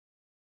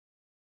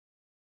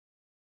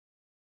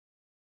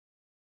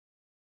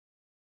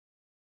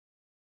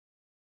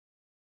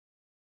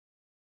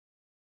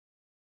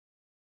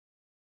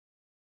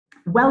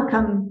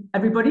Welcome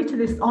everybody to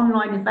this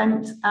online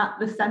event at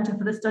the Centre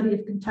for the Study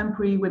of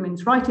Contemporary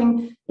Women's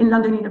Writing in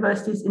London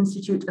University's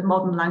Institute of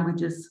Modern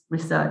Languages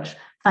Research.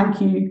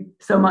 Thank you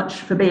so much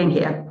for being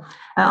here.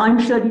 I'm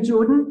Shirley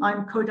Jordan,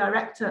 I'm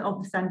co-director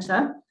of the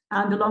Centre,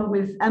 and along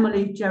with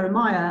Emily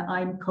Jeremiah,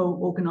 I'm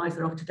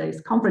co-organiser of today's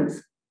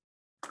conference.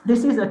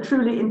 This is a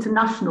truly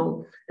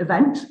international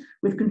event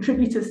with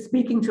contributors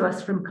speaking to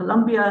us from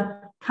Colombia,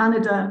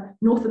 Canada,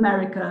 North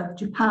America,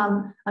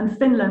 Japan, and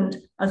Finland,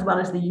 as well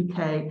as the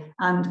UK.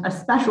 And a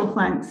special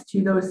thanks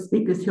to those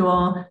speakers who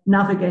are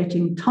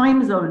navigating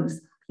time zones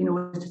in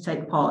order to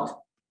take part.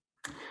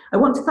 I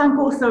want to thank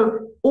also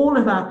all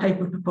of our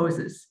paper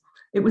proposers.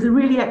 It was a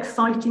really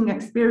exciting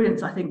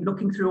experience, I think,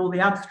 looking through all the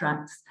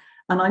abstracts.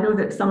 And I know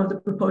that some of the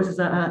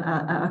proposers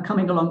are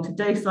coming along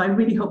today, so I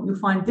really hope you'll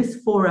find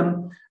this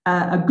forum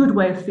a good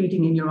way of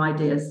feeding in your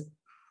ideas.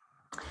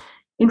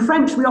 In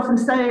French, we often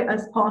say,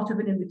 as part of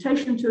an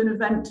invitation to an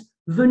event,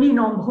 venez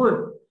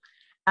nombreux.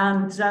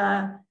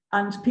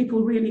 And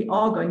people really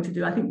are going to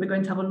do. I think we're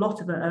going to have a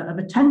lot of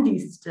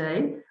attendees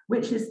today,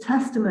 which is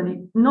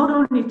testimony not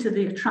only to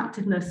the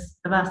attractiveness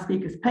of our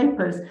speakers'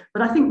 papers,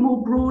 but I think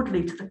more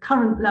broadly to the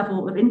current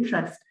level of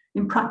interest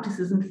in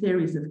practices and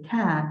theories of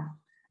care,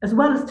 as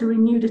well as to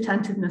renewed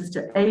attentiveness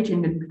to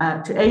aging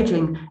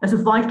as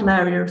a vital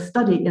area of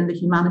study in the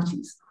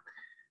humanities.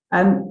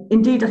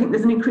 Indeed, I think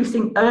there's an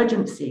increasing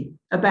urgency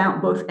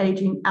about both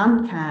aging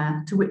and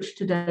care, to which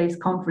today's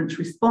conference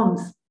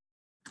responds.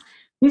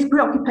 These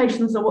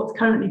preoccupations are what's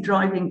currently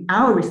driving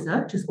our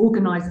research as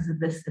organisers of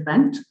this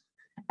event.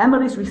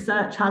 Emily's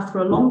research has for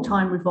a long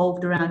time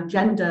revolved around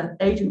gender,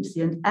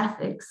 agency and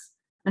ethics,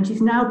 and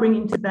she's now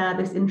bringing to bear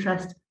this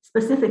interest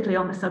specifically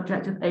on the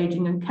subject of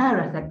aging and care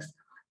ethics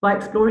by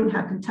exploring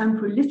how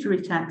contemporary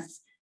literary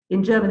texts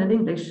in German and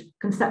English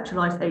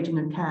conceptualise aging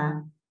and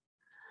care.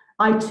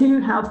 I too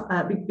have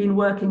been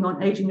working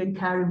on aging and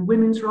care in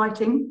women's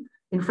writing,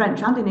 in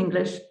French and in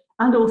English,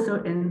 and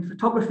also in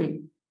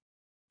photography.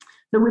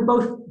 So we're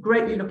both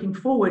greatly looking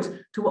forward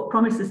to what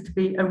promises to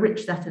be a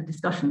rich set of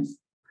discussions.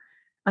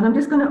 And I'm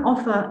just going to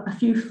offer a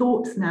few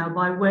thoughts now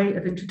by way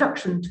of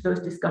introduction to those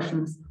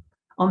discussions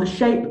on the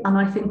shape and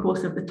I think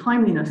also the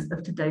timeliness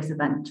of today's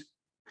event.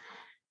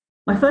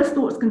 My first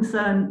thoughts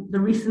concern the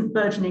recent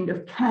burgeoning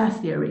of care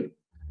theory,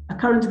 a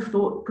current of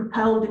thought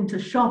propelled into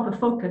sharper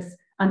focus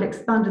and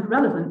expanded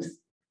relevance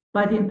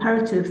by the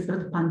imperatives of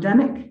the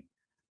pandemic,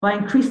 by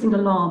increasing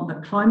alarm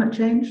at climate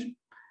change,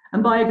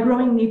 and by a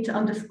growing need to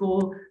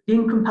underscore the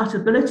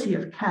incompatibility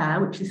of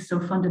care, which is so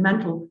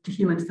fundamental to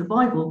human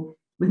survival,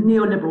 with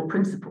neoliberal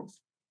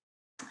principles.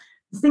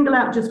 To single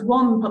out just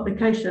one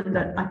publication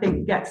that I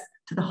think gets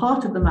to the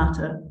heart of the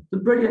matter, the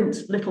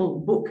brilliant little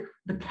book,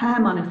 The Care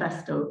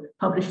Manifesto,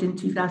 published in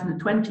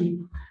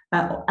 2020,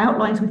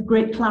 outlines with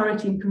great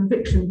clarity and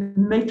conviction the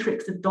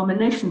matrix of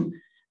domination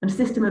and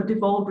system of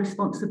devolved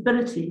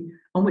responsibility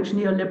on which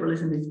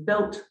neoliberalism is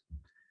built,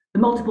 the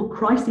multiple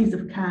crises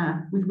of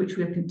care with which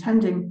we are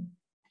contending,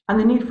 and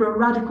the need for a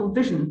radical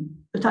vision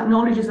that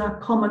acknowledges our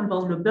common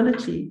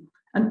vulnerability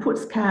and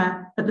puts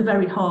care at the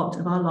very heart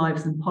of our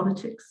lives and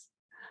politics.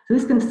 So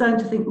this concern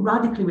to think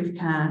radically with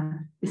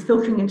care is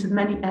filtering into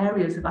many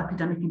areas of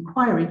academic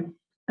inquiry,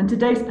 and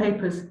today's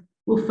papers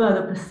will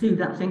further pursue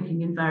that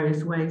thinking in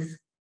various ways.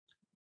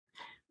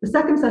 The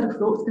second set of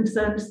thoughts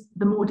concerns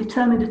the more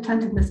determined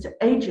attentiveness to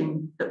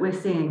aging that we're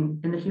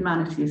seeing in the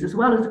humanities, as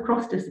well as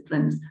across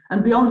disciplines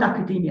and beyond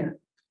academia,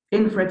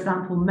 in, for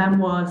example,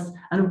 memoirs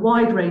and a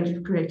wide range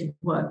of creative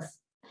works.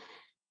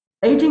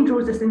 Aging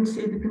draws us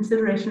into the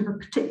consideration of a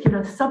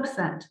particular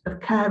subset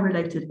of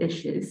care-related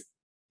issues.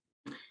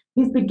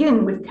 These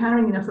begin with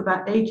caring enough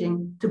about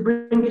aging to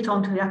bring it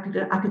onto the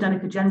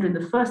academic agenda in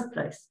the first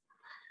place.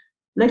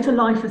 Later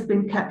life has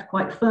been kept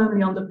quite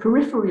firmly on the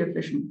periphery of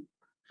vision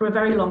for a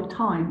very long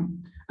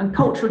time, and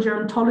cultural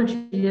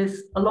gerontology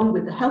is, along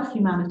with the health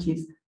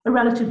humanities, a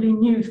relatively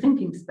new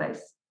thinking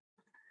space.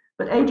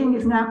 But aging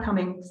is now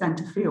coming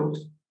centre field.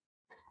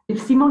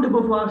 If Simone de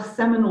Beauvoir's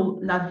seminal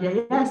La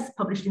Vieillesse,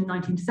 published in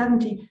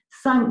 1970,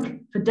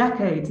 sank for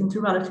decades into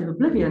relative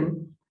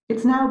oblivion,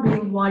 it's now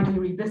being widely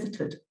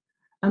revisited.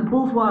 And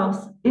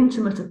Beauvoir's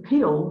intimate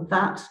appeal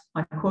that,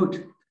 I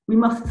quote, "we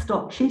must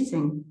stop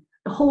cheating,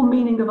 the whole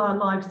meaning of our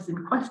lives is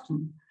in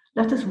question.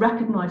 Let us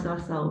recognise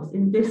ourselves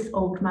in this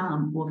old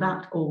man or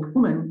that old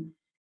woman,"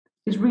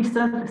 is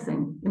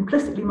resurfacing,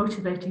 implicitly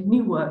motivating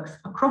new works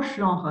across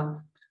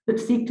genre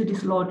that seek to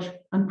dislodge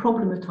and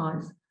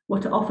problematise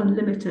what are often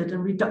limited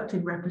and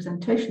reductive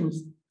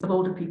representations of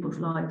older people's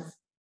lives.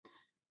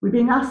 We're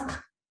being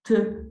asked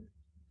to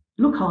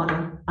look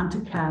harder and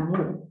to care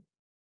more.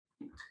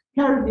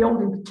 Care of the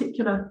old in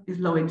particular is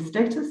low in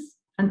status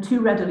and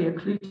too readily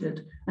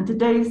occluded, and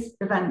today's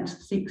event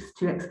seeks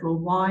to explore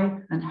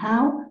why and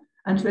how,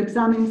 and to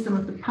examine some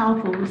of the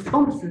powerful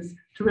responses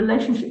to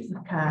relationships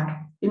of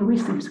care in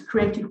recent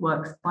creative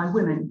works by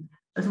women,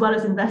 as well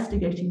as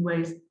investigating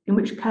ways in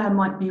which care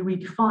might be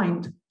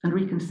redefined and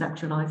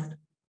reconceptualized.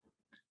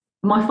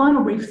 My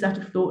final brief set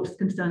of thoughts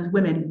concerns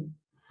women.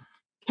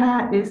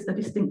 Care is a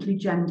distinctly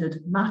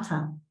gendered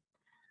matter.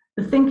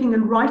 The thinking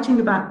and writing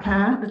about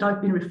care that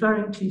I've been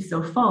referring to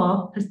so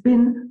far has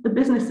been the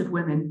business of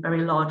women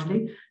very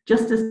largely,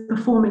 just as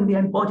performing the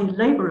embodied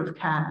labour of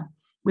care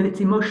with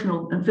its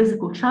emotional and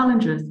physical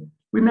challenges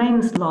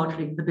remains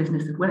largely the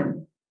business of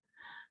women.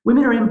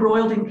 Women are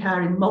embroiled in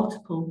care in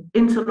multiple,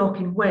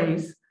 interlocking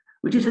ways,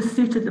 which it has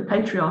suited the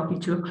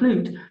patriarchy to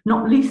occlude,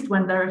 not least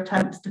when there are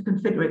attempts to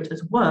configure it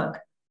as work,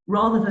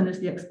 rather than as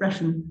the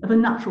expression of a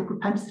natural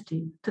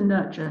propensity to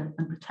nurture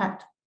and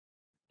protect.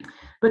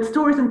 But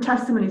stories and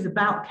testimonies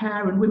about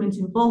care and women's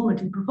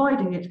involvement in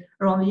providing it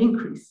are on the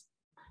increase.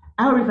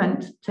 Our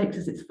event takes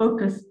as its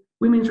focus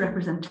women's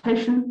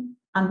representation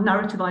and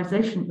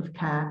narrativization of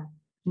care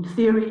in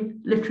theory,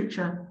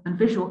 literature, and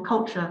visual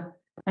culture,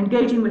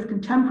 engaging with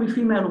contemporary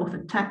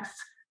female-authored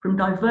texts from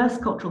diverse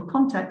cultural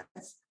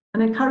contexts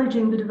and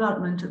encouraging the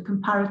development of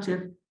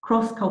comparative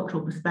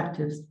cross-cultural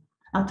perspectives.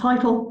 Our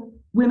title,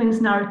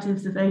 Women's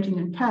Narratives of Aging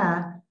and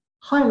Care,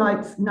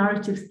 highlights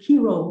narrative's key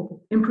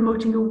role in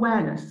promoting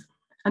awareness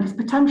and its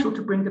potential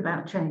to bring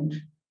about change.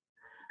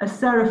 As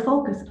Sarah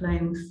Folkers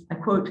claims, I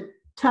quote,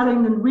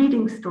 telling and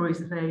reading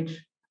stories of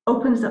age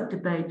opens up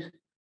debate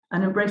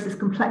and embraces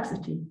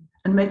complexity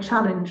and may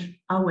challenge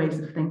our ways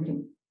of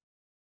thinking.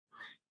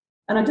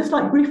 And I'd just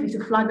like briefly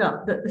to flag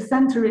up that the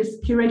Centre is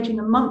curating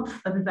a month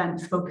of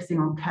events focusing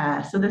on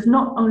care. So there's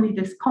not only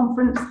this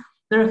conference,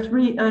 there are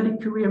 3 early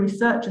career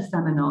researcher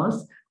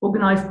seminars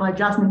organised by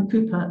Jasmine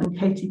Cooper and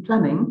Katie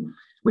Fleming,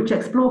 which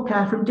explore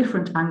care from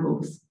different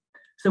angles.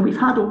 So we've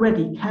had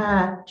already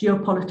care,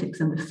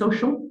 geopolitics and the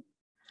social.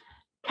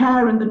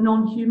 Care and the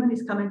non-human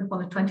is coming up on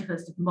the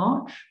 21st of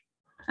March,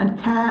 and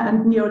care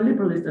and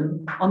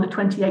neoliberalism on the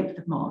 28th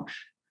of March.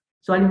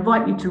 So I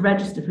invite you to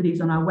register for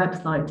these on our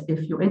website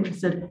if you're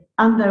interested,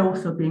 and they're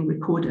also being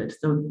recorded,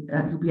 so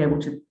you'll be able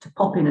to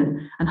pop in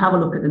and have a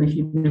look at them if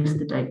you missed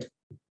the date.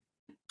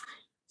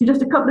 So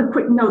just a couple of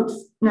quick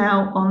notes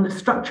now on the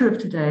structure of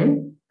today.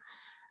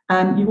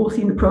 You've all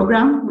seen the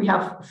programme. We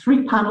have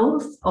 3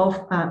 panels of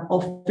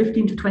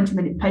 15 to 20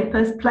 minute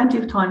papers, plenty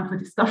of time for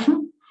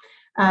discussion.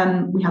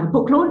 We have a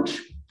book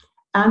launch,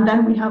 and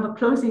then we have a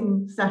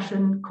closing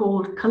session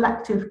called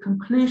Collective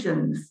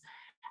Conclusions.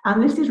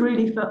 And this is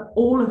really for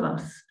all of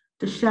us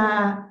to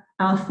share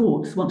our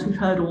thoughts once we've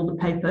heard all the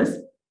papers.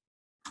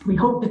 We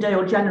hope the day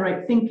will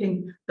generate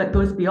thinking that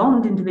goes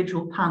beyond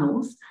individual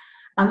panels,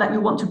 and that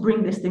you'll want to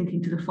bring this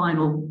thinking to the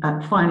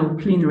final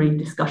plenary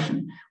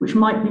discussion, which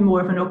might be more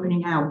of an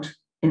opening out,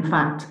 in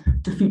fact,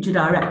 to future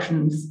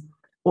directions,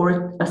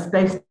 or a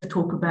space to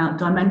talk about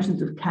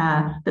dimensions of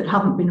care that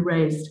haven't been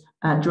raised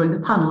during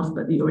the panels,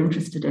 but that you're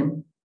interested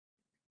in.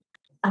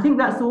 I think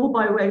that's all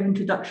by way of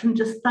introduction.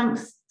 Just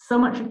thanks so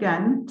much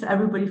again to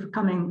everybody for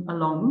coming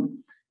along.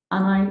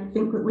 And I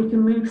think that we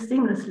can move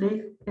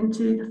seamlessly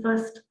into the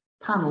first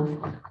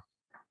panel.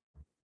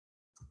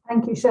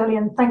 Thank you, Shirley,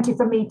 and thank you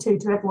from me too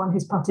to everyone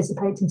who's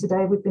participating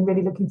today. We've been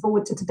really looking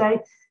forward to today,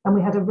 and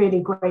we had a really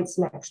great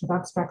selection of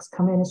abstracts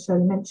come in, as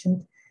Shirley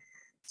mentioned.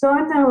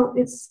 So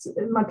it's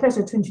my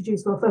pleasure to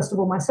introduce, well, first of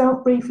all,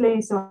 myself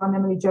briefly. So I'm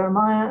Emily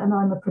Jeremiah, and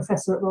I'm a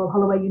professor at Royal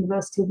Holloway,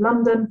 University of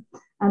London,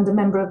 and a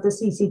member of the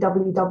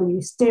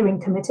CCWW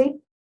Steering Committee.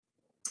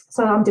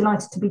 So I'm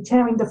delighted to be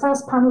chairing the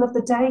first panel of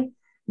the day,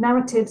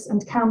 Narratives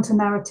and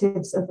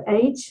Counter-Narratives of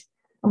Age.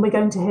 And we're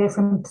going to hear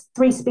from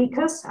 3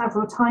 speakers,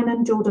 Avril,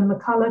 Tynan, Jordan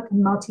McCullough,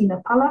 and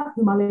Martina Pala,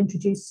 whom I'll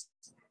introduce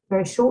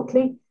very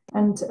shortly.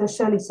 And as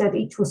Shirley said,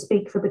 each will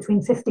speak for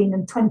between 15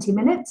 and 20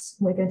 minutes.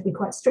 We're going to be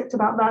quite strict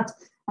about that.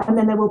 And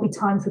then there will be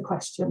time for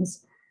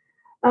questions.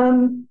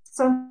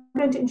 So I'm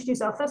going to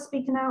introduce our first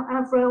speaker now,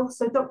 Avril.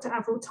 So Dr.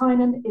 Avril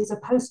Tynan is a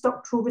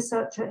postdoctoral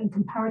researcher in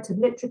comparative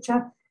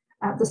literature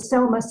at the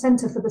Selma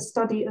Centre for the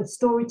Study of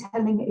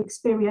Storytelling,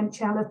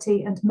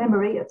 Experientiality and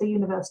Memory at the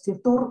University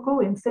of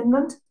Turku in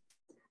Finland.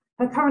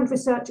 Her current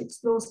research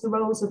explores the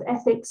roles of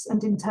ethics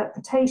and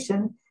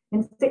interpretation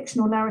in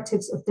fictional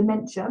narratives of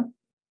dementia.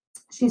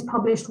 She's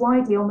published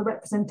widely on the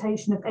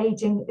representation of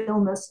aging,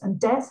 illness and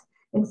death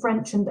in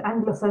French and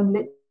Anglophone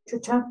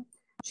literature.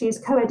 She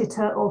is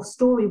co-editor of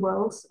Story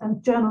Worlds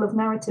and Journal of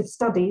Narrative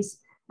Studies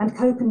and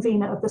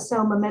co-convener of the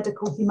Selma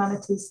Medical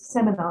Humanities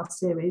Seminar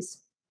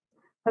Series.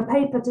 Her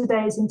paper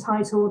today is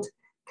entitled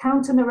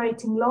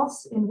Counternarrating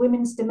Loss in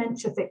Women's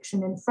Dementia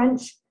Fiction in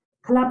French,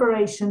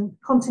 Collaboration,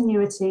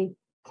 Continuity,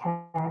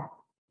 Care.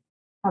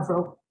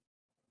 Avril.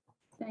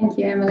 Thank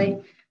you,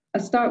 Emily.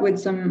 I'll start with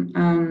some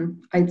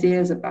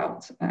ideas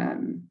about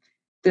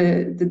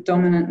the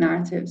dominant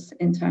narratives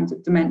in terms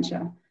of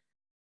dementia.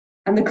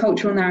 And the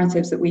cultural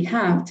narratives that we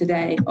have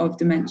today of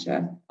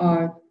dementia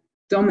are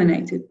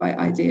dominated by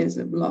ideas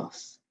of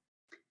loss.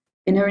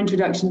 In her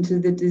introduction to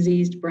The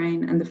Diseased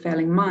Brain and the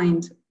Failing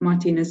Mind,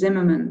 Martina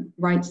Zimmerman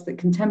writes that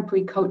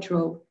contemporary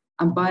cultural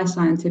and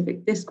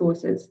bioscientific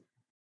discourses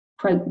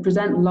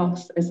present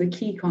loss as the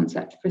key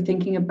concept for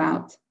thinking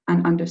about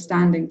and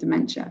understanding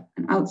dementia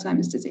and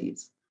Alzheimer's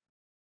disease.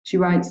 She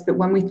writes that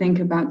when we think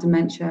about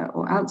dementia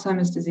or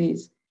Alzheimer's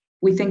disease,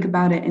 we think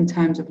about it in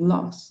terms of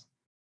loss,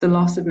 the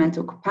loss of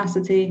mental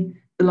capacity,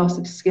 the loss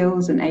of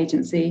skills and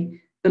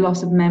agency, the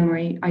loss of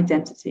memory,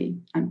 identity,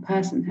 and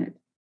personhood.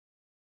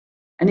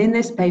 And in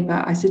this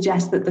paper, I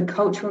suggest that the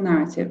cultural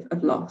narrative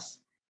of loss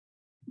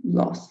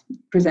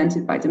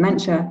presented by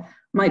dementia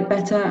might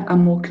better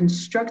and more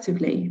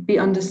constructively be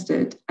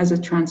understood as a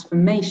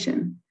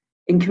transformation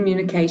in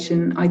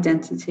communication,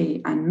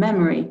 identity, and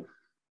memory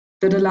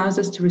that allows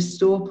us to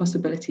restore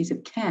possibilities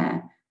of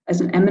care as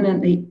an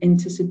eminently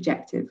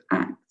intersubjective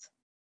act.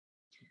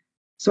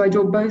 So I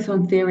draw both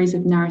on theories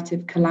of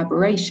narrative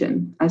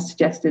collaboration, as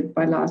suggested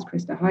by Lars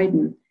Christer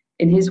Heiden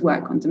in his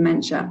work on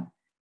dementia,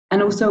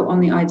 and also on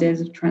the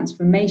ideas of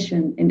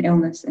transformation in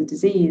illness and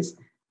disease,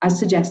 as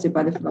suggested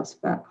by the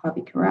philosopher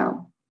Harvey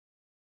Carell.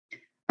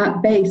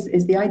 At base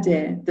is the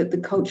idea that the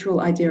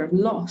cultural idea of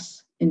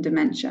loss in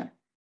dementia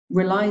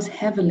relies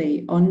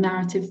heavily on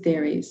narrative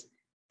theories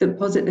that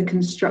posit the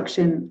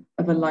construction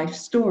of a life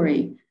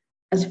story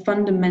as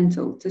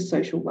fundamental to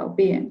social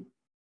well-being.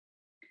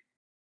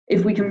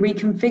 If we can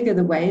reconfigure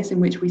the ways in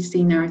which we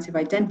see narrative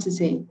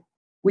identity,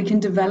 we can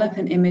develop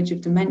an image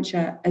of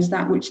dementia as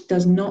that which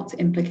does not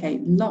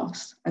implicate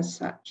loss as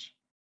such,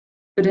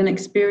 but an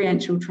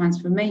experiential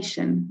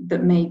transformation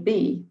that may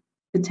be,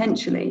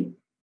 potentially,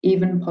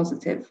 even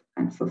positive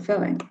and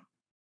fulfilling.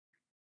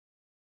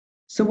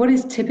 So what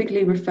is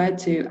typically referred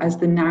to as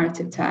the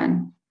narrative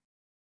turn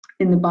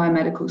in the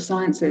biomedical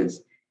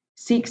sciences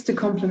seeks to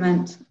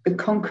complement the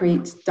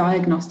concrete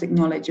diagnostic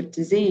knowledge of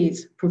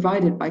disease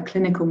provided by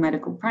clinical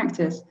medical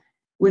practice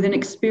with an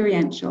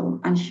experiential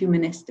and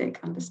humanistic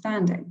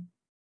understanding.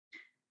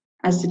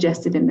 As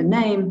suggested in the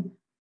name,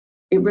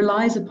 it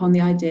relies upon the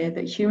idea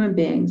that human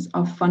beings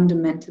are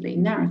fundamentally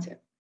narrative.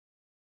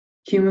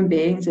 Human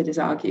beings, it is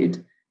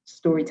argued,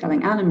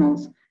 storytelling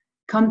animals,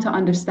 come to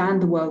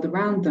understand the world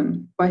around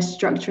them by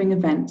structuring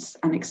events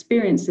and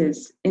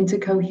experiences into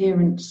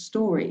coherent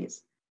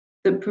stories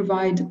that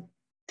provide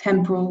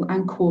temporal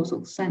and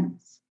causal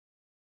sense.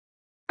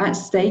 At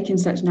stake in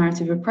such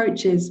narrative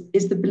approaches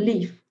is the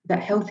belief that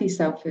healthy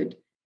selfhood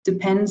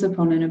depends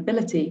upon an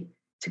ability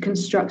to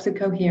construct a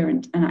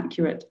coherent and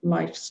accurate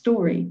life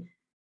story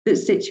that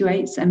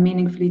situates and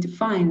meaningfully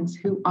defines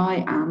who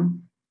I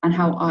am and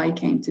how I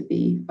came to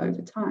be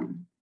over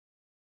time.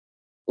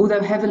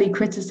 Although heavily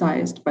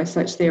criticized by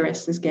such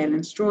theorists as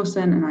Galen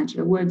Strawson and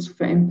Angela Woods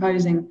for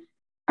imposing,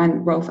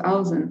 and Rolf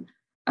Alzen,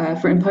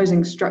 for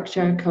imposing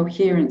structure,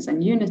 coherence,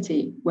 and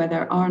unity where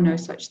there are no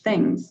such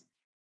things,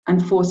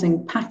 and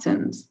forcing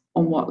patterns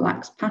on what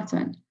lacks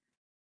pattern,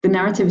 the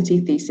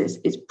narrativity thesis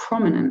is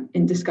prominent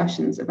in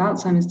discussions of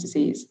Alzheimer's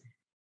disease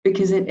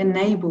because it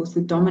enables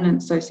the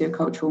dominant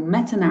sociocultural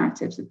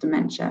meta-narratives of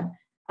dementia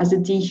as a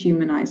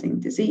dehumanizing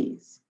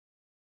disease.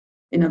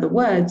 In other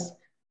words,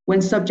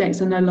 when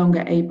subjects are no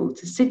longer able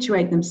to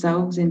situate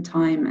themselves in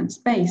time and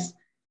space,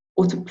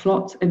 or to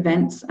plot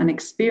events and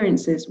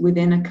experiences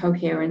within a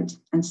coherent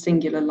and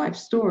singular life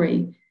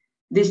story,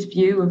 this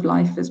view of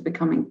life as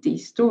becoming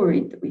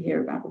de-storied that we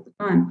hear about all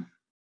the time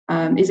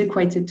is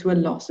equated to a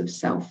loss of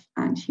self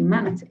and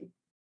humanity.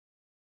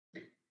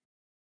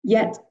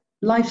 Yet,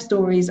 life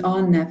stories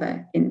are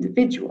never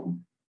individual.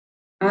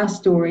 Our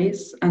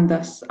stories, and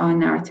thus our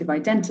narrative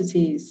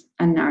identities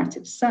and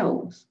narrative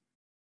selves,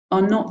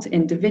 are not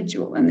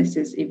individual, and this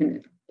is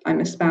even, I'm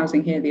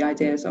espousing here the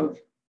ideas of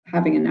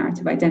having a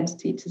narrative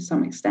identity to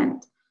some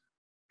extent.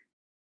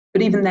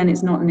 But even then,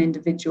 it's not an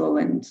individual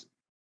and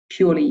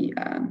purely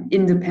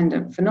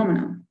independent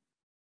phenomenon.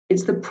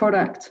 It's the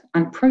product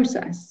and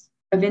process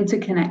of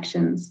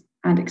interconnections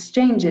and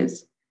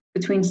exchanges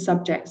between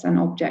subjects and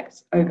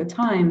objects over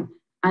time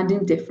and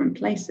in different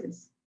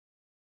places.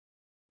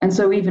 And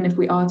so even if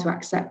we are to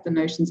accept the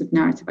notions of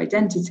narrative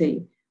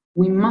identity,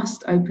 we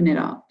must open it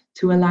up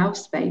to allow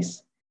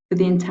space for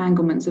the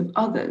entanglements of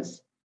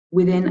others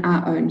within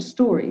our own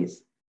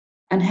stories,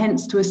 and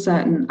hence to a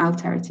certain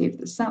alterity of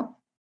the self.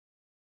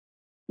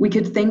 We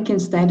could think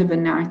instead of a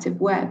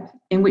narrative web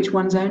in which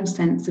one's own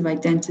sense of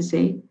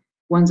identity,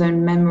 one's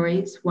own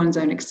memories, one's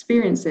own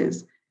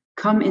experiences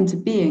come into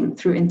being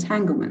through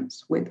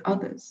entanglements with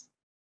others.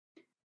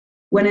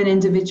 When an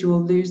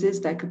individual loses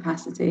their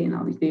capacity, and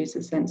I'll use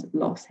a sense of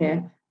loss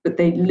here, but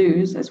they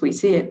lose, as we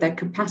see it, their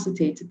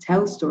capacity to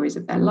tell stories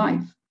of their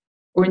life,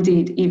 or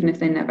indeed, even if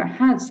they never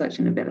had such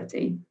an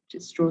ability,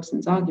 which is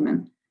Strawson's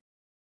argument,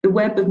 the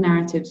web of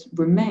narratives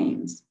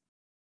remains,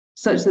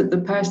 such that the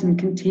person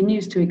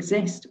continues to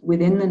exist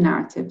within the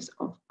narratives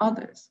of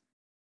others,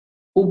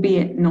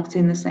 albeit not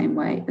in the same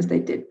way as they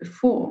did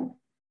before.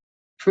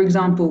 For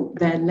example,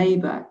 their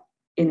labor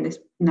in this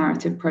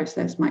narrative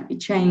process might be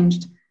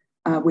changed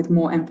with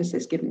more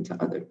emphasis given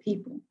to other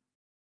people.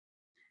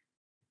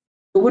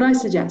 But what I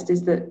suggest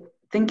is that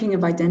thinking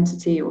of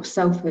identity or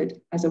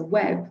selfhood as a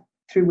web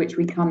through which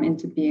we come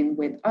into being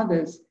with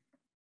others,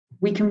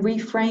 we can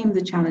reframe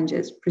the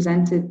challenges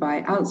presented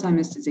by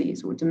Alzheimer's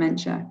disease or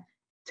dementia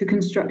to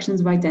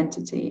constructions of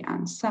identity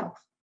and self.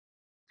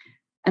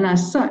 And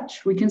as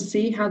such, we can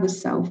see how the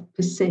self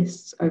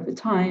persists over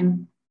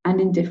time and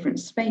in different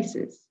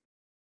spaces,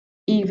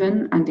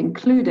 even and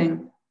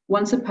including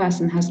once a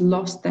person has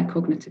lost their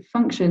cognitive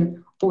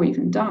function or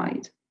even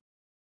died.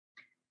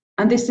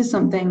 And this is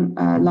something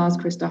Lars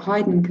Christer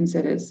Heiden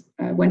considers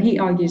when he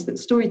argues that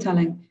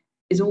storytelling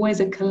is always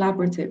a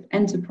collaborative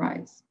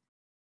enterprise,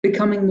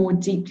 becoming more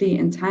deeply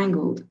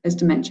entangled as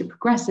dementia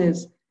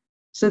progresses,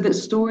 so that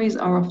stories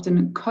are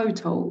often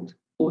co-told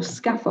or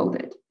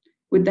scaffolded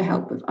with the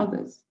help of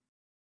others,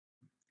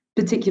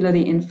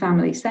 particularly in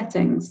family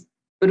settings,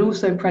 but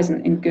also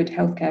present in good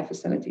healthcare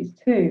facilities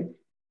too.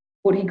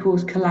 What he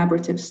calls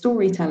collaborative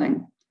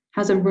storytelling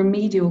has a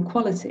remedial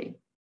quality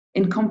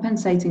in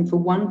compensating for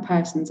one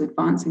person's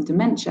advancing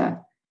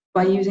dementia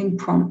by using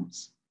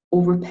prompts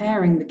or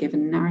repairing the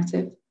given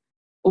narrative,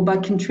 or by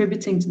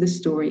contributing to the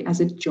story as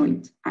a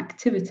joint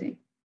activity.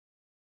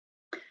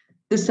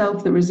 The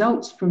self that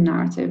results from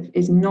narrative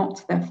is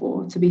not,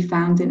 therefore, to be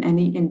found in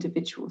any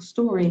individual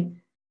story,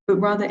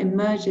 but rather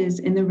emerges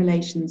in the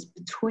relations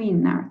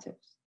between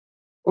narratives,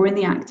 or in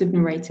the act of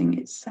narrating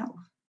itself.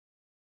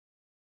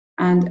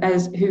 And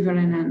as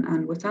Houvelain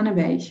and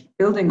Watanabe,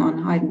 building on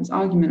Haydn's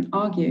argument,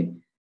 argue,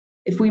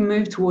 if we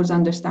move towards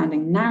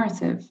understanding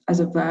narrative as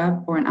a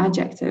verb or an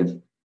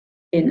adjective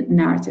in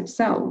narrative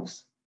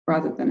selves,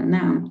 rather than a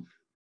noun,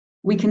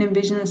 we can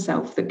envision a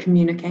self that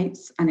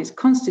communicates and is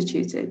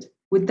constituted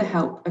with the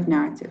help of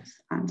narratives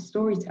and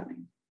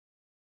storytelling.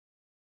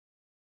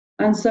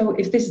 And so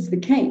if this is the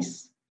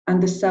case,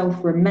 and the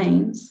self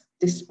remains,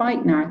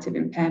 despite narrative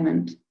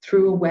impairment,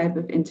 through a web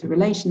of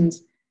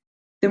interrelations,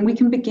 then we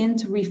can begin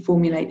to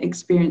reformulate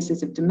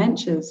experiences of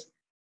dementias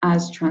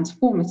as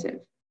transformative,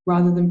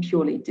 rather than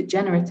purely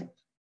degenerative.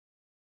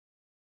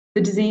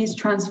 The disease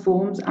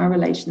transforms our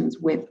relations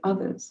with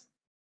others.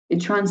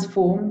 It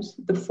transforms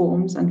the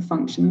forms and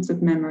functions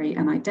of memory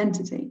and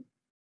identity,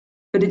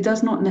 but it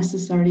does not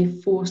necessarily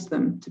force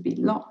them to be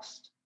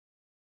lost.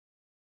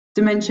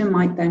 Dementia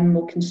might then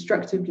more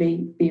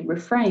constructively be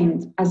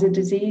reframed as a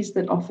disease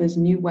that offers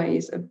new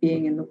ways of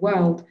being in the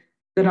world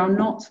that are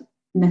not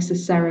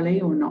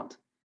necessarily or not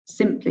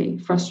simply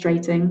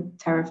frustrating,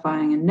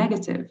 terrifying, and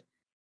negative,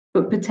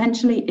 but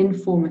potentially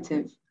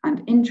informative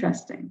and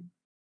interesting,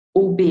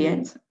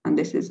 albeit, and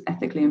this is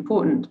ethically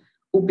important,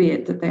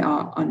 albeit that they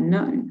are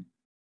unknown.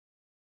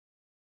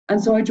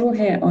 And so I draw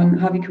here on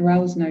Harvey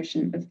Carell's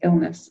notion of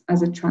illness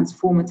as a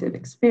transformative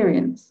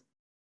experience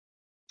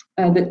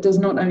that does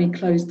not only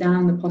close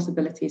down the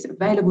possibilities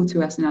available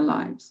to us in our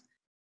lives,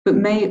 but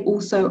may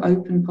also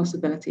open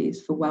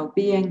possibilities for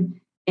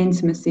well-being,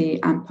 intimacy,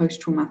 and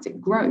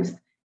post-traumatic growth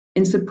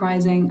in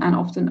surprising and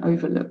often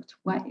overlooked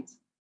ways.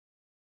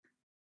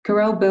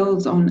 Carell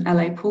builds on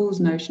L.A. Paul's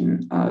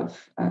notion of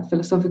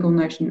philosophical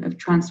notion of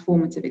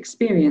transformative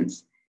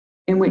experience,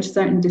 in which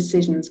certain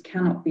decisions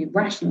cannot be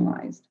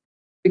rationalized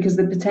because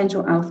the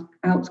potential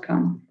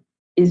outcome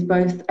is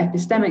both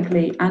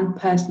epistemically and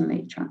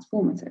personally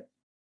transformative.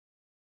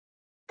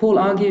 Paul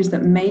argues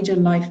that major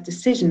life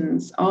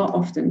decisions are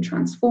often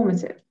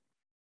transformative,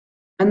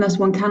 and thus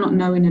one cannot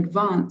know in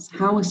advance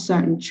how a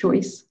certain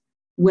choice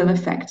will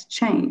affect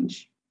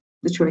change.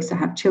 The choice to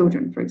have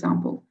children, for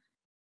example.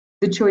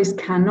 The choice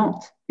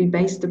cannot be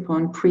based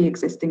upon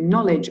pre-existing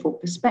knowledge or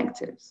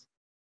perspectives,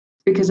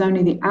 because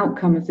only the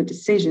outcome of the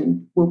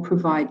decision will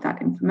provide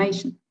that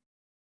information.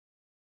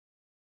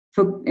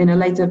 In a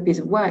later piece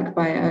of work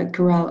by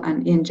Carell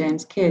and Ian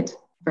James Kidd,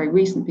 a very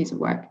recent piece of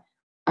work,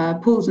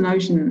 Paul's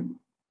notion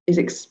is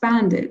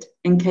expanded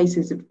in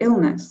cases of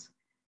illness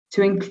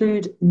to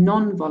include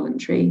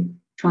non-voluntary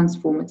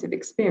transformative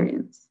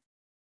experience.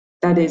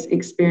 That is,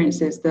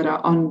 experiences that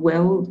are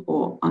unwilled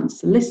or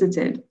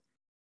unsolicited,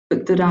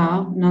 but that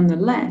are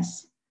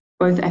nonetheless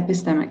both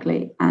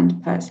epistemically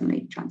and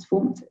personally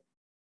transformative.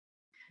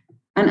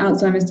 And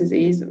Alzheimer's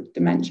disease, or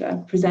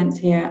dementia, presents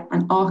here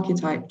an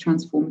archetype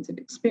transformative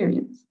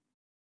experience.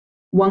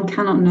 One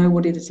cannot know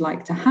what it is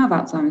like to have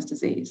Alzheimer's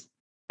disease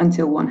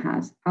until one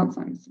has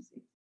Alzheimer's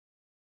disease.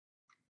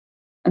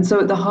 And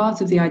so at the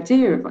heart of the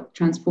idea of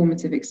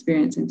transformative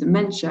experience in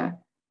dementia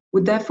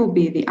would therefore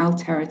be the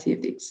alterity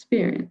of the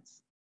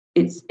experience,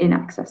 its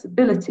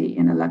inaccessibility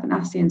in a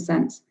Levinasian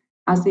sense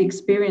as the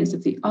experience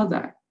of the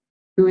other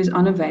who is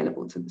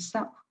unavailable to the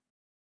self.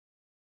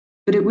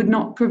 But it would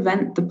not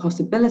prevent the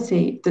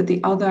possibility that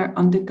the other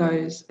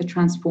undergoes a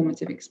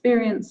transformative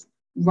experience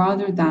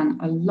rather than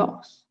a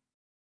loss.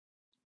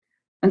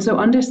 And so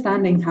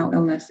understanding how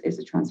illness is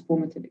a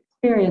transformative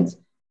experience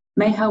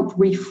may help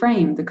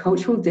reframe the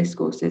cultural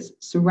discourses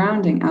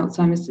surrounding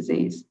Alzheimer's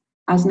disease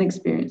as an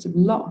experience of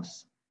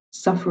loss,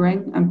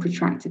 suffering, and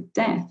protracted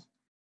death,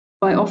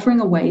 by offering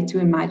a way to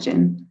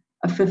imagine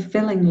a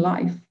fulfilling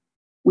life,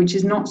 which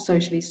is not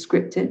socially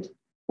scripted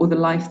or the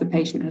life the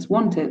patient has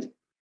wanted,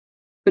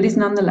 but is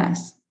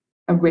nonetheless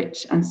a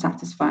rich and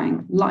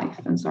satisfying life.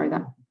 And sorry,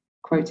 that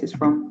quote is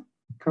from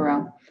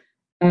Carell.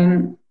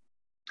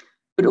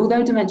 But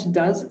although dementia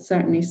does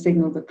certainly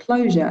signal the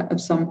closure of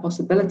some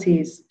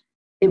possibilities,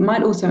 it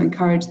might also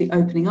encourage the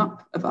opening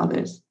up of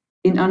others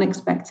in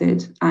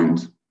unexpected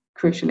and,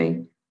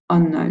 crucially,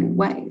 unknown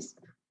ways.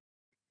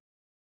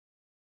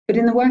 But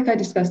in the work I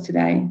discussed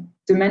today,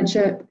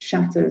 dementia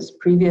shatters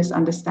previous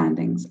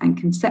understandings and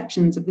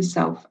conceptions of the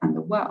self and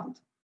the world.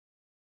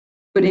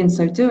 But in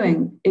so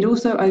doing, it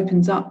also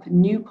opens up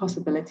new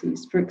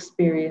possibilities for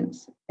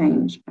experience,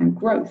 change, and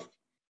growth,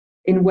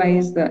 in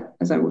ways that,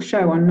 as I will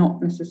show, are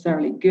not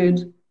necessarily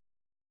good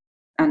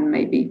and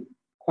maybe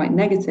quite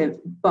negative,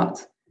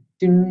 but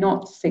do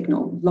not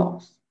signal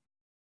loss.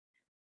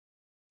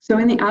 So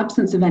in the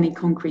absence of any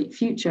concrete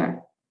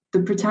future,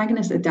 the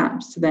protagonist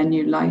adapts to their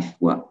new life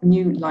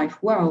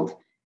world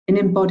in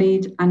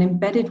embodied and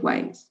embedded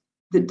ways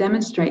that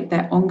demonstrate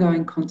their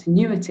ongoing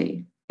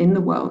continuity in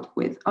the world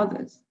with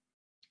others.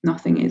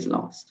 Nothing is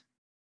lost.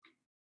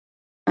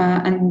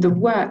 And the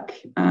work,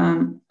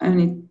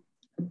 only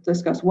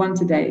discuss one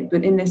today,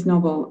 but in this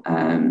novel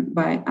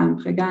by Anne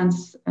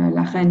Bregant's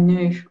La Reine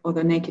Nue, or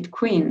The Naked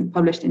Queen,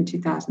 published in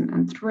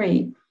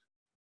 2003,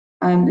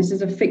 this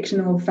is a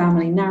fictional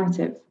family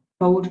narrative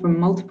told from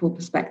multiple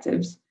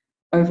perspectives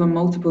over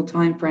multiple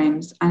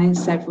timeframes and in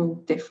several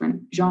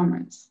different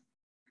genres.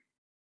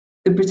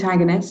 The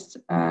protagonist,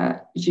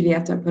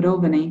 Giulietta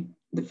Padovani,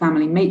 the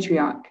family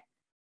matriarch,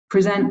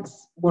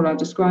 presents what are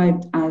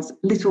described as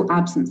little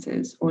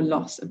absences or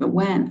loss of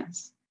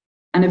awareness,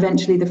 and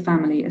eventually the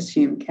family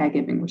assume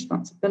caregiving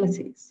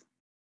responsibilities.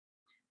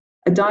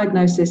 A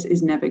diagnosis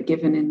is never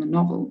given in the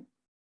novel,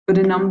 but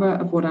a number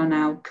of what are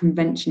now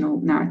conventional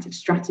narrative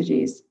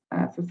strategies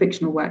for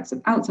fictional works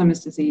of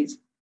Alzheimer's disease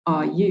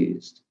are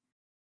used.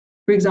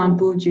 For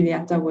example,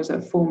 Giulietta was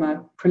a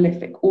former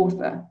prolific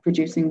author,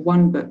 producing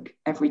one book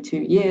every 2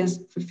 years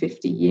for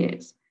 50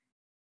 years.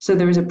 So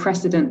there is a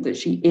precedent that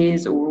she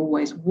is, or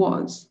always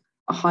was,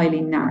 a highly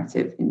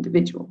narrative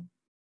individual,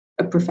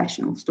 a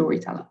professional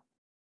storyteller.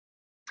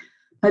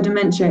 Her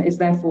dementia is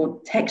therefore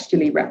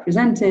textually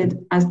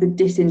represented as the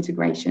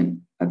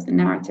disintegration of the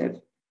narrative.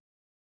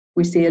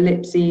 We see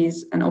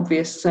ellipses, an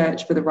obvious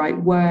search for the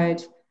right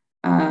word,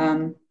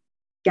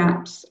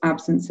 gaps,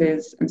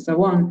 absences, and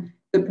so on,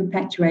 that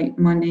perpetuate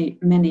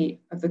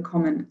many of the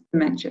common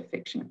dementia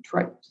fiction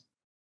tropes.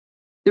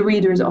 The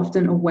reader is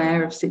often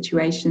aware of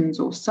situations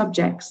or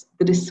subjects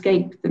that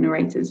escape the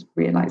narrator's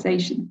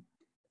realization,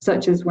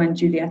 such as when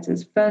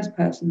Giulietta's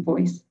first-person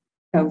voice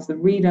tells the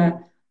reader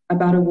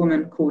about a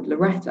woman called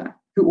Loretta,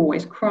 who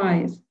always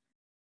cries.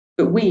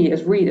 But we,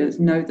 as readers,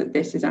 know that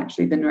this is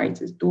actually the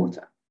narrator's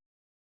daughter.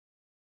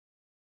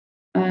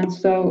 And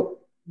so,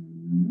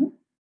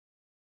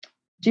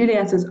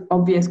 Giulietta's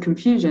obvious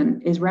confusion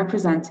is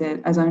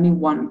represented as only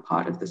one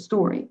part of the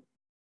story,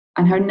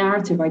 and her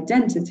narrative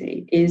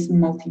identity is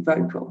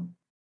multivocal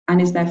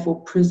and is therefore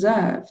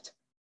preserved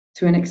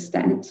to an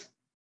extent,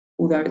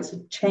 although it's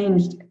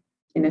changed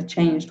in a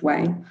changed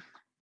way,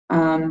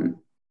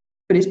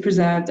 but is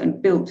preserved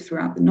and built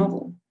throughout the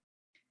novel.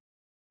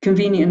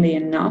 Conveniently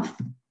enough,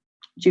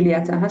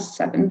 Giulietta has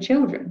 7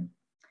 children: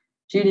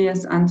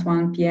 Julius,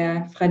 Antoine,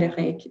 Pierre,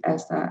 Frédéric,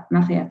 Elsa,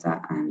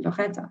 Marietta, and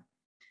Loretta.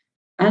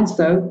 And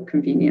so,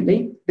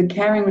 conveniently, the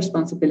caring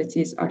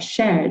responsibilities are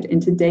shared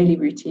into daily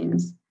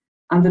routines,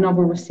 and the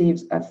novel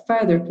receives a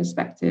further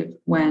perspective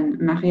when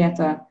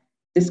Marietta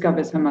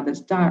discovers her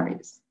mother's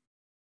diaries.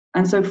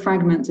 And so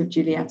fragments of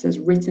Giulietta's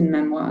written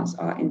memoirs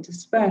are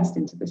interspersed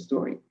into the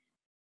story,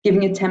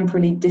 giving a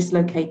temporally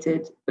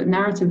dislocated but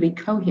narratively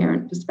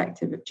coherent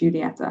perspective of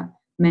Giulietta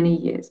many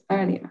years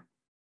earlier.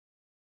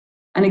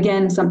 And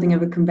again, something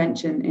of a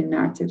convention in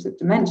narratives of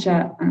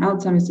dementia and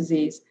Alzheimer's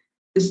disease,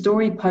 the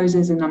story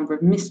poses a number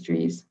of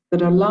mysteries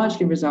that are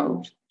largely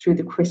resolved through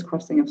the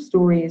crisscrossing of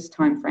stories,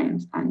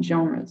 timeframes, and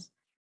genres,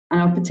 and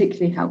are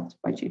particularly helped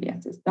by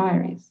Giulietta's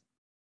diaries.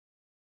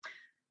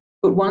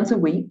 But once a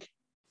week,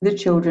 the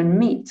children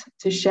meet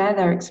to share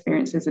their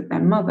experiences of their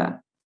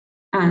mother,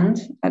 and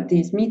at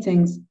these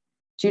meetings,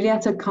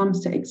 Giulietta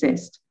comes to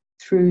exist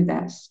through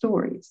their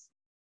stories.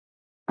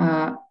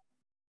 I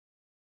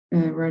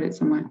wrote it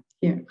somewhere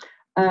here.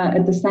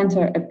 At the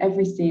center of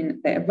every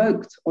scene they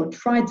evoked or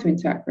tried to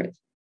interpret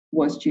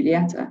was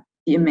Giulietta,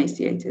 the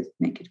emaciated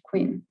naked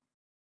queen.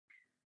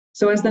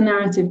 So as the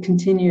narrative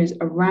continues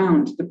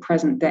around the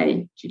present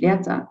day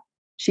Giulietta,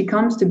 she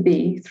comes to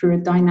be through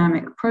a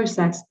dynamic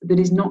process that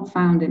is not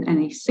found in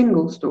any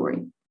single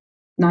story,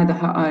 neither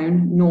her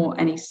own nor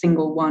any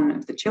single one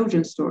of the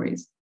children's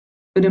stories,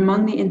 but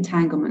among the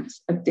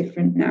entanglements of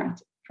different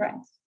narrative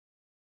threads.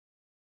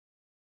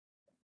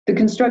 The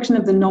construction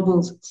of the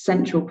novel's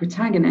central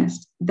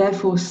protagonist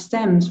therefore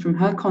stems from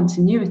her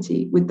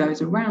continuity with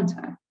those around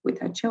her, with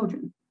her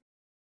children.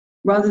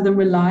 Rather than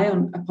rely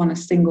upon a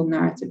single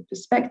narrative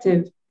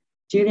perspective,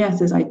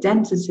 Giulietta's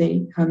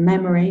identity, her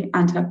memory,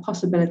 and her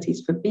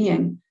possibilities for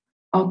being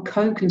are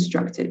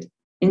co-constructed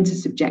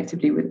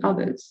intersubjectively with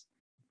others,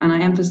 and I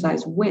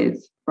emphasize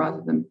with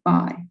rather than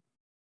by.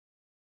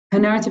 Her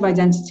narrative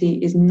identity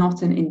is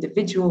not an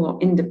individual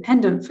or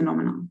independent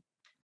phenomenon,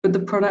 but the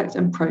product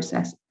and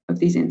process of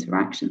these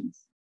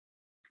interactions.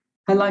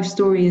 Her life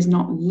story is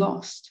not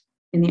lost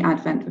in the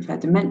advent of her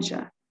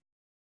dementia,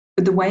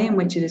 but the way in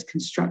which it is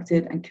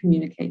constructed and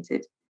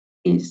communicated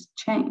is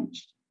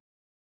changed.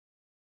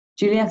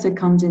 Giulietta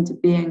comes into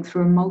being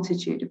through a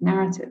multitude of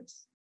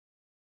narratives.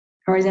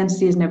 Her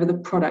identity is never the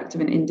product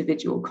of an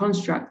individual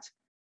construct,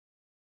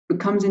 but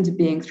comes into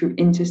being through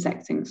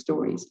intersecting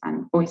stories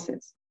and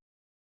voices.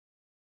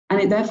 And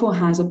it therefore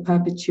has a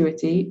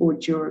perpetuity or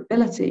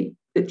durability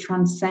that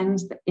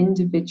transcends the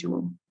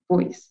individual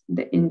voice,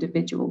 the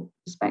individual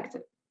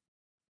perspective.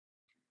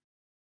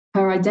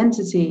 Her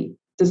identity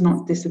does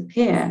not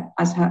disappear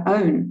as her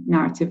own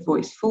narrative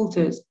voice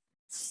falters,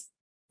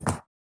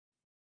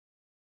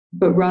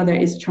 but rather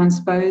is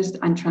transposed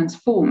and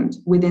transformed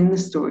within the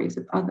stories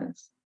of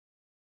others.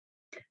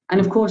 And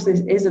of course,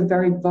 this is a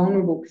very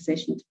vulnerable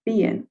position to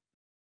be in,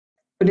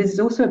 but it is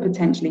also a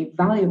potentially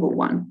valuable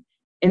one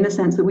in the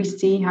sense that we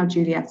see how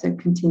Giulietta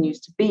continues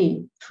to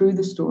be through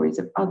the stories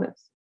of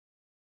others.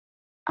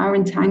 Our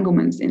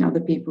entanglements in other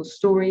people's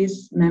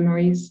stories,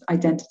 memories,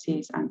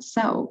 identities, and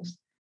selves,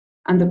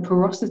 and the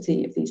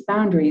porosity of these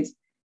boundaries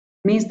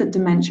means that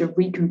dementia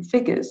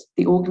reconfigures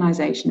the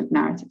organization of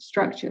narrative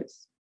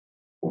structures,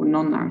 or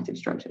non-narrative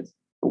structures,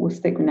 but we'll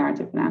stick with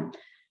narrative for now.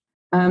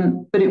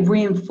 But it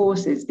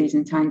reinforces these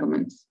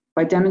entanglements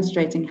by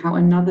demonstrating how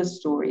another's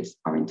stories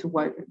are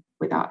interwoven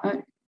with our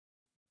own.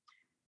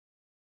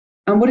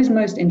 And what is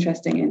most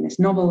interesting in this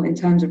novel in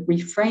terms of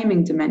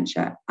reframing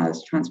dementia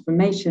as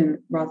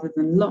transformation rather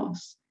than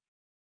loss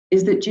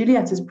is that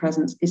Giulietta's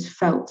presence is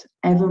felt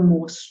ever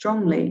more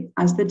strongly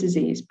as the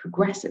disease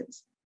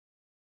progresses.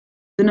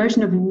 The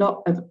notion of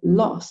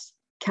loss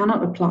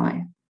cannot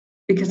apply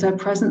because her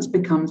presence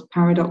becomes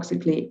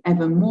paradoxically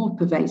ever more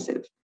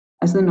pervasive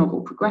as the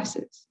novel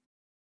progresses.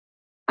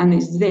 And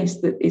it's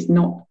this that is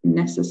not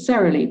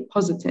necessarily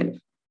positive,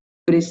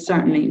 but is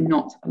certainly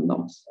not a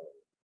loss.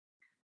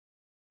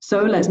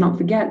 So let's not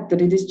forget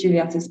that it is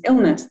Giulietta's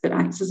illness that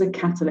acts as a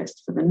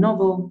catalyst for the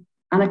novel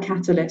and a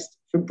catalyst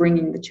for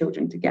bringing the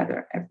children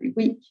together every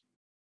week.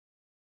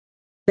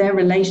 Their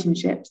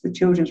relationships, the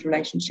children's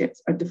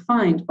relationships, are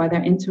defined by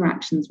their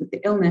interactions with the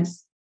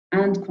illness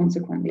and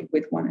consequently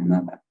with one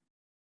another.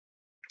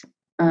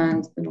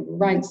 And the novel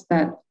writes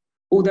that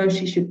although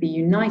she should be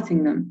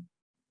uniting them,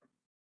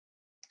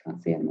 the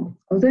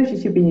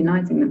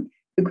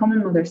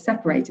common mother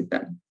separated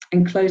them,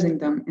 enclosing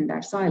them in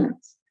their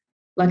silence,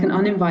 like an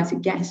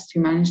uninvited guest who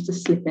managed to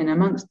slip in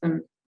amongst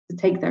them, to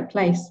take their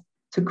place,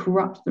 to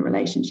corrupt the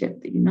relationship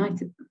that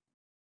united them.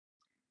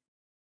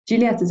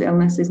 Giulietta's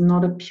illness is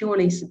not a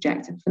purely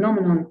subjective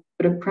phenomenon,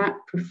 but a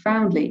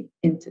profoundly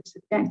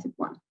intersubjective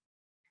one.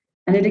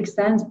 And it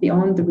extends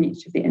beyond the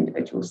reach of the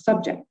individual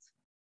subject,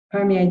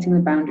 permeating the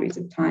boundaries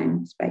of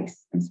time,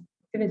 space, and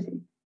subjectivity.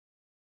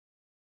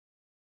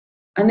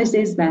 And this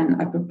is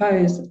then, I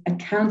propose, a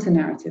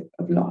counter-narrative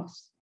of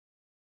loss,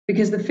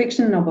 because the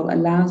fiction novel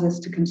allows us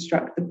to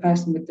construct the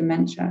person with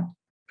dementia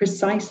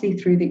precisely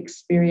through the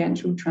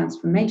experiential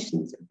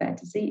transformations of their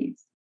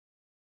disease.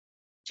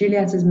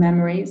 Giulietta's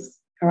memories,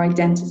 her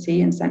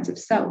identity and sense of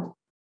self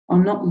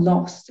are not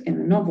lost in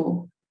the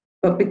novel,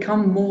 but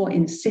become more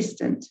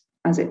insistent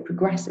as it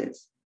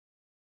progresses,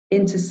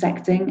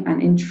 intersecting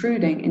and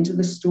intruding into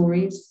the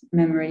stories,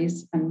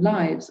 memories, and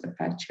lives of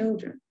her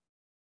children.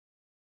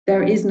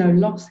 There is no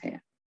loss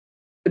here,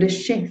 but a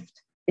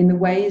shift in the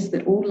ways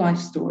that all life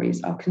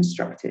stories are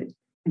constructed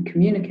and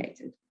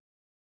communicated.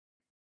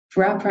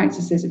 For our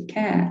practices of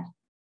care,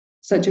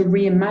 such a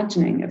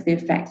reimagining of the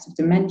effects of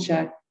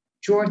dementia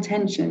draw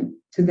attention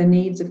to the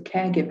needs of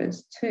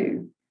caregivers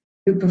too,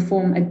 who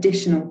perform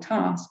additional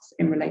tasks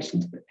in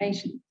relation to the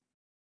patient,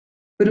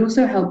 but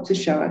also help to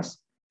show us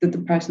that the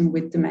person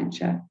with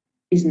dementia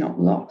is not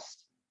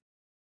lost.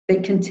 They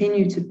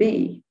continue to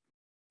be,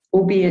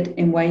 albeit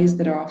in ways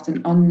that are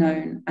often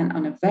unknown and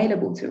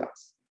unavailable to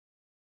us,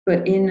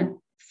 but in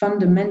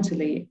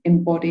fundamentally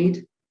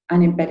embodied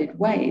and embedded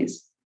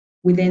ways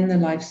within the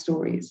life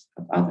stories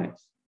of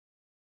others.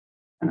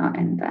 And I'll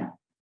end there.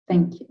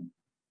 Thank you.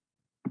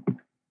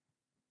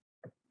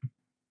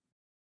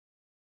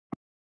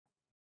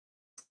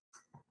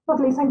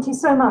 Lovely, thank you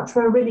so much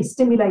for a really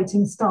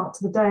stimulating start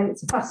to the day.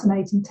 It's a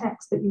fascinating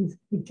text that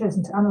you've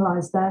chosen to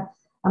analyse there,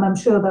 and I'm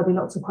sure there'll be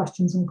lots of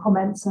questions and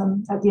comments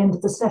at the end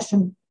of the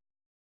session.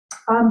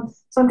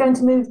 So I'm going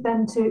to move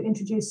then to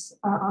introduce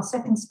our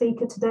second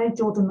speaker today,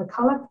 Jordan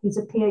McCullough. He's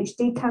a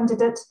PhD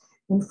candidate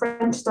in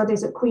French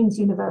Studies at Queen's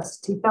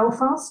University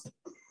Belfast.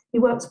 He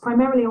works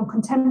primarily on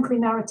contemporary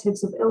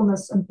narratives of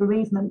illness and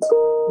bereavement,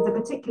 with a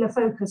particular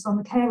focus on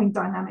the caring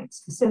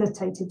dynamics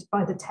facilitated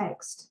by the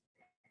text.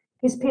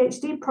 His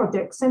PhD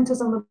project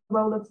centres on the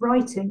role of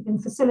writing in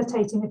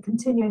facilitating a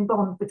continuing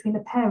bond between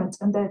a parent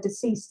and their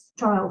deceased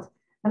child,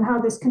 and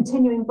how this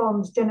continuing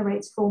bond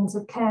generates forms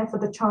of care for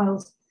the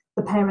child,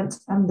 the parent,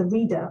 and the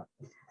reader.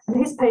 And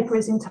his paper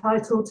is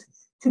entitled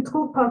Tu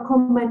trouves pas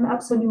quand même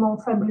absolument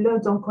fabuleux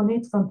dans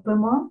connaître,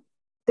 moins,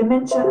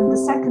 Dementia and the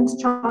Second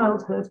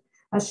Childhood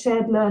as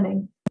Shared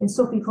Learning in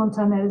Sophie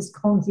Fontanel's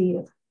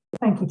Grandir.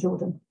 Thank you,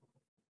 Jordan.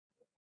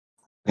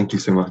 Thank you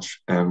so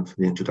much for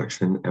the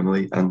introduction,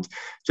 Emily. And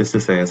just to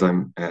say, as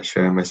I'm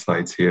sharing my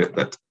slides here,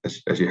 that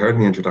as you heard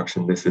in the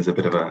introduction, this is a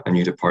bit of a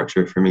new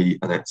departure for me,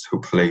 and it's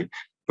hopefully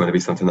going to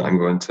be something that I'm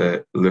going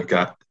to look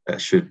at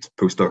should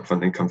postdoc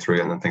funding come through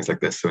and things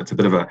like this. So it's a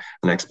bit of an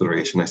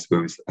exploration, I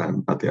suppose,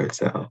 at the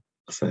outset. I'll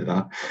say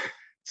that.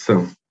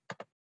 So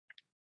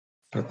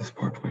at this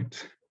PowerPoint,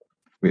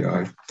 we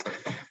are,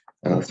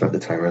 and I'll start the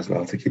timer as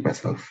well to keep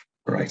myself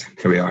right.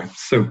 Here we are.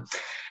 So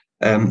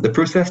The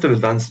process of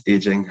advanced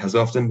aging has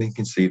often been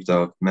conceived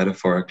of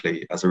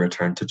metaphorically as a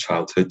return to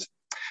childhood,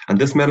 and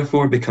this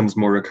metaphor becomes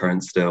more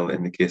recurrent still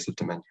in the case of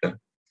dementia.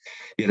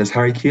 Yet, as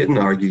Harry Caton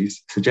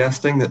argues,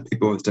 suggesting that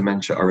people with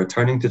dementia are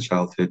returning to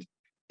childhood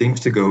seems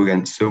to go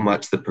against so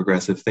much that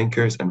progressive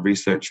thinkers and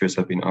researchers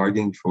have been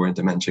arguing for in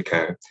dementia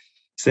care,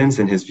 since,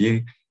 in his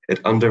view,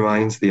 it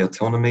undermines the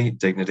autonomy,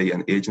 dignity,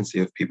 and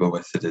agency of people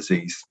with the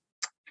disease.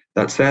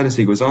 That said, as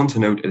he goes on to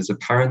note, it is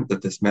apparent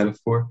that this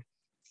metaphor,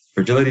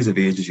 fragilities of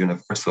age, is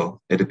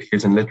universal. It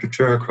appears in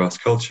literature across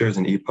cultures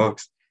and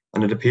epochs,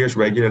 and it appears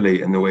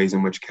regularly in the ways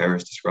in which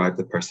carers describe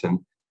the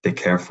person they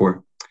care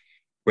for.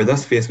 We're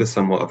thus faced with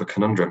somewhat of a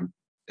conundrum.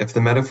 If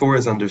the metaphor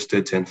is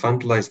understood to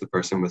infantilize the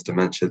person with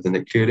dementia, then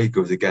it clearly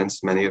goes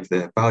against many of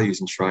the values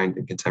enshrined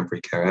in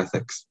contemporary care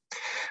ethics.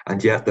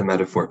 And yet the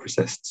metaphor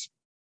persists.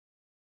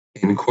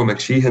 In Cormac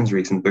Sheehan's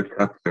recent book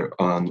chapter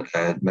on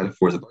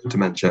metaphors about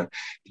dementia,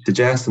 he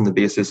suggests, on the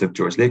basis of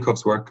George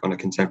Lakoff's work on a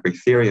contemporary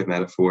theory of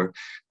metaphor,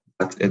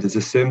 that it is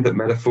assumed that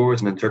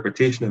metaphors and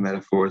interpretation of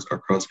metaphors are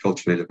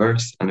cross-culturally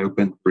diverse and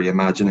open to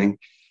reimagining,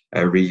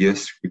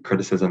 reuse,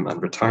 criticism,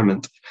 and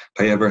retirement.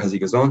 However, as he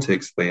goes on to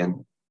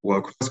explain,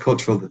 while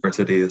cross-cultural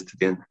diversity is to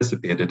be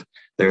anticipated,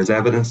 there is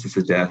evidence to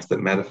suggest that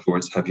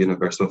metaphors have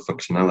universal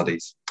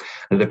functionalities,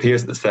 and it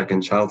appears that the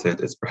second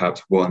childhood is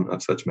perhaps one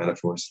of such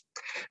metaphors.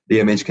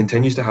 The image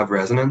continues to have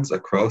resonance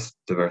across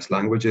diverse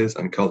languages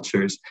and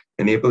cultures,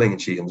 enabling, in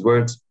Sheehan's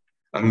words,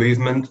 a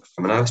movement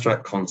from an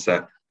abstract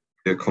concept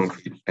to a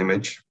concrete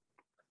image,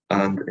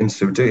 and in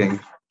so doing,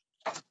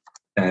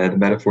 the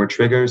metaphor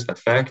triggers,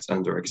 affects,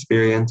 and/or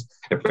experience.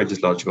 It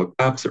bridges logical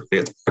gaps, it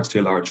relates parts to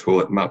a large whole,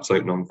 it maps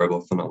out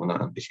non-verbal phenomena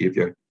and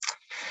behaviour.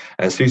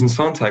 Susan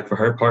Sontag, for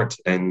her part,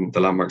 in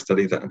the landmark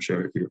study that I'm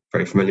sure you're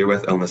very familiar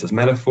with, Illness as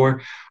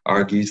Metaphor,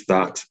 argues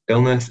that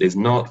illness is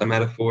not a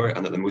metaphor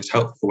and that the most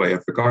helpful way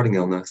of regarding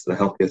illness, the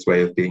healthiest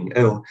way of being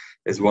ill,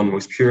 is one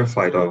most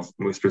purified of,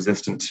 most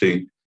resistant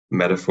to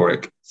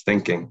metaphoric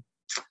thinking.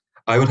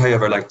 I would,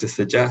 however, like to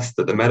suggest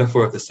that the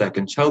metaphor of the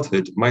second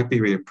childhood might be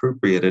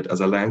reappropriated as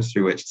a lens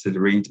through which to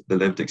read the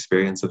lived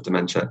experience of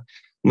dementia,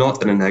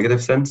 not in a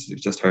negative sense, you've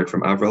just heard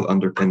from Avril,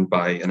 underpinned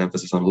by an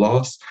emphasis on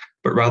loss,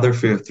 but rather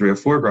through a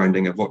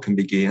foregrounding of what can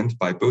be gained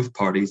by both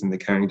parties in the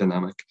caring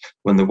dynamic,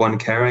 when the one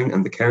caring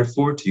and the cared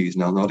for, to use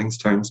Nell Nodding's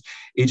terms,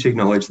 each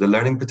acknowledge the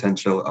learning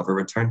potential of a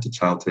return to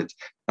childhood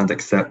and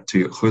accept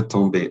to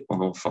retomber en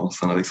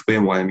enfance. And I'll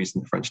explain why I'm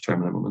using the French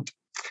term in a moment.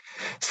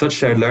 Such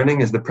shared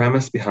learning is the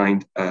premise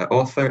behind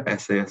author,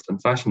 essayist,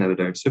 and fashion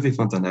editor Sophie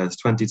Fontanel's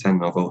 2010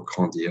 novel,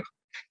 Grandir.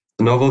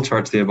 The novel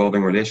charts the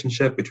evolving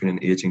relationship between an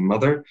aging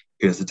mother,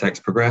 who, as the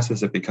text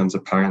progresses, it becomes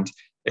apparent,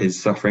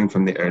 is suffering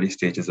from the early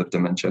stages of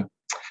dementia.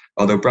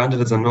 Although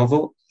branded as a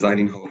novel, as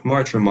Eileen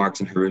Hoff-March remarks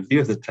in her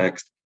review of the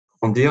text,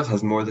 Grandir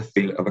has more the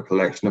feel of a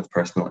collection of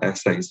personal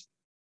essays.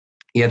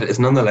 Yet it is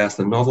nonetheless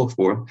the novel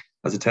form,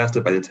 as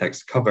attested by the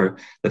text cover,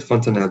 that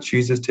Fontanel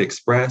chooses to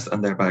express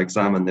and thereby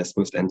examine this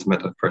most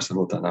intimate of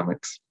personal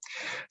dynamics.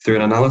 Through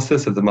an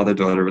analysis of the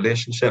mother-daughter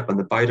relationship and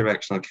the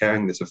bidirectional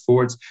caring this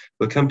affords,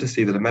 we'll come to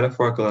see that a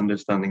metaphorical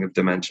understanding of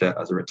dementia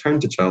as a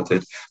return to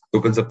childhood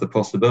opens up the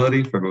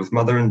possibility for both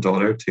mother and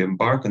daughter to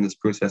embark on this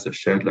process of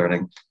shared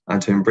learning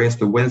and to embrace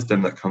the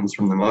wisdom that comes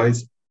from the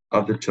mouths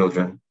of the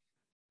children.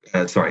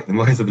 The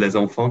mouths of les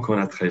enfants qu'on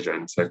a très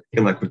jeunes. So I've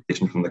taken that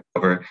quotation from the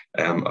cover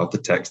of the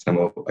text, and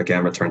we'll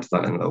again return to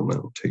that in a little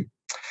minute too.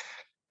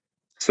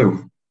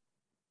 So,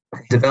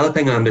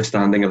 developing an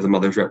understanding of the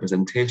mother's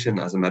representation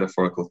as a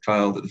metaphorical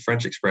child, the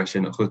French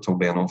expression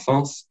retomber en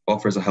enfance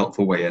offers a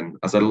helpful way in,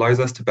 as it allows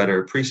us to better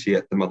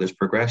appreciate the mother's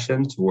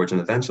progression towards an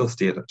eventual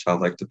state of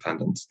childlike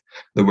dependence.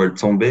 The word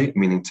tomber,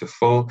 meaning to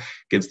fall,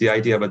 gives the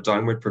idea of a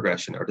downward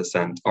progression or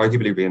descent,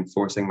 arguably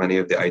reinforcing many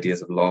of the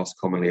ideas of loss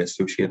commonly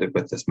associated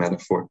with this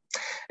metaphor.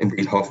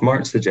 Indeed,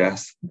 Hoff-March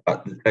suggests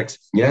that the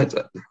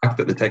fact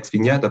that the text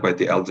vignette about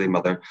the elderly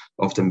mother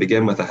often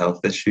begin with a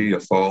health issue, a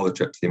fall, a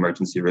trip to the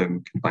emergency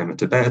room, confinement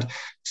to bed,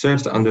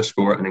 serves to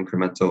underscore the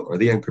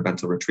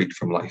incremental retreat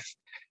from life.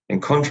 In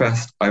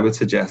contrast, I would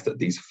suggest that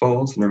these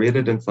falls,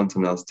 narrated in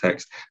Fontanel's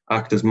text,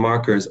 act as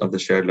markers of the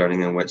shared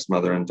learning in which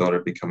mother and daughter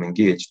become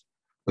engaged.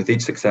 With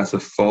each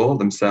successive fall,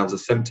 themselves a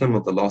symptom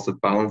of the loss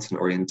of balance and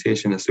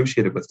orientation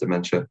associated with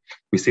dementia,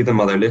 we see the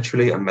mother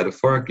literally and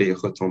metaphorically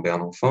retomber en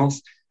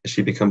enfance as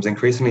she becomes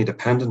increasingly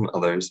dependent on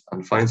others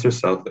and finds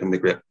herself in the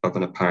grip of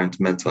an apparent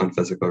mental and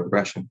physical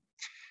regression.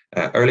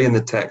 Early in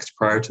the text,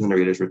 prior to the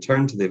narrator's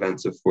return to the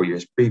events of 4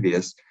 years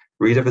previous,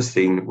 we read of a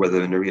scene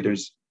where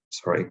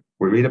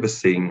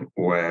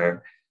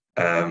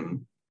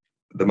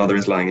the mother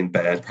is lying in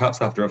bed,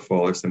 perhaps after a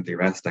fall or simply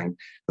resting.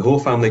 The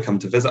whole family come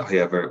to visit,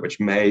 however, which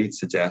may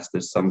suggest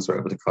there's some sort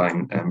of a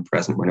decline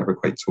present. We're never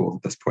quite told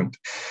at this point.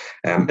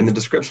 In the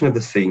description of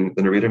the scene,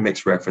 the narrator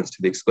makes reference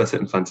to the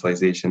explicit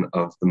infantilization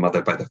of the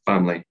mother by the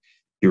family.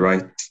 He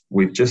writes,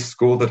 "We've just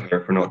scolded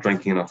her for not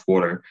drinking enough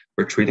water.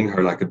 We're treating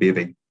her like a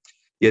baby."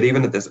 Yet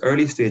even at this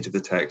early stage of the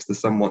text, the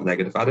somewhat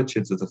negative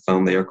attitudes of the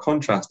family are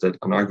contrasted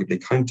and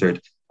arguably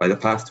countered by the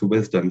path to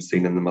wisdom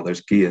seen in the mother's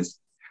gaze.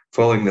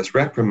 Following this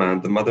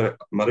reprimand, the mother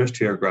mutters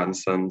to her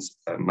grandsons,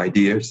 my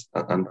dears,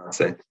 and that's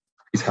it.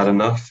 She's had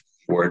enough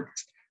words.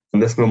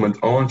 From this moment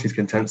on, she's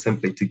content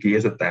simply to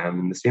gaze at them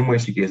in the same way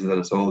she gazes at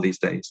us all these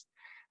days.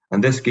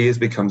 And this gaze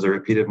becomes a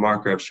repeated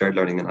marker of shared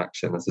learning in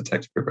action as the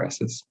text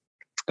progresses.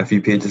 A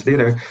few pages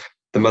later,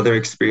 the mother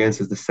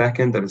experiences the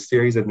second of a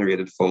series of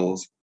narrated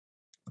falls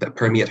that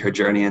permeate her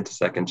journey into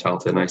second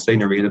childhood. And I say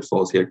narrated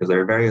falls here because there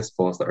are various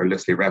falls that are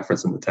loosely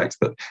referenced in the text,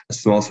 but a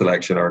small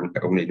selection are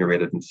only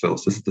narrated in full.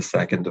 So this is the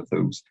second of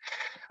those.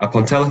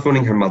 Upon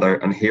telephoning her mother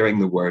and hearing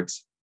the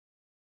words,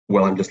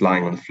 "Well, I'm just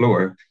lying on the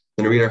floor,"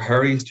 the narrator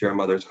hurries to her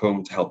mother's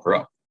home to help her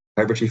up.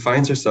 However, she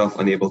finds herself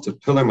unable to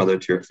pull her mother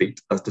to her feet,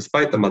 as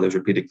despite the mother's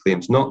repeated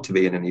claims not to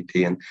be in any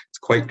pain, it's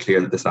quite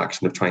clear that this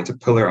action of trying to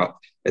pull her up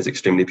is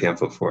extremely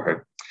painful for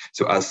her.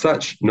 So as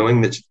such,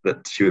 knowing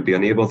that she would be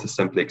unable to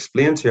simply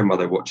explain to her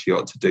mother what she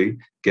ought to do,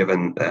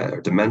 given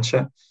her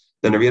dementia,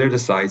 the narrator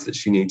decides that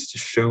she needs to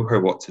show her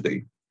what to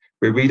do.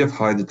 We read of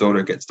how the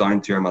daughter gets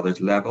down to her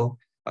mother's level,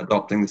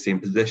 adopting the same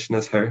position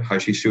as her, how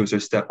she shows her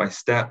step by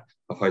step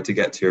of how to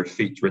get to her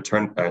feet,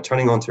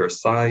 turning onto her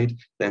side,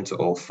 then to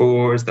all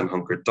fours, then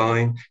hunkered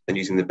down, then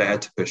using the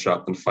bed to push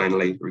up, and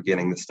finally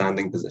regaining the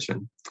standing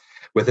position.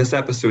 With this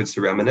episode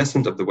so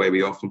reminiscent of the way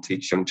we often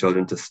teach young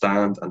children to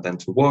stand and then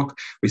to walk,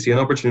 we see an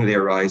opportunity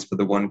arise for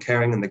the one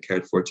caring and the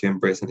cared for to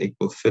embrace an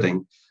equal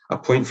footing, a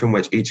point from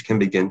which each can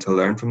begin to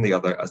learn from the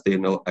other as they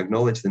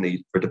acknowledge the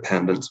need for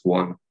dependence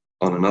one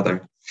on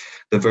another.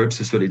 The verb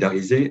se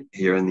solidariser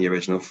here in the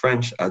original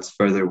French adds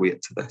further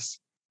weight to this.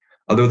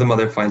 Although the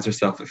mother finds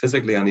herself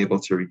physically unable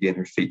to regain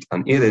her feet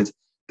unaided,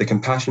 the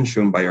compassion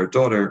shown by her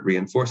daughter,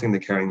 reinforcing the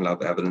caring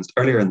love evidenced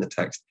earlier in the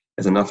text,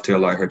 is enough to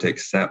allow her to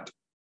accept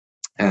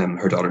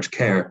her daughter's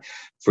care,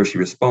 for she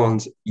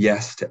responds,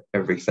 "Yes to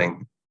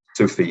everything.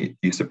 Sophie,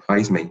 you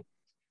surprise me."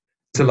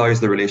 This allows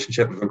the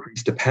relationship of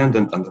increased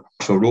dependent and the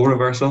partial role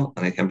reversal,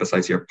 and I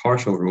emphasize here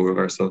partial role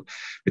reversal,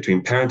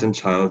 between parent and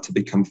child to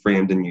become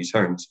framed in new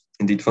terms.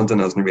 Indeed,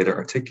 Fontanel's narrator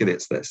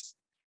articulates this.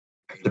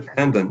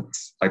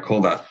 Dependence, I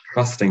call that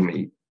trusting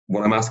me.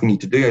 What I'm asking you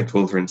to do, I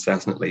told her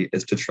incessantly,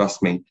 is to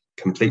trust me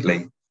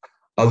completely.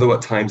 Although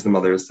at times the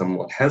mother is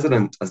somewhat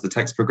hesitant, as the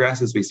text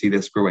progresses, we see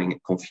this growing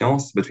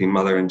confiance between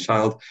mother and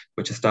child,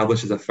 which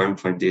establishes a firm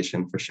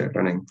foundation for shared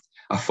learning.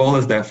 A fall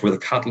is therefore the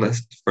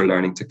catalyst for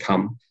learning to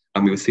come,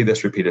 and we would see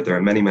this repeated. There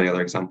are many, many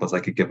other examples I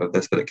could give of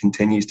this, but it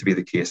continues to be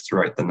the case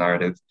throughout the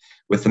narrative,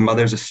 with the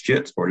mother's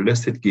astute or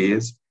lucid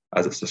gaze,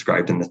 as it's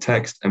described in the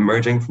text,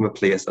 emerging from a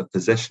place of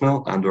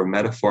positional and or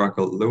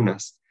metaphorical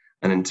lowness,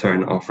 and in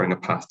turn offering a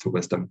path to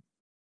wisdom.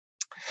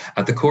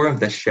 At the core of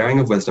this sharing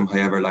of wisdom,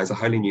 however, lies a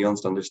highly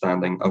nuanced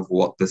understanding of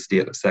what the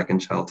state of second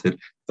childhood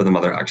for the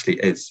mother actually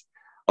is.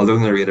 Although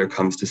the narrator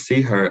comes to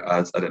see her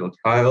as a little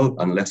child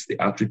and lists the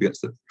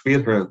attributes that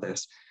persuade her of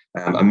this,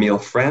 a male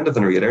friend of the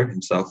narrator,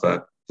 himself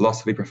a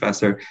philosophy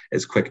professor,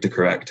 is quick to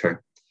correct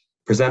her.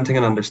 Presenting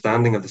an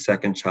understanding of the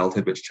second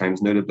childhood, which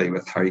chimes notably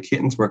with Harry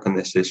Caton's work on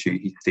this issue,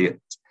 he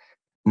states,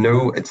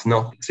 "No, it's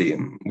not the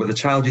same. With a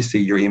child, you see,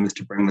 your aim is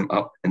to bring them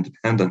up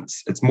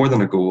independence. It's more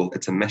than a goal,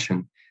 it's a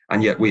mission.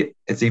 And yet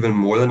it's even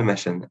more than a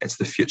mission, it's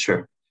the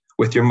future.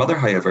 With your mother,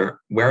 however,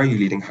 where are you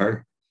leading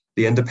her?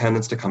 The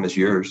independence to come is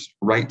yours.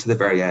 Right to the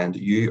very end,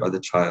 you are the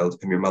child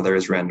whom your mother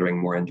is rendering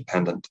more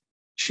independent.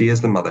 She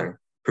is the mother.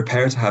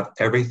 Prepare to have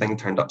everything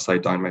turned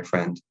upside down, my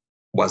friend.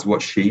 Was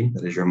what she,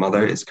 that is your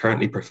mother, is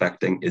currently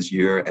perfecting is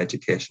your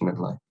education in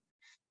life."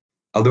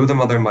 Although the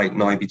mother might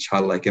now be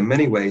childlike in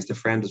many ways, the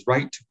friend is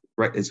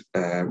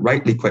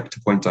rightly quick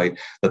to point out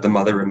that the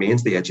mother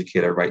remains the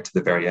educator right to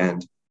the very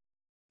end.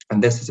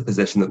 And this is a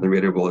position that the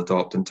reader will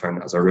adopt in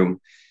turn as our own.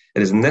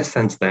 It is in this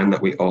sense then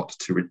that we ought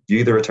to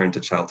view the return to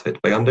childhood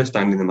by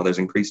understanding the mother's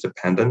increased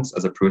dependence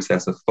as a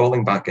process of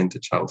falling back into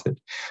childhood.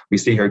 We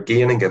see her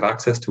gain and give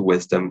access to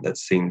wisdom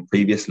that's seen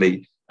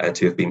previously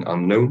to have been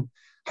unknown.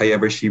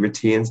 However, she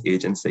retains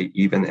agency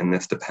even in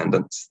this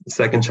dependence. The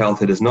second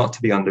childhood is not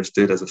to be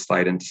understood as a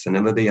slide into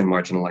senility and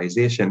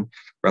marginalization.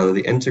 Rather,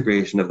 the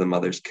integration of the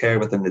mother's care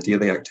within the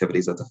daily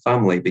activities of the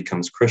family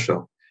becomes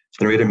crucial.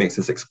 The narrator makes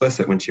this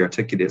explicit when she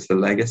articulates the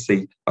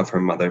legacy of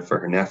her mother for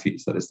her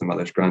nephews, that is the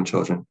mother's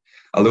grandchildren.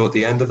 Although at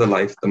the end of the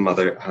life, the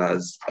mother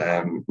has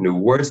no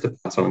words to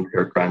pass on to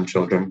her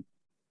grandchildren,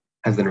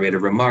 as the narrator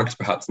remarks,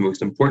 perhaps the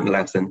most important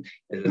lesson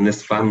is in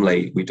this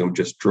family, we don't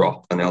just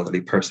drop an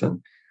elderly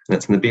person. And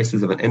it's on the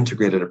basis of an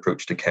integrated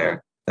approach to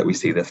care that we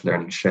see this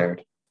learning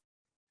shared.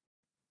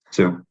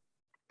 So,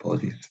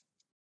 apologies.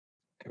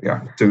 Here we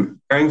are. So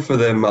caring for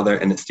the mother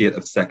in a state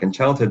of second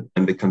childhood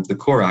and becomes the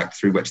core act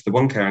through which the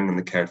one caring and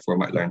the cared for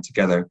might learn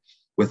together.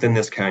 Within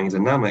this caring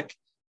dynamic,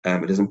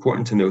 it is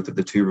important to note that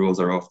the two roles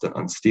are often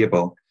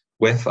unstable,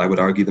 with, I would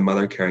argue, the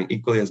mother caring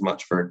equally as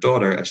much for her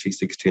daughter as she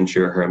seeks to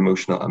ensure her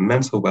emotional and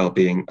mental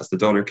well-being as the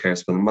daughter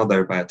cares for the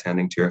mother by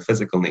attending to her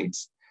physical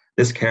needs.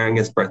 This caring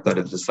is birthed out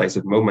of the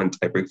decisive moment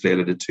I briefly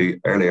alluded to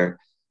earlier,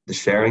 the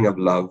sharing of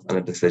love and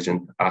a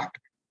decision to act.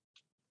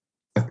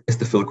 It's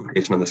the full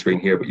quotation on the screen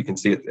here, but you can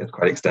see it's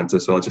quite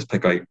extensive. So I'll just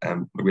pick out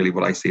really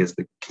what I see as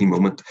the key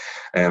moment,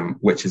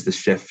 which is the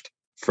shift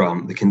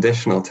from the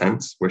conditional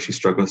tense, where she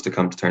struggles to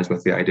come to terms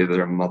with the idea that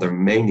her mother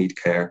may need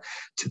care,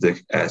 to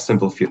the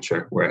simple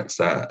future, where it's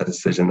a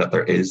decision that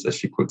there is, as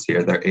she quotes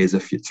here, there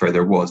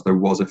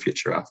was a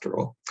future after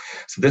all.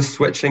 So this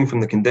switching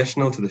from the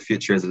conditional to the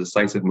future is a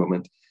decisive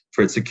moment,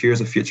 for it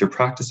secures a future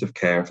practice of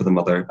care for the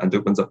mother and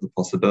opens up the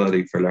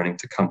possibility for learning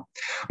to come.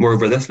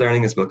 Moreover, this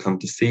learning, as we'll come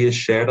to see, is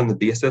shared on the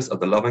basis of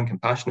the loving,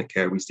 compassionate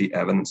care we see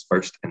evidence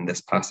first in this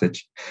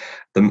passage.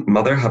 The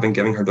mother, having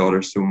given her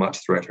daughter so much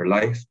throughout her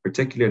life,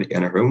 particularly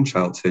in her own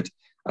childhood,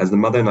 as the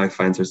mother now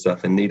finds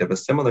herself in need of a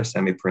similar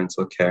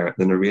semi-parental care,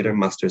 the narrator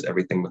musters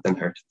everything within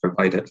her to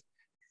provide it.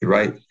 You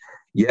write,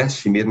 "Yes,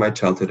 she made my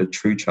childhood a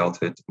true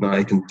childhood. Now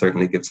I can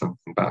certainly give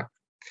something back."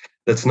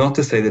 That's not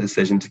to say the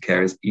decision to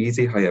care is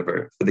easy,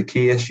 however, for the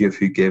key issue of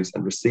who gives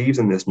and receives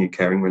in this new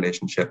caring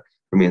relationship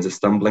remains a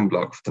stumbling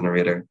block for the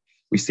narrator.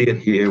 We see it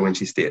here when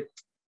she states,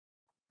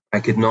 "I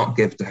could not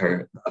give to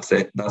her." That's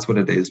it. That's what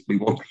it is. We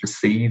want to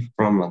receive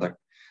from mother.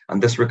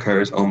 And this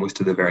recurs almost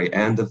to the very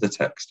end of the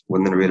text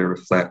when the narrator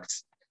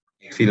reflects,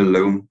 "I feel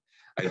alone.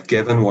 I have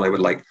given what I would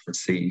like to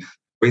receive.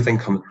 Everything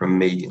comes from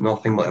me.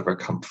 Nothing will ever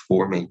come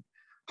for me."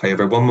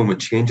 However, one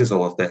moment changes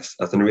all of this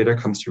as the narrator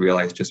comes to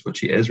realize just what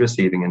she is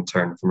receiving in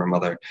turn from her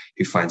mother,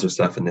 who finds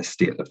herself in this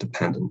state of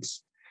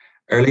dependence.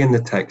 Early in the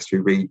text, we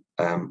read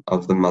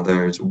of the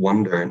mother's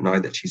wonder now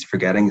that she's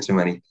forgetting so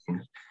many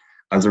things.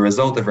 As a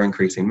result of her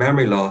increasing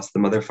memory loss, the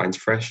mother finds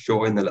fresh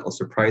joy in the little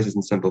surprises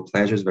and simple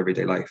pleasures of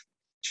everyday life.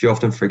 She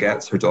often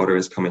forgets her daughter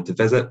is coming to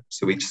visit,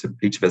 so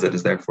each visit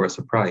is therefore a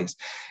surprise.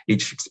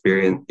 Each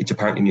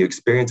apparently new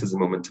experience is a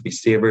moment to be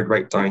savoured,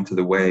 right down to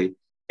the way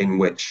in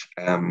which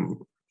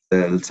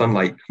the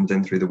sunlight comes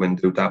in through the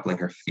window, dappling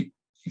her feet.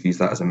 She views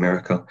that as a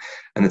miracle.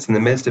 And it's in the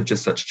midst of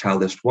just such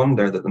childish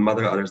wonder that the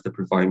mother utters the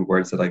profound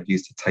words that I've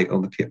used to title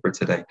the paper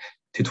today.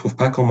 "Tu trouves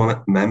pas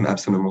quand même,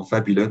 absolument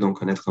fabuleux, donc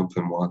connaître un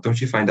peu moins?"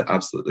 Don't you find it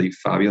absolutely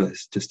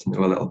fabulous just to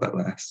know a little bit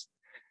less?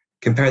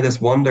 Compare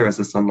this wonder as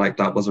the sunlight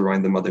dapples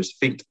around the mother's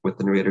feet with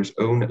the narrator's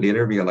own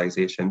later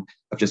realization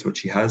of just what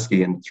she has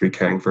gained through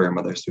caring for her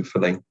mother so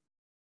fully.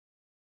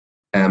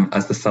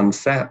 As the sun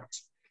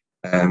sets,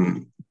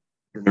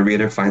 the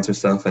narrator finds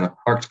herself in a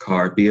parked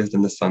car, bathed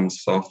in the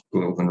sun's soft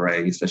golden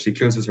rays. As she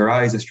closes her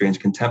eyes, a strange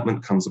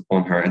contentment comes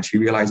upon her, and she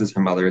realizes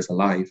her mother is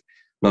alive,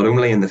 not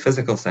only in the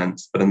physical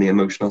sense, but in the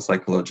emotional,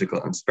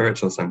 psychological, and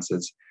spiritual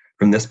senses.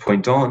 From this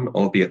point on,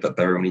 albeit that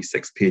there are only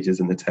 6 pages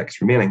in the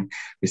text remaining,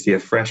 we see a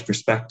fresh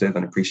perspective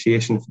and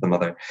appreciation for the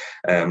mother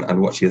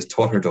and what she has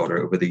taught her daughter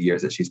over the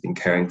years that she's been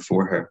caring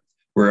for her.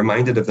 We're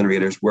reminded of the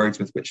narrator's words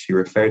with which she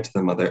referred to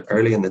the mother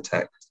early in the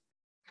text.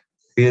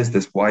 "Who is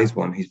this wise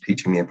one who's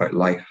teaching me about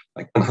life?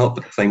 I can't help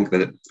but think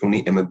that it's only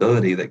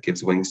immobility that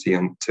gives wings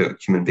to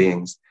human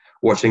beings,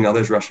 watching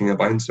others rushing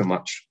about so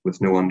much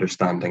with no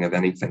understanding of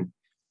anything."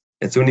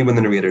 It's only when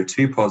the narrator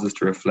too pauses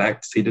to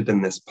reflect, seated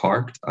in this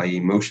parked, i.e.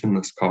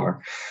 motionless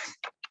car,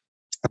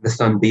 and the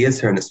sun bathes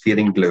her in its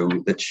fading glow,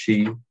 that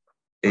she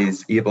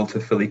is able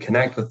to fully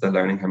connect with the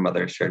learning her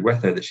mother shared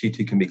with her, that she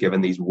too can be given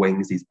these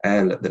wings, these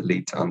ailes that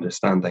lead to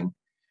understanding.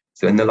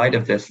 So in the light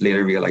of this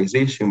later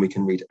realization, we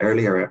can read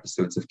earlier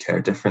episodes of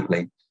care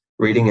differently,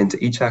 reading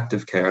into each act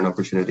of care an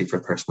opportunity for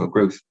personal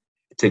growth.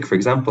 Take, for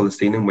example, the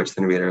scene in which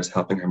the narrator is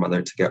helping her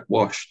mother to get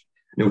washed.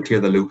 Note here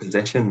the low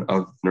position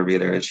of the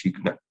narrator as she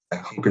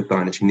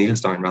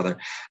kneels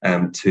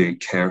down to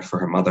care for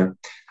her mother.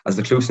 As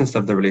the closeness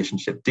of the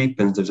relationship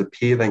deepens, there's a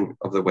paving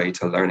of the way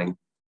to learning.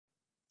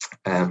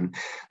 The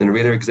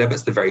narrator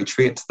exhibits the very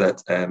traits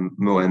that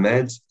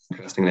Mohamed,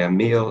 interestingly a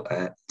male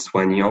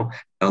soignant,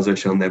 tells her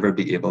she'll never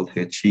be able to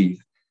achieve.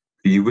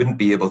 You wouldn't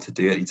be able to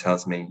do it, he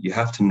tells me. You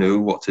have to know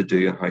what to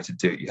do and how to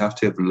do it. You have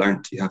to have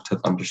learnt, you have to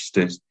have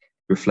understood.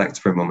 Reflect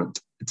for a moment.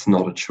 It's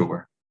not a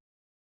chore.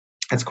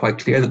 It's quite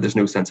clear that there's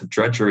no sense of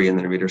drudgery in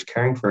the narrator's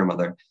caring for her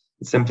mother.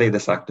 It's simply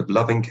this act of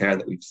loving care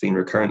that we've seen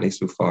recurrently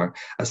so far,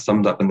 as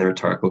summed up in the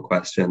rhetorical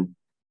question,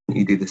 "Can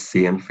you do the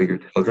same for your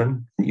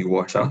children? Can you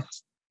wash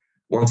us?"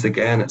 Once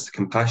again, it's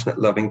compassionate,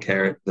 loving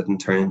care that in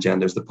turn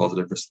engenders the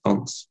positive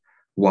response.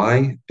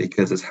 Why?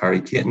 Because as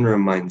Harry Caton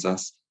reminds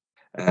us,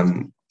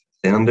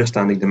 in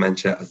understanding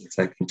dementia as a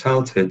second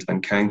childhood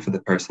and caring for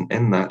the person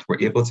in that,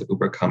 we're able to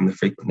overcome the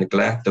frequent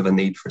neglect of a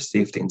need for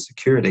safety and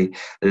security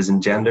that is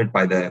engendered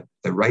by the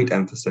right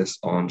emphasis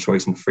on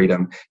choice and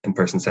freedom in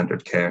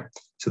person-centered care.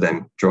 So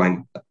then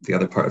drawing the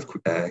other part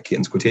of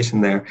Caton's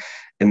quotation there,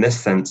 in this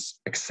sense,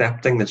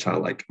 accepting the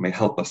childlike may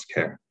help us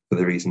care for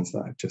the reasons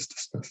that I've just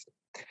discussed.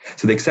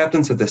 So the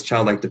acceptance of this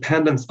childlike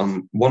dependence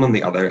on one on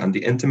the other and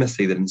the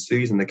intimacy that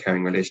ensues in the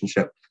caring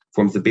relationship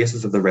forms the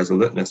basis of the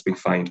resoluteness we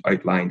find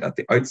outlined at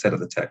the outset of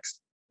the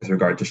text with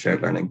regard to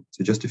shared learning.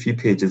 So just a few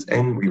pages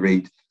in, we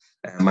read,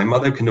 "My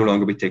mother can no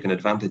longer be taken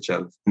advantage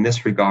of. In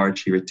this regard,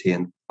 she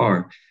retained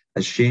power.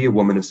 As she, a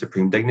woman of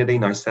supreme dignity,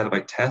 now set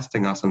about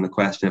testing us on the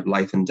question of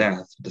life and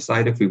death, to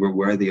decide if we were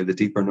worthy of the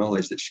deeper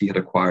knowledge that she had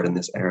acquired in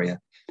this area,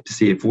 to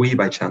see if we,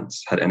 by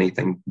chance, had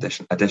anything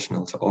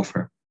additional to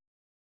offer."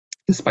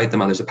 Despite the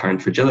mother's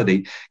apparent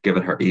fragility,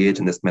 given her age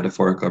and this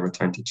metaphorical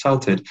return to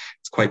childhood,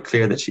 it's quite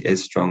clear that she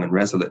is strong and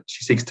resolute.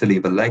 She seeks to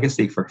leave a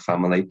legacy for her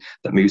family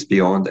that moves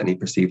beyond any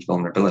perceived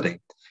vulnerability.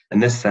 In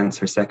this sense,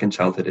 her second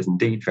childhood is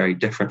indeed very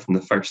different from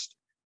the first.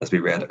 As we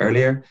read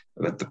earlier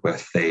with the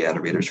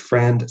narrator's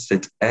friend,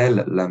 c'est elle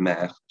la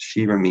mère,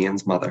 she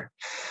remains mother.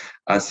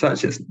 As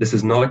such, this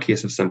is not a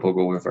case of simple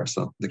role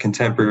reversal. The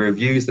contemporary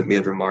reviews that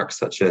made remarks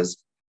such as,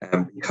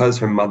 because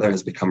her mother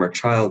has become her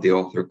child, the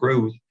author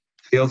grows,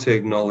 fail to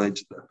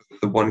acknowledge that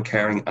the one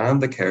caring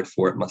and the cared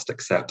for must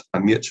accept a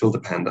mutual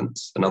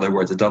dependence, in other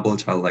words, a double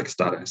childlike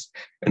status,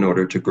 in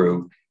order to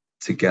grow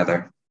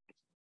together.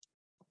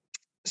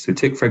 So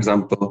take, for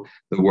example,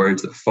 the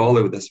words that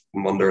follow this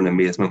wonder and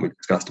amazement we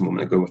discussed a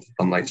moment ago with the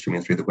sunlight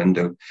streaming through the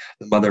window.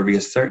 The mother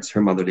reasserts her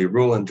motherly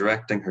role in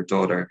directing her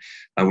daughter,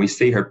 and we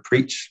see her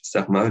preach,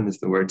 sermon is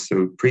the word,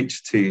 so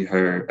preach to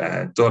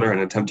her daughter in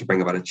an attempt to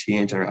bring about a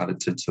change in her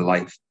attitude to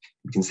life.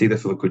 You can see the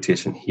full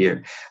quotation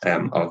here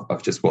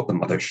of just what the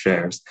mother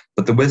shares.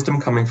 But the wisdom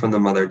coming from the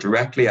mother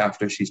directly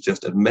after she's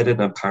just admitted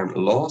an apparent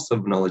loss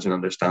of knowledge and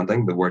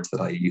understanding, the words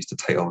that I used to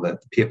title the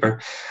paper,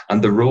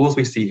 and the roles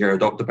we see here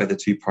adopted by the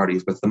two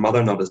parties, with the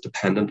mother not as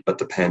dependent but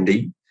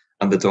dependee,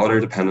 and the daughter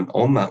dependent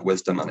on that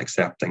wisdom and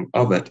accepting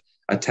of it,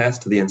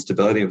 attest to the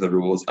instability of the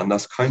roles and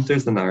thus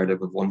counters the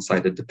narrative of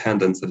one-sided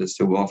dependence that is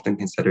so often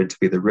considered to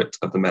be the root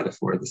of the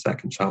metaphor of the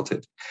second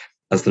childhood.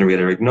 As the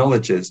narrator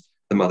acknowledges,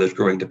 the mother's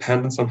growing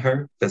dependence on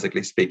her,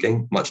 physically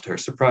speaking, much to her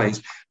surprise,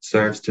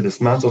 serves to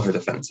dismantle her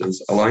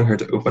defences, allowing her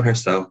to open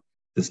herself to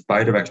this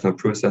bi-directional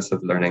process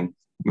of learning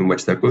in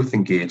which they're both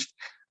engaged,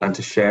 and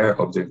to share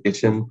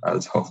observation,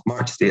 as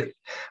Hofmark states,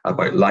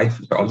 about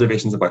life, or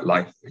observations about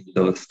life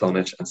that will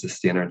astonish and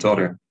sustain her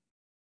daughter.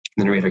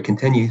 The narrator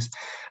continues,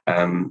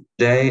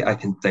 today I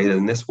can say that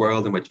in this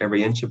world in which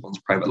every inch of one's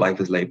private life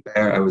is laid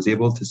bare, I was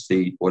able to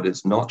see what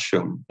is not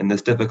shown. In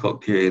this difficult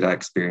period, I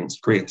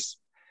experienced grace.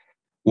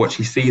 What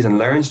she sees and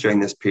learns during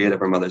this period of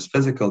her mother's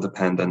physical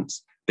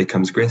dependence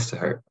becomes grace to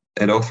her.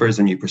 It offers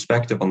a new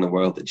perspective on the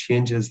world that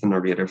changes the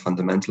narrator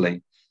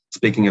fundamentally.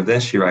 Speaking of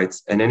this, she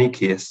writes, in any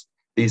case,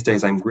 these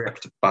days I'm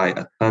gripped by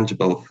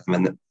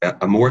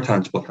a more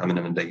tangible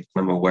femininity, and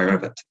I'm aware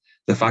of it.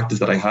 The fact is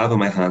that I have in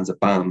my hands a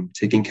balm,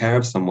 taking care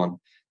of someone.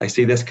 I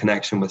see this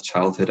connection with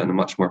childhood in a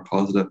much more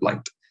positive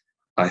light.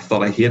 I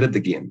thought I hated the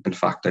game. In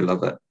fact, I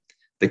love it.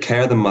 The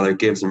care the mother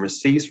gives and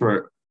receives from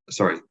her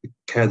the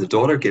care the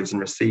daughter gives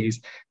and receives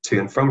to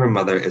and from her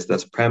mother is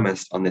thus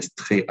premised on this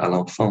trait à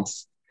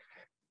l'enfance.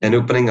 In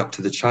opening up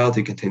to the child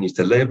who continues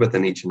to live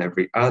within each and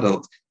every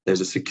adult, there's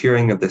a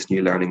securing of this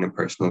new learning and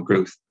personal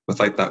growth.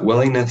 Without that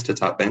willingness to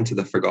tap into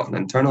the forgotten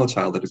internal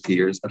child that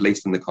appears, at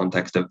least in the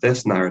context of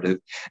this narrative,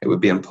 it would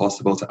be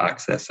impossible to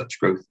access such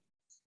growth.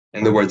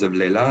 In the words of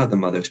Leila, the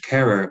mother's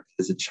carer,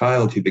 it is a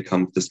child who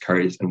becomes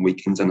discouraged and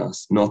weakens in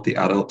us, not the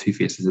adult who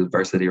faces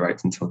adversity right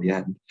until the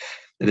end.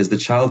 It is the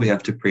child we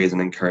have to praise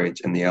and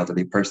encourage in the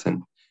elderly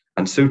person,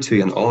 and so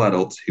too in all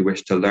adults who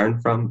wish to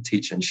learn from,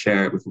 teach and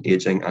share with an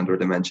aging and or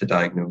dementia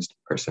diagnosed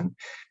person.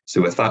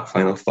 So with that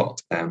final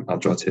thought, I'll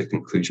draw to a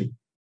conclusion.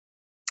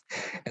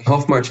 In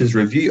Hofmarch's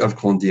review of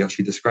Grandir,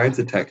 she describes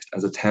the text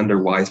as a tender,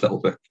 wise little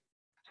book.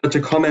 Such a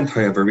comment,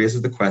 however,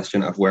 raises the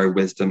question of where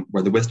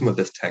the wisdom of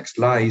this text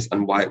lies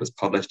and why it was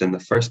published in the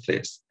first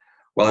place.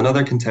 While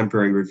another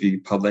contemporary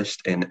review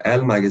published in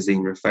Elle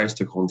magazine refers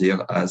to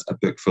Grandir as a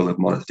book full of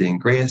modesty and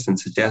grace and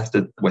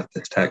suggested with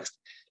this text,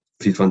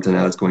 Sophie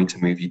Fontanel is going to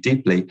move you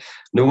deeply,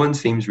 no one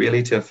seems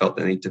really to have felt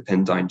the need to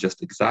pin down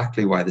just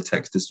exactly why the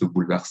text is so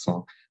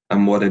bouleversant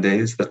and what it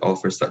is that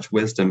offers such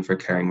wisdom for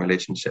caring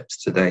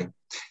relationships today.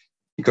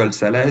 Nicole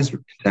Salès,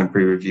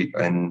 contemporary review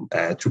in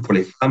Tout pour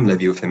les femmes, la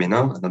vie au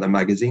féminin, another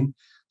magazine,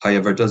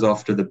 however, does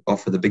offer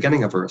the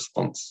beginning of her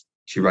response.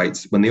 She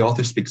writes, when the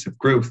author speaks of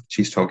growth,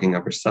 she's talking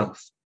of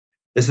herself.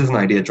 This is an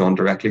idea drawn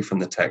directly from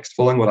the text,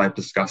 following what I've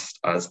discussed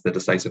as the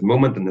decisive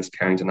moment in this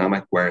caring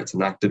dynamic where it's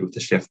enacted with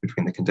the shift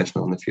between the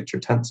conditional and the future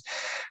tense.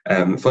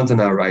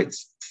 Fontanel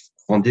writes,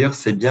 Grandir,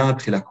 c'est bien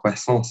après la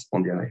croissance,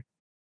 on dirait.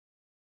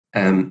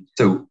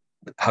 So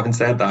having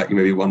said that, you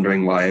may be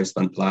wondering why I've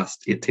spent the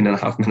last 18 and a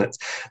half minutes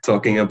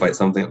talking about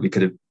something that we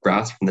could have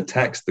grasped from the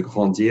text, the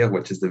Grandir,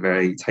 which is the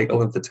very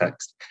title of the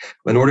text.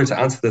 In order to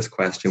answer this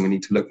question, we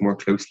need to look more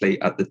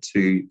closely at the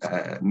two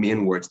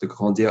main words, the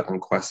Grandir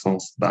and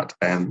croissance, that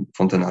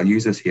Fontanel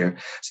uses here.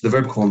 So the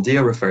verb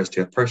Grandir refers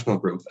to a personal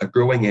growth, a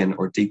growing in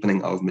or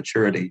deepening of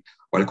maturity,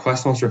 while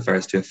croissance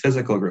refers to a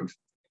physical growth.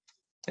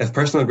 If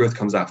personal growth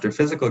comes after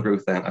physical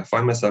growth, then I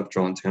find myself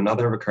drawn to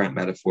another recurrent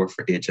metaphor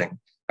for aging,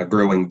 a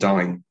growing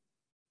down.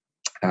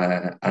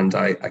 And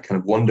I kind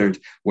of wondered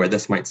where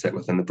this might sit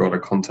within the broader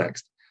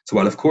context. So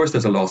while of course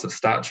there's a loss of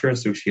stature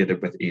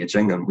associated with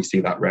aging, and we see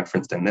that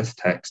referenced in this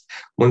text,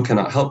 one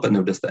cannot help but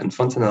notice that in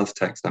Fontanel's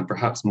text, and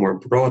perhaps more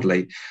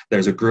broadly,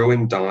 there's a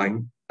growing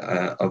down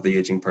of the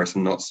aging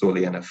person, not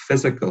solely in a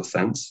physical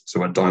sense,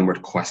 so a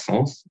downward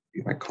croissance,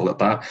 you might call it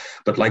that,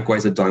 but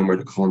likewise a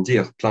downward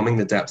grandir, plumbing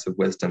the depths of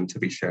wisdom to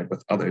be shared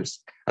with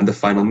others. And the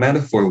final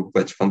metaphor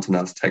which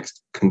Fontanel's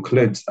text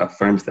concludes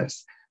affirms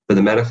this, for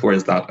the metaphor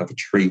is that of a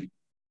tree.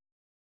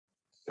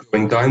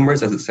 Growing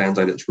downwards as it sends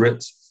out its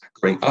roots,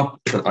 growing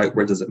upwards and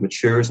outwards as it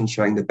matures, and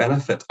showing the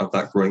benefit of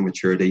that growing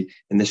maturity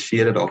in the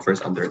shade it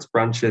offers under its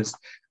branches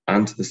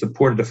and the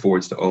support it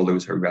affords to all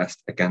those who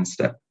rest against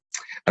it.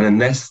 And in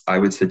this, I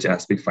would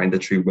suggest we find the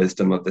true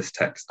wisdom of this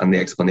text and the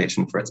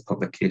explanation for its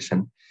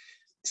publication.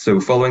 So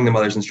following the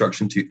mother's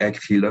instruction to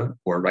ekphilo,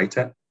 or write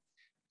it,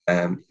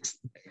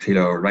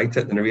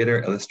 the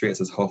narrator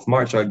illustrates as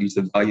Hofmarch argues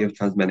the value of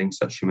transmitting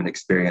such human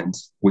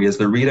experience. We as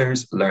the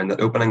readers learn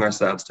that opening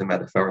ourselves to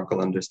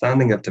metaphorical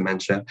understanding of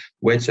dementia,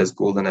 which as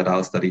Golden et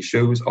al. Study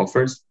shows,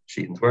 offers,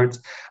 Sheehan's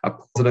words, a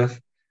positive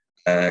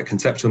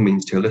conceptual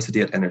means to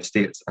elucidate inner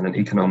states and an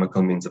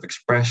economical means of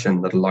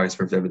expression that allows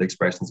for vivid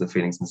expressions of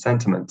feelings and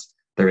sentiments,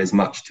 there is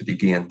much to be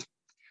gained.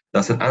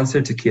 Thus, in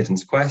answer to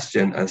Caitlin's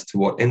question as to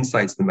what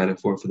insights the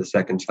metaphor for the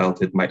second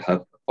childhood might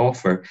have to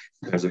offer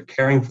in terms of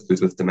caring for those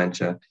with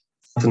dementia,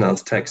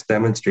 Fontanel's text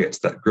demonstrates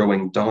that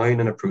growing down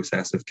in a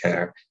process of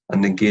care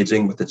and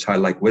engaging with the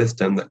childlike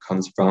wisdom that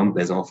comes from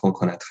les enfants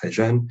connaître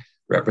jeunes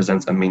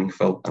represents a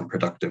meaningful and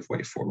productive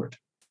way forward.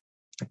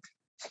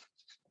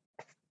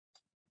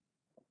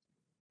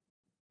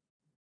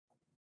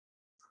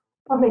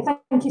 Lovely,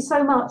 thank you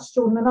so much,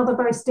 Jordan. Another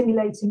very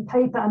stimulating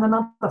paper and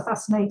another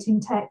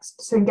fascinating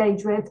text to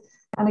engage with.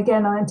 And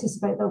again, I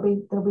anticipate there'll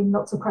be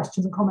lots of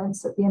questions and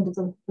comments at the end of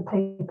the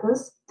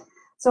papers.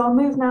 So I'll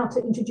move now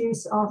to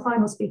introduce our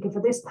final speaker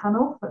for this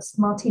panel. That's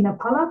Martina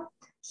Pala.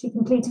 She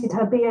completed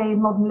her BA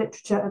in Modern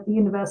Literature at the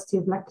University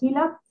of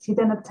L'Aquila. She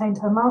then obtained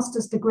her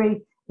master's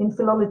degree in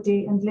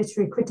Philology and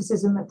Literary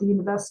Criticism at the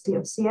University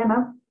of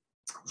Siena.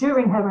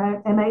 During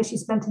her MA, she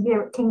spent a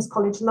year at King's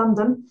College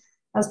London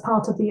as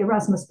part of the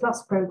Erasmus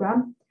Plus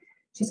programme.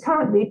 She's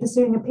currently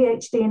pursuing a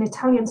PhD in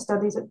Italian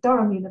Studies at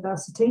Durham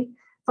University,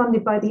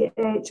 funded by the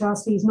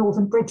AHRC's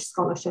Northern Bridge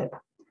Scholarship.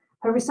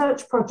 Her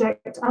research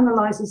project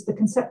analyses the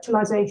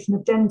conceptualisation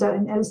of gender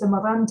in Elsa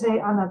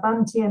Morante, Anna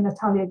Banti and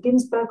Natalia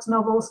Ginsberg's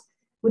novels,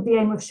 with the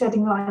aim of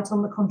shedding light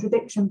on the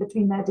contradiction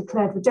between their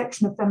declared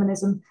rejection of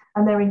feminism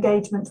and their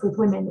engagement with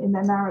women in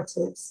their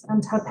narratives.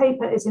 And her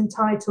paper is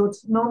entitled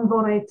Non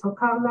vorrei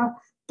toccarla,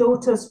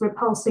 Daughters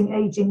Repulsing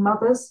Aging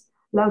Mothers,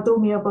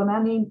 Laudomia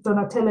Bonanni,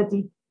 Donatella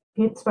di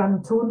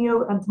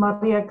Pietrantonio, and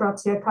Maria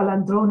Grazia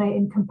Calandrone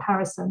in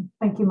comparison.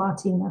 Thank you,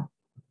 Martina.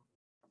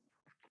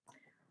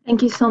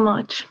 Thank you so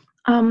much.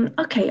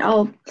 Okay,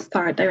 I'll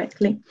start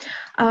directly.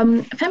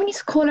 Feminist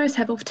scholars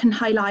have often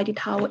highlighted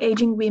how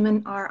aging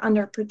women are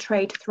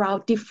underportrayed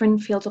throughout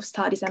different fields of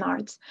studies and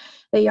arts.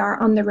 They are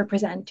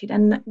underrepresented,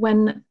 and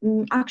when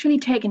actually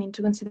taken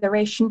into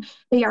consideration,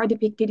 they are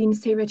depicted in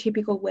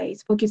stereotypical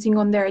ways, focusing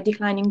on their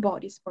declining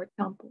bodies, for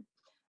example.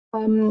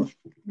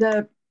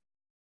 The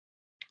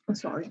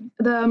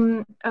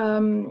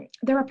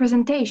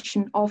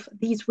representation of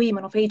these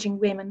women, of aging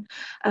women,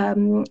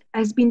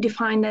 has been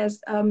defined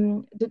as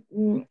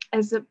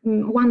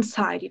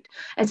one-sided,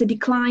 as a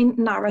decline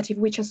narrative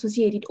which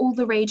associated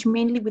older age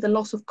mainly with a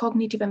loss of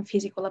cognitive and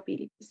physical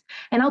abilities.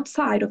 And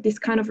outside of this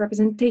kind of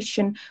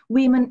representation,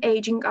 women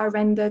aging are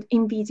rendered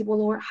invisible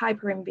or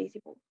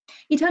hyper-invisible.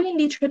 Italian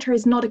literature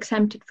is not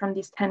exempted from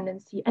this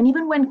tendency, and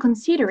even when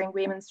considering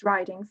women's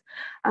writings,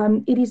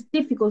 it is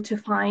difficult to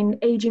find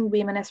aging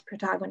women as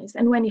protagonists.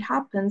 And when it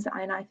happens,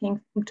 and I think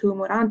to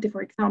Morante,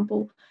 for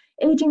example,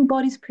 aging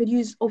bodies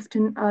produce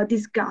often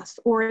disgust,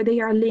 or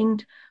they are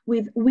linked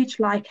with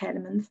witch-like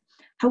elements.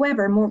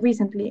 However, more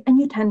recently, a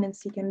new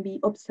tendency can be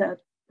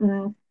observed.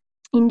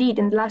 Indeed,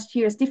 in the last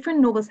years,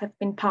 different novels have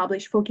been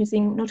published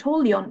focusing not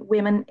only on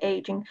women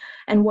aging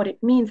and what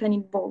it means and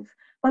involves,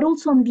 but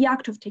also on the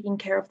act of taking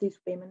care of these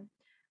women.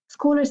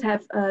 Scholars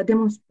have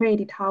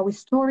demonstrated how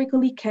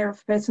historically care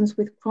of persons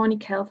with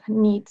chronic health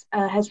needs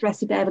has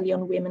rested heavily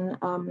on women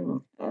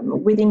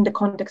within the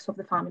context of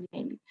the family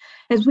mainly,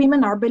 as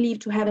women are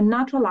believed to have a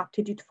natural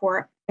aptitude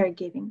for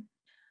caregiving.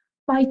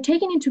 By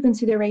taking into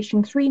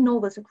consideration three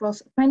novels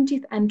across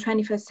 20th and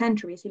 21st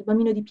centuries, Il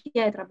bambino di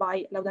pietra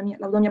by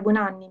Laudomia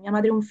Bonanni, Mia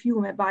madre un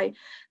fiume by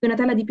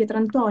Donatella di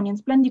Pietrantonio, and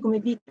Splendi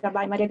come vita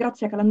by Maria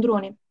Grazia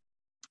Calandrone,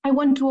 I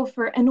want to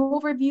offer an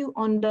overview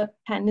on the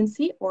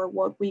tendency, or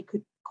what we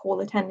could call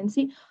a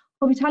tendency,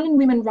 of Italian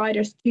women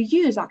writers to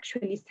use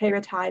actually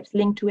stereotypes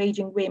linked to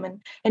aging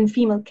women and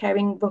female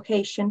caring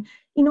vocation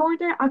in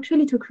order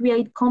actually to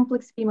create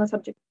complex female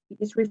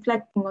subjectivities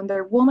reflecting on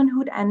their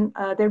womanhood and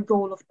their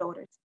role of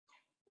daughters.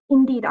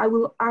 Indeed, I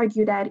will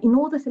argue that in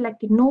all the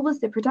selected novels,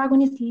 the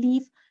protagonists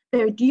leave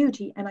their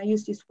duty, and I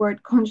use this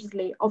word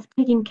consciously, of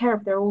taking care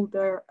of their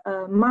older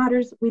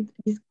mothers with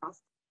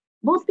disgust,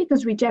 both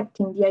because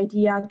rejecting the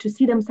idea to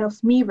see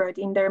themselves mirrored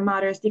in their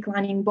mothers'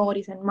 declining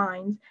bodies and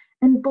minds,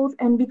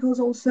 and because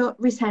also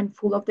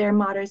resentful of their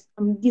mothers'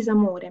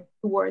 disamore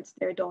towards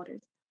their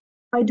daughters.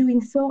 By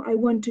doing so, I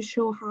want to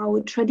show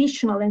how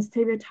traditional and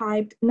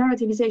stereotyped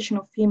narrativization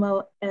of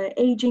female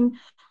aging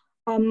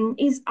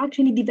is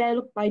actually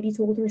developed by these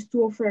authors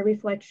to offer a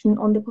reflection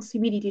on the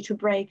possibility to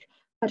break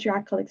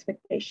patriarchal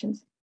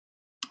expectations.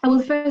 I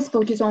will first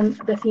focus on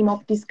the theme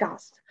of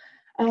disgust.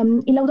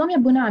 In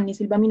Laudomia Bonanni's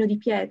Il bambino di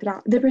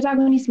pietra, the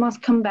protagonist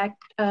must come back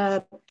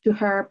to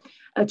her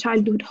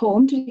childhood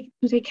home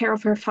to take care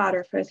of her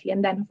father firstly,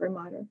 and then of her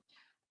mother.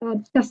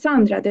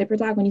 Cassandra, the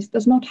protagonist,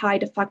 does not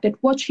hide the fact that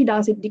what she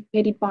does is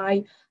dictated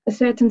by a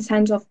certain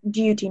sense of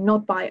duty,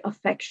 not by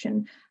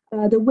affection.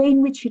 The way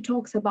in which she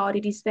talks about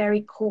it is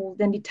very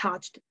cold and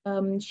detached.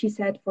 She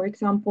said, for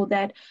example,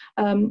 that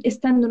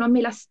estendono a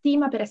me la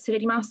stima per essere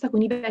rimasta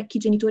con I vecchi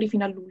genitori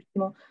fino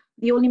all'ultimo.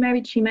 The only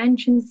merit she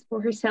mentions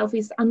for herself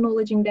is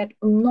acknowledging that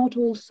not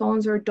all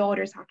sons or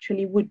daughters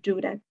actually would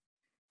do that.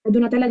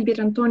 Donatella di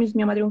Pietrantonio's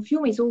Mia Madre un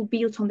Fiume is all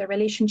built on the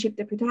relationship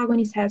the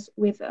protagonist has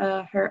with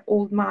her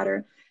old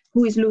mother,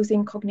 who is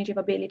losing cognitive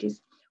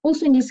abilities.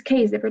 Also in this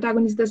case, the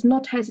protagonist does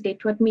not hesitate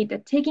to admit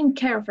that taking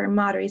care of her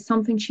mother is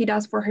something she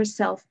does for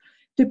herself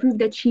to prove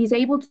that she is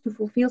able to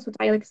fulfill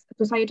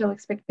societal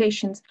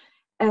expectations,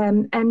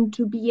 and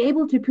to be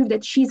able to prove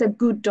that she's a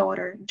good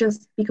daughter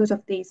just because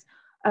of this.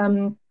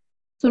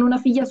 Sono una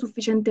figlia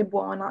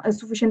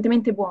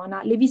sufficientemente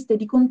buona, le viste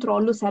di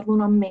controllo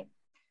servono a me.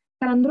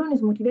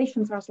 Calandrone's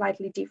motivations are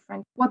slightly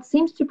different. What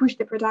seems to push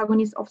the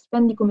protagonist of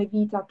Spendi come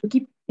vita to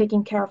keep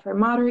taking care of her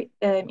mother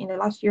in the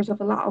last years of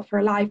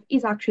her life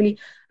is actually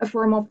a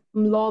form of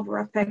love or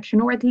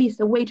affection, or at least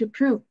a way to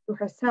prove to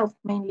herself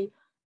mainly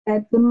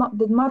that the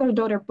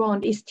mother-daughter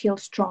bond is still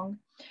strong.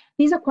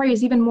 This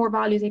acquires even more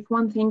values if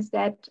one thinks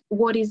that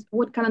what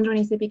Calandrone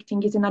is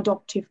depicting is an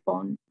adoptive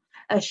bond.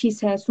 She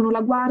says, sono la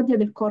guardia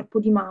del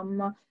corpo di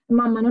mamma.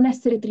 Mamma, non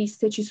essere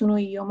triste, ci sono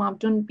io. Mom,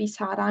 don't be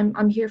sad,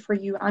 I'm here for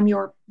you, I'm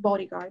your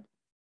bodyguard.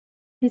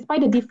 Despite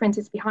the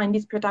differences behind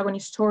these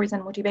protagonist stories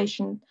and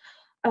motivations,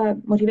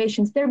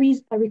 there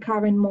is a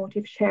recurrent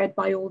motive shared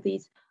by all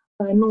these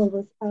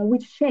novels,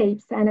 which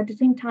shapes and at the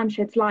same time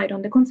sheds light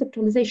on the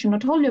conceptualization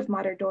not only of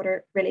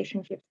mother-daughter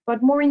relationships,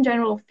 but more in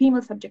general of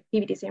female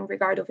subjectivities in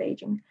regard of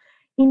aging.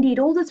 Indeed,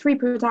 all the three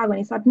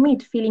protagonists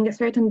admit feeling a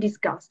certain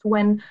disgust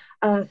when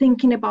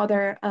thinking about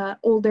their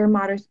older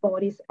mother's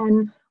bodies,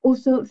 and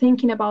also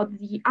thinking about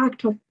the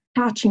act of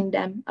touching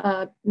them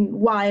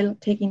while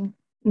taking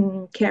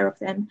care of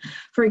them.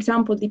 For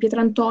example, Di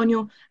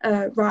Pietrantonio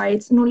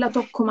writes, non la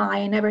tocco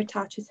mai, never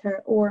touches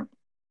her, or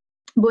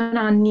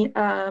Bonanni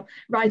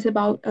writes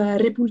about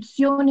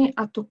repulsione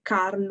a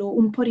toccarlo,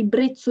 un po'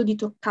 ribrezzo di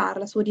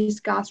toccarla, so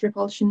disgust,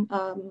 repulsion,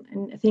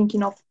 and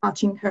thinking of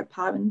touching her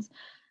parents.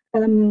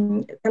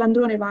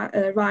 Calandrone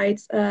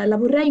writes,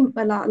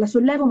 la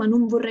sollevo ma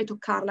non vorrei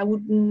toccarla,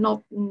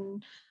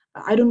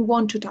 I don't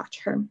want to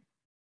touch her.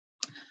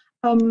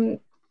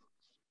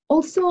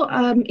 Also,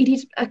 it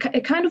is a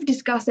kind of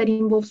disgust that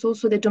involves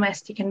also the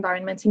domestic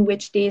environments in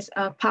which these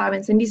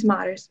parents and these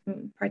mothers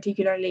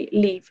particularly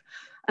live.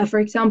 For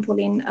example,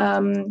 in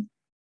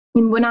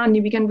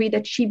Bonanni, we can read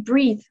that she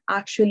breathed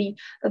actually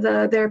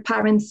their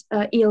parents'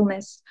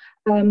 illness.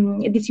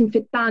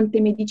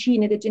 Disinfettante,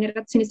 medicine,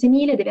 degenerazione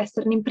senile, deve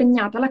esserne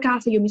impregnata la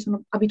casa, io mi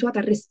sono abituata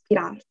a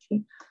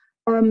respirarci.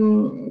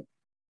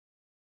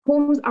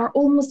 Homes are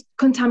almost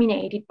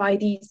contaminated by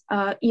these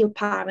ill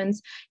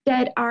parents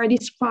that are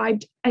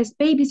described as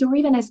babies or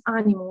even as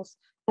animals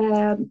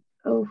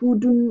who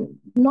do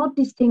not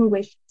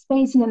distinguish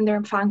spaces and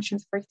their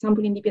functions. For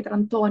example, in Di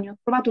Pietrantonio, ho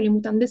trovato le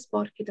mutande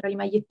sporche tra le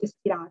magliette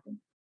stirate.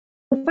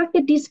 The fact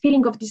that this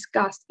feeling of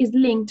disgust is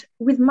linked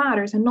with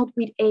matters and not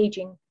with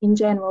aging in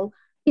general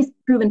is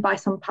proven by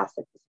some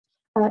passages.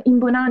 In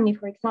Bonanni,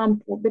 for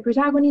example, the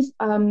protagonist,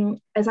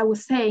 as I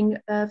was saying,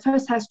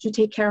 first has to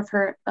take care of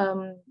her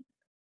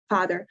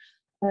father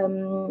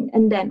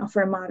and then of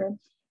her mother.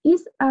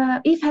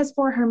 If as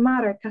for her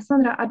mother,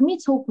 Cassandra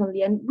admits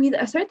openly and with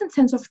a certain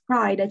sense of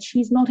pride that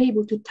she is not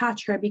able to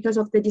touch her because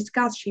of the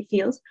disgust she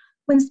feels.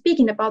 When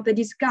speaking about the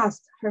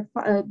disgust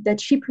that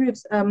she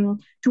proves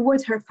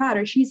towards her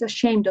father, she's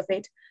ashamed of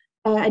it.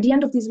 At the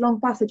end of these long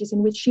passages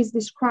in which she's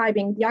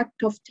describing the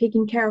act of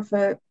taking care of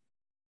a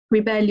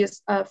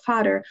rebellious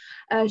father,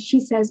 she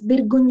says,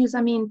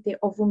 vergognosamente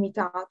ho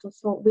vomitato,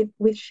 so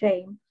with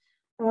shame.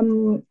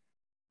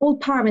 All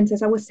parents,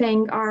 as I was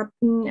saying, are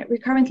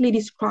recurrently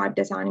described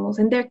as animals,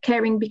 and their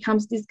caring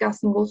becomes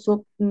disgusting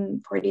also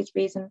for this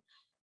reason.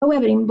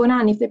 However, in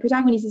Bonanni, if the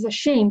protagonist is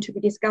ashamed to be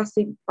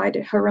disgusted by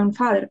her own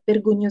father,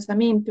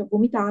 vergognosamente ho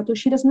vomitato,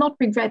 she does not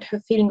regret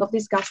her feeling of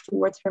disgust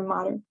towards her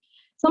mother.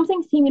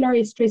 Something similar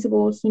is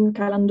traceable also in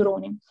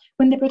Calandrone,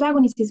 when the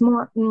protagonist is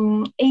more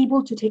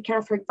able to take care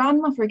of her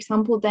grandma, for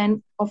example,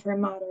 than of her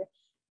mother.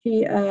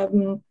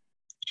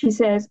 She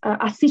says,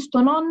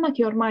 assisto nonna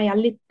che ormai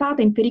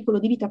allettata in pericolo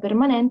di vita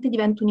permanente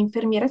diventa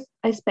un'infermiera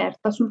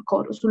esperta sul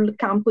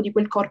campo di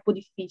quel corpo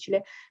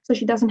difficile. So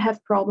she doesn't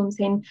have problems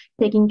in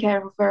taking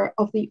care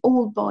of the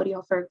old body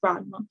of her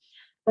grandma.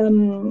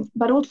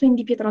 But also in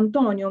Di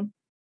Pietrantonio,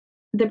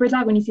 the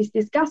protagonist is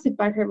disgusted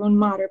by her own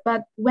mother,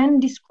 but when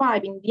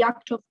describing the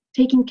act of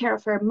taking care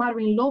of her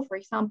mother-in-law, for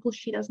example,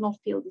 she does not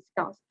feel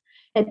disgust.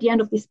 At the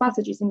end of these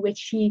passages in which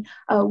she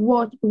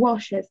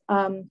washes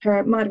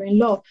her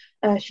mother-in-law,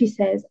 she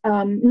says,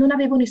 non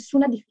avevo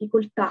nessuna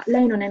difficoltà,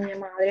 lei non è mia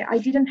madre. I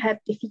didn't have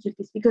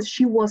difficulties because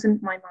she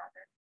wasn't my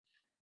mother.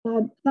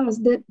 Thus,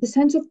 the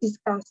sense of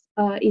disgust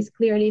is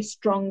clearly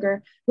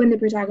stronger when the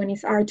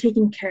protagonists are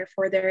taking care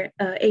for their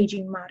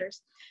aging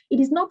mothers. It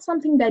is not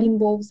something that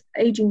involves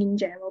aging in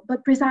general,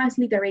 but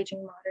precisely their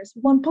aging mothers.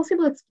 One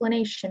possible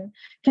explanation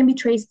can be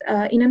traced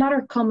in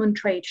another common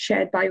trait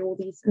shared by all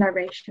these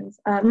narrations,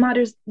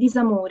 mothers'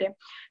 disamore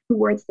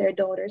towards their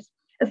daughters,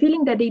 a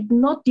feeling that they do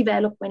not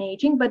develop when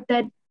aging, but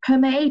that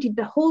permeated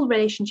the whole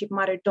relationship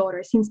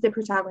mother-daughter since the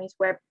protagonists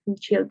were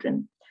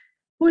children.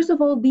 First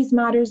of all, these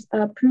mothers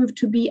proved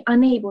to be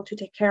unable to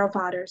take care of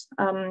others,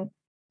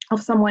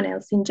 of someone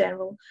else in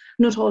general,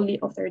 not only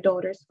of their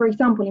daughters. For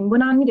example, in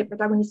Bonanni, the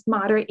protagonist's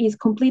mother is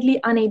completely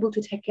unable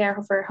to take care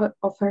of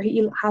her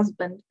ill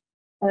husband.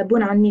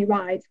 Bonanni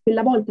writes,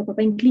 quella volta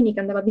papà in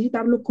clinica andava a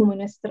visitarlo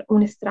come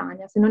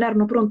un'estranea. Se non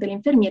erano pronte le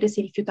infermiere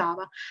si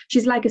rifiutava.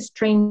 She's like a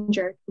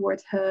stranger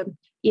towards her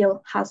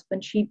ill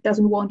husband. She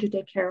doesn't want to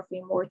take care of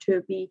him or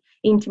to be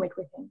intimate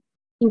with him.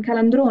 In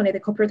Calandrone, the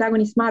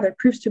co-protagonist's mother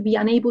proves to be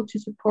unable to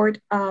support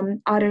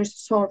others'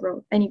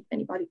 sorrow,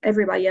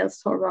 everybody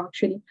else's sorrow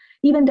actually,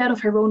 even that of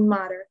her own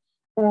mother.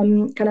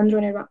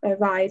 Calandrone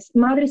writes,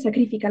 madre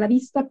sacrifica la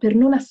vista per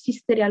non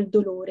assistere al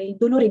dolore, il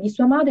dolore di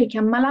sua madre che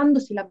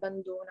ammalandosi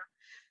l'abbandona.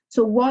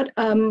 So what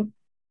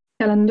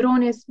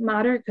Calandrone's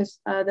mother, because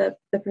the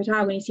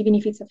protagonist, even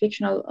if it's a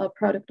fictional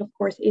product, of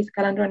course, is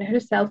Calandrone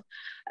herself,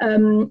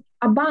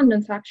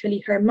 abandons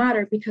actually her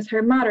mother because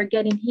her mother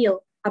getting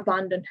ill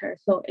abandoned her.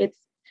 So it's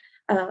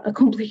a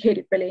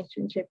complicated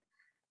relationship.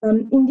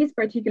 In this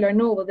particular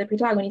novel, the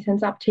protagonist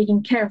ends up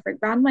taking care of her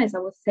grandma, as I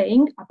was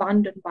saying,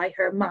 abandoned by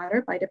her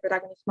mother, by the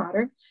protagonist's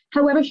mother.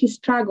 However, she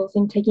struggles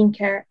in taking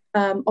care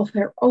of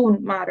her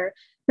own mother,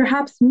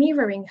 perhaps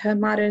mirroring her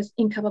mother's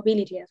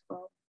incapability as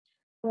well.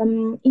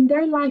 In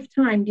their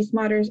lifetime, these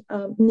mothers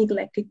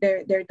neglected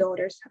their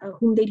daughters,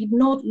 whom they did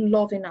not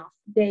love enough.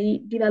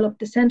 They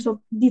developed a sense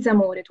of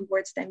disamore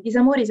towards them.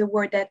 Disamore is a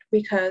word that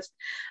recurs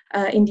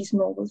in these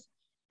novels.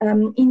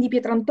 In Di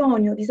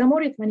Pietrantonio,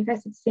 disamore is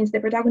manifested since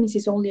the protagonist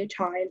is only a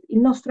child. Il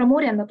nostro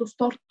amore è andato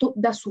storto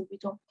da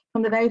subito,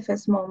 from the very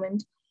first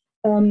moment.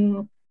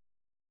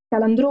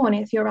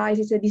 Calandrone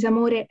theorizes a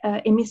disamore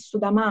emesso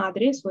da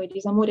madre, so a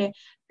disamore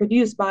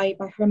produced by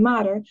her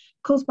mother,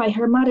 caused by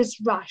her mother's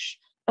rush,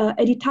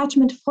 a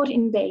detachment fought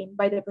in vain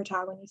by the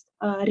protagonist.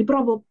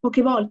 Riprovo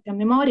poche volte a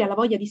memoria la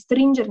voglia di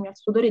stringermi al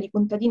sudore di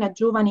contadina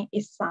giovane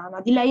e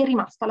sana. Di lei è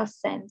rimasta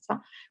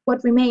l'assenza.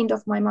 What remained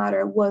of my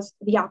mother was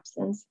the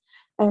absence.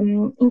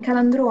 In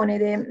Calandrone,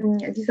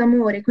 the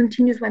disamore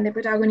continues when the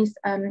protagonist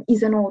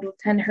is an adult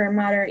and her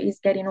mother is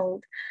getting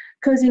old,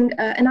 causing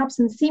an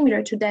absence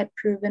similar to that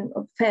proven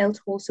felt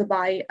also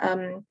by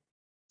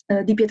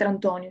Di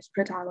Pietrantonio's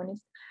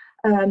protagonist.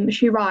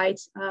 She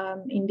writes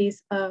in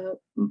this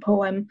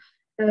poem,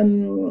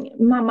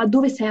 Mamma,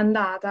 dove sei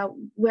andata?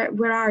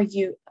 Where are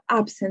you?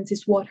 Absence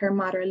is what her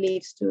mother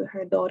leaves to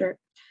her daughter.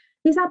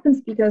 This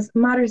happens because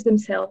mothers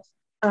themselves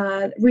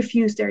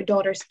refuse their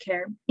daughter's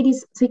care. It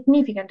is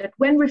significant that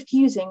when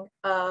refusing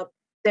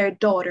their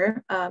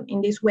daughter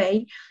in this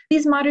way,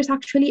 these mothers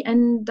actually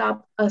end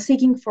up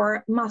seeking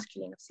for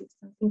masculine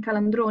assistance. In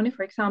Calandrone,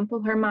 for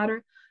example, her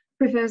mother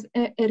prefers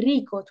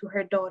Enrico to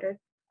her daughter.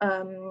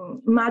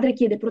 Madre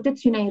chiede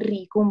protezione a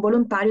Enrico, un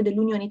volontario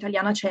dell'Unione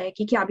Italiana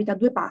Cechi che abita a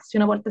 2 passi,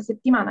 una volta a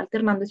settimana,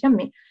 alternandosi a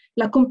me,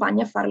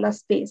 l'accompagna a fare la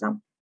spesa.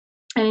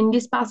 And in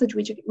this passage,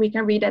 we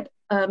can read that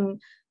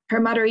her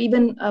mother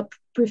even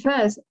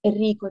prefers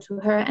Enrico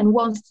to her and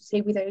wants to stay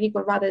with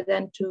Enrico rather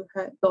than to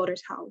her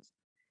daughter's house.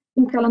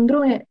 In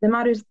Calandrone, the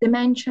mother's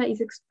dementia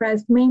is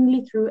expressed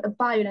mainly through a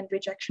violent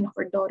rejection of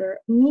her daughter,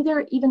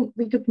 neither even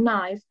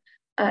recognized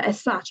as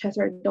such as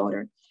her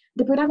daughter.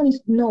 The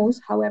protagonist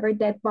knows, however,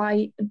 that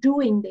by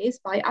doing this,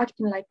 by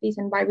acting like this,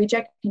 and by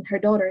rejecting her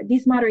daughter,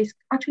 this mother is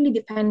actually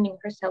defending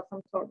herself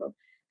from sorrow.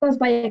 Thus,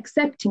 by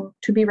accepting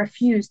to be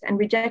refused and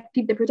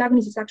rejected, the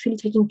protagonist is actually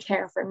taking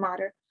care of her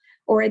mother,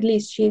 or at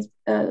least she's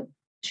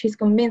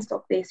convinced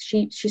of this.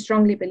 She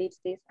strongly believes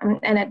this.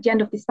 And at the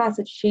end of this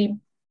passage, she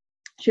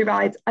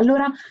writes,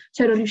 allora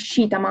c'ero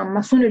riuscita,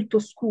 mamma, sono il tuo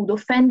scudo,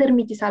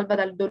 offendermi ti salva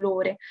dal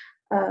dolore.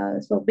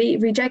 So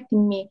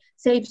rejecting me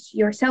saves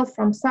yourself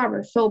from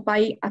sorrow. So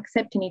by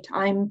accepting it,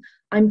 I'm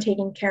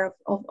taking care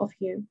of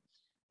you.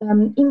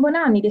 In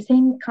Bonanni, the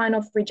same kind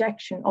of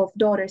rejection of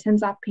daughters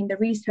ends up in the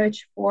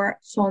research for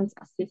sons'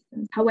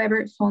 assistance.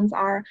 However, sons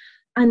are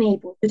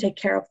unable to take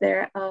care of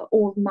their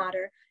old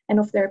mother and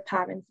of their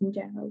parents in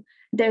general.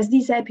 There's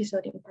this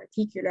episode in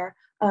particular.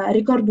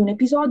 Ricordo un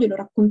episodio, lo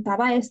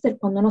raccontava Esther,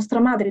 quando nostra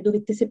madre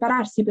dovette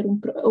operarsi per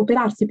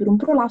un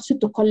prolasso e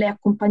toccò a lei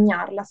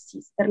accompagnarla,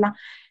 assisterla.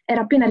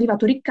 Era appena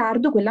arrivato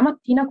Riccardo, quella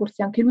mattina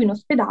corse anche lui in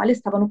ospedale,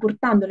 stavano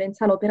portandola in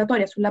sala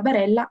operatoria sulla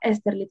barella,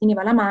 Esther le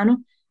teneva la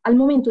mano. Al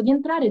momento di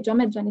entrare, già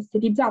mezzo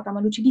anestetizzata ma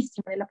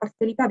lucidissima nella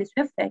parzialità dei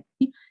suoi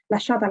affetti,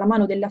 lasciata la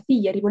mano della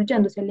figlia e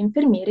rivolgendosi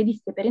all'infermiere,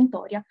 disse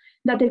perentoria,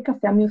 date il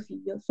caffè a mio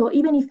figlio. So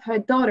even if her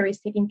daughter is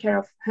taking care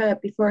of her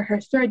before her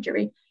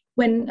surgery,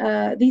 when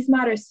this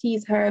mother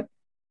sees her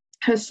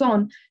her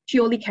son, she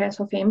only cares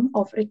of him,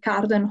 of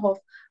Riccardo, and of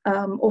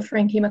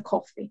offering him a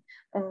coffee.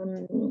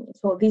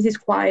 So this is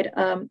quite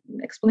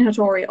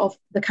explanatory of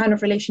the kind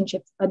of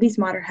relationship this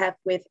mother have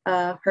with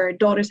her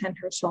daughters and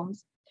her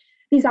sons.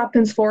 This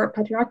happens for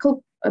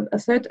patriarchal,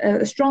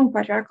 a strong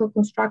patriarchal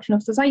construction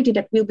of society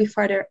that will be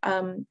further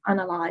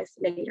analyzed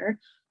later.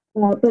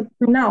 But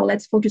for now,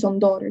 let's focus on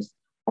daughters.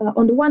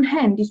 On the one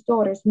hand, these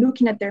daughters,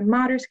 looking at their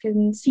mothers,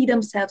 can see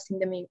themselves in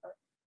the mirror,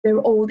 their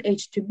old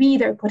age to be,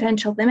 their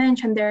potential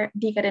dementia, and their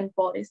decadent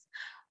bodies.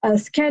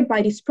 Scared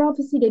by this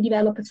prophecy, they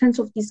develop a sense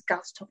of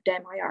disgust of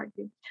them, I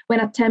argue, when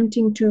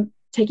attempting to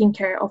taking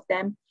care of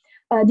them.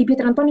 Di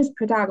Pietrantonio's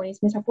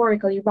protagonist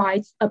metaphorically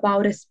writes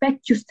about a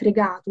specchio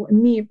stregato, a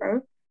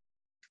mirror,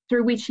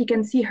 through which she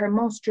can see her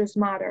monstrous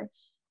mother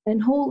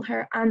and all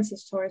her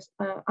ancestors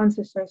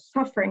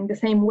suffering the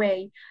same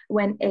way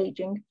when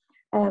aging.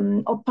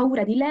 Ho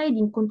paura di lei, di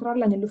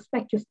incontrarla nello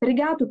specchio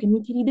stregato che mi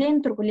tiri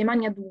dentro con le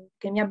mani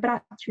adunche, mi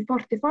abbracci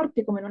forte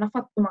forte come non ha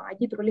fatto mai,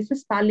 dietro le sue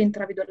spalle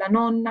intravedo la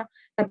nonna,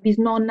 la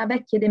bisnonna,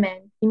 vecchie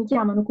dementi, mi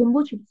chiamano con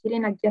voci di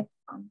sirena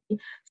agghiaccianti.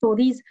 So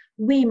these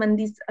women,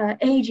 these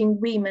aging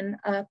women,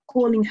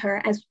 calling her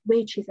as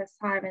witches, as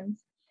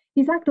sirens.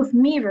 This act of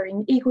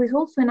mirroring echoes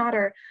also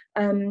another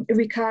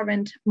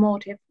recurrent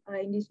motive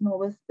in these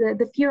novels,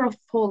 the fear of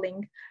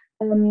falling,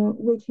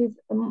 which is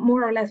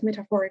more or less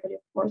metaphorically,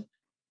 of course.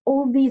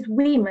 All these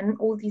women,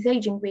 all these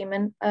aging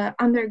women,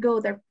 undergo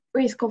the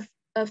risk of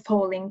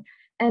falling,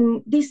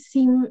 and this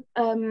seems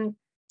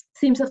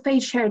a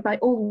fate shared by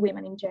all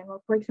women in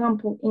general. For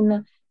example,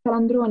 in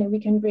Calandrone we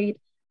can read,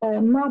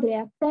 madre è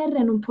a terra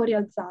e non può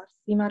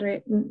rialzarsi,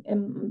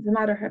 the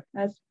mother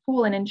has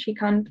fallen and she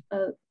can't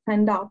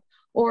stand up.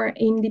 Or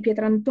in Di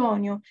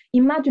Pietrantonio,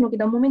 immagino che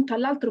da un momento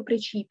all'altro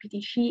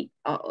precipiti. She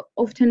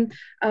often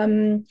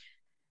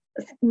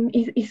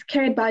is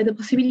scared by the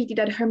possibility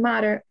that her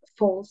mother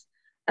falls.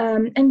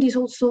 And is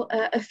also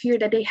a fear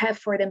that they have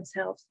for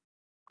themselves.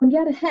 On the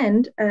other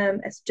hand,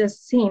 as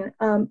just seen,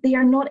 they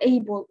are not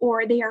able,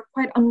 or they are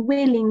quite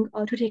unwilling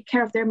to take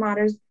care of their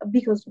mothers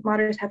because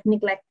mothers have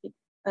neglected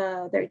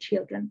their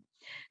children.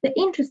 The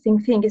interesting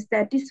thing is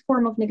that this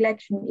form of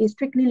neglection is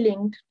strictly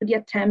linked to the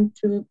attempt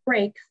to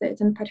break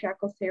certain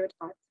patriarchal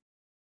stereotypes.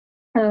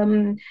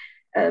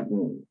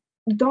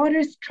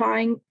 Daughters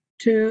trying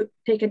to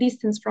take a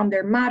distance from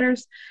their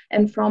mothers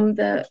and from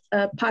the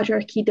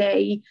patriarchy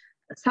they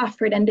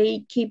suffered and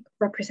they keep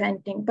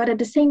representing. But at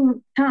the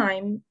same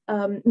time,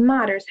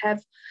 mothers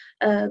have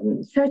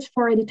searched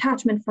for a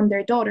detachment from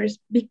their daughters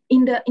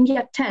in the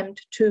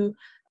attempt to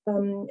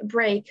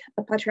break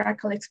the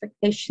patriarchal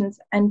expectations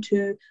and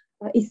to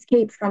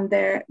escape from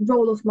their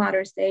role of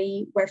mothers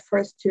they were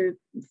forced to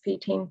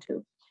fit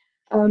into.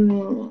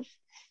 For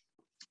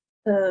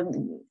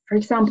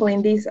example,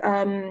 in this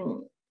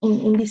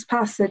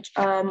passage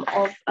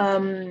of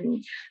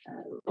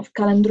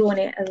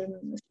Calandrone,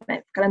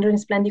 Calandrone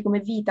Splendi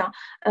come vita,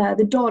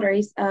 the daughter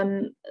is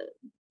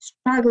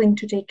struggling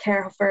to take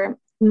care of her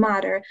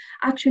mother,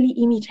 actually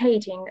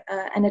imitating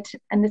and at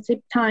the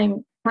same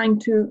time trying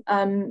to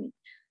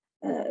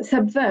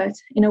subvert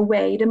in a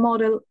way the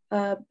model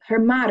her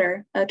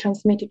mother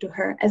transmitted to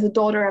her as a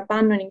daughter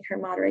abandoning her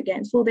mother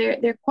again. So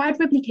they're quite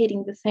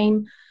replicating the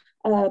same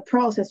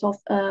process of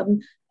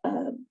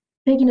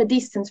taking a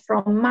distance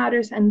from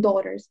mothers and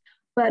daughters,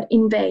 but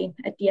in vain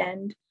at the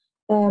end.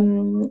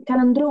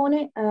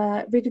 Calandrone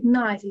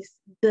recognizes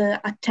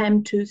the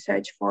attempt to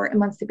search for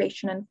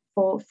emancipation and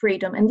for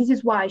freedom, and this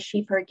is why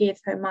she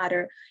forgives her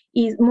mother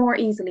more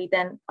easily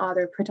than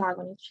other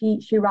protagonists.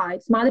 She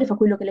writes, madre fa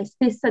quello che lei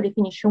stessa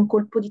definisce un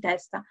colpo di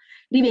testa,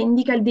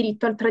 rivendica il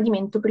diritto al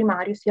tradimento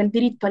primario, sia il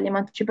diritto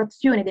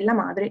all'emancipazione della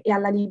madre e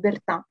alla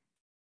libertà.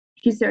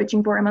 She's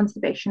searching for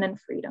emancipation and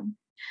freedom.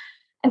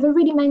 As I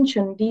already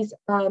mentioned, these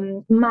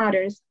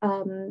mothers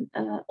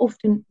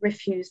often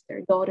refuse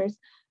their daughters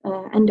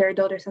and their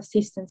daughters'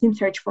 assistance in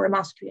search for a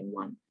masculine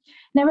one.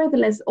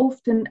 Nevertheless,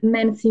 often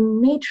men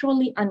seem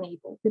naturally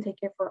unable to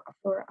take care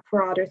for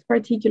others,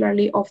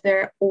 particularly of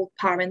their old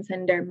parents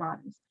and their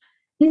mothers.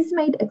 This is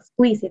made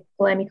explicit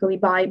polemically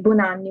by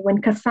Bonanni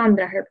when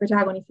Cassandra, her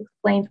protagonist,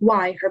 explains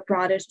why her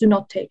brothers do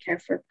not take care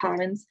of her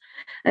parents.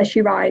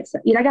 She writes,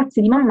 i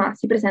ragazzi di mamma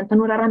si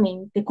presentano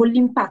raramente con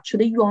l'impaccio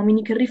degli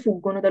uomini che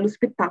rifuggono dallo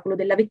spettacolo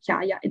della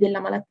vecchiaia e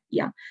della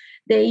malattia.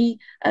 They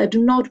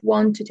do not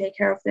want to take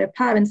care of their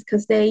parents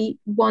because they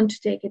want to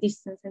take a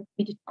distance and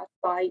be detached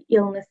by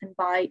illness and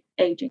by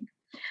aging.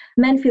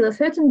 Men feel a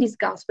certain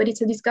disgust, but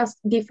it's a disgust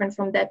different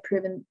from that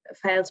proven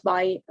felt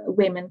by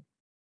women.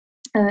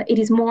 It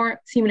is more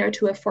similar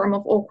to a form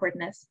of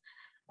awkwardness.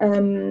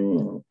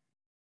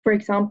 For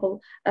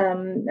example,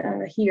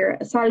 here,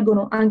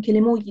 salgono anche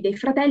le mogli dei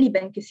fratelli,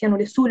 benché siano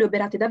le sole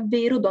oberate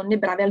davvero, donne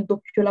brave al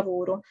doppio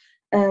lavoro.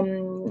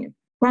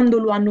 Quando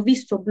lo hanno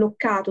visto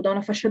bloccato da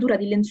una fasciatura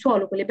di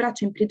lenzuolo con le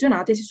braccia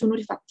imprigionate, si sono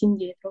rifatti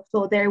indietro.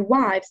 So their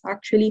wives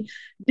actually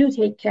do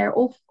take care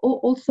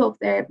also of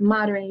their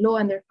mother-in-law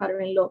and their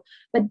father-in-law,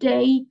 but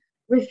they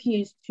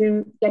refuse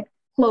to get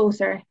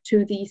closer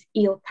to these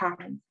ill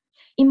parents.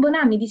 In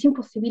Bonanni, this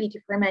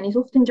impossibility for men is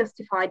often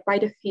justified by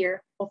the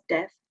fear of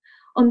death.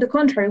 On the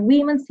contrary,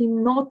 women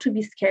seem not to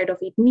be scared of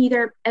it,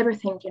 neither ever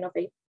thinking of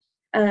it.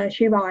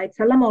 She writes,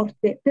 alla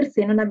morte per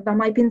sé non aveva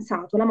mai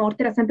pensato, la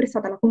morte era sempre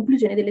stata la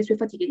conclusione delle sue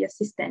fatiche di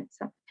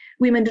assistenza.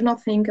 Women do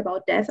not think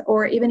about death,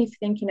 or even if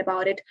thinking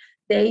about it,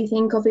 they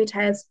think of it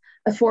as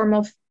a form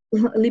of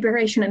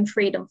liberation and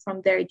freedom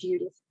from their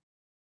duties.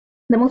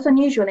 The most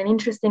unusual and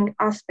interesting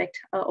aspect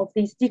of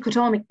these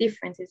dichotomic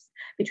differences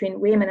between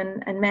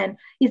women and men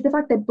is the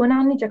fact that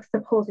Bonanni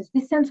juxtaposes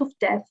this sense of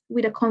death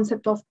with a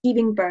concept of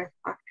giving birth,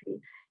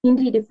 actually.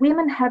 Indeed, if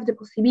women have the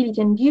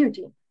possibility and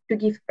duty to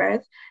give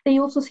birth, they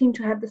also seem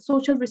to have the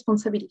social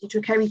responsibility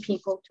to carry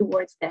people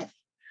towards death.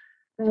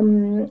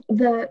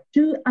 The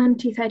two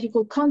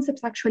antithetical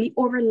concepts actually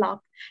overlap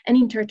and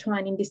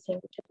intertwine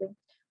indistinguishably.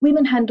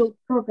 Women handle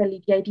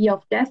properly the idea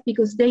of death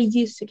because they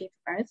used to give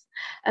birth.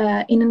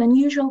 In an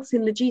unusual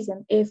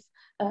syllogism, if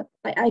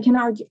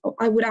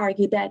I would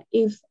argue that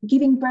if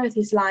giving birth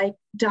is like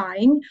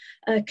dying,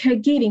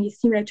 caregiving is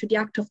similar to the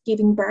act of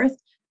giving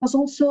birth, but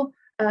also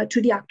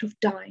to the act of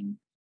dying.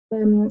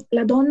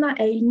 La donna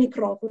è il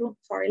necroforo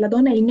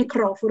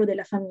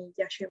della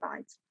famiglia, she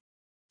writes.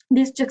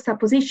 This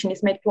juxtaposition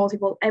is made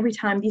plausible every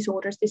time these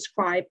authors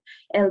describe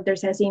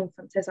elders as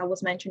infants, as I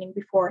was mentioning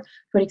before.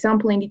 For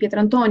example, in Di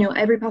Pietrantonio,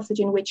 every passage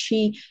in which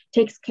she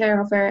takes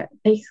care of her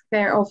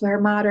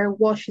mother,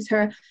 washes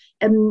her,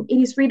 it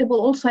is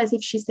readable also as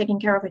if she's taking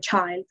care of a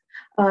child.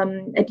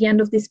 At the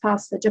end of this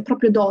passage, è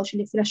proprio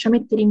docile, si lascia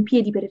mettere in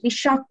piedi per il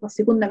risciacquo,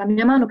 seconda la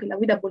mia mano che la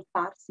guida a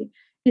voltarsi.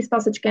 This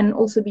passage can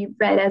also be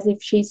read as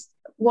if she's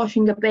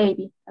washing a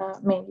baby,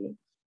 mainly,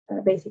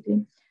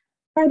 basically.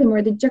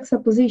 Furthermore, the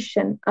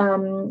juxtaposition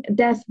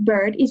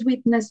death-birth is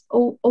witnessed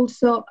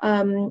also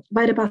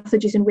by the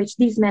passages in which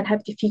these men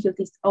have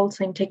difficulties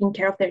also in taking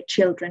care of their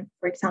children,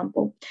 for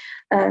example.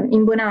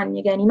 In Bonanni,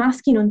 again, i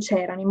maschi non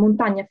c'erano, in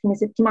montagna a fine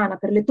settimana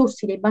per le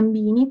tossi dei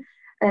bambini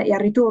e al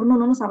ritorno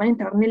non osavano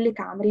entrare nelle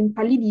camere,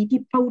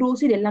 impalliditi,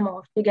 paurosi della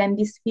morte, again,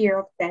 this fear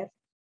of death.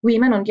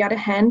 Women, on the other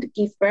hand,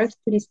 give birth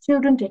to these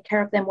children, take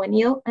care of them when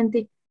ill, and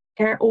take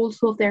care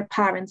also of their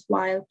parents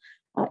while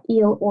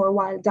ill or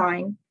while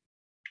dying.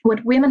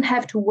 What women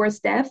have towards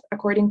death,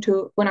 according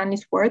to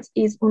Bonanni's words,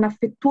 is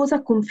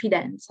un'affettuosa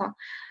confidenza.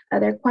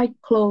 They're quite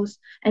close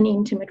and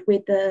intimate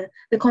with the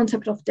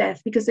concept of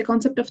death, because the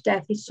concept of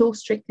death is so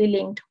strictly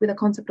linked with the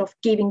concept of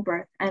giving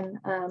birth and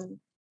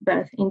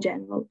birth in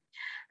general.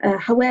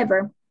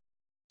 However,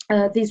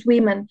 these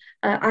women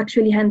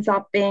actually ends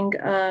up being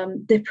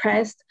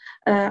depressed,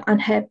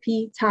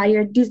 unhappy,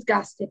 tired,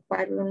 disgusted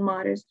by their own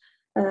mothers,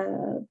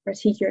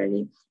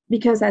 particularly.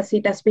 Because, as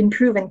it has been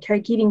proven,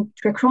 caregiving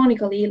to a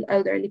chronically ill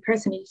elderly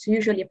person is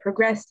usually a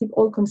progressive,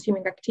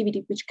 all-consuming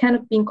activity which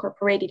cannot be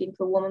incorporated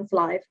into a woman's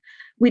life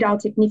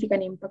without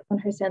significant impact on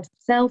her sense of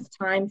self,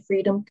 time,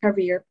 freedom,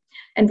 career,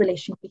 and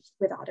relationships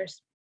with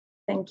others.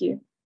 Thank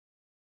you.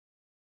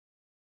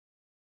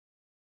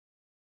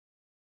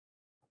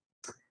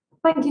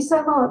 Thank you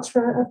so much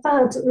for a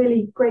third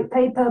really great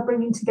paper,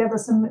 bringing together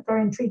some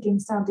very intriguing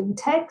sounding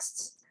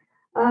texts.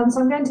 So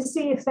I'm going to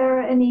see if there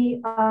are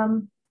any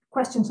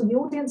questions from the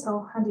audience.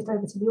 I'll hand it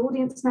over to the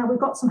audience now. We've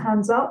got some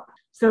hands up.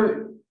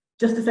 So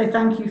just to say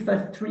thank you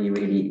for three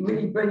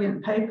really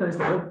brilliant papers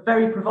that were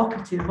very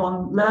provocative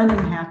on learning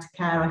how to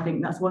care. I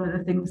think that's one of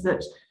the things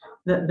that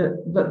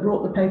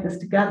brought the papers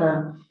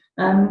together.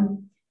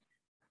 I'm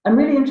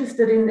really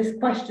interested in this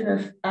question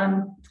of,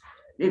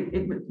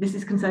 this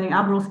is concerning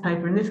Avril's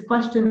paper, and this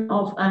question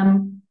of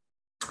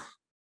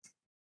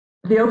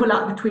the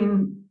overlap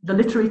between the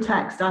literary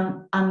text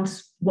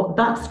and what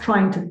that's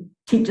trying to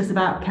teach us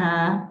about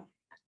care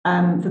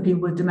for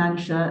people with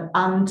dementia,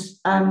 and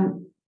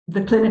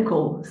the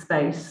clinical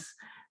space,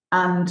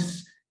 and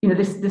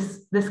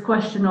this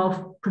question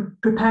of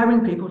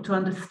preparing people to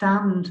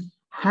understand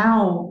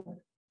how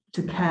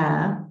to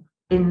care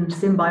in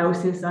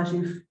symbiosis, as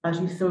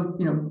you so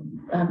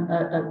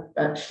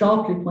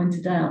sharply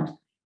pointed out,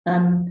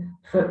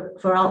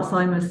 for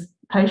Alzheimer's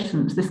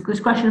patients. This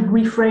question of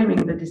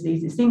reframing the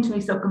disease, it seemed to me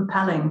so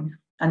compelling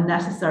and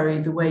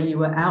necessary the way you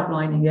were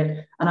outlining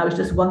it, and I was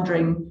just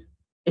wondering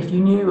if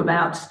you knew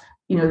about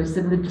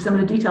some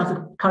of the details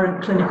of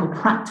current clinical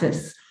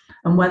practice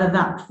and whether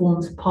that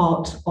forms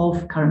part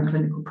of current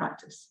clinical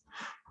practice.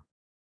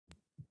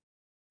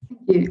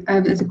 Thank you.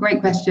 It's a great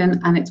question,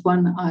 and it's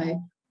one I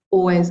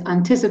always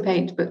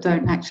anticipate but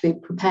don't actually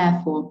prepare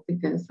for,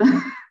 because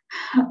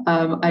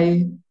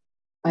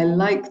I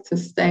like to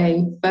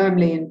stay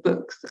firmly in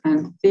books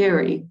and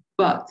theory,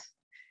 but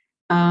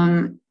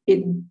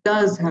it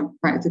does have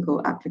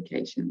practical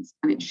applications,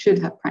 and it should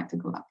have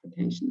practical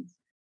applications.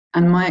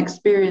 And my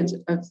experience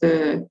of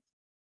the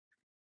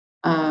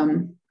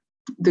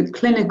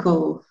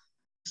clinical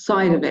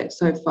side of it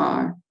so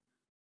far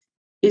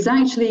is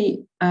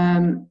actually,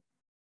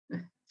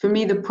 for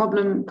me, the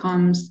problem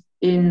comes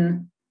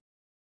in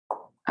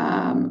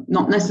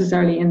not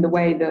necessarily in the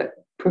way that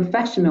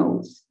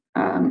professionals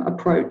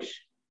approach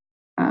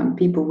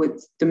people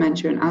with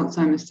dementia and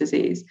Alzheimer's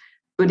disease,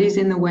 but is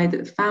in the way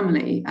that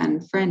family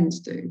and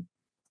friends do.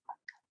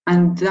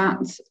 And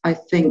that, I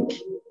think,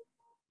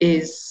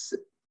 is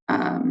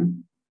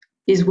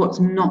what's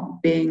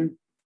not being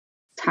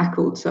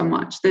tackled so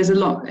much. There's a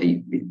lot,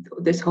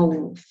 this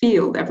whole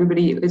field,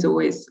 everybody is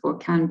always, or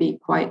can be,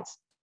 quite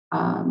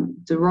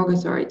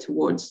derogatory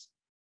towards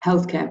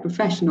healthcare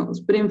professionals,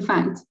 but in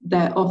fact,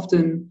 they're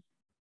often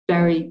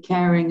very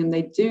caring, and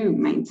they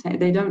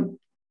don't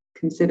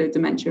consider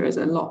dementia as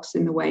a loss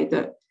in the way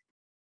that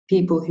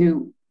people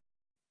who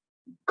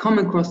come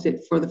across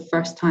it for the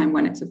first time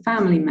when it's a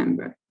family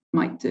member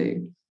might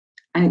do.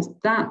 And it's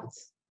that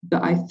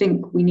I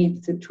think we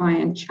need to try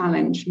and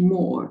challenge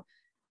more,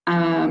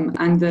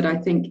 and that I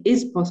think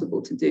is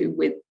possible to do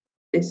with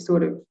this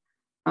sort of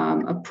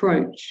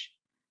approach.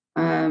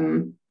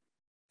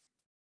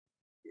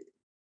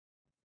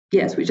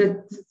 Yes, which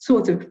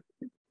sort of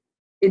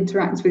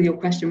interacts with your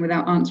question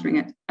without answering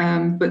it.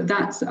 But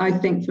that's, I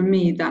think, for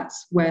me,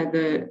 that's where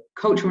the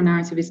cultural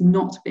narrative is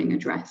not being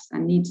addressed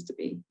and needs to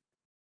be.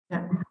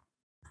 Yeah.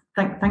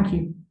 Thank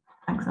you.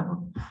 Thanks,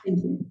 Avril.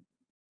 Thank you.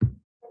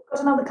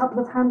 Got another couple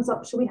of hands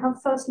up. Shall we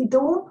have firstly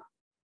Dawn?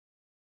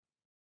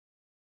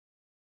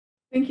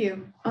 Thank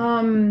you.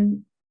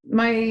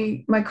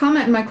 My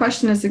comment and my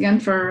question is again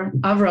for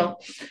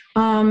Avril.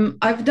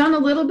 I've done a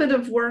little bit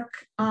of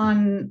work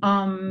on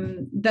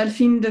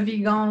Delphine de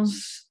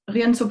Vigand's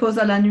Rien ne s'oppose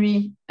à la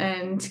nuit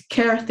and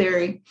care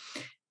theory,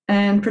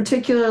 and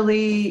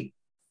particularly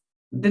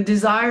the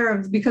desire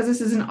of, because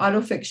this is an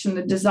autofiction,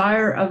 the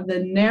desire of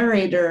the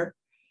narrator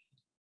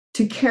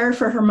to care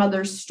for her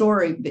mother's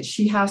story that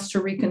she has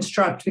to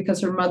reconstruct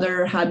because her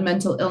mother had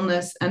mental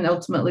illness and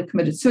ultimately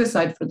committed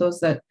suicide, for those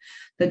that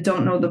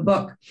don't know the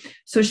book.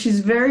 So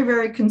she's very,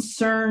 very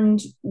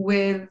concerned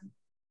with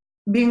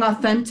being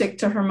authentic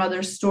to her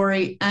mother's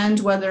story and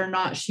whether or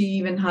not she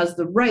even has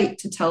the right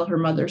to tell her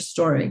mother's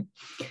story.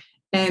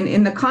 And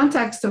in the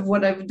context of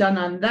what I've done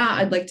on that,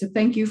 I'd like to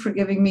thank you for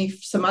giving me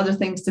some other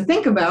things to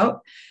think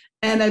about.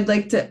 And I'd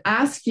like to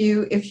ask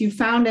you if you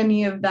found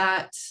any of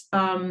that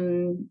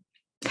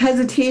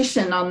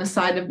hesitation on the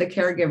side of the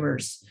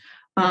caregivers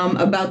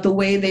about the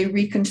way they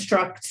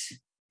reconstruct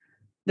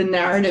the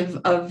narrative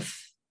of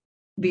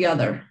the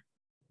other.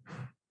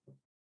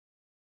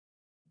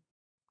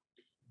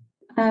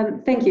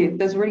 Thank you.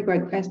 That's a really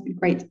great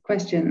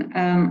question,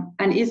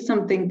 and is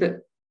something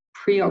that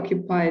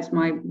preoccupies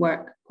my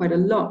work quite a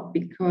lot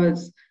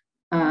because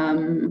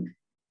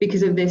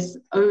of this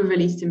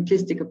overly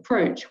simplistic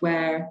approach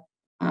where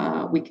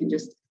we can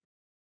just,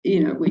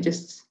 we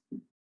just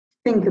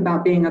think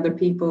about being other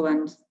people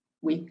and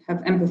we have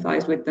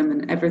empathized with them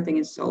and everything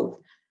is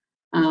solved.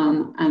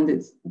 And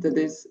that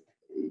is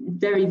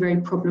very,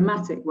 very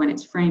problematic when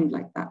it's framed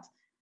like that.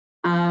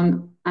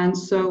 And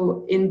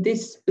so in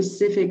this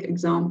specific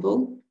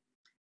example,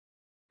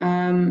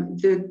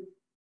 the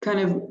kind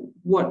of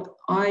what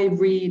I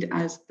read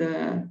as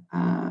the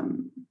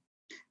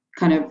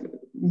kind of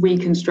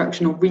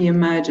reconstruction or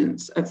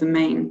re-emergence of the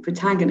main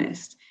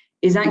protagonist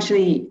is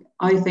actually,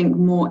 I think,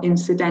 more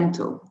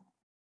incidental.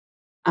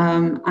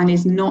 And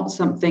is not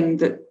something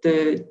that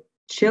the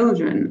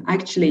children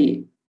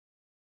actually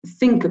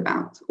think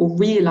about or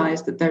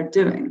realize that they're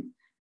doing,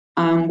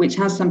 which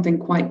has something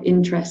quite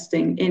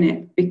interesting in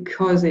it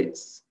because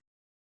it's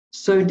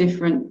so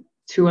different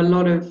to a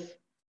lot of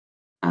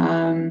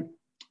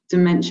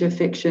dementia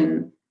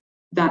fiction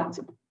that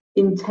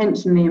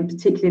intentionally, and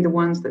particularly the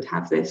ones that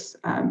have this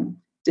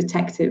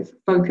detective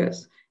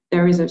focus,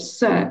 there is a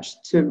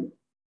search to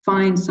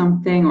find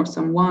something or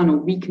someone or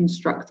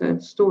reconstruct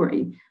a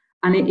story.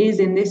 And it is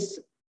in this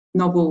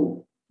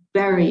novel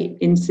very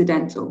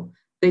incidental.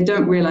 They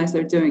don't realize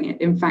they're doing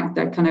it. In fact,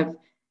 they're kind of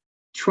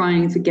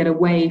trying to get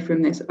away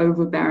from this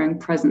overbearing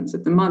presence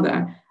of the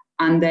mother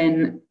and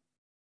then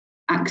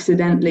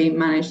accidentally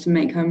manage to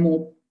make her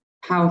more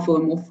powerful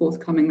and more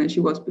forthcoming than she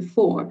was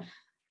before.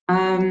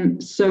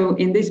 So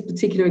in this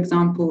particular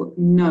example,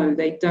 no,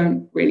 they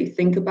don't really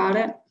think about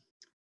it.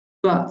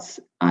 But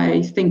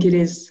I think it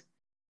is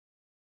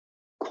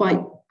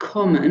quite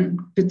common,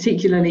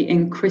 particularly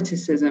in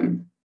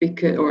criticism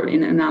or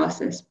in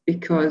analysis,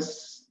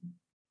 because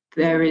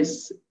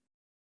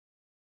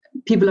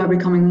people are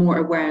becoming more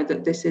aware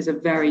that this is a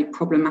very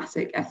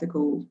problematic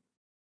ethical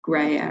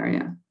grey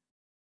area.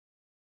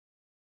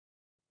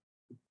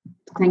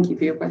 Thank you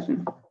for your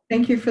question.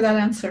 Thank you for that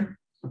answer.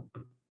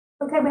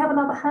 Okay, we have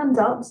another hand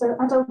up, so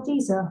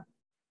Adalgisa.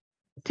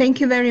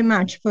 Thank you very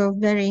much for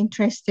very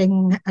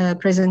interesting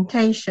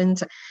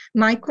presentations.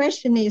 My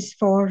question is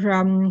for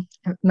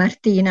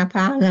Martina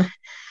Pala,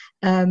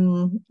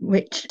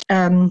 which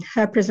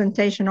her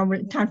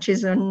presentation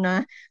touches on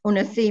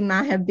a theme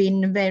I have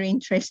been very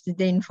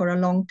interested in for a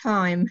long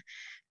time.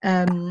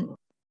 But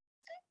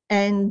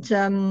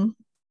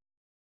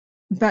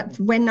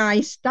when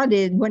I've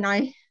studied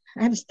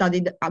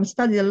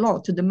a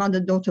lot to the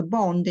mother-daughter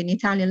bond in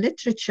Italian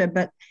literature,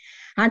 but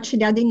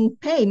actually I didn't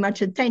pay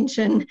much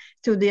attention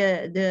to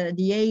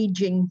the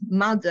aging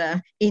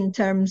mother in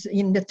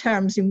the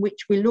terms in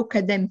which we look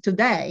at them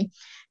today.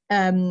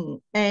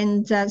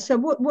 So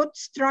what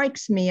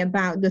strikes me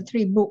about the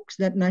three books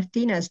that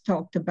Martina has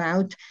talked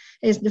about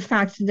is the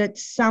fact that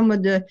some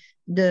of the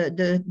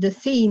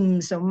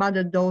themes of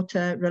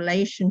mother-daughter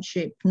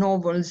relationship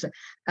novels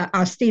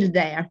are still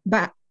there,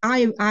 but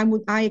I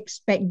would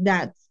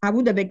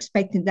have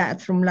expected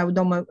that from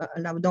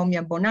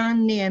Laudomia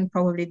Bonanni and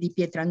probably Di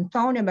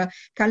Pietrantonio, but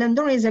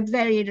Calandrone is a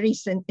very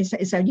recent,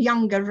 is a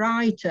younger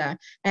writer,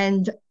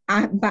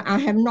 but I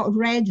have not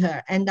read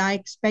her, and I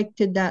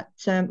expected that,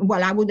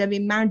 well, I would have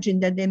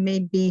imagined that there may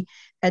be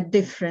a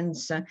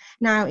difference.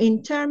 Now,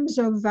 in terms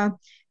of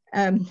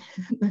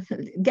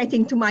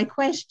getting to my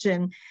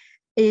question,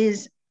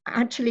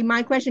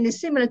 my question is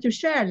similar to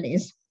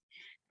Shirley's,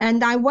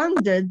 and I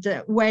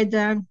wondered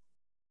whether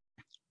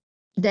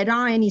there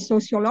are any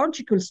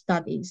sociological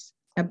studies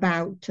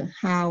about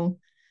how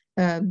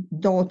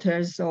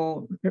daughters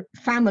or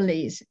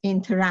families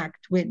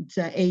interact with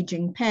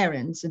aging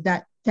parents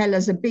that tell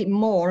us a bit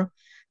more,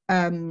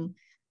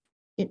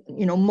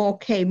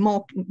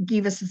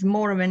 give us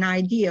more of an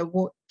idea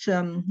what,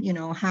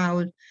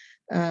 how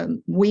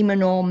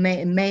women or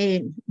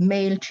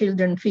male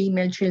children,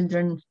 female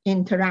children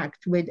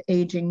interact with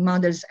aging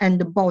mothers and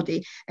the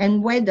body,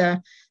 and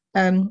whether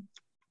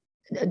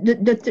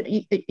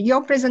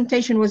your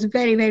presentation was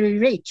very, very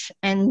rich,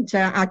 and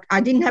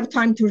I didn't have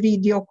time to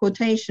read your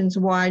quotations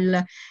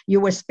while you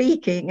were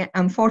speaking,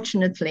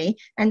 unfortunately,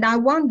 and I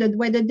wondered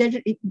whether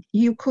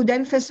you could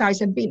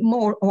emphasize a bit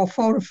more, or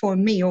for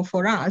me or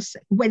for us,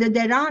 whether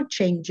there are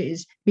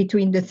changes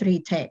between the three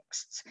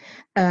texts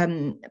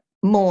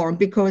more,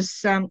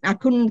 because I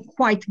couldn't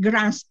quite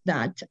grasp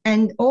that.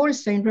 And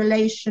also in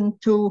relation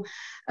to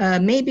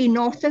maybe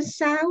North and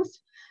South,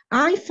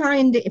 I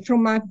find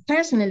from my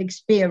personal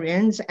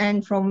experience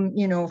and from,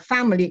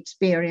 family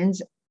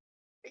experience,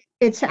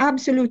 it's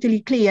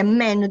absolutely clear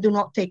men do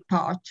not take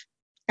part,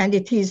 and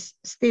it is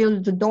still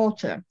the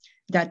daughter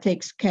that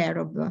takes care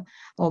of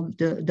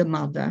the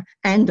mother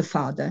and the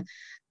father.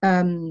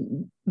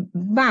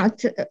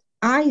 But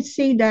I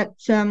see that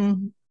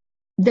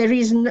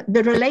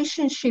the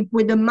relationship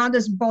with the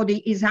mother's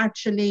body is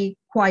actually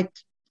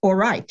quite all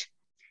right.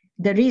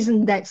 There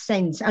isn't that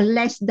sense,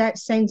 unless that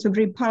sense of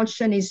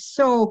repulsion is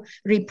so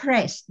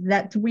repressed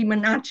that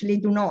women actually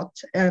do not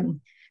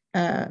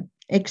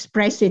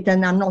express it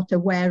and are not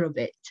aware of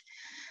it.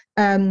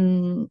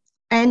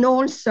 And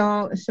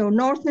also, so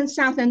North and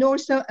South, and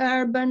also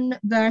urban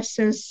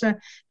versus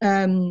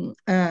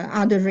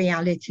other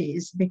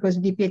realities, because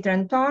Di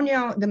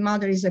Pietrantonio, the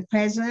mother is a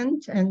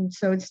peasant, and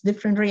so it's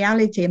different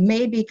reality.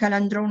 Maybe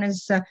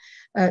Calandrone's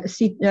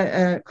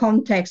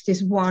context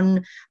is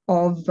one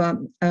of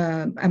an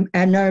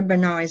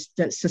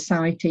urbanized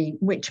society,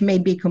 which may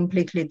be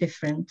completely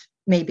different,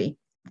 maybe.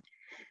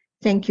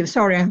 Thank you.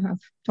 Sorry, I've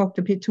talked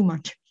a bit too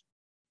much.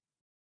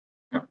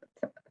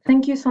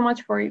 Thank you so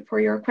much for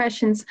your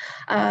questions.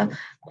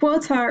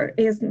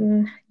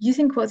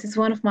 Using quotes is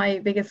one of my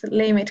biggest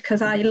limits,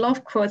 because I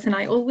love quotes and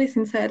I always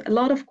insert a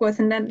lot of quotes,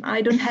 and then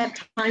I don't have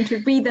time to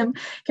read them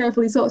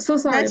carefully. So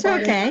sorry. That's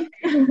okay.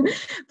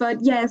 But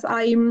yes,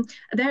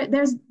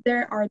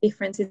 there are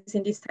differences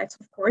in this text,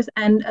 of course,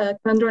 and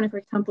Calandrone, for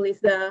example, is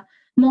the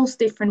most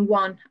different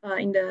one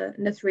in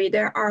the three.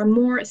 There are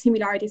more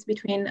similarities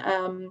between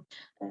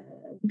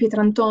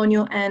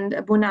Pietrantonio and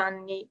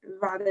Bonanni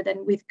rather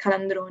than with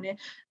Calandrone,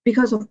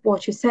 because of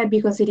what you said,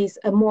 because it is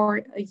a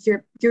more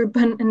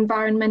urban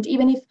environment.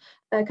 Even if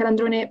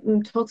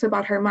Calandrone talks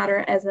about her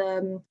mother as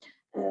a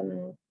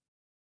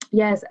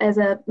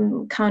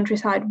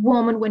countryside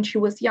woman when she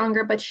was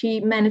younger, but she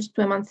managed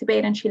to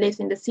emancipate and she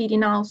lives in the city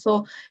now.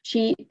 So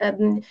she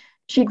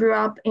grew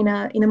up in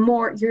a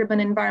more urban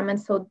environment.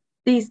 So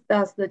this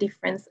does the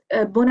difference.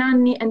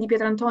 Bonanni and Di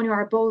Pietrantonio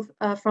are both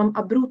from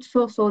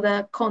Abruzzo, so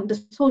the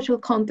social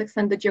context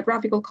and the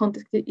geographical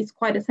context is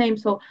quite the same.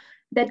 So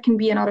that can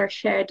be another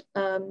shared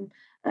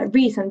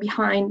reason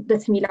behind the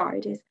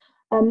similarities.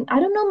 I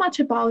don't know much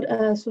about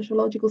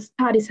sociological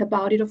studies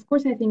about it. Of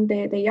course, I think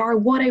they are.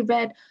 What I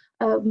read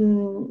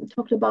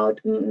talked about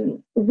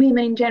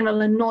women in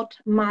general and not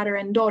mother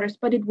and daughters,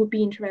 but it would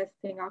be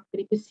interesting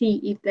actually to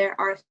see if there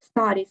are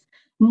studies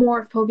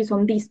more focused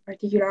on this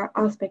particular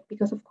aspect,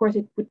 because of course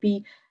it would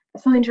be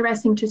so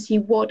interesting to see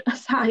what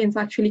science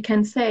actually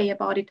can say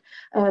about it,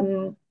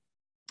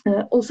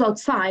 also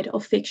outside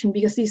of fiction,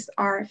 because these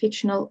are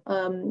fictional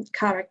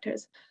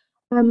characters.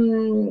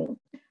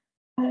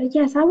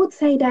 Yes, I would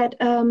say that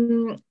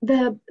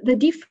the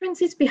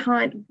differences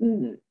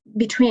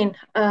between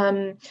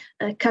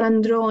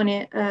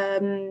Calandrone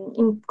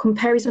in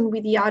comparison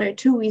with the other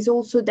two is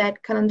also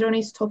that Calandrone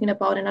is talking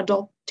about an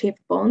adoptive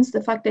bonds,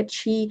 the fact that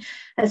she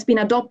has been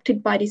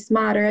adopted by this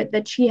mother,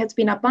 that she has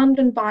been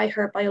abandoned by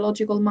her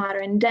biological mother,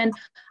 and then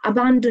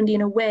abandoned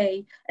in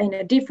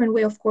a different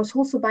way, of course,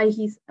 also by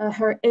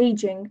her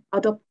aging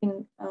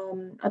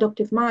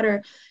adoptive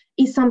mother,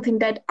 is something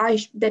that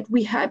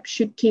we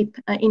should keep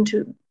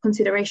into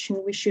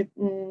consideration. We should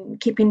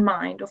keep in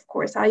mind. Of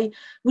course, I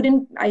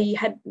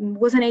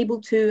wasn't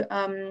able to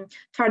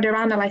further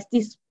analyze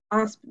this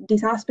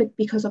this aspect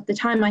because of the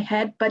time I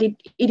had, but it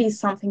is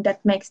something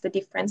that makes the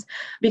difference,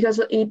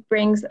 because it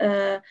brings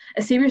a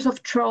series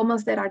of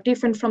traumas that are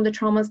different from the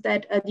traumas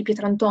that Di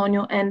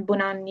Pietrantonio and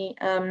Bonanni,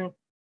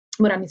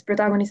 Bonanni's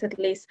protagonist at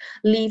least,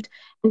 lived,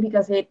 and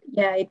because it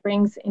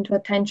brings into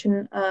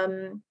attention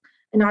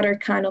another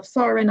kind of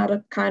sorrow,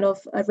 another kind of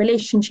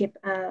relationship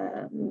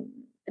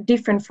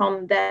different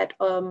from that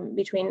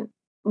between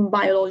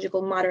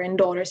biological mother and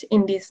daughters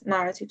in these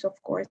narratives, of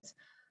course.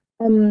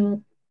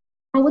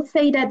 I would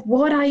say that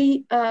what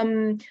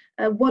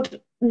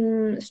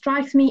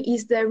strikes me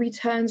is the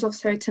returns of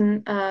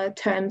certain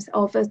terms,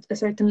 of a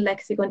certain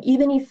lexicon,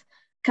 even if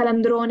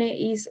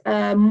Calandrone is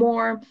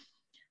more,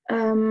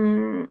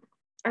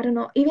 I don't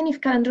know, even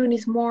if Calandrone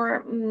is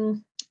more,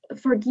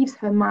 forgives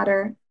her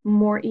mother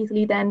more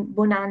easily than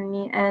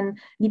Bonanni and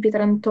Di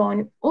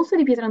Pietrantonio, also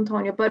Di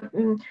Pietrantonio, but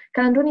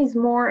Calandrone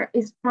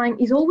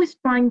is always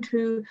trying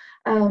to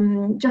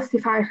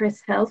justify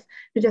herself,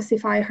 to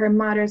justify her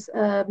mother's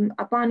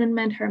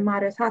abandonment, her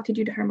mother's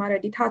attitude, her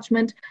mother's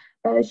detachment.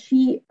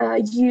 She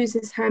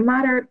uses her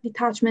mother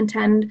detachment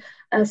and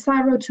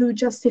sorrow to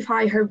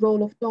justify her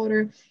role of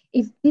daughter.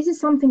 If this is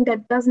something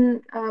that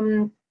doesn't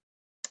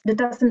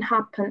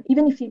happen,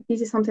 even if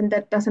this is something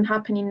that doesn't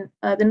happen in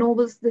the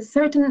novels, the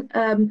certain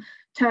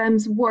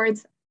terms,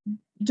 words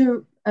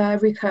do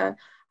recur.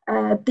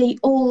 They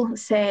all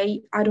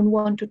say, I don't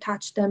want to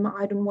touch them,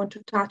 I don't want to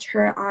touch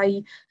her,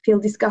 I feel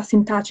disgust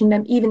in touching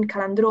them. Even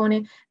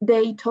Calandrone,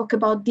 they talk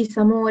about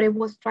disamore.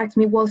 What strikes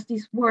me was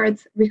these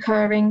words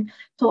recurring.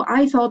 So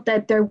I thought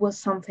that there was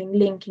something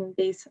linking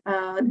these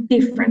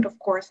different, of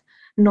course,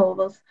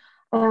 novels.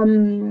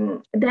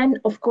 Then,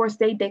 of course,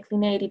 they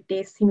declinated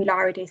these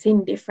similarities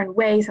in different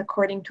ways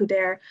according to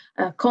their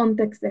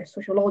context, their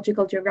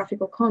sociological,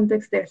 geographical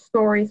context, their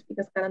stories,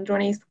 because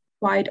Calandrone's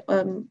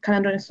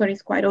story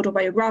is quite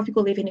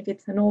autobiographical, even if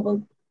it's a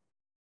novel.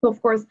 So,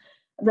 of course,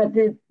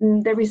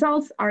 the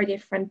results are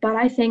different, but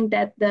I think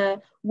that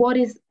what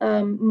is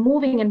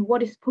moving and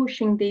what is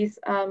pushing these,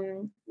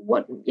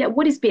 what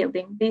is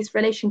building these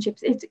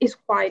relationships is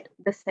quite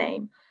the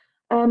same.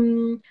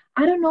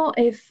 I don't know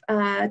if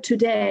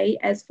today,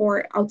 as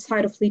for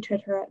outside of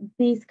literature,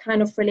 this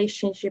kind of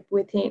relationship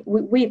with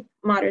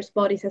mothers'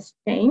 bodies has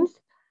changed.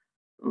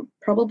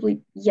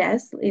 Probably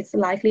yes, it's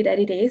likely that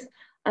it is.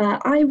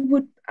 I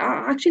would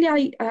actually,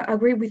 I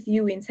agree with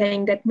you in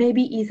saying that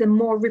maybe is a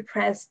more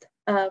repressed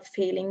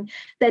feeling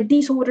that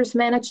these authors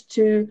managed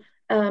to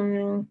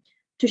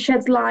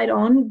shed light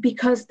on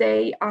because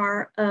they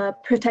are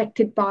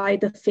protected by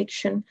the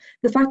fiction.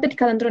 The fact that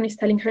Calandrone is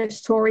telling her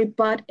story,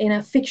 but in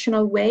a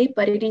fictional way,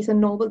 but it is a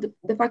novel.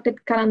 The fact that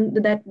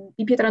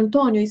Di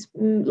Pietrantonio is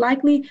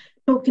likely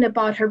talking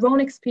about her own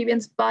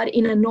experience, but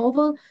in a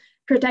novel,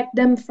 protect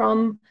them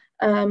from,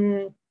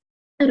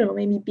 I don't know,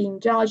 maybe being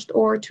judged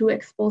or to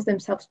expose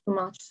themselves too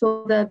much.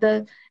 So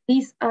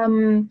these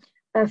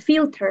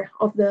filter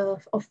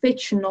of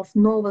fiction, of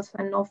novels,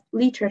 and of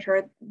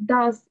literature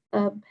does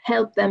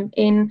help them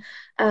in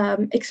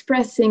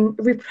expressing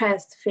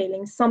repressed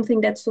feelings,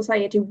 something that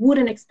society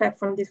wouldn't expect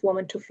from this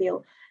woman to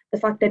feel. The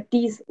fact that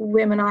these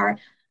women are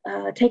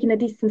taking a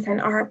distance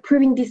and are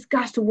proving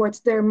disgust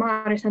towards their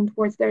mothers and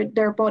towards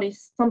their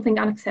bodies, something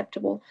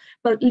unacceptable.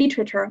 But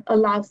literature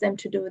allows them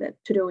to do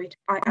it.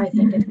 I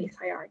think, at least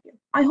I argue.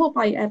 I hope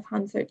I have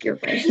answered your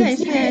question.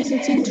 Yes,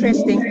 it's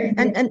interesting.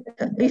 And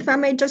if I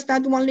may just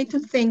add one little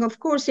thing, of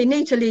course, in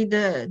Italy,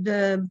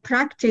 the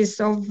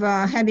practice of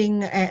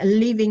having a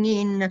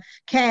living-in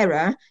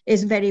carer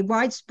is very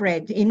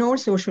widespread in all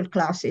social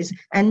classes,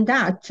 and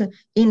that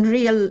in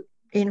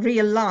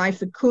real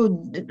life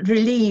could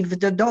relieve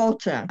the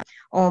daughter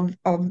of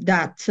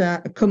that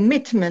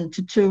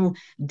commitment to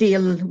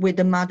deal with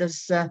the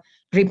mother's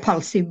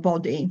repulsive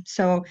body.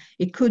 So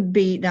it could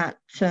be that,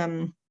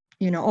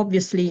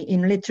 obviously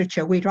in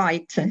literature we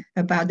write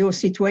about those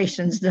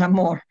situations that are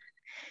more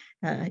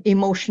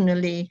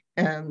emotionally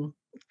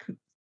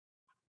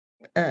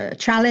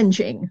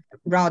challenging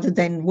rather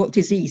than what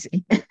is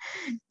easy.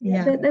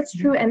 Yeah, that's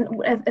true. And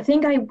I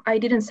think I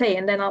didn't say,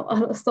 and then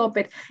I'll stop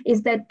it,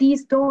 is that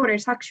these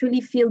daughters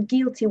actually feel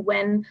guilty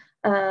when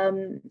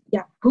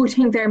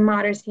putting their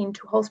mothers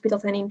into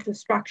hospitals and into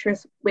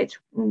structures which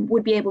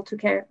would be able to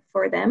care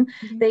for them.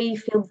 Mm-hmm. They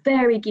feel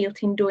very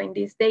guilty in doing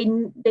this. They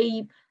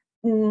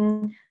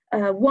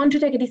want to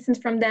take a distance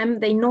from them.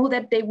 They know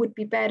that they would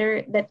be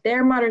better, that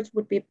their mothers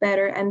would be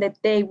better, and that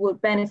they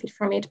would benefit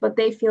from it, but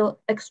they feel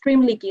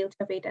extremely guilty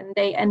of it, and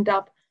they end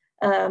up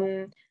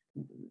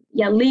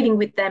living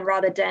with them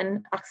rather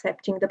than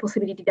accepting the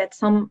possibility that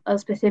some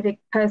specific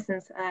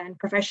persons and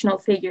professional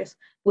figures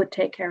would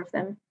take care of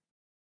them.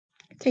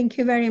 Thank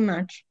you very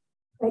much.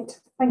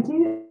 Great, thank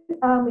you.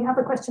 We have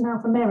a question now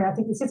from Mary. I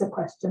think this is a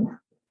question.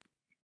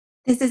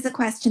 This is a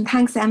question.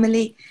 Thanks,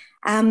 Emily.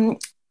 And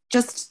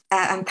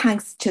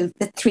thanks to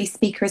the three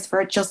speakers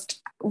for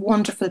just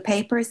wonderful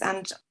papers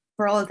and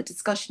for all the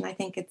discussion. I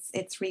think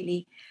it's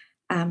really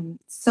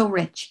so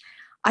rich.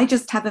 I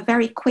just have a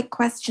very quick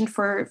question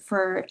for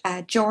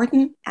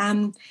Jordan.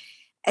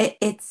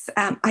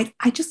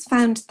 I just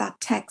found that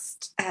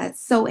text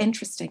so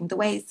interesting.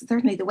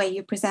 Certainly the way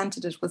you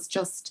presented it was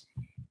just,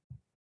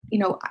 you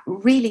know,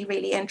 really,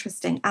 really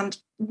interesting. And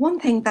one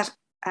thing that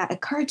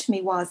occurred to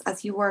me was,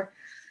 as you were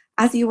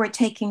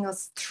taking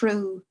us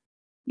through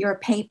your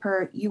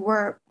paper,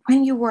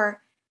 when you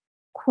were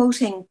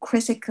quoting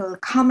critical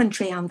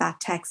commentary on that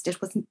text, it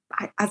was,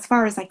 as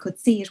far as I could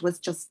see, it was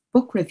just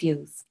book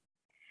reviews.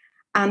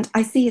 And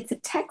I see it's a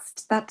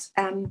text that,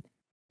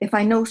 if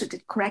I noted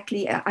it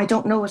correctly, I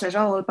don't know it at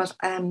all, but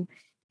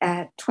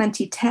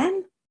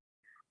 2010.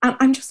 And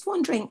I'm just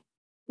wondering,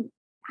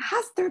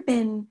 has there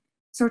been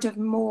sort of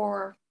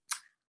more,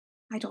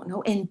 I don't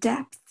know,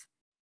 in-depth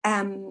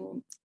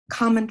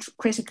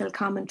critical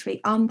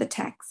commentary on the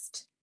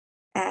text?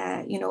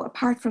 You know,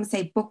 apart from,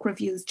 say, book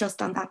reviews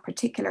just on that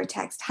particular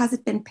text, has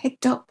it been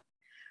picked up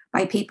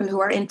by people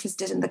who are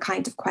interested in the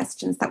kind of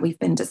questions that we've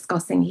been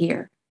discussing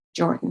here?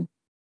 Jordan,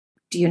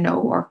 do you know,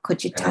 or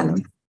could you tell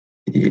us?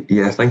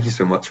 Yeah, thank you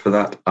so much for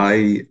that.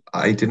 I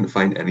didn't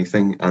find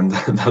anything, and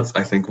that's,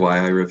 I think, why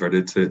I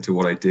reverted to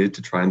what I did,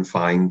 to try and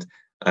find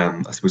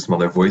I suppose some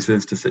other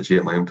voices to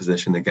situate my own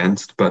position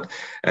against. But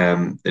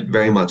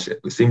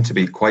it seemed to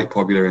be quite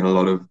popular in a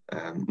lot of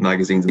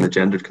magazines, and the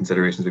gendered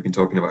considerations we've been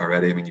talking about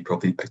already. I mean, you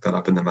probably picked that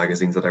up in the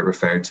magazines that I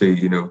referred to,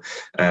 you know.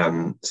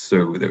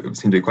 So it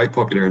seemed to be quite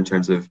popular in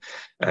terms of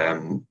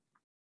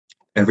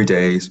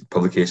everyday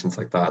publications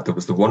like that. There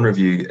was the one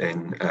review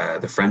in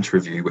the French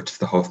review, which is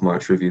the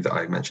Hofmarch review that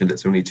I mentioned.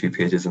 It's only 2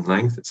 pages in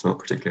length. It's not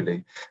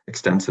particularly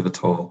extensive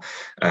at all.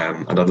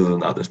 And other than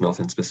that, there's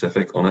nothing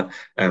specific on it.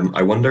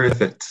 I wonder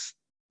if it's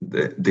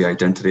the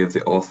identity of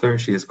the author.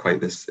 She has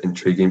quite this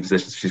intriguing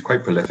position. She's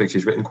quite prolific.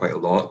 She's written quite a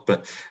lot,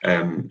 but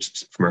from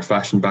her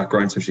fashion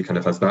background, so she kind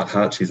of has that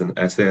hat. She's an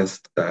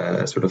essayist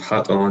sort of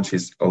hat on.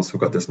 She's also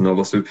got this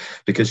novel. So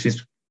because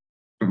she's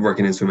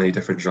working in so many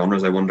different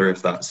genres, I wonder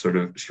if that sort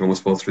of, she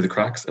almost falls through the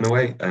cracks in a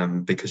way,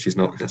 because she's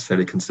not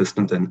necessarily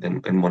consistent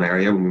in one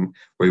area where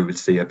we would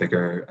see a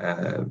bigger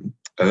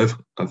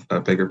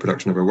a bigger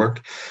production of her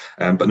work.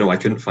 But no, I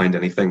couldn't find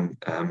anything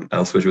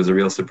else, which was a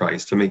real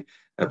surprise to me,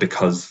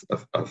 because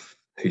of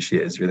who she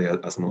is really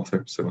as an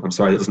author. So I'm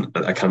sorry,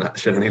 I can't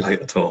shed any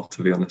light at all,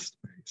 to be honest.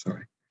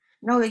 Sorry.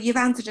 No, you've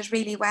answered it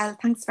really well.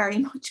 Thanks very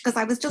much, because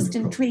I was just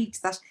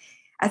intrigued that,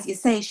 as you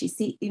say,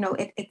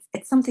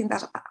 it's something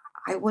that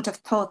I would have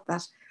thought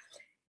that,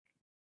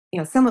 you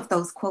know, some of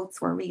those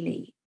quotes were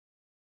really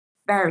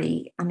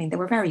they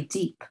were very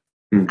deep.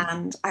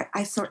 And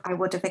I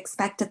would have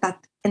expected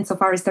that,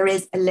 insofar as there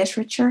is a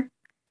literature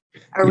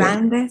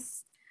around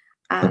this,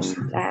 and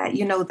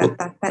you know,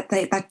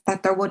 that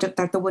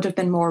there would have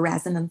been more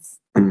resonance.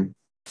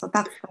 So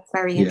that's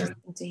very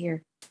interesting to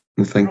hear.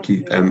 Thank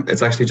you.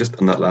 It's actually just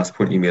on that last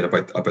point you made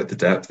about the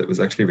depth. It was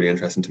actually really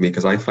interesting to me,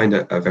 because I find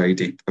it a very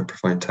deep and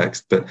profound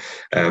text. But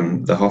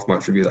the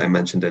Hofmarch review that I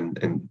mentioned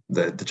in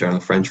the Journal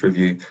French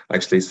review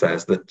actually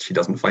says that she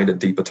doesn't find it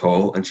deep at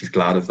all, and she's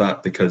glad of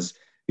that, because,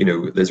 you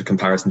know, there's a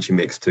comparison she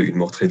makes to Une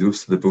très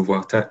douce, the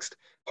Beauvoir text,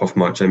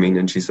 Hofmarch, I mean,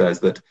 and she says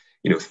that,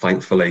 you know,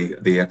 thankfully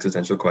the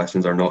existential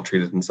questions are not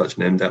treated in such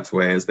an in-depth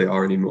way as they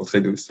are in Une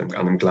très douce, and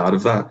I'm glad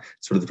of that,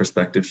 sort of the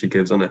perspective she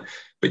gives on it.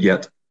 But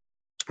yet,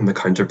 in the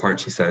counterpart,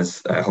 she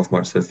says,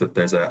 Hofmarch says that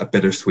there's a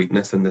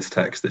bittersweetness in this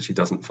text that she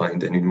doesn't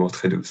find in Une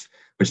très douce,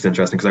 which is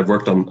interesting, because I've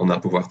worked on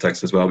that Beauvoir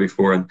text as well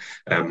before, and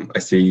I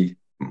see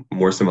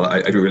more similar.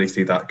 I don't really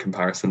see that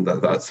comparison,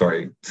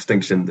 that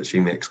distinction that she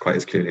makes quite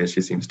as clearly as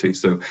she seems to.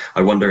 So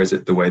I wonder, is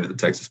it the way that the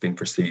text has been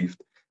perceived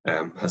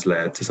has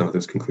led to some of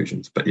those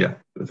conclusions? But yeah,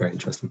 a very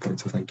interesting point,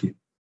 so thank you.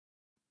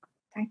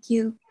 Thank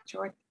you,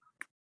 Jordan.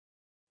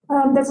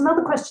 There's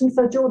another question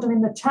for Jordan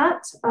in the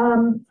chat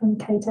from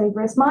Kate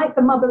Averis. Might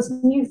the mother's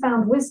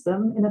newfound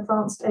wisdom in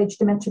advanced age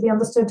dementia be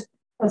understood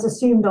as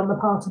assumed on the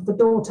part of the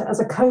daughter as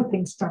a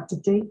coping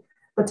strategy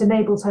that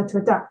enables her to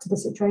adapt to the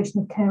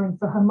situation of caring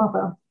for her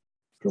mother?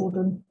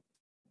 Jordan.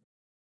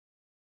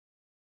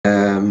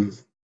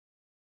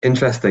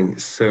 Interesting.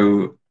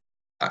 So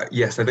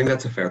yes, I think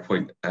that's a fair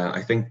point.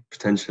 I think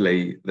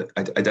potentially,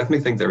 I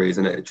definitely think there is,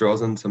 and it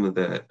draws on some of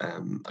the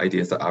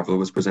ideas that Avril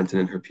was presenting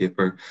in her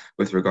paper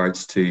with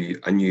regards to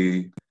a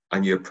new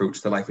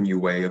approach to life, a new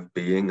way of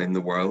being in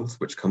the world,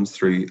 which comes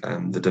through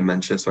the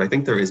dementia. So I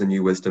think there is a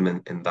new wisdom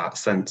in that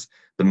sense.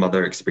 The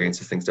mother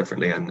experiences things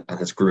differently and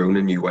has grown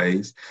in new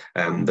ways.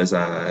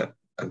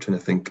 I'm trying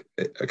to think,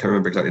 I can't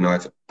remember exactly now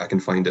if I can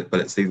find it,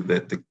 but it's either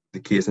the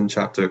Kaizen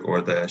chapter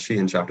or the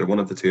Sheehan chapter, one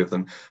of the two of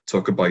them,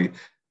 talk about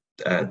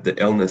the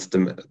illness,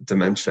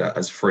 dementia,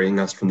 as freeing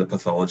us from the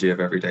pathology of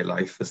everyday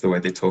life, is the way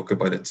they talk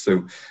about it.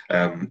 So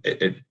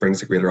it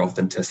brings a greater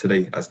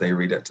authenticity as they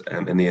read it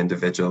in the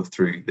individual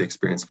through the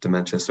experience of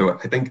dementia. So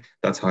I think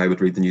that's how I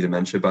would read the new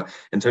dementia. But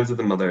in terms of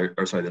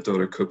the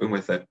daughter coping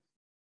with it,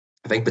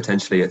 I think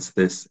potentially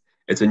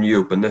it's a new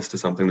openness to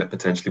something that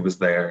potentially was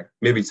there,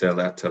 maybe to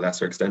a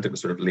lesser extent. It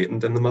was sort of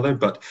latent in the mother.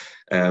 But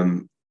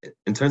in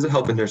terms of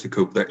helping her to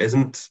cope, there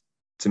isn't,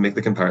 to make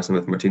the comparison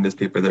with Martina's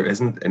paper, there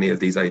isn't any of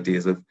these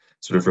ideas of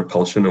sort of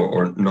repulsion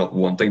or not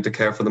wanting to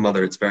care for the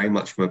mother. It's very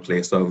much from a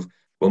place of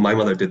well, my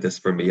mother did this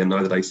for me, and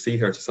now that I see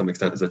her to some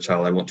extent as a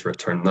child, I want to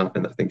return that.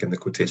 And I think in the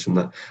quotation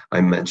that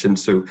I mentioned,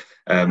 so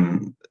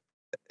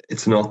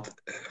it's not,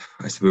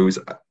 I suppose,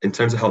 in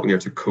terms of helping her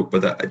to cope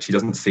with it, she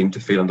doesn't seem to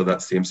feel under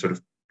that same sort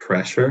of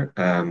pressure,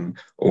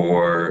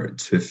 or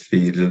to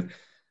feel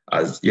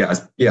as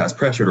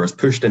pressured or as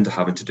pushed into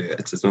having to do it.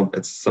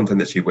 It's something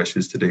that she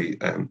wishes to do,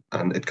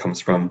 and it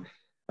comes from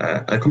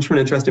an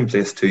interesting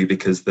place too,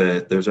 because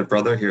there's a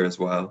brother here as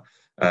well.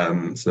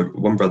 So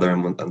one brother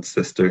and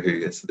sister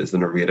who is the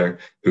narrator,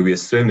 who we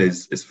assume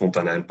is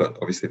Fontanel, but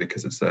obviously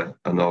because it's a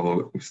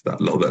novel, there's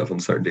that little bit of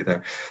uncertainty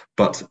there.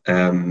 But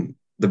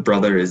the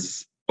brother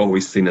is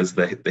always seen as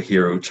the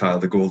hero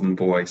child, the golden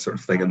boy sort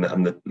of thing, and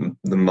the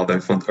mother,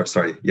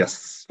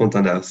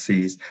 Fontanel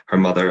sees her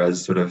mother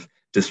as sort of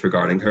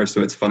disregarding her.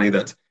 So it's funny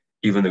that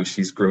even though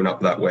she's grown up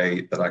that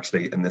way, that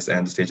actually in this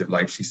end stage of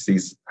life she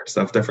sees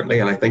herself differently.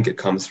 And I think it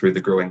comes through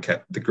the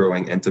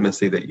growing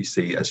intimacy that you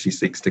see as she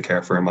seeks to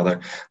care for her mother,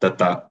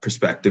 that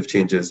perspective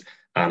changes.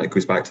 And it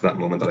goes back to that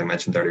moment that I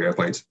mentioned earlier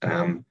about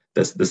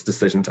this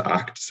decision to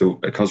act. So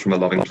it comes from a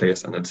loving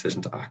place and a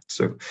decision to act.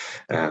 So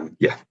I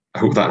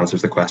hope that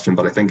answers the question,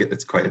 but I think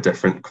it's quite a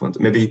different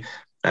content, maybe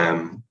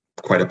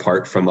quite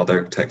apart from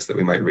other texts that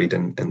we might read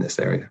in this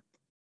area.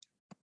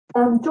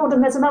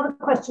 Jordan, there's another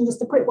question,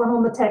 just a quick one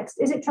on the text.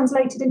 Is it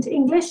translated into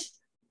English?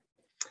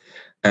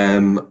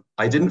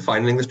 I didn't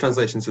find an English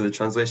translation, so the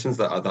translations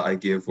that I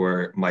gave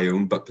were my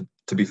own, but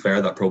to be fair,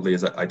 that probably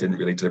is I didn't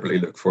really deliberately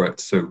look for it,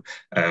 so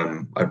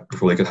I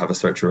probably could have a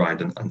search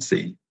around and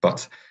see.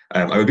 But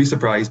I would be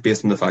surprised,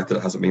 based on the fact that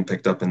it hasn't been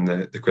picked up in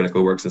the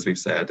critical works, as we've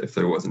said, if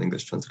there was an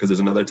English translation. Because there's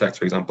another text,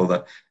 for example,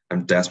 that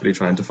I'm desperately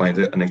trying to find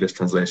an English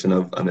translation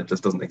of, and it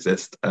just doesn't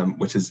exist,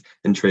 which is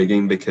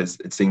intriguing, because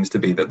it seems to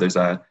be that there's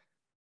a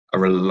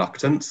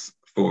reluctance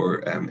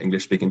for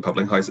English-speaking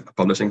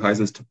publishing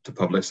houses to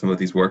publish some of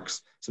these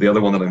works. So the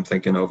other one that I'm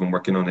thinking of and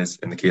working on is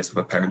in the case of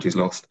a parent who's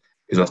lost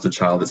a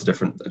child. It's a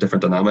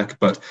different dynamic,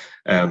 but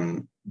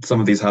some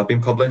of these have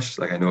been published.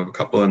 Like I know of a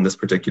couple, and this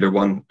particular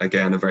one,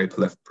 again, a very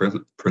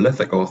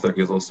prolific author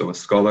who is also a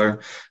scholar,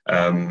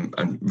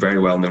 and very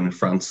well known in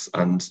France,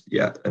 and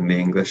in the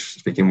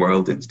English-speaking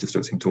world, they just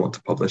don't seem to want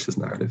to publish his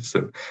narrative.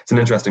 So it's an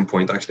interesting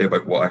point actually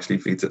about what actually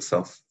feeds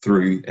itself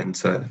through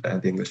into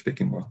the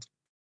English-speaking world.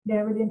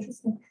 Yeah, really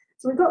interesting.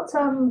 So we've got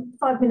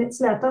 5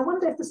 minutes left. I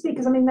wonder if the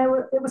speakers,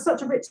 it was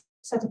such a rich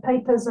set of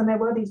papers, and there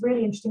were these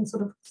really interesting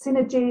sort of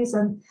synergies,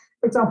 and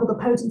for example, the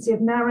potency of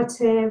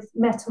narrative,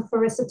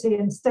 metaphoricity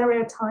and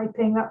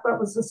stereotyping, that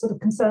was a sort of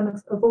concern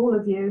of all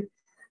of you.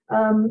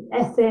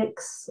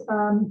 Ethics,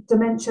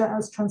 dementia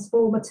as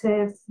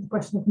transformative, the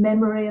question of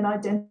memory and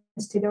identity.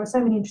 There were so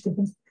many interesting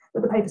things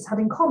that the papers had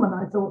in common,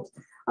 I thought.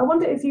 I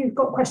wonder if you've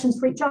got questions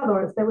for each other,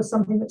 or if there was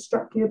something that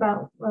struck you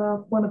about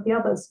one of the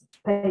others'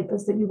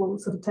 papers that you will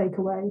sort of take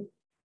away.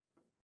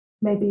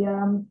 Maybe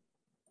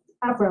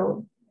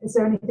Avril, is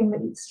there anything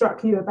that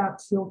struck you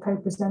about your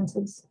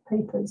co-presenters'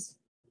 papers?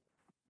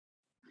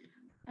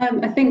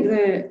 I think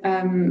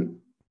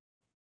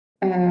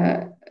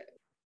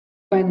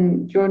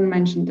when Jordan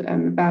mentioned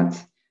about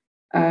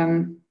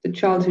the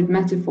childhood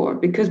metaphor,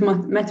 because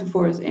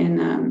metaphors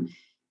in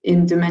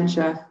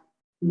dementia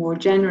more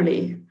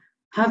generally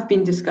have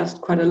been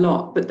discussed quite a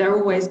lot, but they're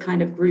always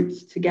kind of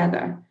grouped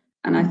together.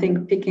 And I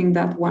think picking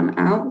that one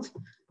out,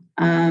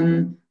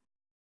 and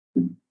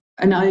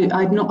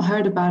I'd not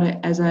heard about it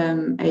as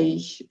a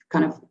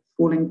kind of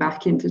falling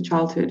back into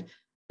childhood,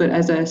 but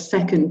as a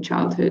second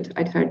childhood.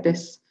 I'd heard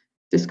this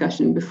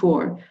discussion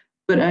before,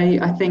 but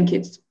I think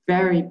it's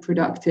very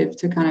productive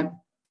to kind of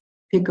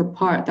pick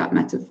apart that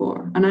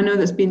metaphor. And I know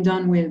that's been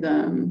done with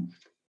the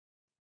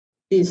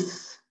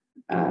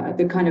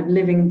kind of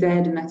living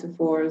dead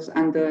metaphors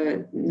and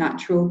the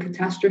natural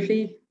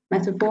catastrophe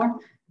metaphor,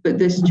 but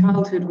this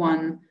childhood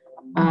one,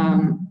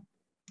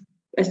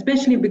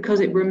 especially because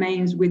it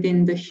remains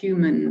within the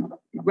human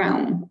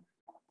realm,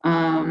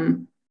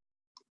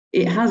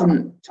 it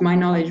hasn't, to my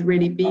knowledge,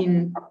 really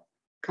been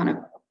kind of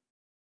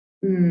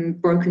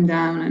broken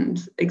down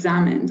and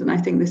examined. And I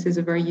think this is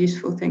a very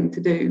useful thing to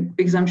do,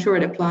 because I'm sure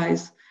it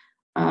applies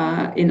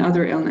in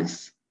other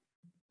illness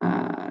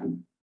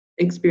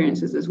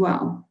experiences as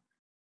well.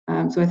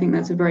 So I think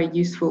that's a very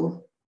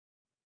useful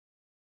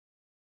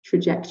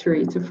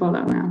trajectory to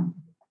follow now.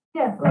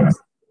 Yeah, great.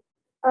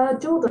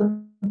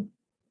 Jordan, do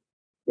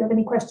you have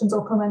any questions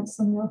or comments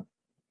on your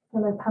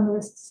fellow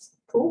panelists'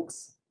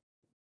 talks?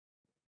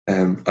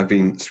 I've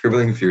been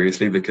scribbling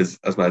furiously because,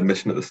 as my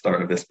admission at the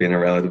start of this being a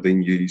relatively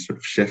new sort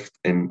of shift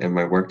in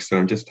my work, so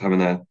I'm just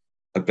having a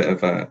bit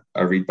of a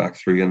read back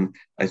through. And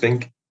I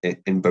think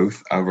in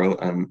both Avril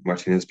and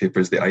Martina's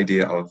papers, the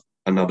idea of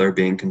another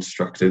being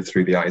constructed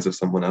through the eyes of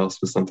someone else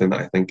was something that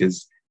I think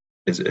is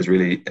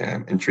really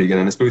intriguing.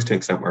 And I suppose to an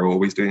extent we're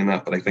always doing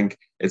that, but I think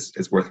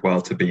it's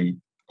worthwhile to be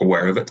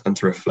aware of it and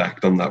to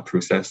reflect on that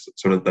process.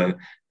 And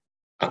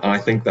I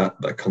think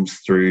that comes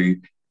through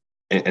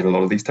in a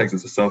lot of these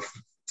texts. It's a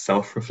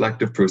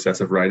self-reflective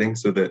process of writing,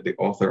 so that the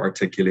author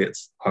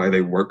articulates how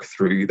they work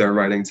through their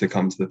writing to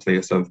come to the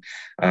place of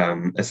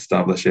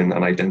establishing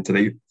an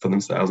identity for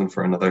themselves and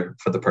for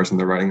the person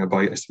they're writing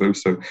about, I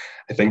suppose. So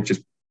I think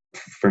just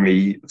for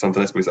me,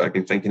 something I suppose I've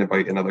been thinking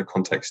about in other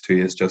contexts too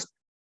is just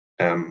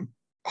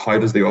how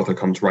does the author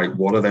come to write?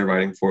 What are they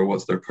writing for?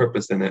 What's their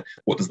purpose in it?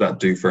 What does that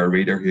do for a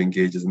reader who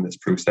engages in this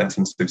process?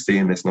 And so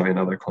seeing this now in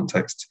other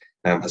contexts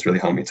has really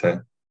helped me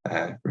to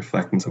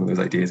reflect on some of those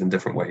ideas in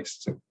different ways.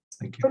 So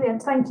thank you.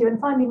 Brilliant, thank you. And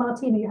finally,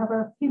 Martina, you have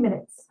a few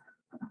minutes.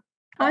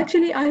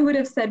 Actually, I would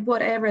have said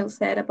what Avril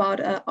said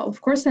about,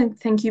 of course, and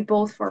thank you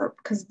both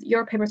because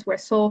your papers were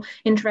so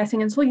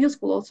interesting and so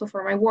useful also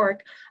for my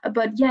work.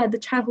 But yeah, the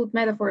childhood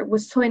metaphor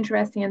was so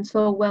interesting and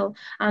so well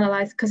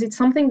analyzed, because it's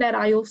something that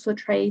I also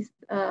traced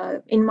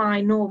in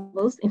my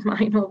novels.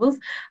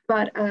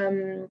 But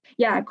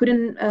yeah, I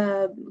couldn't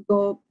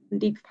go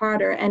deep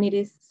further, and it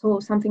is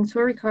something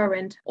so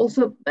recurrent.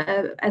 Also,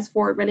 as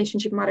for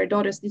relationship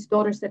mother-daughters, these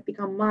daughters that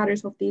become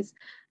mothers of these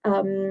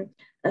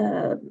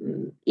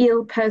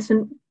ill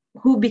person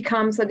who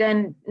becomes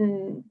again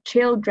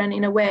children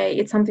in a way,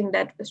 it's something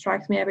that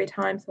strikes me every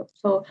time.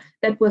 So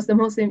that was the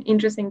most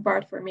interesting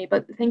part for me.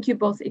 But thank you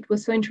both. It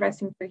was so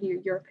interesting to hear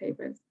your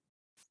papers.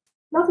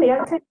 Lovely.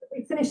 Okay,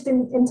 we finished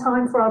in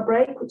time for our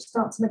break, which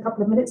starts in a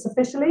couple of minutes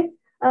officially.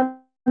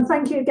 And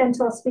thank you again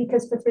to our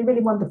speakers for 3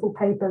 really wonderful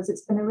papers.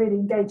 It's been a really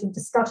engaging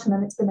discussion,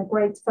 and it's been a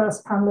great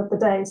first panel of the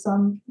day. So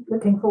I'm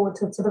looking forward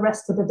to the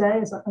rest of the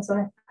day, as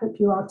I hope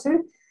you are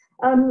too.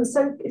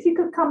 So if you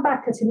could come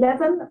back at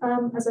 11,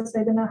 as I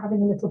say, they're now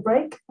having a little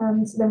break,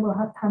 so then we'll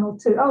have panel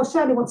 2. Oh,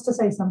 Shirley wants to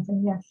say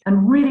something, yes.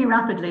 And really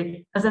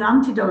rapidly, as an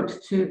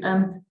antidote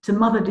to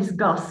mother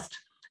disgust,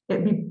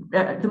 it'd be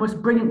the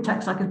most brilliant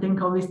text I can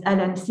think of is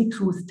Hélène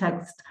Cixous's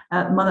text,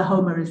 Mother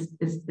Homer is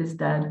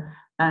dead.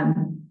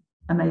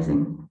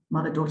 Amazing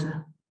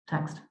mother-daughter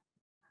text.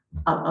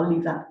 I'll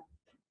leave that.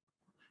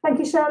 Thank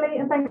you, Shirley,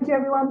 and thank you,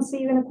 everyone.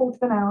 See you in a quarter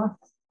of an hour.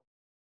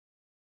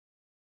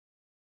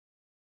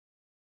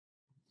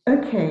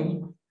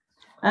 Okay,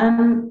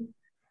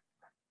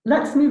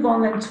 let's move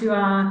on then to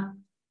our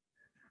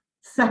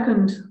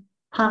second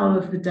panel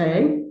of the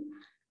day,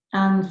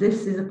 and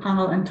this is a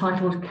panel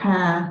entitled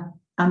Care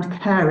and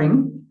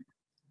Caring,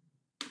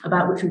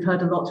 about which we've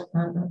heard a lot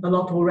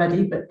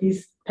already, but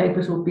these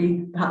papers will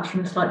be perhaps from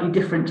a slightly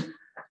different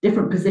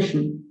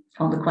position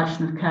on the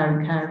question of care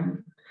and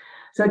caring.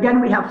 So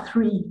again, we have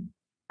three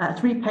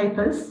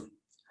papers,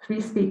 3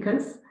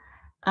 speakers.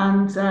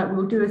 And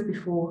we'll do as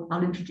before.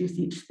 I'll introduce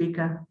each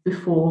speaker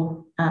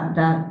before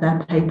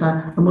their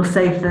paper, and we'll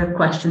save the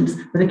questions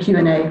for the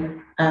Q&A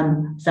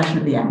session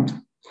at the end.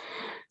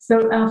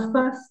 So our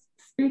first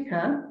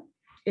speaker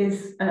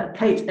is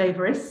Kate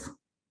Averis.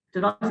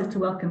 Delighted to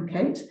welcome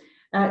Kate.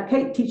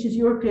 Kate teaches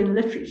European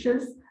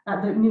literatures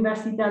at the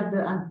University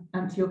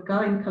Belfast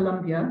in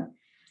Colombia.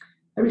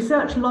 Her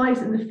research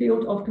lies in the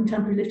field of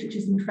contemporary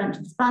literatures in French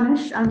and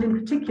Spanish, and in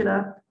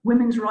particular,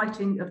 women's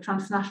writing of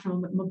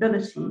transnational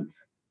mobility,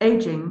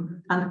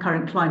 aging, and the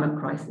current climate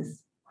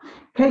crisis.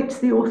 Kate's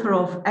the author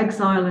of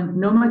Exile and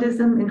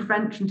Nomadism in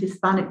French and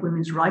Hispanic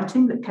Women's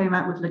Writing that came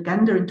out with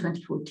Legenda in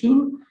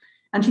 2014,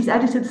 and she's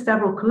edited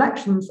several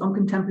collections on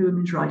contemporary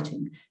women's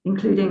writing,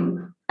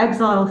 including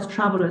Exiles,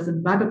 Travelers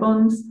and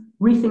Vagabonds,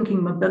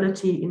 Rethinking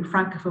Mobility in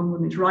Francophone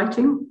Women's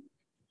Writing,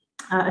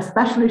 a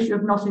special issue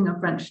of Nottingham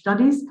French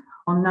Studies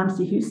on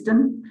Nancy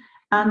Houston,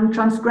 and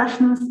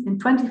Transgressions in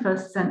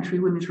 21st Century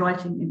Women's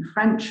Writing in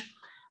French,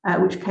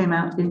 which came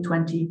out in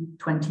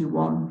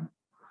 2021.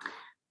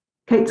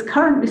 Kate's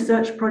current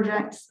research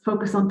projects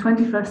focus on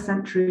 21st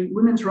century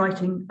women's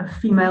writing of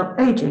female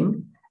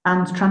aging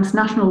and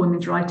transnational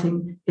women's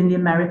writing in the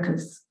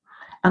Americas.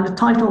 And the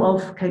title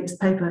of Kate's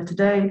paper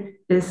today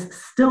is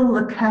Still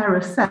the Care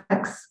of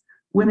Sex,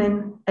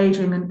 Women,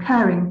 Aging and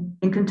Caring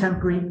in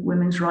Contemporary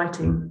Women's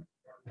Writing.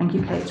 Thank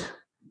you, Kate.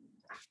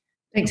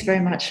 Thanks very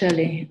much,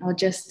 Shirley. I'll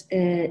just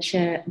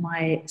share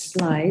my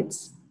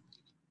slides.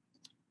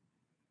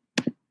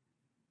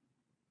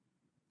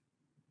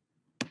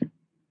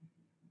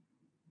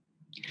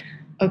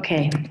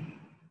 Okay.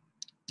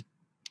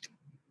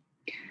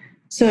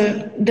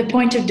 So the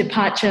point of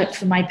departure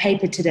for my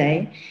paper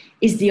today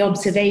is the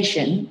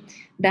observation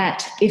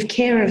that if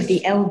care of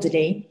the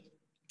elderly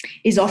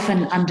is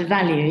often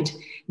undervalued,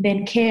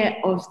 then care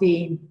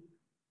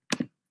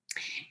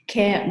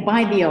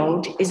by the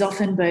old is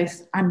often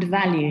both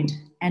undervalued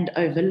and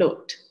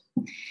overlooked.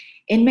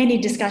 In many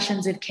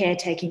discussions of care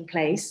taking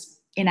place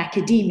in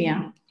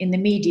academia, in the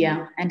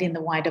media, and in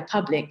the wider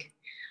public,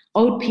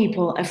 old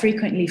people are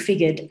frequently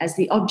figured as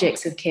the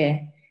objects of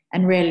care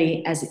and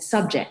rarely as its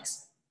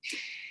subjects.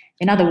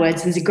 In other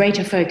words, there's a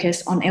greater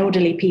focus on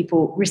elderly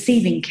people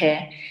receiving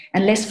care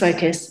and less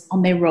focus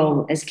on their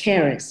role as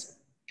carers.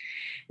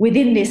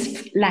 Within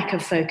this lack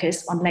of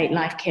focus on late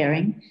life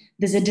caring,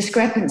 there's a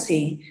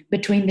discrepancy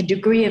between the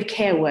degree of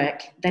care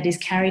work that is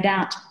carried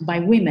out by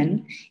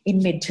women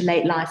in mid to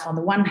late life on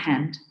the one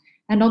hand,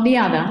 and on the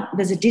other,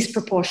 there's a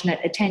disproportionate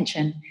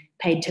attention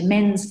paid to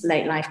men's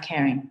late life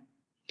caring.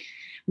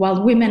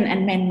 While women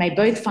and men may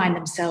both find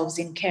themselves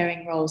in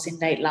caring roles in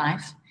late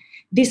life,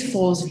 this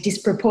falls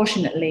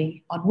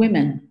disproportionately on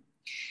women,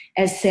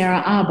 as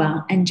Sarah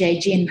Arber and Jay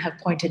Jin have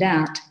pointed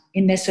out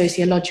in their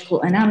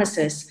sociological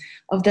analysis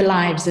of the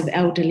lives of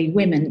elderly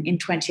women in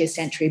 20th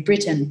century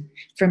Britain,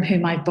 from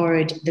whom I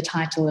borrowed the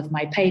title of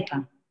my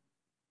paper.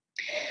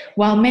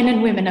 While men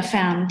and women are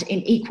found in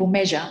equal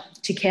measure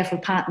to care for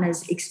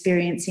partners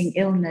experiencing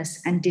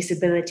illness and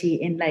disability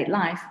in late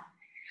life,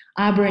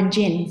 Arber and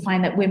Jin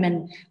find that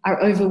women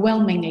are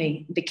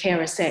overwhelmingly the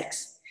carer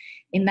sex,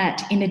 in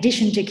that in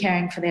addition to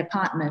caring for their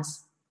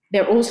partners,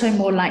 they're also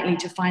more likely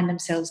to find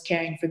themselves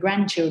caring for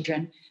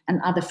grandchildren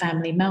and other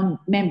family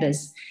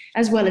members,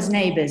 as well as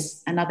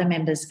neighbours and other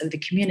members of the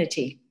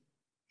community.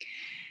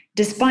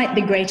 Despite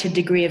the greater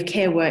degree of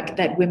care work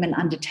that women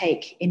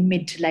undertake in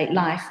mid to late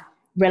life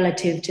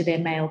relative to their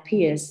male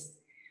peers,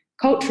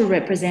 cultural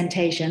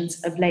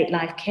representations of late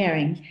life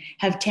caring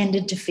have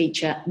tended to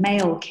feature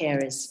male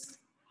carers.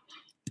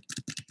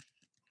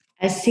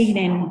 As seen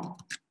in,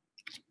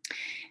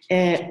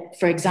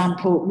 for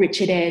example,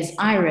 Richard Eyre's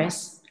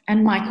Iris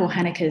and Michael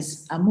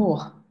Haneke's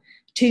Amour,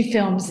 two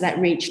films that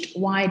reached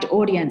wide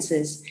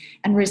audiences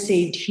and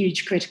received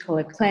huge critical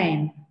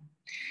acclaim.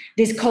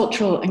 This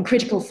cultural and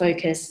critical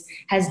focus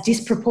has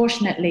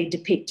disproportionately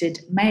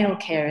depicted male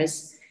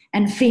carers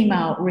and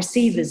female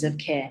receivers of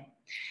care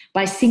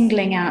by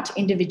singling out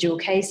individual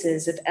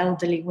cases of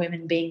elderly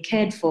women being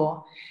cared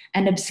for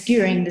and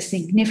obscuring the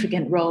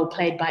significant role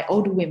played by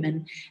older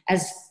women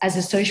as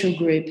a social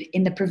group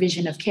in the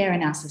provision of care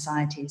in our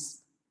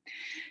societies.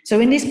 So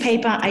in this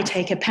paper, I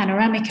take a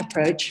panoramic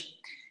approach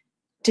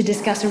to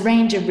discuss a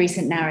range of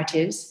recent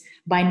narratives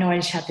by Noël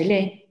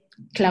Châtelet,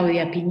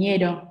 Claudia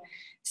Piñero,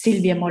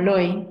 Silvia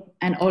Molloy,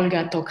 and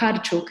Olga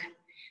Tokarczuk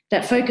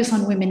that focus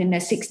on women in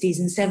their 60s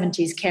and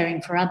 70s caring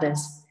for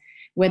others,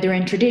 whether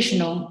in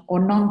traditional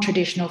or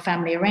non-traditional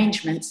family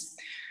arrangements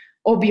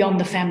or beyond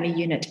the family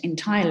unit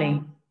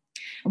entirely.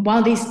 And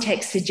while these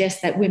texts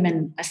suggest that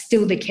women are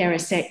still the carer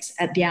sex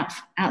at the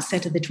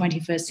outset of the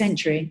 21st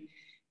century,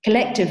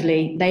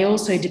 collectively, they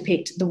also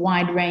depict the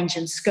wide range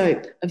and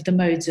scope of the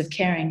modes of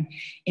caring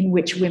in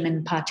which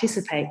women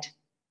participate.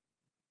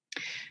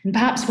 And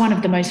perhaps one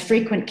of the most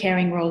frequent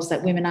caring roles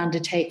that women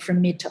undertake from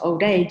mid to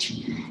old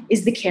age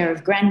is the care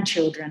of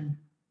grandchildren.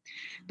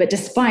 But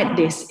despite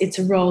this, it's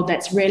a role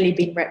that's rarely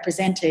been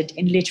represented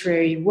in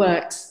literary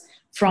works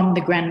from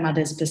the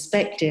grandmother's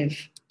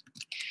perspective.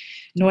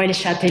 Noël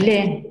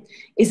Châtelet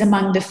is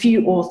among the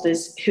few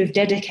authors who've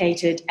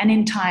dedicated an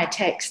entire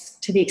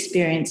text to the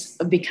experience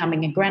of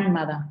becoming a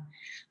grandmother,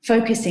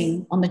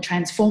 focusing on the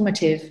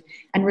transformative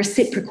and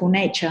reciprocal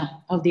nature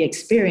of the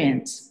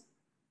experience.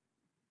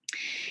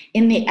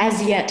 In the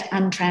as yet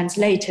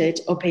untranslated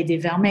Au Pays des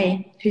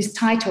Vermeils, whose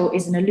title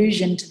is an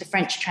allusion to the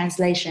French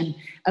translation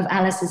of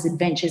Alice's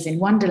Adventures in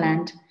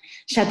Wonderland,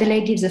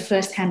 Châtelet gives a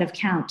first-hand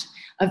account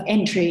of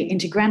entry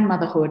into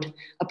grandmotherhood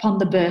upon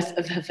the birth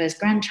of her first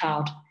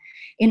grandchild,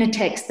 in a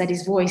text that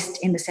is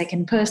voiced in the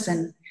second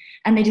person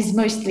and that is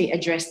mostly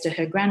addressed to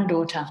her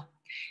granddaughter,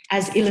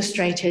 as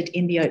illustrated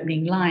in the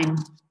opening line,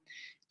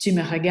 "Tu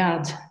me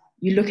regardes,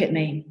 you look at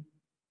me."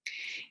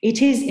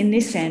 It is, in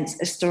this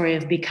sense, a story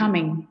of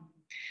becoming,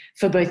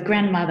 for both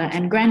grandmother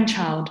and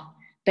grandchild,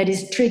 that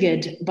is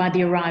triggered by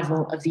the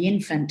arrival of the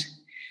infant,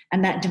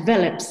 and that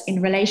develops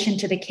in relation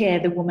to the care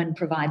the woman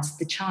provides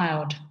the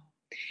child.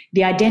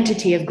 The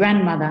identity of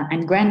grandmother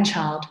and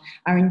grandchild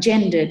are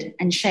engendered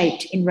and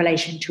shaped in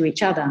relation to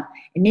each other,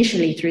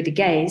 initially through the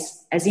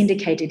gaze, as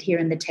indicated here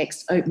in the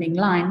text's opening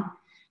line,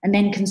 and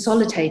then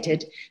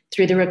consolidated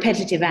through the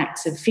repetitive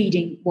acts of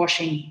feeding,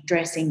 washing,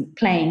 dressing,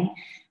 playing,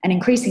 and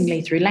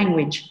increasingly through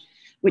language,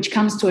 which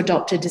comes to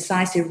adopt a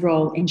decisive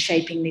role in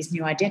shaping these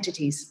new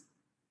identities.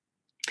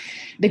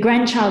 The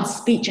grandchild's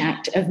speech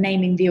act of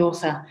naming the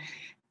author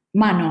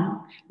Manon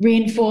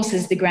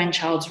reinforces the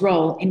grandchild's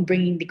role in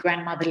bringing the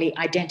grandmotherly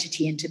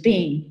identity into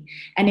being,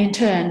 and in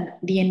turn,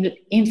 the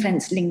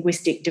infant's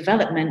linguistic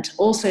development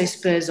also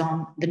spurs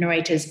on the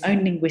narrator's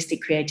own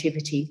linguistic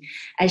creativity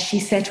as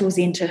she settles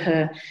into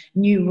her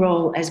new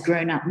role as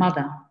grown-up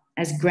mother,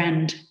 as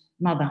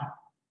grandmother.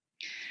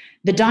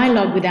 The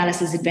dialogue with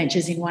Alice's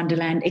Adventures in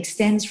Wonderland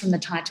extends from the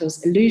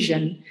title's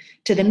allusion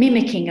to the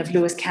mimicking of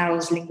Lewis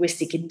Carroll's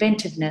linguistic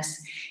inventiveness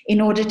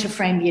in order to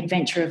frame the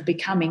adventure of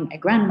becoming a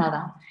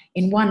grandmother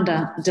in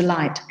wonder,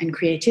 delight, and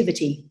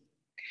creativity.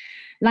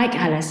 Like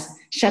Alice,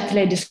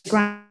 Châtelet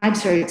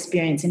describes her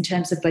experience in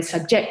terms of both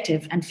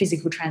subjective and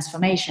physical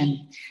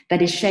transformation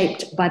that is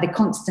shaped by the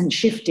constant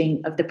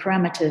shifting of the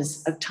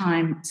parameters of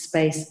time,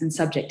 space, and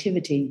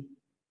subjectivity.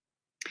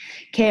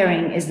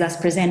 Caring is thus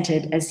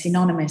presented as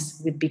synonymous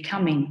with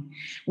becoming,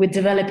 with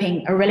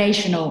developing a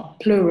relational,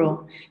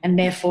 plural, and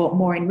therefore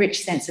more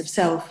enriched sense of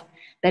self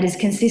that is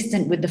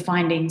consistent with the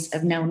findings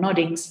of Nell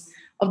Noddings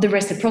of the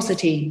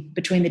reciprocity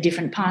between the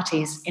different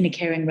parties in a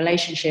caring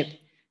relationship,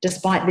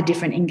 despite the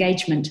different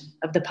engagement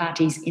of the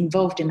parties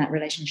involved in that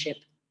relationship.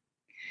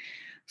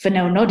 For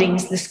Nell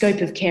Noddings, the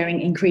scope of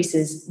caring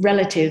increases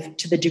relative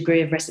to the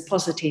degree of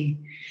reciprocity,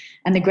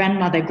 and the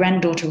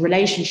grandmother-granddaughter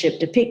relationship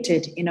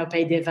depicted in Au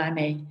Pays des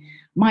Vermeils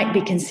might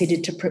be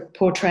considered to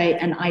portray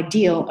an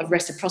ideal of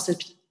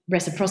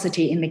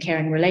reciprocity in the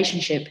caring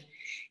relationship,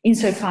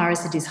 insofar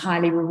as it is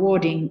highly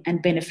rewarding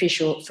and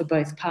beneficial for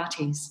both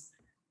parties.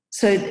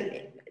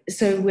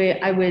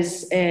 I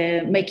was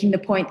making the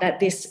point that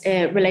this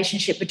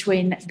relationship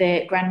between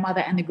the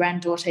grandmother and the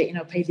granddaughter in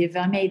Au Pays des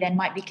Vermeils then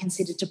might be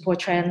considered to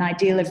portray an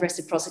ideal of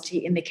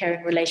reciprocity in the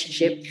caring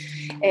relationship,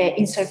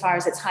 insofar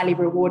as it's highly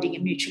rewarding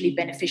and mutually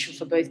beneficial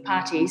for both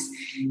parties.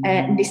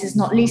 And this is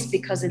not least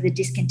because of the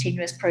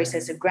discontinuous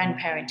process of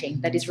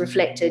grandparenting that is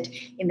reflected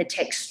in the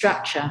text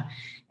structure,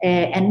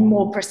 and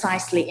more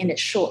precisely in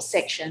its short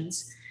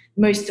sections,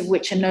 most of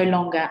which are no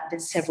longer than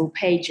several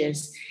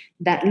pages,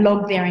 that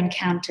log their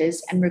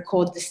encounters and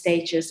record the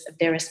stages of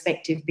their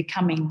respective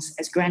becomings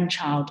as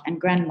grandchild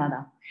and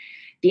grandmother.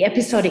 The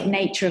episodic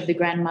nature of the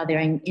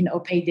grandmothering in Au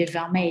Pays des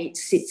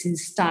Vermeils sits in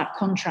stark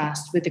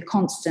contrast with the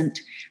constant,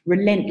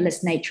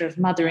 relentless nature of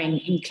mothering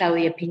in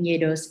Claudia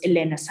Pinedo's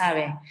Elena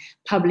Sabe,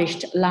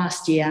 published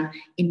last year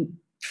in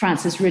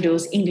Frances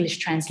Riddle's English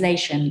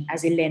translation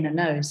as Elena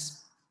Knows.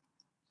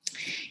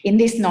 In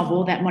this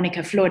novel that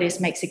Monica Flores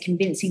makes a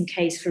convincing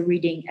case for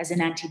reading as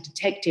an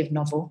anti-detective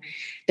novel,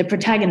 the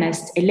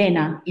protagonist,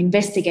 Elena,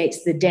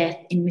 investigates the death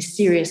in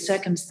mysterious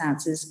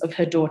circumstances of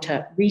her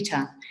daughter,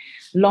 Rita,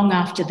 long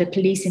after the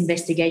police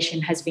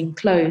investigation has been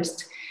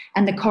closed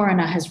and the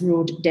coroner has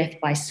ruled death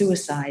by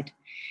suicide.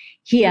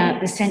 Here,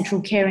 the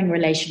central caring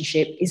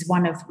relationship is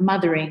one of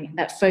mothering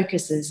that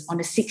focuses on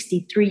a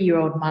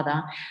 63-year-old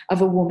mother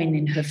of a woman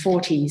in her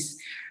 40s,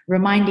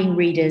 reminding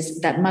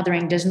readers that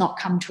mothering does not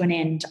come to an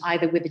end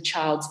either with a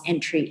child's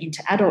entry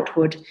into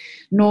adulthood,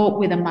 nor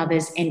with a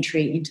mother's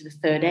entry into the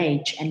third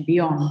age and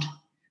beyond,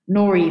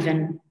 nor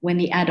even when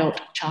the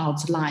adult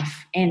child's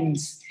life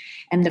ends.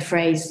 And the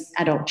phrase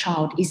adult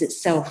child is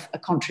itself a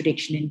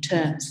contradiction in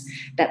terms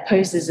that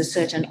poses a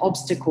certain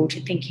obstacle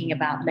to thinking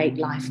about late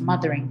life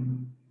mothering.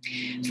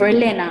 For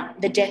Elena,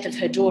 the death of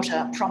her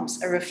daughter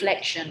prompts a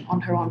reflection on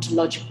her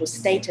ontological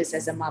status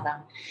as a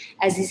mother,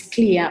 as is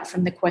clear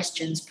from the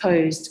questions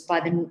posed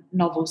by the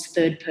novel's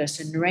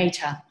third-person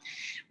narrator,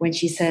 when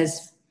she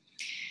says,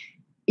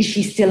 "Is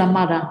she still a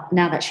mother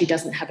now that she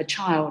doesn't have a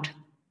child?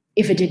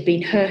 If it had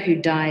been her who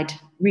died,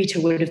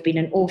 Rita would have been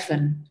an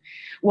orphan.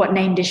 What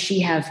name does she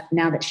have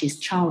now that she's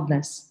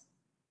childless?"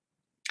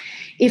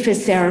 If,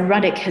 as Sarah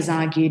Ruddock has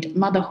argued,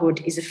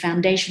 motherhood is a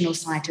foundational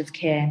site of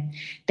care,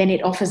 then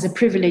it offers a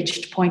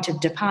privileged point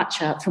of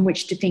departure from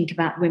which to think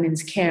about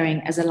women's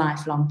caring as a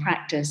lifelong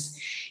practice.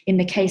 In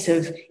the case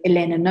of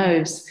Elena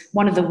Knows,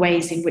 one of the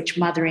ways in which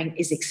mothering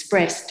is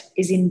expressed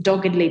is in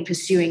doggedly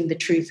pursuing the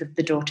truth of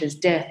the daughter's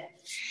death.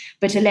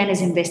 But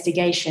Elena's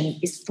investigation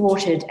is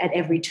thwarted at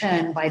every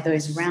turn by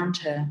those around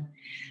her,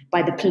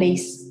 by the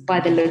police, by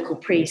the local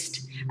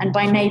priest, and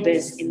by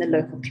neighbours in the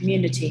local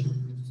community,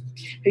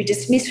 who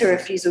dismiss her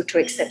refusal to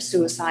accept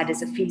suicide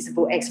as a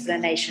feasible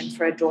explanation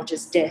for her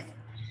daughter's death,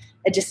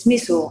 a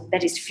dismissal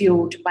that is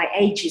fueled by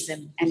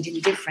ageism and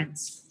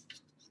indifference.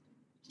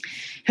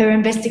 Her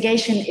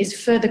investigation is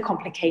further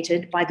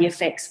complicated by the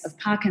effects of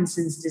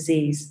Parkinson's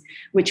disease,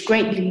 which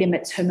greatly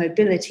limits her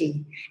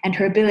mobility and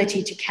her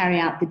ability to carry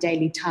out the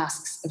daily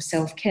tasks of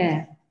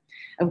self-care,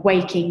 of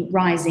waking,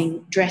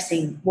 rising,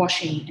 dressing,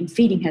 washing, and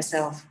feeding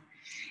herself.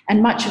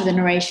 And much of the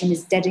narration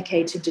is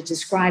dedicated to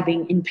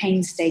describing in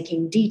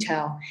painstaking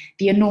detail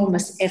the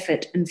enormous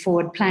effort and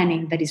forward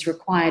planning that is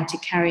required to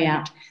carry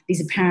out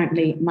these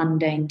apparently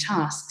mundane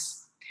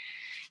tasks.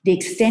 The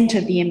extent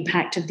of the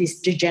impact of this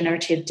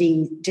degenerative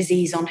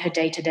disease on her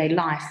day-to-day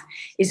life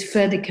is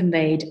further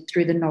conveyed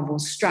through the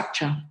novel's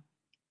structure,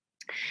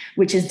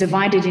 which is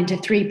divided into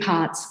 3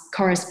 parts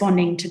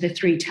corresponding to the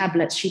 3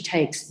 tablets she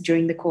takes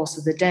during the course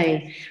of the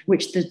day,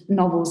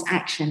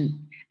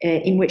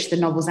 in which the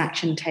novel's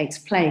action takes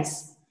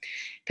place.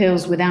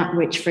 Pills without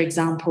which, for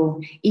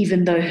example,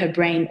 even though her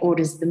brain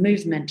orders the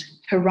movement,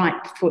 her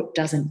right foot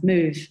doesn't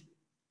move.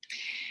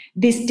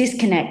 This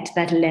disconnect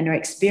that Elena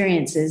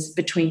experiences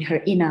between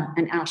her inner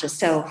and outer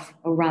self,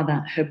 or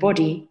rather her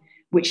body,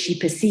 which she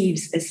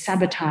perceives as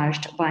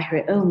sabotaged by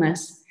her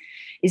illness,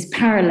 is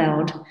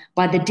paralleled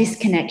by the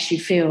disconnect she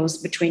feels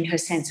between her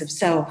sense of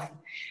self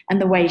and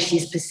the way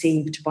she's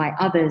perceived by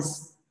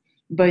others.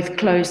 Both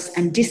close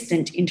and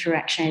distant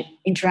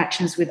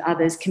interactions with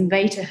others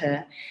convey to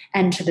her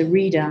and to the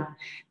reader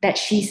that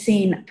she's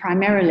seen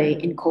primarily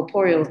in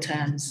corporeal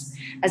terms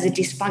as a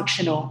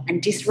dysfunctional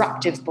and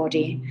disruptive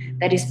body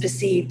that is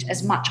perceived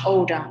as much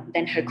older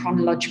than her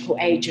chronological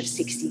age of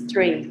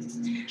 63,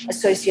 a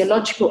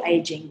sociological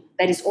aging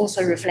that is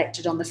also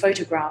reflected on the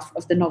photograph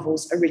of the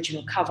novel's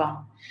original cover,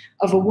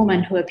 of a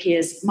woman who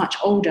appears much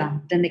older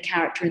than the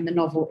character in the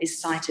novel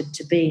is cited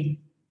to be.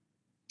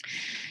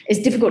 It's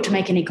difficult to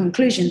make any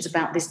conclusions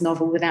about this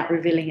novel without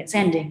revealing its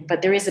ending,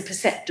 but there is a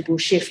perceptible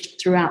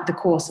shift throughout the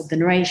course of the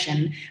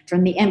narration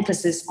from the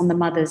emphasis on the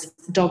mother's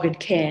dogged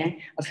care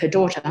of her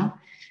daughter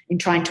in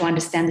trying to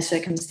understand the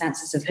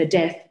circumstances of her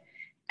death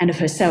and of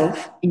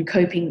herself in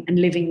coping and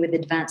living with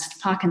advanced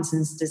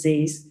Parkinson's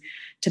disease,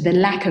 to the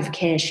lack of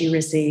care she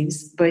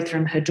receives, both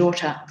from her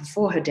daughter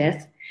before her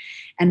death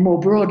and more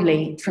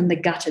broadly from the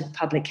gutted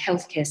public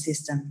healthcare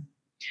system.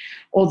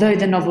 Although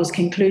the novel's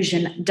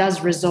conclusion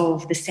does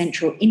resolve the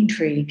central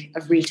intrigue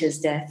of Rita's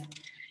death,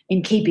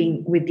 in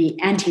keeping with the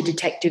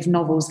anti-detective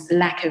novel's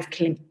lack of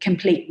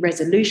complete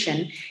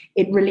resolution,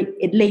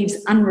 it leaves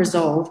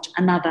unresolved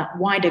another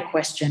wider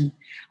question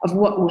of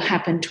what will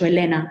happen to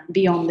Elena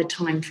beyond the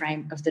time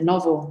frame of the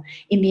novel,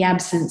 in the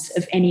absence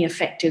of any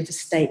effective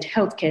state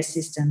healthcare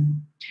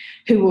system.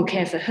 Who will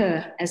care for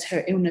her as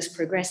her illness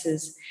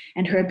progresses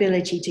and her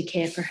ability to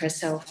care for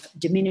herself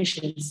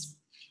diminishes?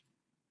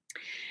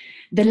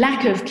 The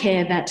lack of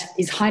care that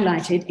is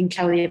highlighted in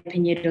Claudia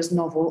Pinedo's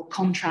novel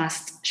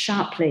contrasts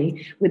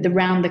sharply with the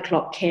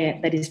round-the-clock care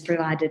that is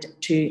provided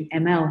to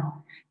ML,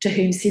 to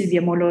whom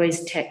Silvia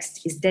Molloy's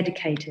text is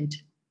dedicated.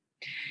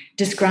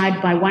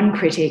 Described by one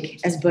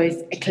critic as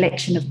both a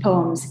collection of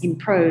poems in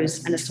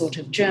prose and a sort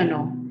of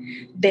journal,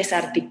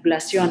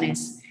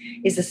 Desarticulaciones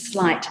is a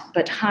slight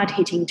but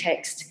hard-hitting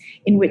text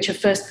in which a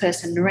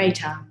first-person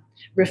narrator,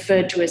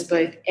 referred to as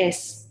both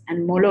S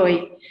and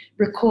Molloy,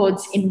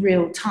 records in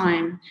real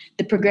time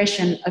the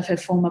progression of her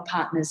former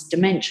partner's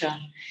dementia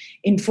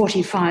in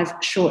 45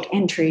 short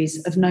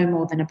entries of no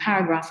more than a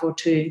paragraph or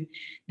two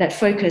that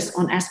focus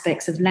on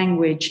aspects of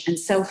language and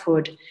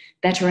selfhood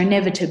that are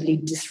inevitably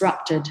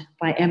disrupted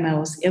by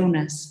ML's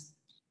illness.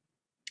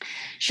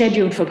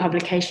 Scheduled for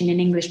publication in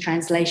English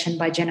translation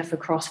by Jennifer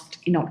Croft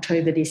in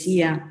October this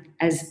year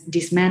as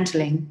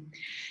Dismantling,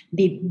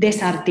 the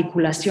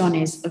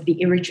Desarticulaciones of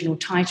the original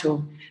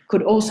title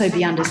could also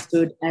be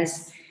understood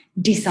as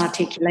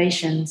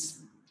disarticulations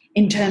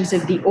in terms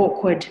of the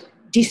awkward,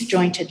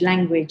 disjointed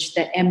language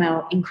that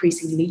ML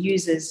increasingly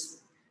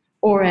uses,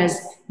 or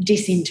as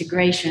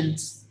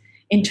disintegrations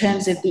in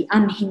terms of the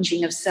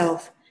unhinging of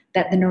self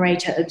that the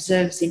narrator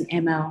observes in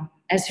ML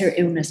as her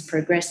illness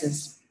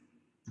progresses.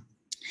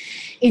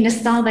 In a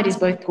style that is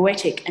both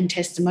poetic and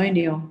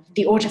testimonial,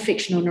 the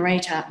autofictional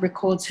narrator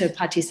records her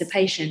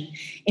participation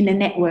in a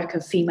network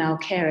of female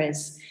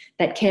carers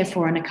that care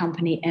for and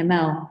accompany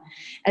ML,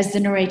 as the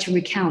narrator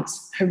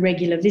recounts her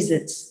regular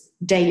visits,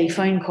 daily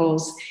phone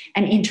calls,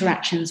 and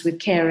interactions with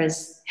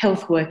carers,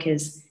 health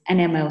workers, and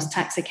ML's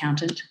tax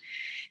accountant,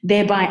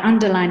 thereby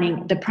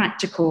underlining the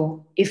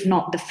practical, if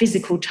not the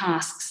physical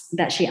tasks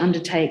that she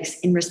undertakes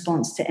in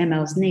response to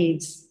ML's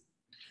needs.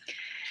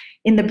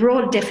 In the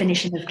broad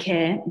definition of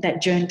care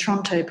that Joan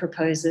Tronto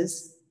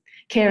proposes,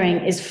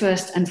 caring is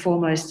first and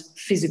foremost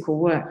physical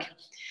work,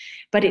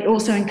 but it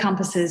also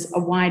encompasses a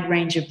wide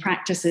range of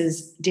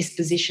practices,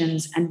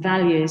 dispositions, and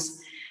values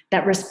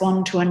that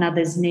respond to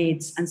another's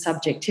needs and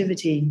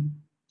subjectivity.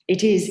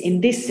 It is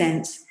in this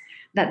sense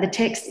that the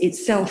text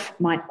itself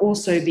might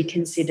also be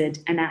considered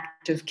an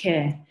act of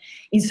care,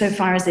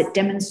 insofar as it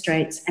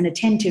demonstrates an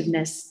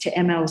attentiveness to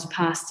ML's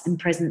past and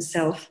present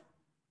self,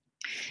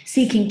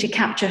 seeking to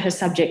capture her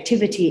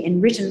subjectivity in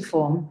written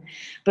form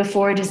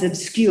before it is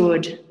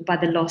obscured by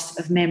the loss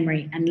of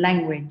memory and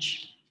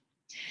language.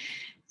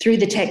 Through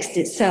the text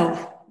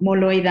itself,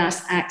 Molloy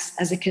thus acts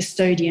as a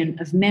custodian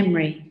of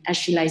memory, as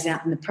she lays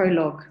out in the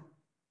prologue.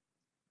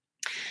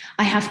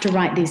 I have to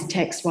write these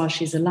texts while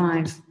she's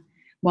alive,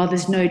 while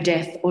there's no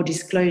death or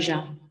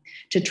disclosure,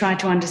 to try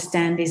to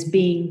understand this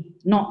being,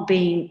 not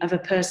being of a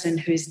person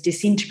who's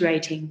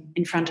disintegrating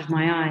in front of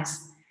my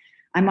eyes.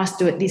 I must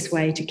do it this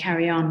way to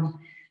carry on,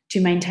 to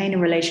maintain a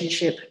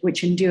relationship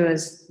which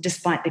endures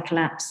despite the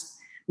collapse,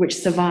 which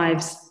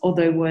survives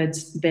although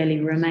words barely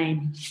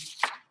remain.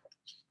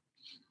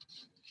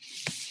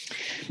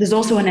 There's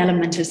also an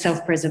element of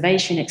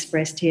self-preservation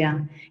expressed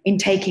here in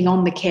taking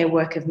on the care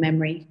work of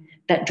memory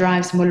that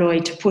drives Molloy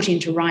to put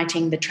into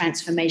writing the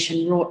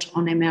transformation wrought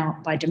on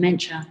ML by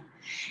dementia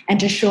and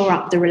to shore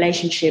up the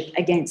relationship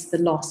against the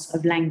loss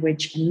of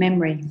language and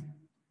memory.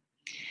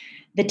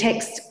 The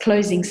text's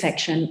closing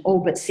section, all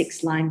but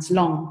 6 lines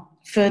long,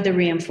 further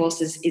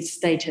reinforces its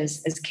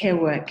status as care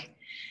work,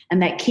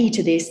 and that key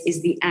to this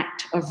is the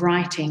act of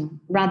writing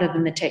rather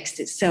than the text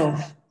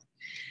itself.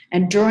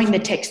 And drawing the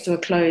text to a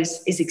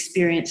close is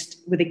experienced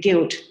with a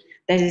guilt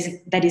that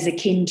is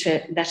akin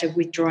to that of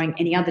withdrawing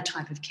any other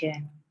type of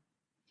care.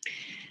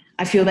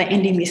 I feel that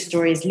ending this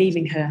story is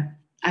leaving her.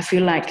 I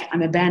feel like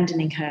I'm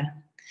abandoning her.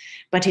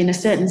 But in a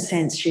certain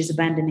sense, she's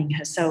abandoning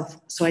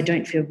herself, so I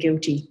don't feel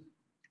guilty,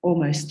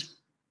 almost.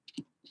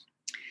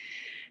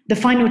 The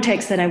final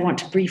text that I want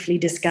to briefly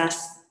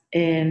discuss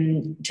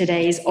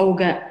today is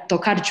Olga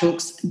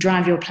Tokarczuk's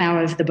Drive Your Plough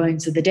Over the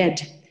Bones of the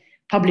Dead,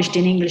 published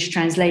in English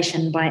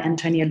translation by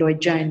Antonia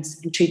Lloyd-Jones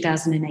in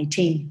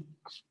 2018.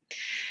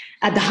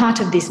 At the heart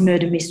of this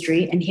murder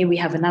mystery, and here we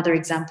have another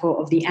example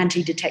of the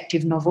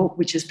anti-detective novel,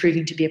 which is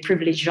proving to be a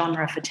privileged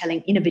genre for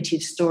telling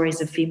innovative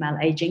stories of female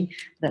aging.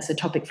 That's a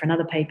topic for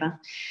another paper.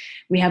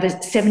 We have a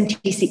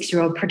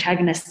 76-year-old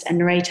protagonist and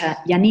narrator,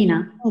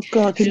 Janina,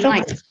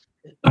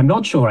 I'm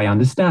not sure I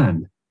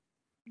understand.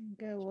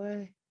 Go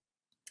away.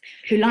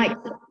 Who, like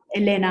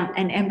Elena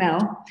and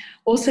ML,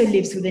 also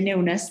lives with an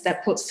illness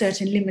that puts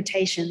certain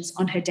limitations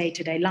on her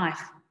day-to-day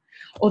life.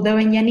 Although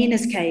in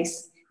Janina's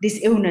case, this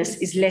illness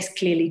is less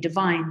clearly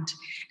divined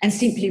and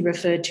simply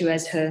referred to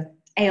as her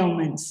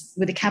ailments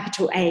with a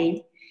capital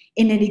A,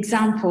 in an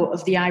example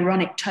of the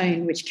ironic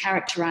tone which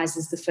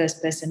characterizes the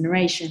first person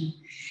narration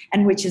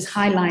and which is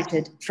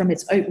highlighted from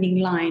its opening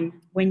line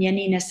when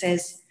Janina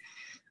says,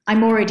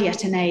 "I'm already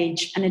at an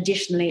age and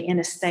additionally in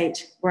a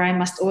state where I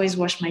must always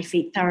wash my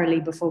feet thoroughly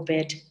before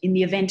bed in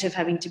the event of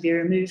having to be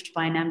removed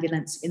by an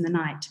ambulance in the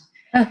night."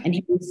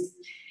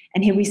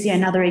 And here we see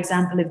another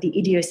example of the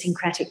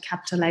idiosyncratic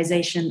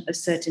capitalization of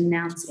certain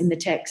nouns in the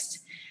text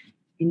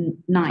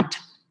in night.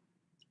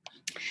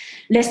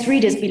 Lest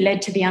readers be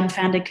led to the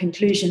unfounded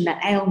conclusion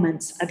that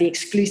ailments are the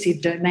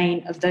exclusive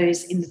domain of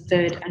those in the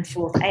third and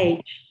fourth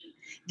age,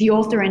 the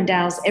author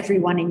endows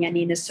everyone in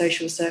Janina's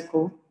social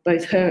circle,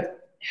 both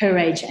her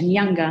age and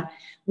younger,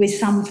 with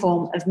some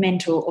form of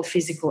mental or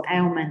physical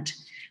ailment,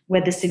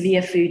 whether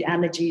severe food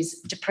allergies,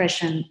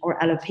 depression, or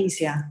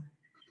alopecia.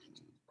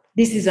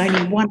 This is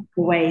only one of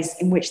the ways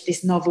in which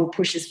this novel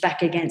pushes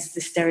back against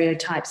the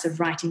stereotypes of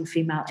writing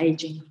female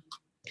aging.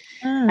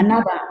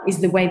 Another is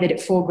the way that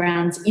it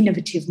foregrounds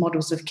innovative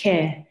models of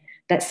care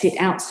that sit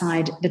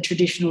outside the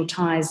traditional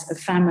ties of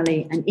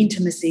family and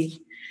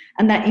intimacy,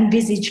 and that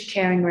envisage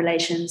caring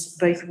relations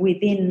both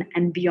within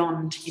and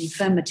beyond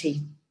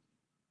infirmity.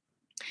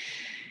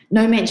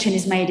 No mention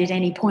is made at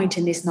any point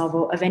in this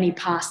novel of any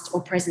past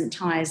or present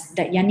ties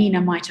that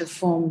Janina might have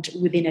formed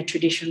within a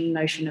traditional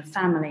notion of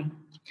family.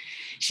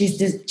 She's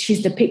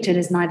depicted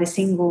as neither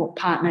single,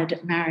 partnered,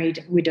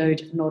 married,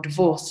 widowed, nor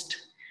divorced,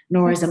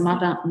 nor as a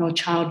mother, nor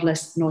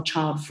childless, nor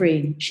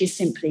child-free. She's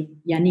simply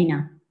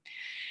Janina.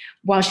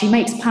 While she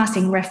makes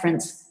passing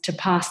reference to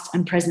past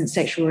and present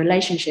sexual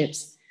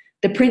relationships,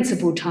 the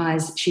principal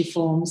ties she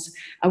forms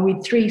are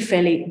with three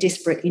fairly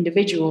disparate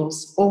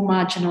individuals, all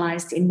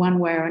marginalised in one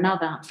way or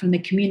another from the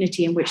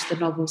community in which the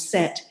novel's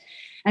set,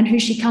 and who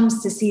she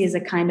comes to see as a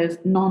kind of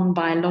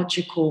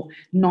non-biological,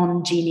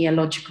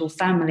 non-genealogical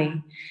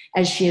family,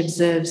 as she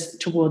observes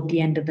toward the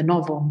end of the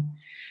novel.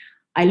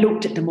 "I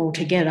looked at them all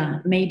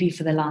together, maybe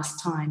for the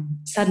last time.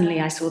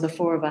 Suddenly I saw the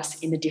four of us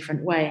in a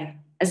different way,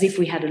 as if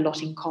we had a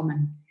lot in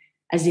common,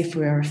 as if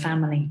we were a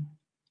family."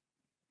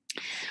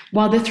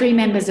 While the three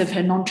members of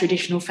her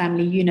non-traditional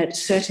family unit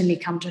certainly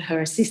come to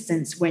her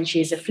assistance when she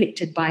is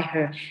afflicted by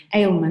her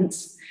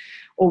ailments,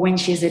 or when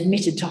she is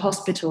admitted to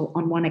hospital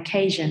on one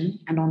occasion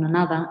and on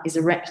another is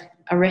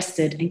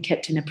arrested and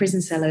kept in a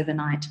prison cell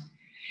overnight,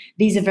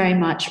 these are very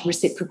much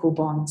reciprocal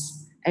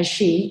bonds, as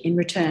she, in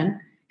return,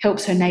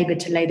 helps her neighbour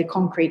to lay the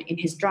concrete in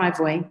his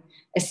driveway,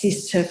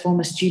 assists her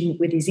former student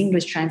with his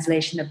English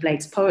translation of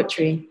Blake's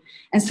poetry,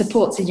 and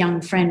supports a young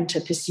friend to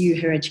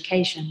pursue her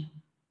education.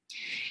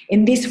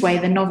 In this way,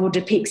 the novel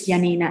depicts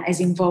Janina as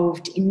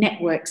involved in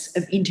networks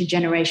of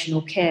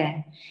intergenerational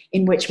care,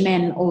 in which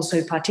men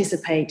also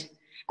participate,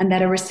 and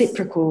that are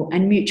reciprocal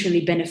and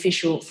mutually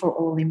beneficial for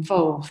all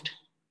involved.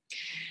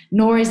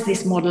 Nor is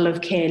this model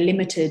of care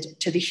limited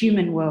to the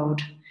human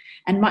world,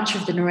 and much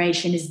of the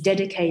narration is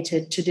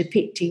dedicated to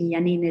depicting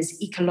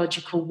Janina's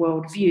ecological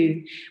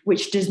worldview,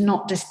 which does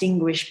not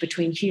distinguish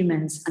between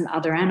humans and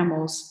other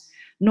animals,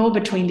 nor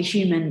between the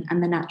human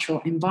and the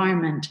natural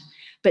environment,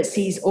 but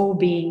sees all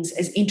beings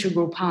as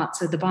integral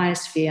parts of the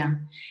biosphere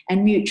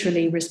and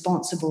mutually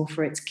responsible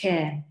for its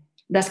care,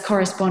 thus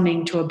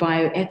corresponding to a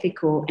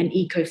bioethical and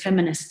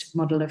ecofeminist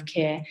model of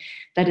care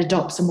that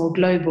adopts a more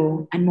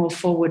global and more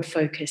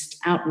forward-focused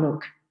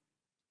outlook.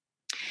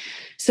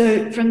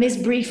 So from this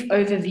brief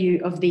overview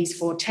of these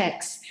four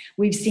texts,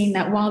 we've seen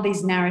that while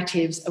these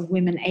narratives of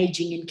women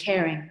aging and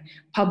caring,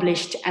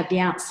 published at the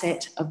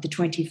outset of the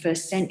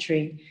 21st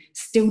century,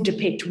 still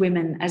depict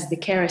women as the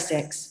carer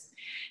sex,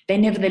 they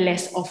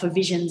nevertheless offer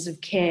visions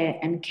of care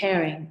and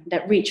caring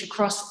that reach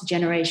across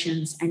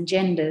generations and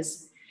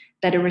genders,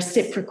 that are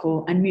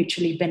reciprocal and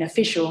mutually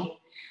beneficial,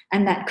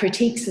 and that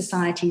critique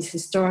society's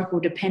historical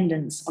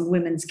dependence on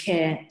women's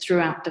care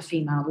throughout the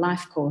female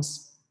life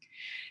course.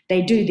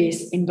 They do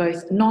this in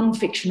both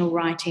non-fictional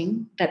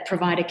writing that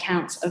provide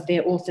accounts of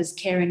their authors'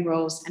 caring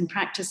roles and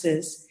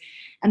practices,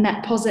 and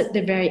that posit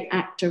the very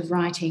act of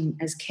writing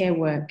as care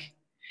work.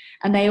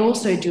 And they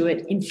also do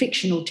it in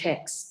fictional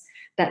texts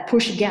that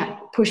push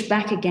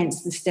back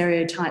against the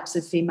stereotypes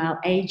of female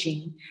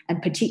aging,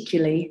 and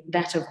particularly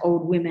that of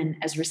old women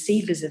as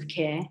receivers of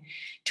care,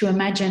 to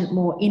imagine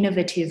more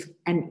innovative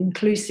and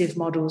inclusive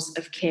models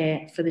of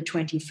care for the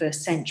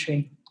 21st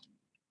century.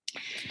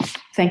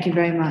 Thank you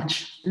very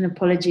much, and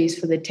apologies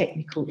for the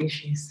technical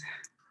issues.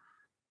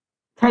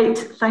 Kate,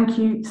 thank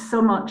you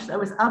so much. That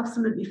was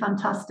absolutely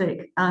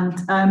fantastic. And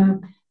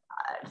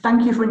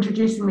thank you for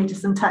introducing me to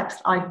some texts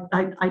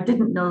I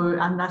didn't know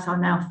and that are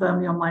now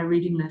firmly on my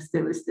reading list.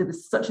 It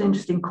was such an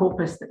interesting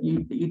corpus that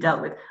you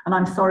dealt with. And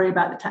I'm sorry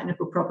about the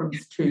technical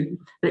problems too,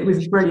 but it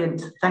was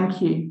brilliant.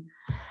 Thank you.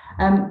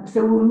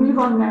 So we'll move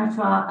on now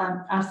to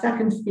our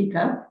second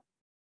speaker.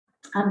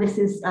 And this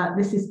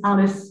is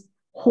Alice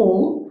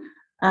Hall,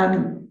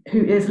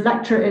 who is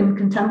lecturer in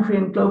contemporary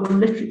and global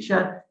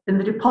literature in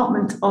the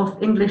Department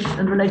of English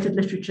and Related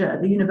Literature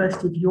at the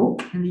University of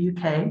York in the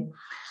UK.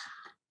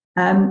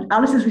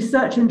 Alice's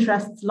research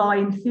interests lie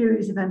in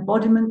theories of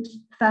embodiment,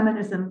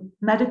 feminism,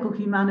 medical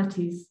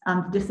humanities,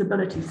 and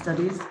disability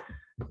studies.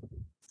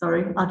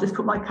 Sorry, I'll just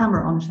put my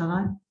camera on, shall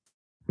I?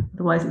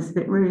 Otherwise it's a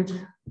bit rude.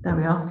 There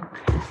we are.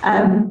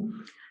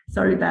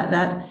 Sorry about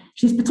that.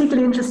 She's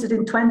particularly interested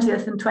in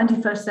 20th and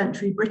 21st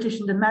century British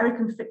and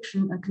American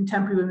fiction and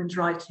contemporary women's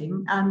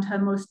writing, and her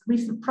most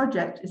recent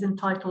project is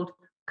entitled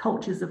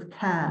Cultures of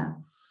Care.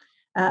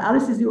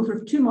 Alice is the author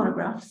of 2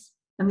 monographs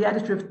and the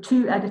editor of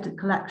 2 edited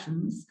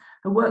collections.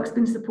 Her work's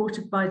been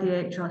supported by the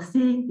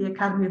AHRC, the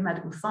Academy of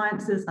Medical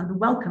Sciences, and the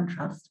Wellcome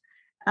Trust.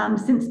 And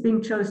since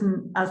being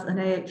chosen as an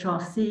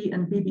AHRC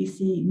and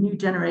BBC New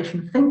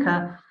Generation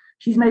Thinker,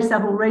 she's made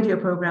several radio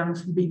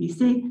programmes for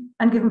BBC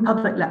and given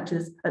public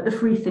lectures at the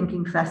Free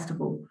Thinking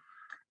Festival.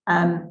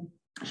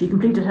 She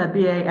completed her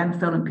BA,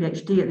 MPhil and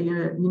PhD at the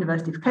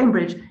University of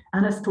Cambridge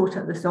and has taught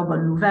at the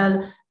Sorbonne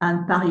Nouvelle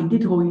and Paris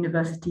Diderot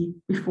University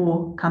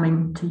before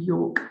coming to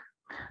York.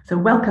 So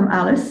welcome,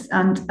 Alice.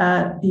 And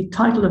the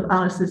title of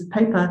Alice's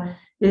paper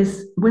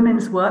is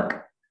Women's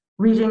Work,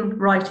 Reading,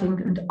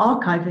 Writing and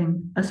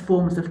Archiving as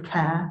Forms of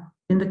Care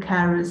in the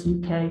Carers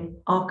UK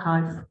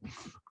Archive.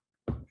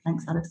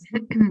 Thanks, Alice.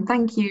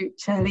 Thank you,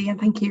 Shirley, and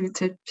thank you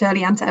to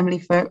Shirley and to Emily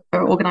for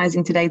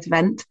organising today's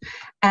event.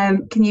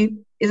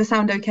 Is the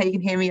sound okay? You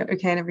can hear me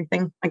okay and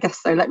everything? I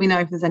guess so. Let me know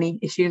if there's any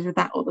issues with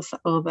that or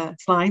the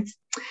slides.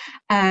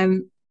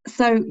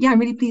 So yeah, I'm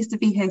really pleased to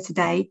be here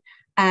today.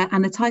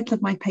 And the title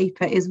of my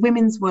paper is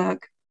Women's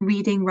Work,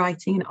 Reading,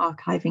 Writing and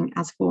Archiving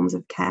as Forms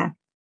of Care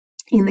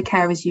in the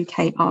Carers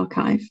UK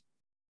Archive.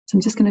 So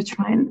I'm just going to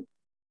try and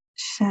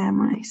share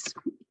my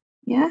screen.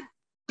 Yeah.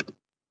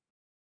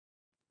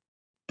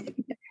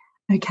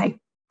 Okay.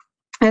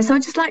 So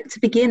I'd just like to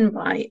begin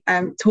by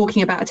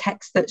talking about a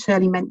text that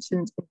Shirley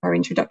mentioned in her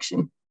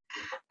introduction,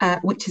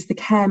 which is the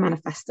Care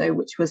Manifesto,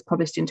 which was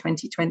published in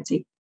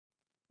 2020.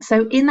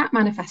 So in that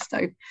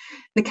manifesto,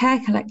 the Care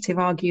Collective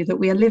argue that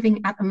we are living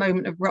at a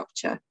moment of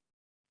rupture.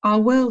 Our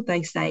world,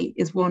 they say,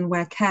 is one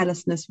where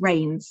carelessness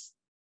reigns.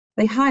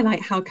 They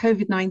highlight how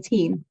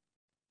COVID-19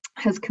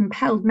 has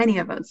compelled many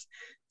of us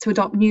to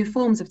adopt new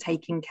forms of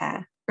taking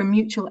care, from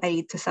mutual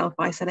aid to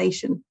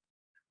self-isolation.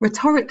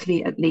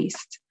 Rhetorically, at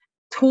least,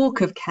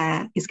 talk of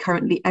care is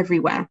currently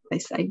everywhere, they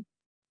say.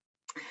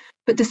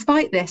 But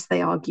despite this,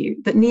 they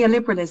argue that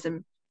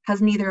neoliberalism has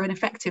neither an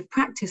effective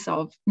practice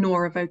of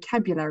nor a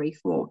vocabulary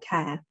for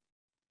care.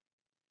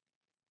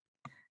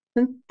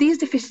 And these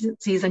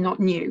deficiencies are not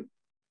new.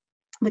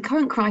 The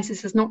current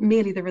crisis is not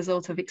merely the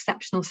result of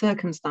exceptional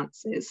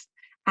circumstances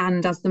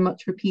and, as the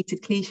much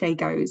repeated cliche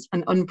goes,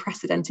 an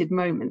unprecedented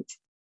moment.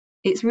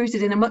 It's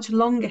rooted in a much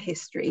longer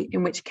history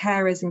in which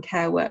carers and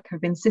care work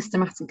have been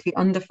systematically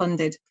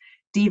underfunded,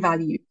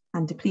 devalued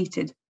and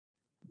depleted.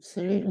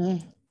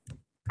 Absolutely.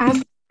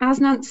 As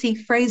Nancy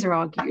Fraser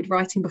argued,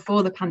 writing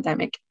before the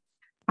pandemic,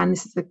 and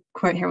this is the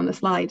quote here on the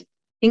slide,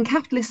 in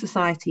capitalist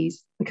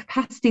societies, the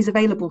capacities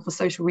available for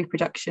social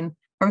reproduction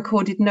are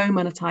accorded no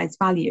monetized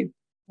value.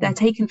 They're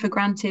taken for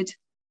granted,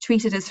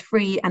 treated as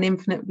free and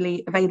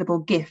infinitely available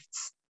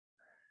gifts,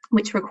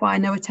 which require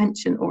no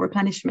attention or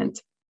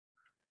replenishment.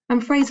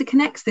 And Fraser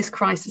connects this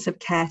crisis of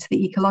care to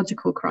the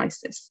ecological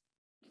crisis.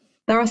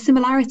 There are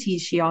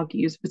similarities, she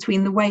argues,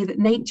 between the way that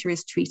nature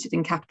is treated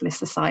in capitalist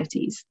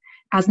societies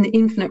as an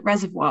infinite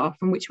reservoir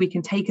from which we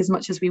can take as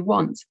much as we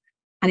want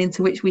and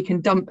into which we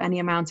can dump any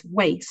amount of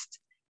waste,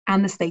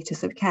 and the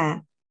status of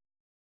care.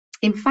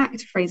 In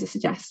fact, Fraser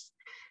suggests,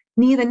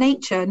 neither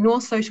nature nor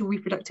social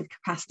reproductive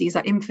capacities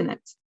are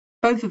infinite.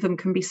 Both of them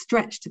can be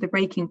stretched to the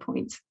breaking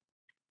point.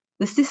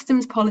 The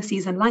systems,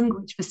 policies and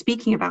language for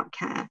speaking about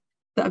care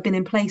that have been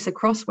in place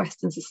across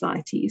Western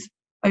societies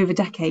over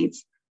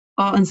decades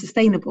are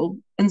unsustainable.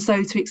 And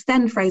so, to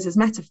extend Fraser's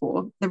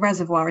metaphor, the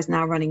reservoir is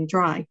now running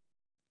dry.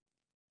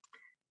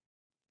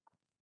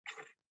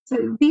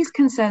 So these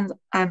concerns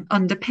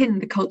underpin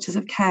the Cultures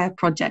of Care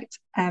project,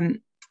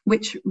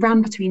 which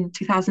ran between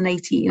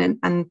 2018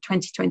 and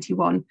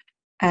 2021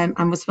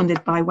 and was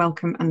funded by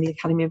Wellcome and the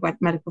Academy of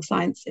Medical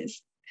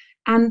Sciences.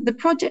 And the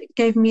project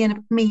gave me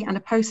and a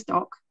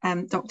postdoc,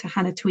 Dr.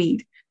 Hannah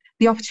Tweed,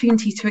 the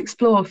opportunity to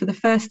explore for the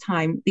first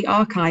time the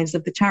archives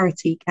of the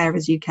charity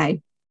Carers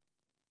UK.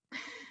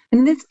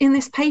 And in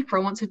this paper,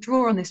 I want to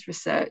draw on this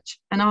research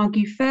and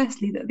argue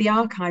firstly that the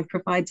archive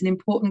provides an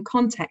important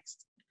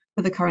context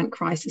for the current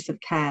crisis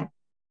of care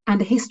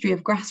and a history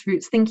of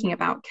grassroots thinking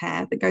about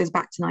care that goes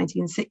back to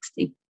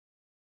 1960.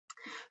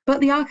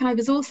 But the archive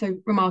is also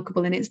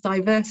remarkable in its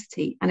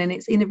diversity and in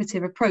its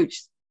innovative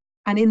approach,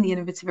 and in the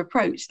innovative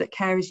approach that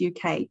Carers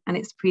UK and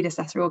its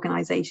predecessor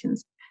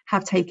organisations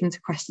have taken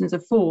to questions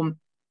of form.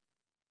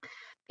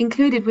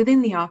 Included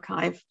within the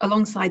archive,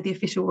 alongside the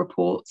official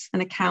reports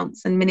and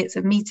accounts and minutes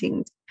of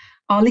meetings,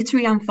 are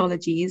literary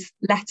anthologies,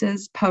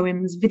 letters,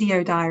 poems,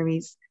 video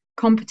diaries,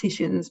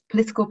 competitions,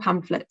 political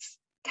pamphlets,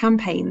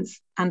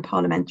 campaigns, and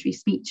parliamentary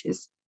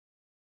speeches.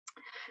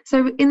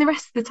 So in the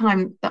rest of the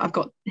time that I've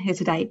got here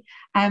today,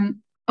 I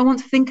want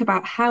to think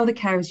about how the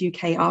Carers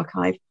UK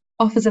archive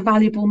offers a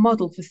valuable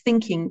model for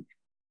thinking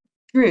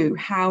through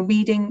how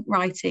reading,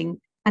 writing,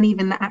 and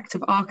even the act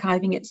of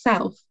archiving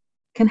itself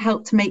can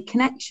help to make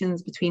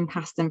connections between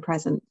past and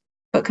present,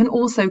 but can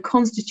also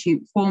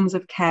constitute forms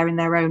of care in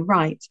their own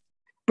right,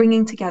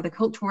 bringing together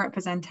cultural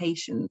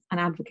representation and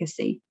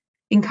advocacy,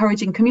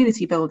 encouraging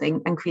community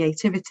building and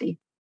creativity.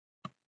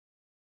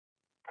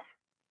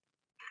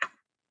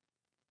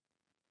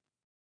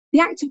 The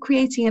act of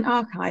creating an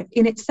archive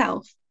in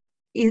itself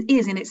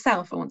is in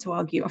itself, I want to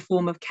argue, a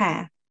form of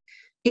care.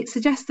 It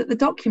suggests that the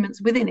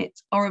documents within it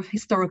are of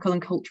historical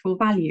and cultural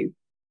value,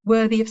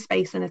 worthy of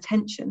space and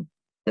attention,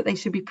 that they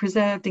should be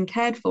preserved and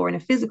cared for in a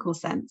physical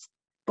sense,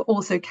 but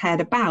also cared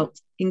about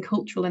in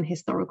cultural and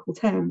historical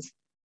terms.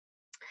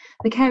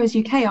 The Carers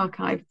UK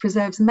archive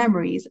preserves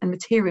memories and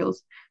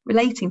materials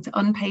relating to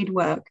unpaid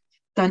work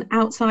done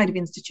outside of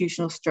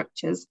institutional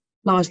structures,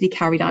 largely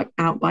carried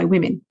out by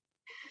women.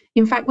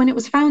 In fact, when it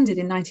was founded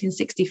in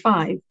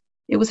 1965,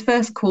 it was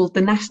first called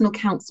the National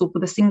Council for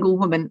the Single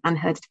Woman and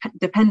Her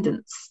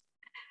Dependents,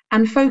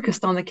 and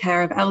focused on the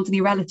care of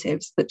elderly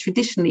relatives that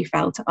traditionally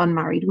fell to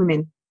unmarried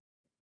women.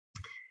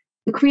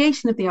 The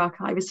creation of the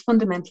archive is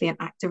fundamentally an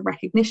act of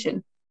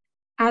recognition.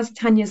 As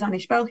Tanya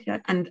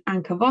Zanish-Belcher and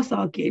Anke Voss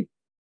argue,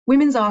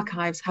 women's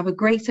archives have a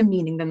greater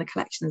meaning than the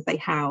collections they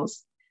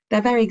house.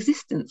 Their very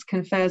existence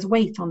confers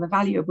weight on the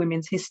value of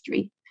women's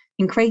history,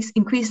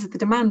 increases the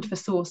demand for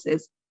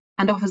sources,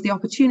 and offers the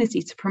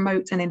opportunity to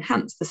promote and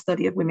enhance the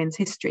study of women's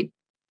history.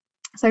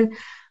 So I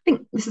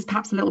think this is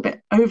perhaps a little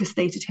bit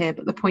overstated here,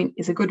 but the point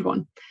is a good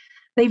one.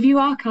 They view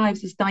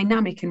archives as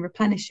dynamic and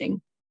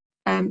replenishing,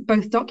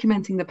 both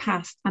documenting the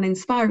past and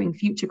inspiring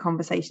future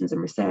conversations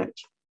and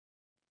research.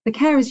 The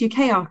Carers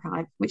UK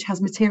archive, which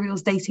has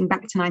materials dating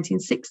back to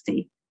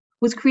 1960,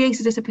 was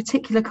created at a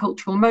particular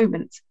cultural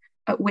moment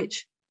at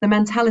which the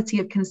mentality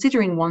of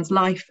considering one's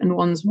life and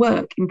one's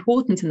work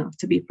important enough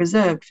to be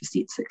preserved for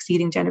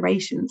succeeding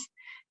generations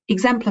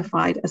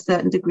exemplified a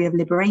certain degree of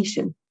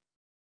liberation.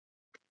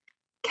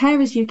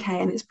 Carers UK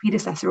and its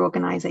predecessor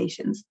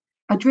organisations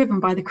are driven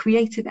by the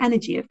creative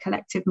energy of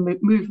collective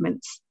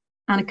movements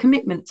and a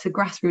commitment to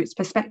grassroots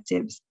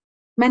perspectives,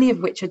 many of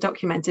which are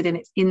documented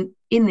in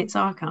its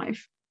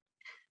archive.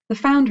 The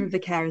founder of the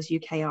Carers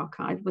UK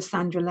archive was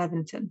Sandra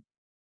Leventon.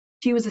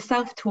 She was a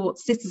self-taught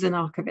citizen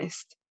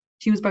archivist.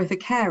 She was both a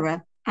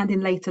carer and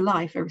in later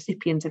life a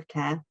recipient of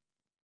care.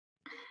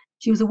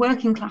 She was a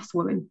working class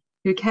woman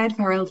who cared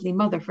for her elderly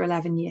mother for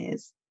 11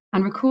 years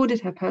and recorded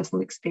her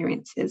personal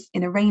experiences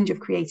in a range of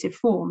creative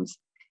forms,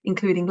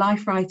 including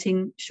life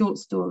writing, short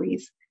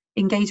stories,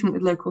 engagement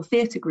with local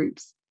theatre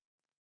groups,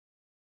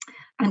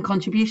 and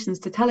contributions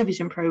to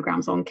television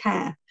programmes on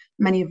care,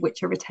 many of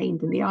which are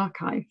retained in the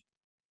archive.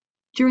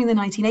 During the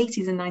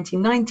 1980s and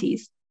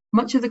 1990s,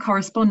 much of the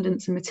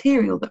correspondence and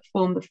material that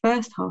formed the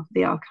first half of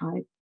the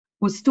archive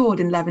was stored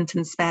in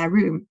Leventon's spare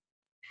room.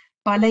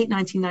 By late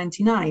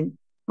 1999,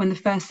 when the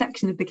first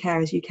section of the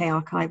Carers UK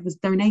archive was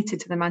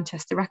donated to the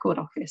Manchester Record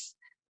Office,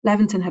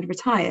 Leventon had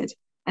retired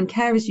and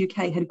Carers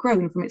UK had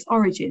grown from its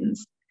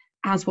origins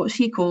as what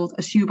she called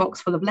a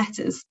shoebox full of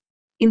letters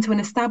into an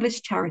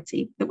established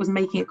charity that was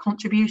making a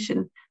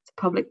contribution to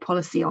public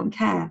policy on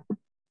care.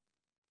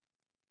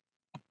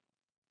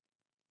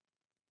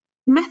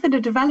 The method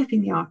of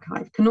developing the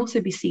archive can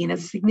also be seen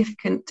as a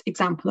significant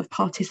example of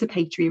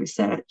participatory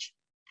research.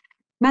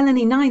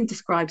 Melanie Nine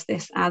describes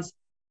this as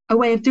a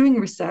way of doing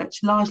research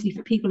largely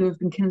for people who have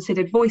been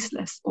considered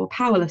voiceless or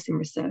powerless in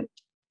research.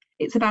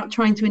 It's about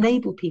trying to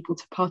enable people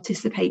to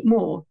participate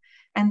more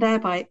and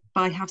thereby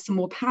have some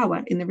more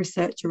power in the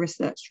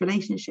researcher-researched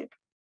relationship.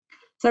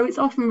 So it's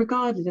often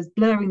regarded as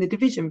blurring the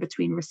division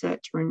between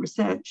researcher and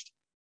researched.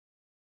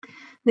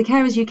 The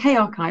Carers UK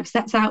archive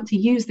sets out to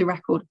use the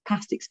record of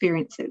past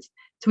experiences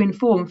to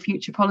inform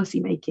future policy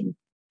making.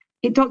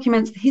 It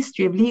documents the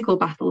history of legal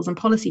battles and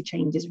policy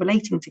changes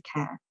relating to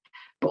care,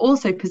 but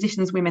also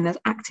positions women as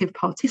active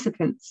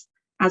participants,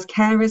 as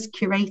carers,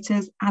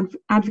 curators,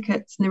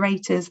 advocates,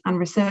 narrators, and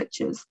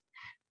researchers,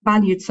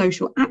 valued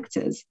social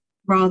actors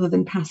rather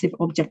than passive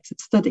objects of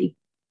study.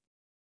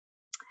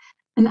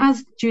 And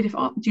as Judith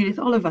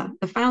Oliver,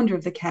 the founder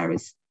of the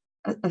Carers,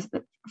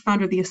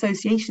 founder of the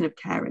Association of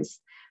Carers,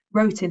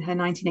 wrote in her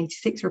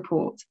 1986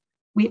 report,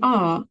 "We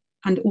are,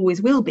 and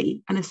always will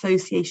be, an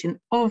association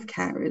of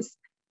carers,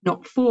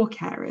 not for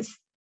carers.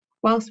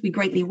 Whilst we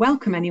greatly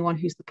welcome anyone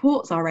who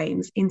supports our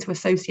aims into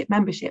associate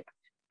membership,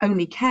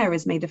 only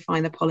carers may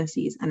define the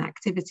policies and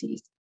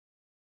activities."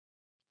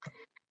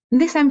 And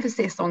this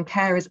emphasis on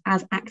carers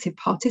as active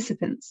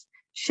participants,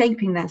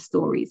 shaping their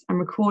stories and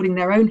recording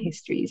their own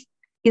histories,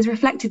 is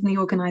reflected in the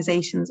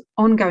organisation's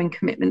ongoing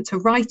commitment to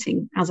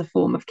writing as a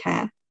form of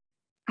care,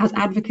 as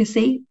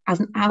advocacy,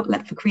 as an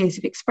outlet for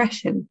creative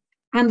expression,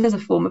 and as a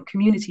form of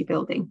community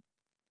building.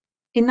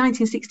 In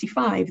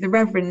 1965, the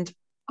Reverend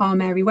R.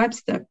 Mary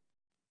Webster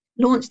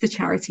launched the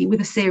charity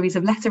with a series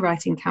of letter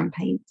writing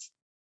campaigns,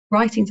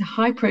 writing to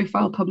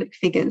high-profile public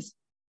figures,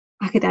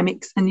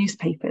 academics and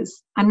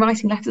newspapers, and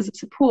writing letters of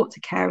support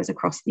to carers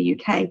across the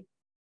UK.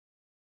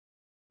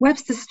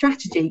 Webster's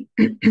strategy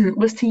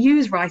was to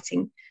use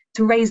writing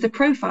to raise the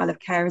profile of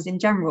carers in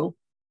general,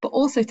 but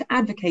also to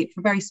advocate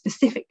for very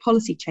specific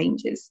policy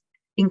changes,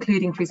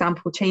 including, for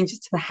example, changes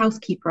to the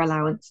housekeeper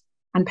allowance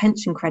and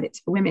pension credits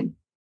for women.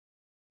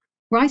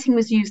 Writing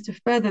was used to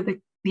further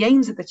the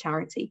aims of the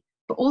charity,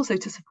 but also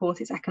to support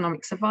its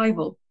economic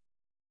survival.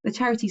 The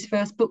charity's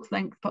first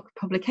book-length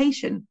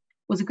publication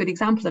was a good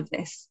example of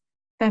this.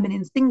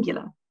 Feminine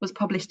Singular was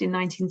published in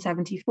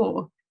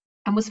 1974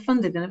 and was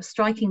funded in a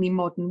strikingly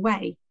modern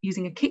way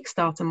using a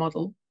Kickstarter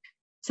model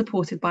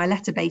supported by a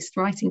letter-based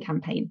writing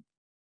campaign.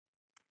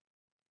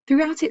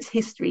 Throughout its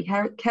history,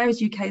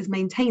 Carers UK has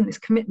maintained this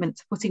commitment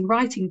to putting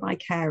writing by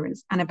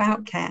carers and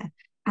about care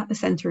at the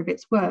centre of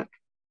its work.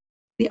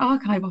 The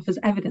archive offers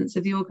evidence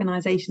of the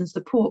organisation's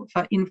support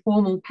for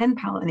informal pen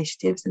pal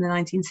initiatives in the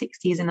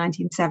 1960s and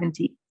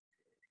 1970s,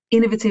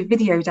 innovative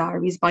video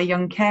diaries by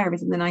young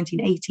carers in the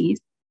 1980s,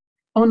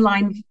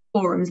 online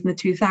forums in the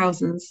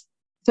 2000s,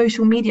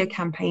 social media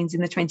campaigns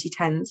in the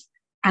 2010s,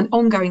 and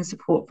ongoing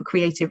support for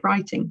creative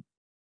writing.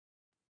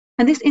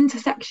 And this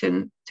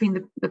intersection between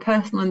the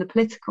personal and the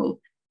political,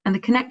 and the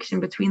connection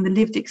between the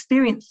lived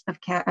experience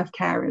of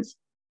carers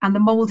and the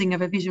moulding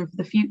of a vision for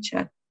the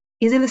future,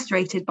 is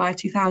illustrated by a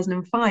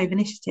 2005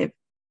 initiative.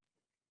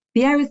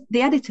 The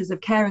editors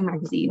of Caring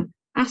magazine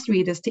asked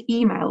readers to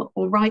email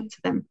or write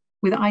to them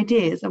with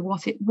ideas of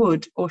what it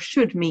would or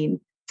should mean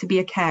to be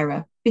a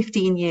carer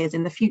 15 years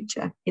in the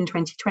future in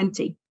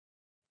 2020.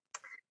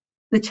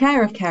 The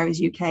chair of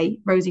Carers UK,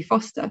 Rosie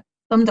Foster,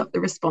 summed up the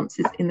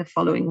responses in the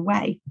following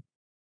way.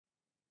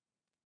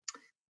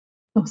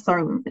 Oh,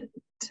 sorry, 1 minute.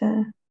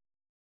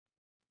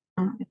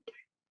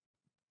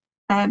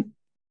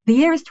 The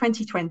year is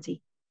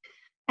 2020.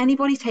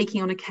 Anybody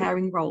taking on a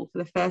caring role for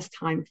the first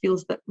time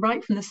feels that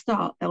right from the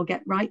start, they will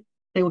get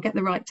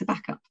the right to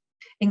backup,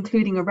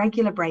 including a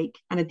regular break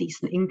and a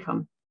decent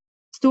income.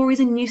 Stories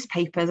in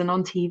newspapers and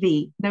on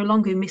TV no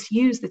longer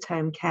misuse the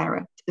term carer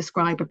to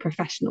describe a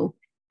professional,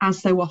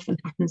 as so often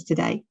happens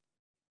today.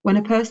 When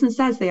a person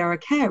says they are a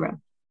carer,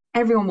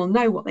 everyone will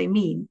know what they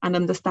mean and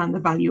understand the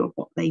value of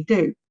what they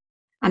do.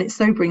 And it's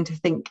sobering to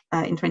think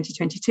in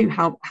 2022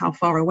 how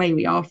far away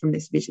we are from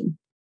this vision.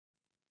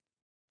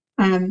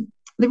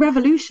 The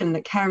revolution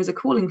that carers are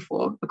calling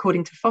for,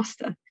 according to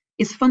Foster,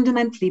 is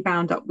fundamentally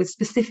bound up with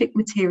specific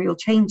material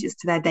changes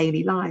to their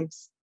daily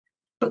lives.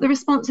 But the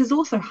responses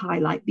also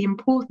highlight the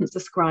importance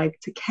ascribed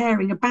to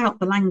caring about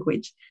the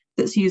language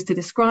that's used to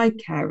describe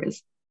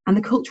carers and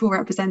the cultural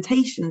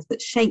representations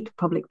that shape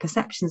public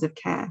perceptions of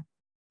care,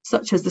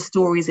 such as the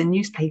stories in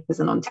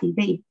newspapers and on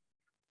TV.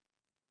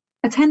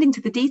 Attending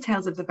to the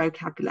details of the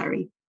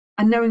vocabulary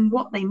and knowing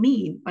what they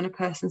mean when a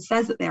person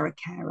says that they're a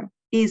carer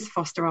is,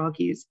 Foster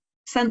argues,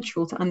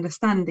 central to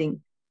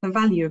understanding the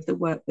value of the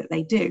work that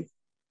they do.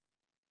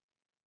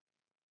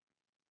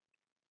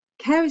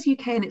 Carers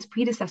UK and its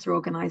predecessor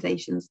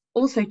organisations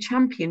also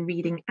champion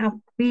reading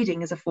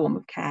as a form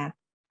of care,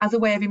 as a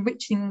way of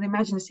enriching the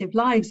imaginative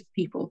lives of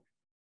people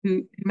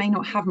who may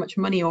not have much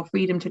money or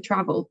freedom to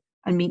travel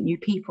and meet new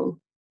people,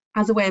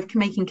 as a way of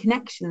making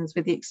connections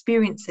with the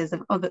experiences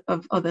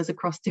of others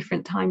across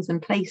different times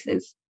and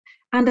places,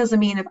 and as a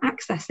mean of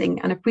accessing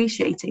and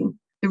appreciating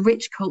the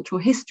rich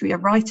cultural history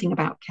of writing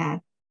about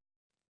care.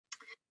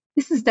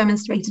 This is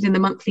demonstrated in the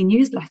monthly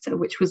newsletter,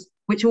 which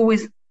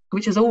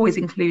has always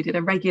included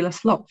a regular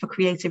slot for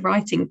creative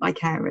writing by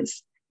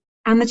carers,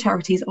 and the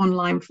charity's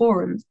online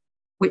forums,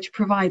 which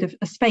provide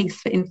a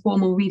space for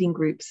informal reading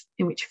groups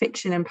in which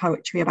fiction and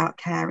poetry about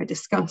care are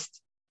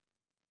discussed.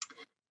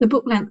 The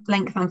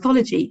book-length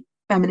anthology,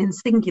 Feminine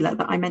Singular,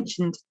 that I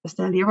mentioned just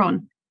earlier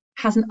on,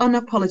 has an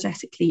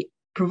unapologetically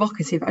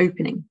provocative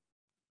opening.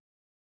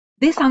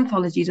 This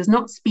anthology does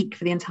not speak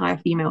for the entire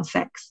female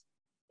sex.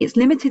 It's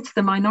limited to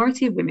the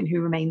minority of women who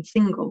remain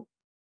single.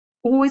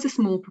 Always a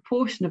small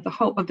proportion of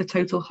the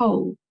total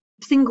whole,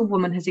 a single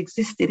woman has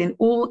existed in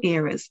all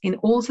eras, in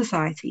all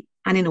society,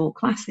 and in all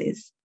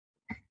classes.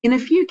 In a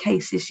few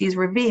cases, she is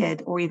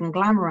revered or even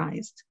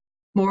glamorized.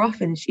 More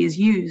often, she is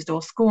used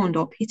or scorned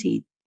or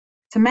pitied.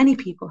 To many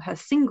people, her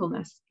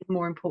singleness is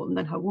more important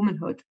than her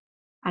womanhood,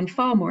 and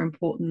far more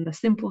important than the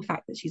simple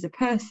fact that she's a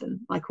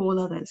person like all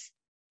others,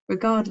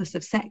 regardless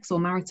of sex or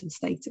marital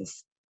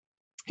status.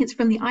 It's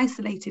from the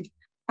isolated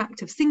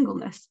fact of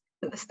singleness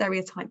that the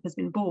stereotype has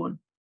been born.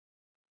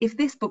 If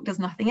this book does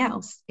nothing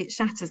else, it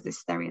shatters this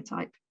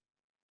stereotype.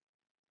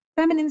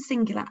 Feminine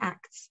Singular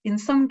acts, in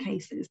some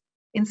cases,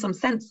 in some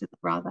senses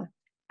rather,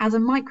 as a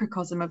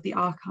microcosm of the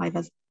archive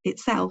as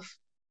itself,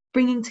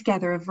 bringing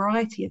together a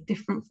variety of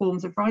different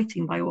forms of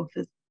writing by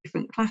authors,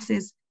 different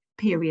classes,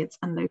 periods,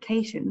 and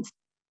locations.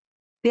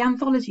 The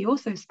anthology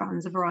also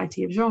spans a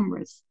variety of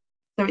genres,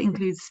 so it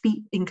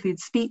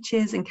includes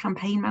speeches and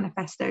campaign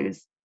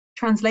manifestos,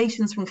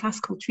 translations from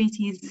classical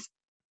treatises,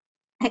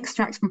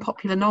 extracts from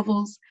popular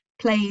novels,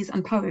 plays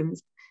and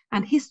poems,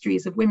 and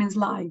histories of women's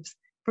lives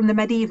from the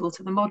medieval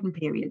to the modern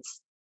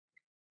periods.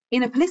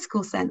 In a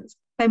political sense,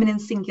 Feminine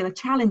Singular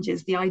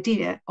challenges the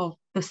idea of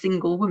the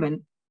single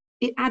woman.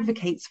 It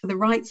advocates for the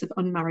rights of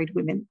unmarried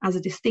women as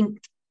a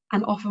distinct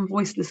and often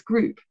voiceless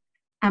group,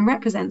 and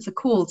represents a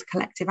call to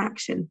collective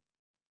action.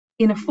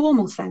 In a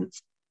formal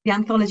sense, the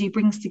anthology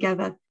brings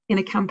together, in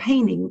a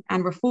campaigning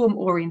and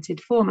reform-oriented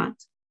format,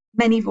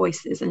 many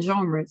voices and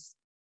genres.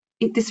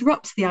 It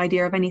disrupts the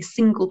idea of any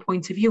single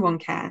point of view on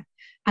care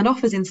and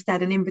offers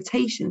instead an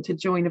invitation to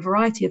join a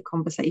variety of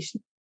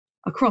conversations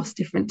across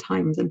different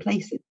times and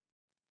places.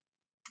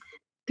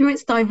 Through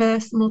its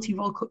diverse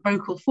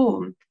multivocal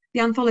form,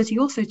 the anthology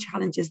also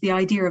challenges the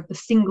idea of the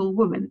single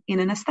woman in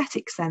an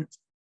aesthetic sense.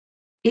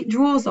 It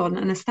draws on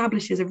and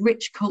establishes a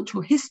rich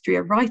cultural history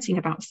of writing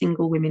about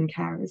single women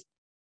carers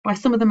by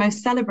some of the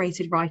most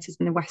celebrated writers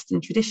in the Western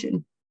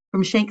tradition,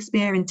 from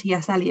Shakespeare and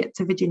T.S. Eliot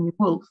to Virginia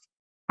Woolf,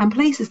 and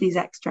places these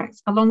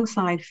extracts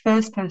alongside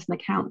first-person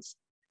accounts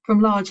from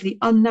largely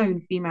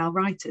unknown female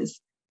writers,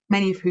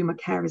 many of whom are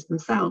carers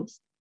themselves.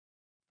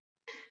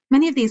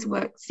 Many of these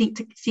works seek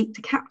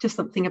to capture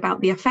something about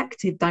the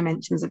affective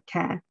dimensions of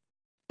care.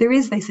 There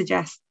is, they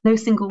suggest, no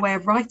single way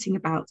of writing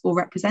about or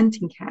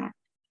representing care,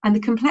 and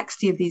the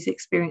complexity of these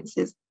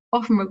experiences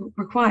often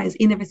requires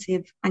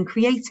innovative and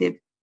creative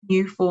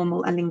new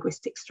formal and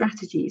linguistic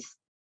strategies.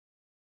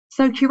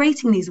 So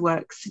curating these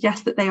works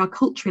suggests that they are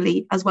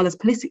culturally as well as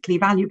politically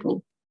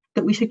valuable,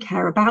 that we should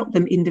care about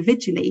them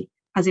individually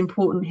as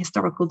important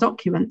historical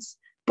documents,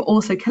 but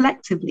also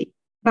collectively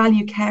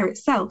value care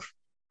itself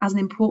as an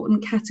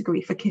important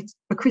category for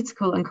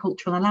critical and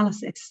cultural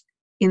analysis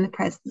in the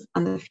present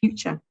and the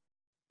future.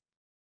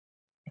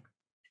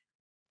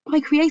 By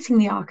creating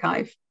the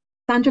archive,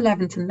 Sandra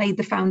Leventon laid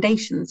the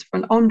foundations for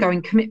an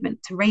ongoing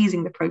commitment to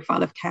raising the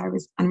profile of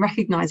carers and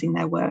recognising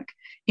their work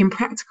in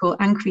practical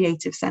and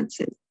creative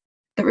senses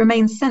that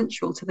remains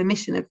central to the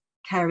mission of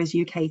Carers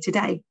UK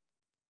today.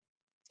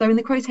 So in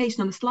the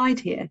quotation on the slide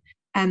here,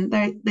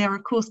 they are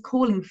of course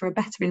calling for a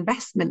better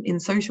investment in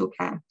social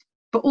care,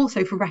 but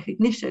also for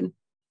recognition,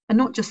 and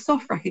not just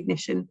soft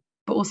recognition,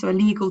 but also a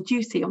legal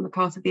duty on the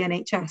part of the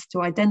NHS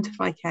to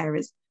identify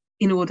carers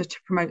in order to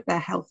promote their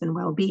health and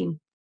well-being.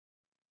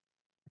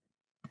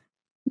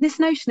 This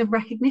notion of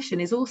recognition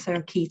is also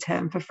a key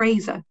term for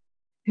Fraser,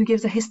 who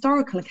gives a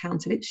historical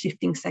account of its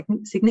shifting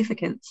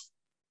significance.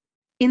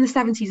 In the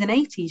 70s and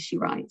 80s, she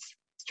writes,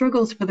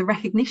 struggles for the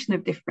recognition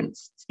of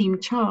difference seem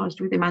charged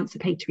with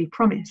emancipatory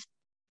promise,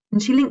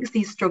 and she links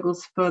these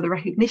struggles for the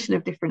recognition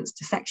of difference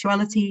to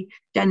sexuality,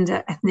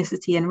 gender,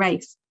 ethnicity, and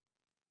race.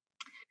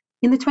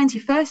 In the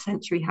 21st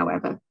century,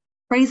 however,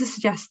 Fraser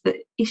suggests that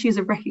issues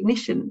of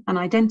recognition and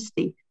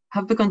identity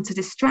have begun to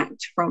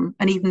distract from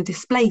and even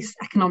displace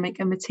economic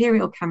and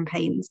material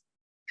campaigns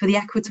for the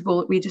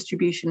equitable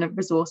redistribution of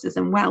resources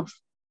and wealth.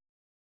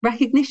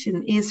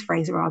 Recognition is,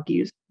 Fraser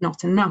argues,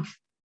 not enough.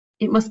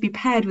 It must be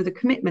paired with a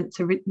commitment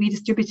to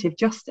redistributive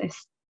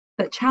justice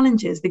that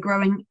challenges the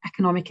growing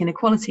economic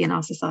inequality in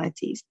our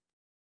societies.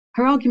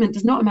 Her argument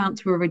does not amount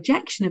to a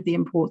rejection of the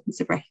importance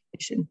of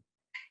recognition.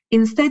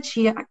 Instead,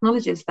 she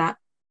acknowledges that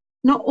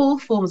not all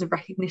forms of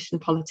recognition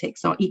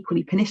politics are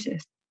equally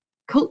pernicious.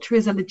 Culture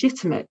is a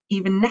legitimate,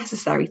 even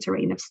necessary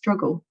terrain of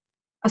struggle,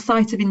 a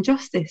site of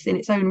injustice in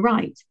its own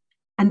right,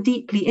 and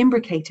deeply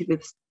imbricated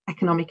with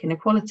economic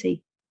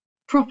inequality.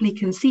 Properly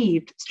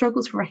conceived,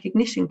 struggles for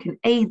recognition can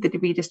aid the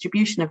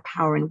redistribution of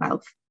power and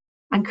wealth,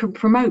 and can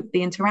promote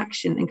the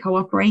interaction and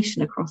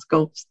cooperation across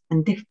gulfs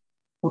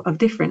of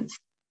difference.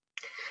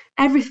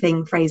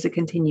 Everything, Fraser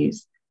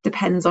continues,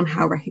 depends on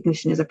how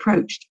recognition is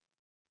approached.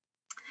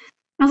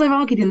 As I've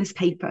argued in this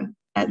paper,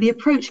 the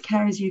approach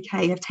Carers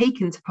UK have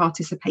taken to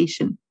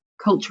participation,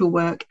 cultural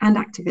work and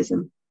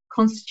activism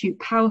constitute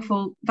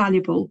powerful,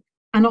 valuable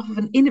and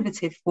often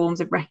innovative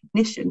forms of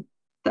recognition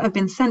that have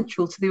been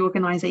central to the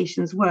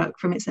organisation's work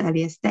from its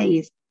earliest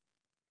days.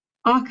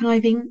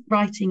 Archiving,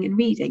 writing and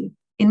reading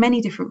in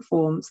many different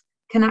forms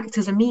can act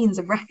as a means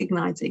of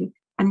recognising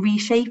and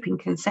reshaping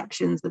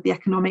conceptions of the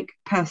economic,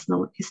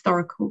 personal,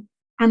 historical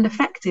and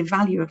affective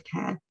value of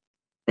care.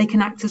 They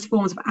can act as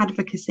forms of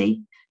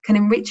advocacy, can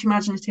enrich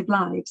imaginative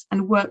lives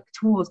and work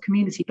towards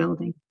community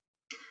building.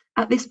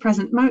 At this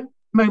present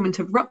moment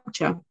of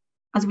rupture,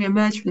 as we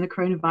emerge from the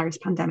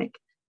coronavirus pandemic,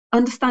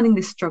 understanding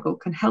this struggle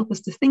can help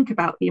us to think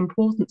about the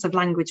importance of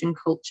language and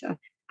culture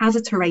as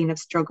a terrain of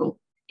struggle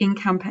in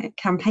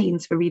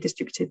campaigns for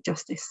redistributive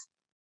justice.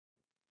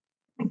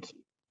 Thank you.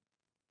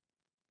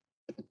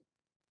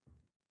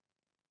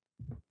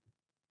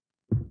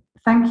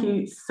 Thank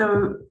you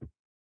so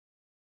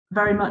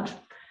very much,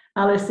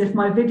 Alice. If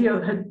my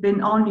video had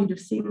been on, you'd have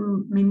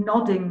seen me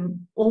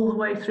nodding all the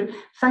way through.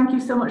 Thank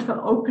you so much for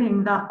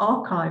opening that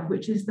archive,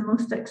 which is the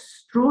most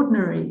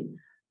extraordinary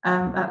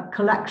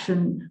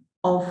collection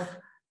of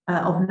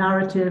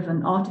narrative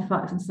and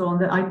artifacts and so on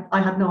that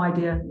I had no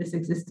idea this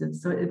existed.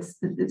 So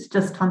it's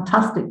just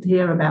fantastic to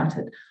hear about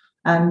it,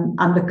 and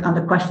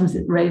the questions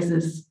it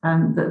raises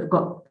that have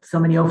got so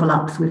many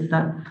overlaps with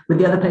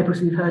the other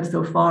papers we've heard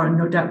so far, and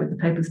no doubt with the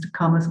papers to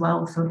come as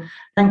well. So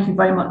thank you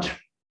very much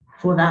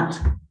for that.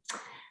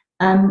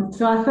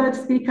 So our third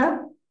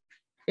speaker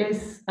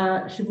is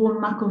Siobhan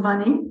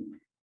McIlvanney.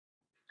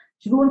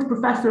 Siobhan's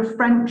Professor of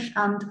French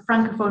and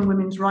Francophone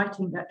Women's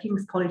Writing at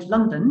King's College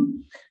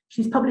London.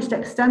 She's published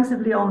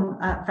extensively on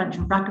French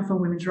and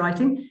Francophone women's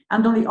writing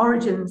and on the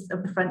origins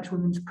of the French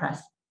women's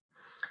press.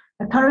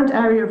 A current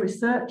area of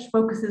research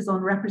focuses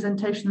on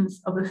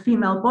representations of the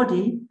female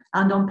body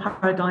and on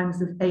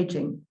paradigms of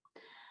aging.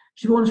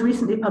 Siobhan's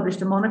recently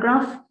published a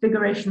monograph,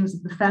 Figurations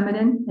of the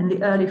Feminine in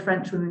the Early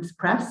French Women's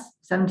Press,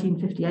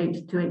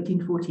 1758 to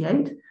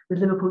 1848, with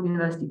Liverpool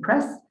University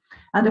Press,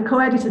 and a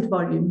co-edited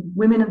volume,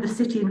 Women of the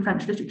City in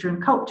French Literature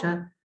and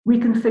Culture,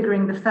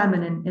 Reconfiguring the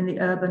Feminine in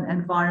the Urban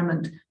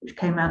Environment, which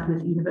came out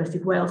with University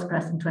of Wales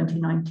Press in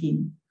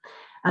 2019.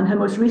 And her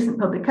most recent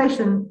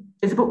publication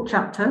is a book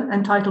chapter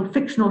entitled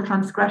Fictional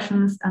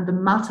Transgressions and the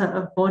Matter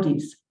of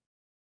Bodies.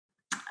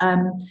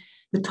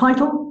 The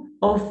title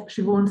of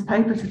Siobhan's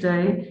paper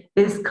today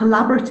is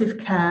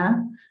Collaborative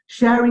Care,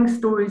 Sharing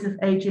Stories of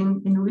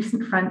Aging in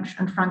Recent French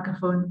and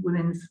Francophone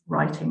Women's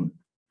Writing.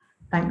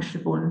 Thanks,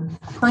 Siobhan.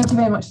 Thank you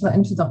very much for that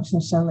introduction,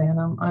 Shirley, and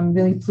I'm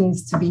really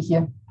pleased to be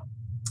here.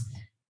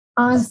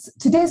 As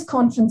today's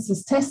conference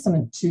is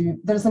testament to,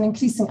 there's an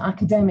increasing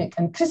academic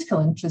and critical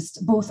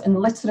interest both in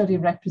literary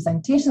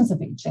representations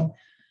of ageing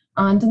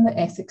and in the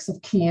ethics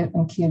of care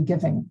and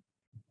caregiving.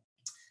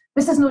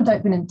 This has no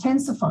doubt been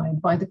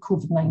intensified by the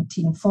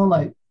COVID-19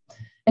 fallout.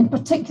 In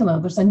particular,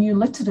 there's a new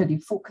literary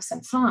focus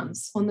in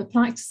France on the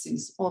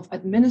practices of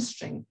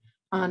administering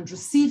and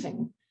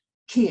receiving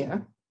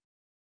care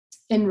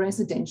in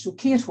residential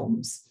care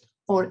homes,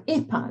 or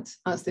EHPAD,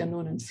 as they're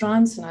known in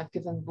France, and I've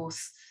given both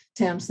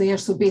terms there.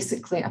 So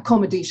basically,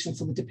 accommodation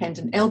for the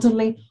dependent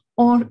elderly,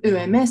 or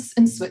EMS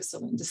in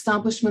Switzerland,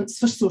 establishments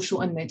for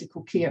social and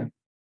medical care.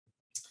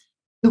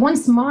 The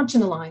once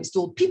marginalised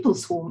old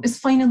people's home is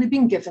finally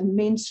being given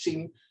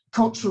mainstream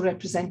cultural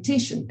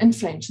representation in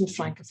French and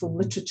Francophone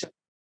literature,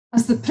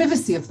 as the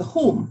privacy of the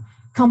home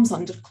comes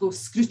under close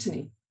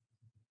scrutiny.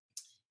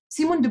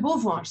 Simone de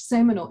Beauvoir's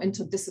seminal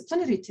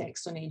interdisciplinary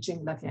text on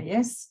ageing, La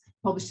Vieillesse,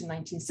 published in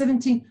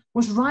 1970,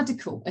 was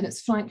radical in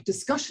its frank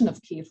discussion of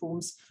care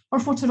homes, or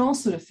what are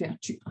also referred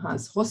to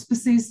as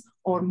hospices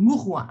or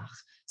mouroirs,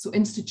 so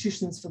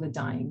institutions for the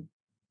dying.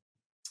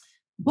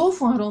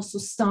 Beauvoir also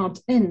starred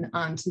in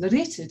and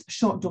narrated a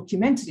short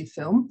documentary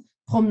film,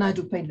 Promenade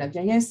au Pays de la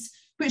Vieillesse,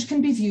 which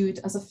can be viewed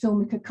as a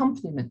filmic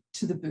accompaniment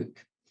to the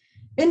book.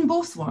 In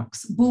both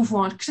works,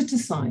 Beauvoir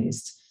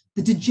criticised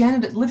the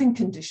degenerate living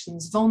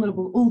conditions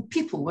vulnerable old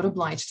people were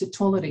obliged to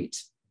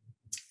tolerate,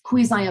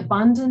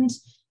 quasi-abandoned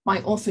by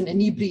often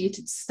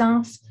inebriated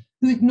staff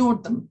who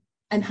ignored them,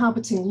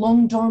 inhabiting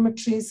long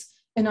dormitories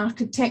in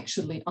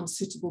architecturally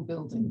unsuitable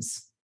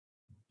buildings.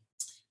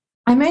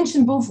 I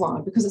mention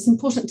Beauvoir because it's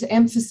important to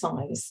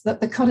emphasise that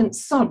the current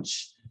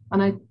surge,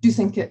 and I do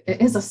think it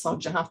is a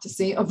surge, I have to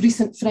say, of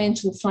recent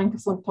French and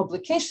Francophone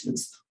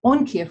publications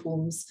on care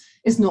homes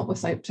is not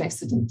without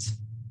precedent.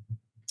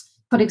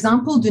 For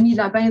example, Denis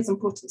Labin's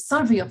important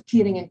survey of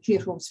caring in care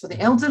homes for the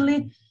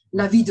elderly,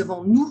 La vie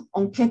devant nous,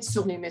 enquête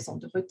sur les maisons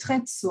de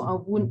retraite. So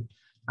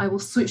I will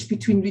switch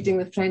between reading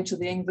the French or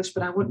the English,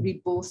 but I won't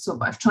read both. So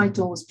but I've tried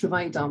to always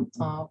provide a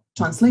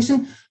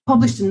translation.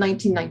 Published in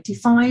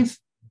 1995,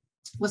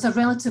 was a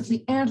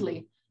relatively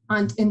early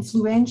and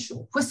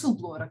influential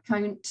whistleblower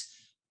account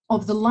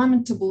of the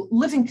lamentable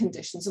living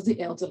conditions of the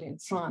elderly in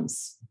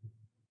France.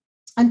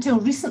 Until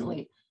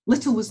recently,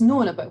 little was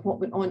known about what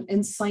went on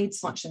inside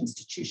such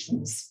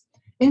institutions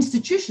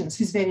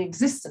whose very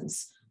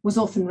existence was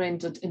often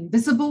rendered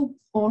invisible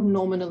or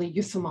nominally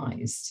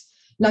euphemised.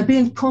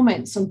 Labelle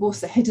comments on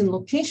both the hidden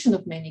location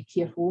of many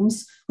care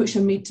homes, which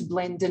are made to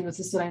blend in with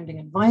the surrounding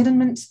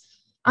environment,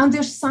 and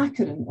their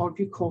saccharine or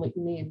bucolic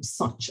names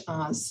such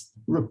as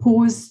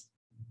repose,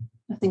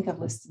 I think I've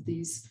listed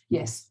these,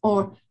 yes,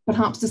 or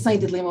perhaps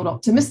decidedly more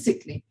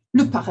optimistically,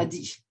 le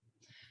paradis.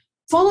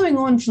 Following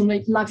on from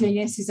La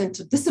Vieillesse's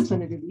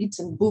interdisciplinary lead,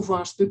 and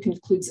Beauvoir's book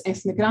includes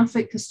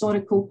ethnographic,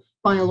 historical,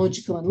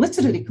 biological and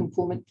literary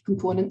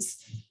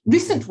components,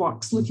 recent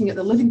works looking at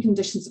the living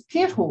conditions of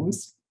care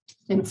homes,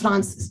 in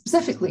France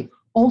specifically,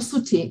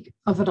 also take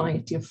a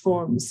variety of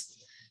forms.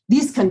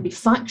 These can be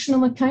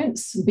factional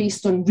accounts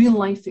based on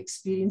real-life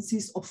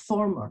experiences of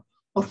former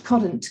or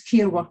current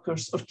care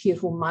workers or care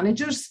home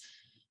managers,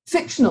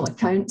 fictional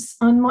accounts,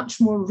 and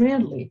much more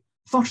rarely,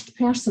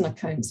 first-person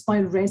accounts by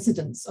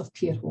residents of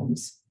care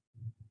homes.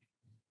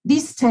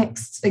 These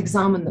texts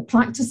examine the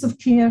practice of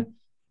care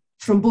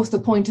from both the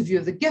point of view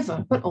of the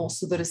giver, but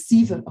also the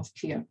receiver of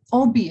care,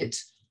 albeit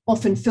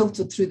often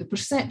filtered through the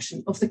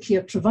perception of the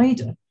care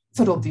provider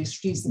for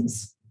obvious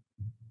reasons.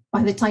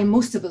 By the time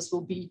most of us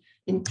will be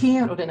in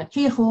care or in a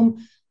care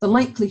home, the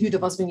likelihood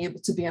of us being able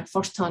to bear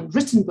first-hand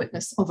written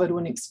witness of our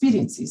own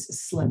experiences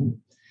is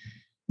slim.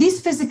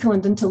 These physical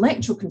and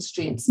intellectual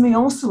constraints may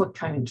also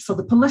account for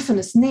the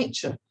polyphonous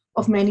nature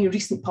of many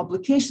recent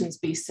publications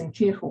based in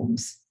care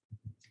homes.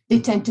 They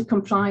tend to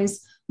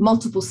comprise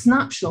multiple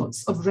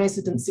snapshots of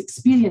residents'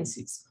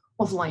 experiences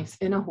of life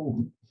in a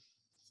home.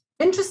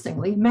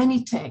 Interestingly,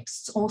 many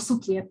texts also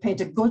play a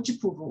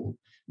pedagogical role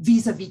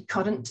vis-à-vis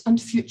current and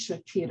future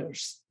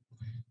carers.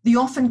 They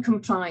often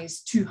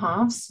comprise two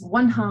halves,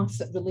 one half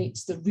that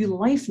relates the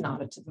real-life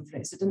narrative of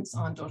residents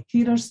and or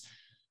carers,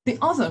 the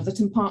other that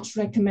imparts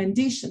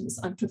recommendations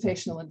and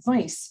professional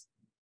advice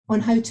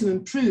on how to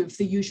improve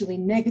the usually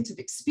negative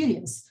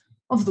experience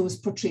of those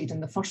portrayed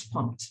in the first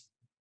part.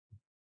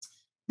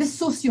 This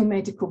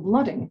socio-medical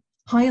blurring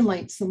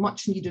highlights the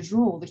much needed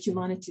role the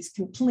humanities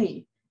can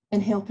play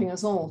in helping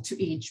us all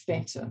to age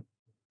better.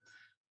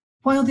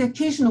 While the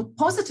occasional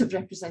positive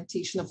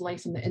representation of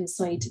life on the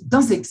inside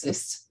does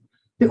exist,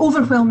 the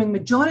overwhelming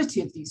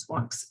majority of these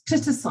works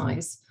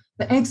criticise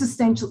the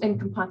existential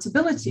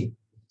incompatibility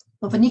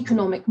of an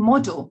economic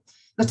model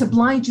that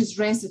obliges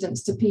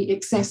residents to pay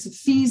excessive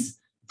fees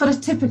for a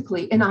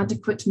typically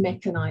inadequate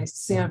mechanised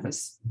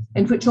service,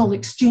 in which all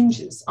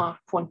exchanges are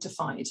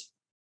quantified.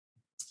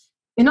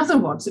 In other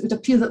words, it would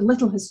appear that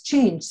little has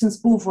changed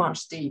since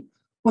Beauvoir's day,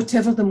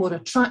 whatever the more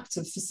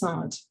attractive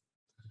facade.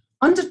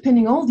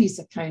 Underpinning all these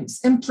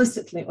accounts,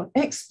 implicitly or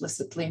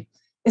explicitly,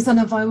 is an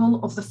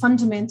avowal of the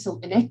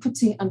fundamental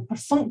inequity and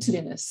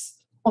perfunctoriness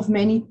of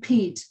many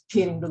paid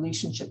caring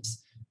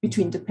relationships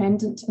between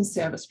dependent and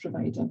service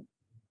provider,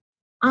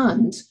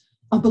 and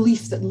a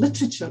belief that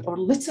literature or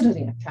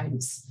literary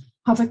accounts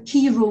have a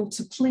key role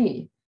to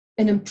play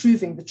in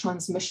improving the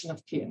transmission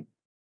of care.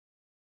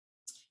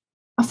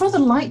 A further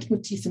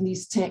leitmotif in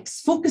these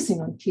texts focusing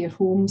on care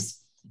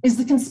homes is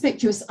the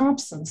conspicuous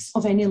absence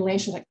of any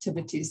leisure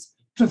activities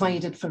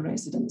provided for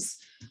residents,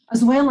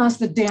 as well as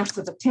the dearth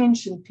of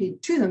attention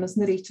paid to them as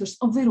narrators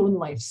of their own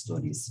life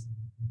stories,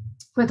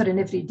 whether in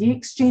everyday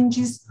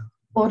exchanges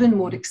or in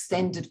more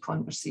extended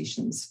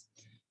conversations.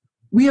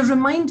 We are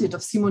reminded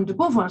of Simone de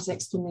Beauvoir's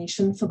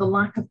explanation for the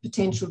lack of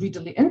potential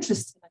readerly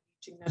interest in an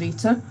aging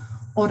narrator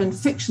or in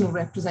fictional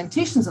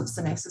representations of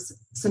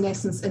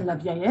senescence in La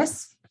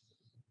Vieillesse,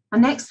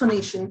 an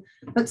explanation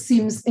that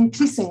seems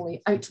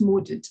increasingly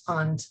outmoded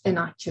and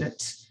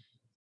inaccurate.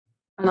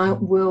 And I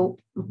will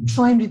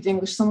try and read the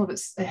English, some of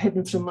it's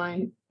hidden from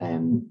my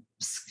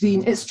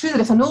screen. It's true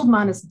that if an old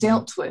man is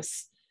dealt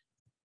with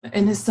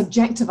in his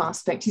subjective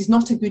aspect, he's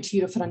not a good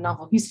hero for a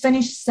novel. He's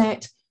finished,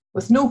 set,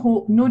 with no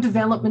hope, no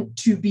development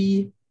to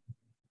be,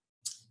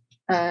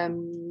 I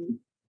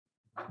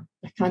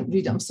can't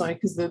read it, I'm sorry,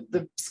 because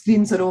the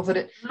screens are over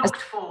it.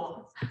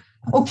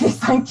 Okay,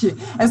 thank you.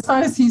 As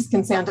far as he's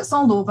concerned, it's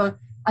all over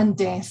and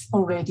death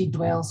already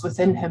dwells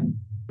within him.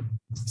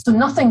 So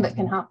nothing that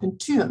can happen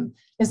to him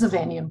is of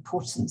any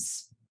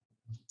importance.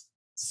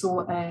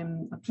 So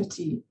a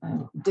pretty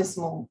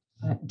dismal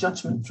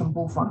judgment from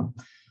Beauvoir.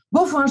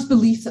 Beauvoir's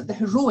belief that the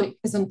heroic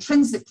is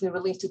intrinsically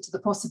related to the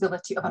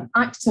possibility of an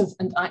active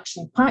and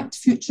action-packed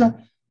future,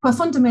 while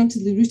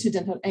fundamentally rooted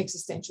in her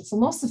existential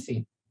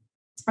philosophy,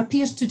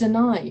 appears to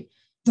deny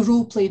the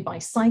role played by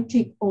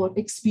psychic or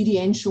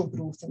experiential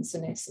growth in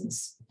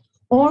senescence,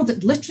 or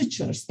that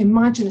literature's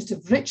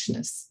imaginative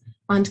richness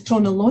and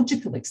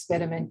chronological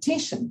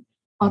experimentation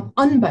are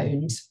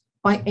unbound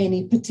by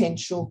any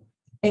potential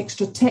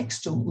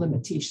extra-textual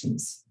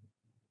limitations.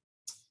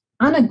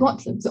 Anna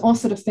Gottlieb, the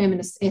author of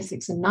Feminist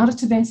Ethics and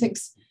Narrative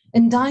Ethics,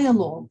 in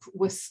dialogue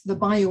with the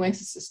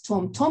bioethicist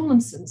Tom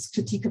Tomlinson's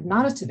critique of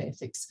narrative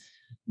ethics,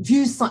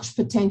 views such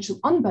potential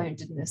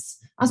unboundedness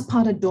as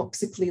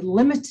paradoxically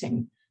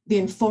limiting the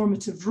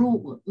informative role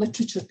that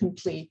literature can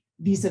play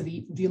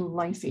vis-a-vis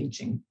real-life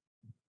aging.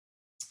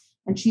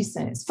 And she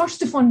says,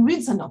 first, if one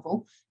reads a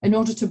novel in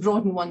order to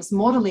broaden one's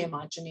moral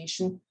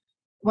imagination,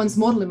 one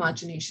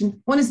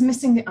is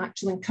missing the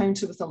actual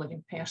encounter with a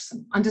living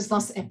person and is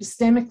thus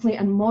epistemically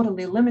and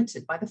morally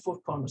limited by the four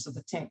corners of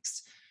the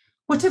text.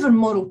 Whatever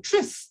moral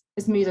truth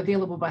is made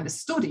available by the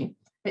story,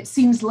 it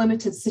seems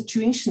limited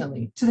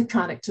situationally to the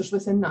characters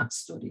within that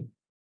story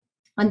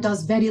and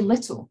does very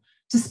little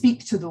to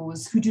speak to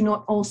those who do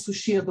not also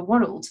share the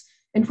world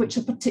in which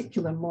a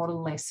particular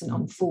moral lesson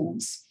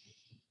unfolds.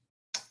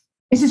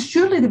 It is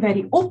surely the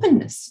very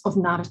openness of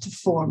narrative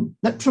form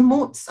that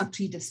promotes a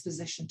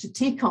predisposition to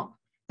take up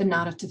the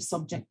narrative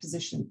subject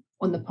position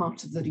on the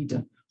part of the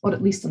reader, or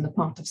at least on the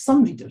part of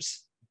some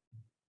readers.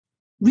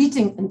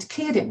 Reading and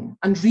caring,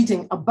 and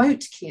reading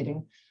about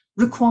caring,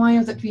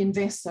 require that we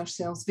invest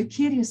ourselves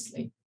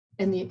vicariously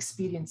in the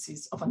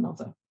experiences of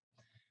another.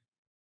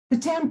 The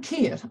term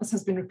care, as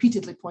has been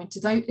repeatedly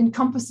pointed out,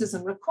 encompasses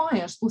and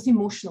requires both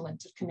emotional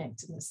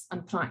interconnectedness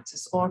and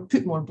practice, or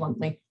put more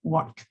bluntly,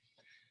 work.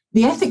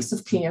 The ethics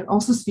of care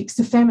also speaks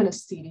to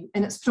feminist theory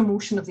in its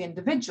promotion of the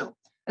individual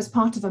as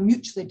part of a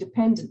mutually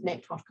dependent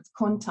network of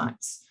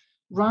contacts,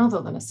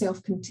 rather than a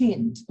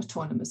self-contained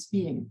autonomous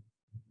being.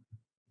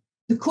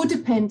 The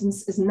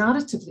codependence is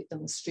narratively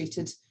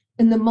illustrated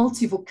in the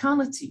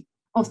multivocality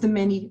of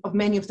many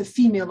of the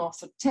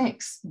female-authored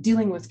texts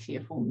dealing with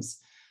care homes,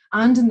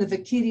 and in the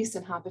vicarious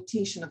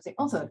inhabitation of the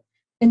other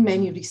in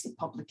many recent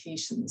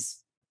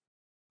publications.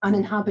 An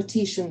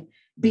inhabitation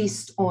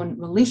based on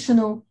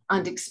relational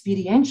and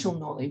experiential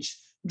knowledge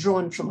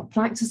drawn from a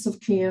practice of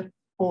care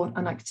or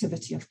an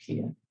activity of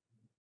care.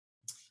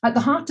 At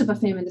the heart of a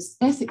feminist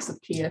ethics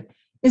of care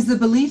is the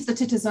belief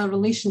that it is our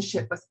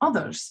relationship with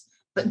others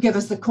that give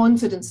us the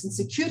confidence and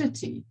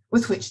security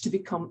with which to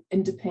become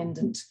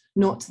independent,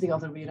 not the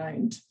other way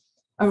around.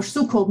 Our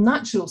so-called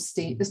natural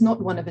state is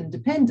not one of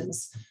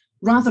independence,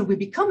 rather we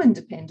become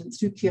independent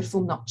through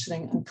careful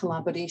nurturing and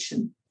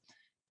collaboration.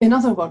 In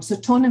other words,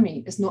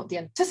 autonomy is not the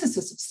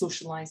antithesis of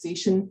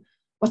socialization,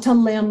 but a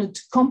learned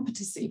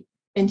competency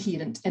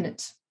inherent in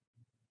it.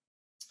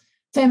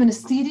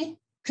 Feminist theory,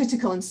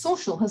 critical and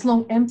social, has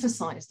long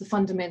emphasised the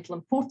fundamental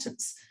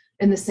importance,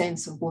 in the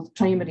sense of both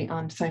primary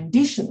and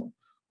foundational,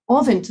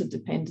 of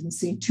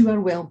interdependency to our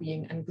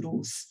well-being and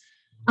growth,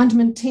 and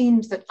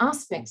maintained that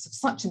aspects of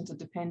such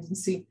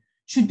interdependency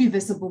should be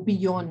visible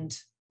beyond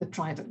the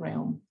private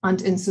realm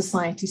and in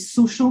society's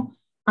social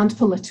and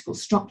political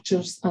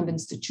structures and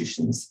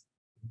institutions.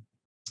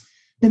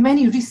 The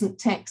many recent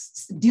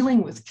texts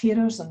dealing with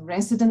carers and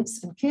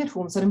residents in care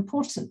homes are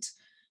important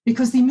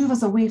because they move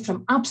us away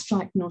from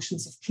abstract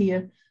notions of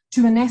care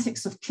to an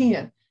ethics of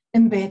care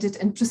embedded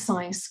in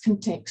precise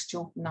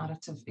contextual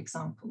narrative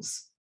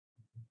examples.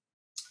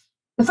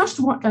 The first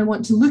work I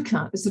want to look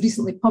at is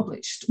recently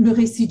published, Le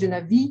récit de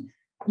la vie,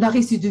 la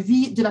récit de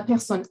vie de la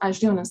personne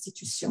âgée en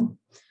institution,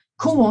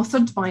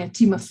 co-authored by a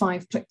team of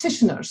 5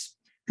 practitioners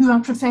who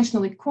are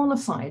professionally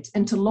qualified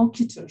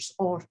interlocutors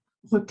or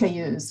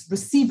recueilleuses,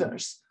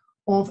 receivers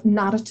of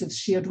narratives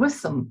shared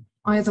with them,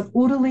 either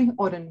orally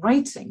or in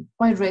writing,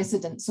 by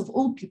residents of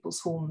old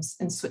people's homes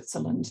in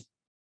Switzerland.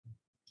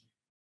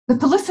 The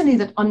polyphony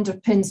that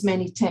underpins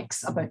many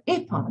texts about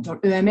EHPAD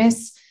or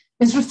EMS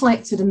is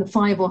reflected in the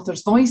 5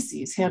 authors'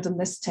 voices heard in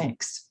this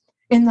text,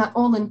 in that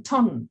all in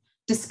turn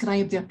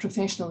describe their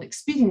professional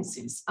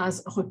experiences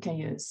as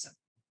recueilleuses.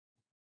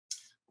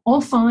 All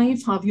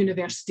 5 have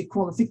university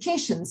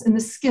qualifications in the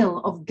skill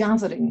of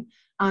gathering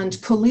and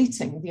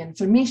collating the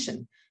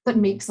information that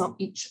makes up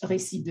each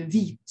récit de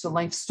vie, so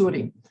life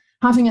story,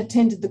 having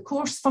attended the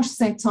course first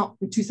set up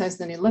in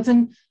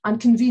 2011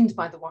 and convened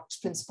by the work's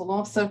principal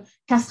author,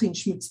 Catherine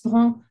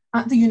Schmutz-Brun,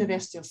 at the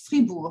University of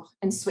Fribourg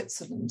in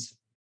Switzerland.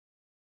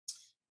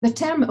 The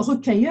term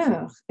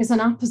recueilleur is an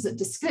apposite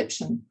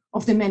description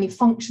of the many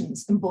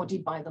functions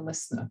embodied by the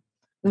listener.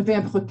 The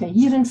verb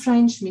recueillir in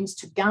French means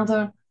to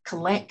gather,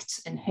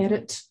 collect,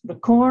 inherit,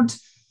 record.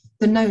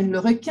 The noun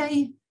le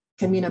recueil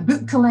can mean a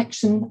book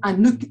collection,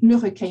 and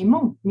le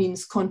recueillement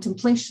means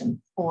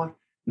contemplation or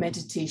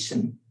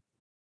meditation.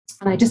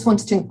 And I just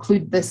wanted to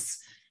include this.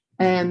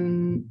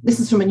 This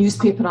is from a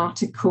newspaper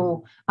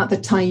article at the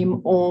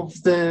time of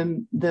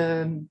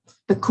the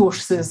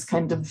course's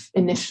kind of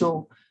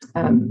initial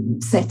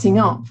setting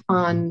up.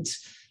 And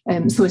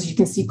so as you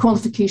can see,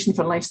 qualification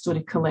for life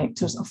story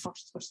collectors are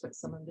first for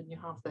Switzerland, and you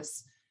have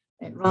this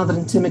rather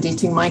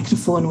intimidating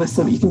microphone with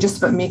it. You can just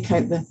about make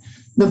out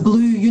the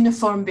blue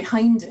uniform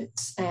behind it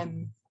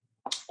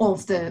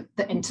of the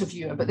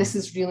interviewer. But this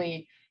is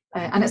really,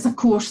 and it's a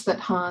course that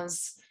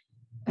has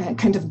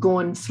kind of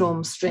gone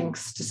from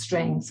strength to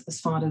strength as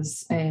far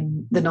as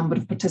the number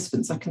of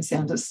participants are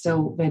concerned. It's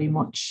still very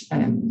much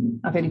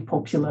a very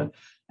popular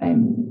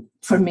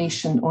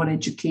formation or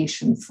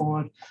education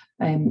for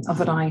a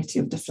variety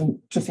of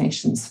different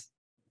professions.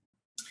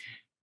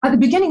 At the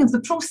beginning of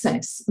the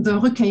process, the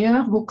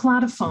recueilleur will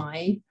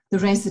clarify the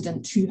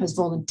resident who has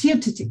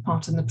volunteered to take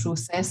part in the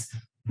process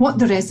what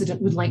the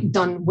resident would like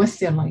done with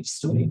their life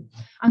story,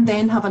 and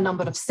then have a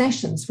number of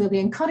sessions where they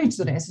encourage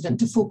the resident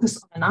to focus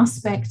on an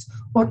aspect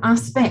or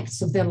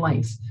aspects of their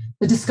life.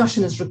 The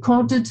discussion is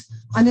recorded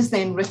and is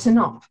then written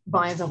up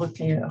by the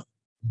recueilleur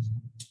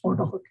or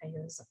the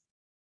recueilleuse.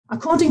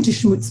 According to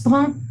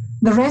Schmutz-Brun,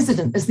 the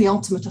resident is the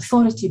ultimate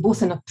authority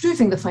both in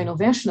approving the final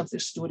version of their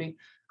story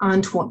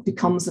and what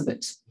becomes of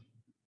it.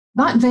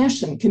 That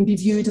version can be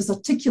viewed as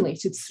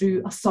articulated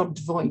through a third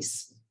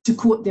voice, to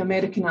quote the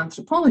American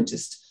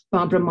anthropologist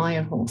Barbara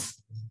Meyerhoff,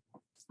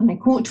 and I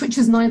quote, which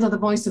is neither the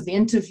voice of the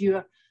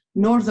interviewer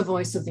nor the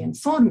voice of the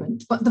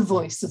informant, but the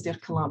voice of their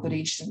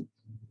collaboration.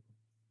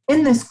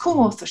 In this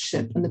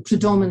co-authorship and the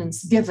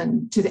predominance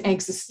given to the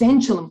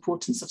existential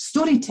importance of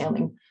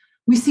storytelling,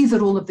 we see the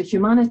role of the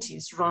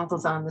humanities rather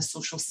than the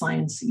social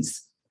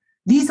sciences.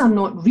 These are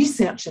not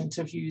research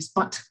interviews,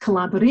 but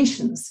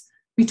collaborations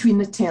between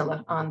the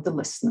teller and the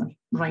listener,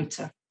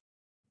 writer.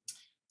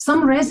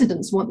 Some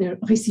residents want their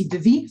récit de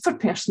vie for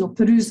personal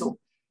perusal.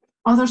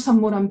 Others have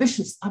more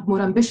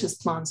ambitious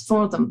plans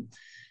for them.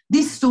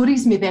 These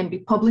stories may then be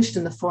published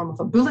in the form of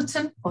a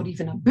bulletin or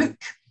even a book,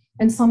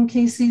 in some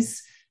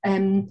cases,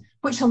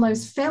 which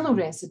allows fellow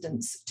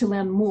residents to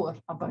learn more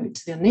about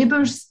their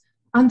neighbours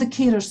and the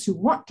carers who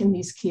work in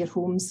these care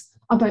homes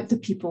about the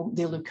people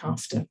they look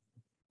after.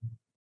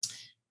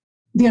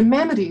 Their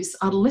memories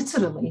are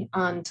literally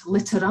and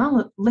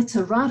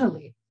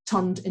literarily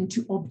turned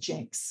into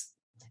objects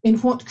in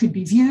what could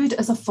be viewed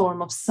as a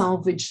form of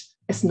salvage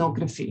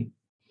ethnography.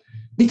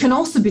 They can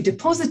also be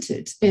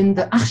deposited in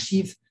the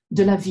Archives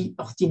de la vie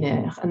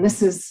ordinaire. And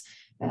this is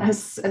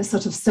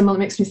sort of similar,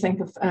 makes me think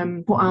of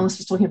what Alice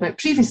was talking about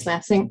previously. I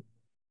think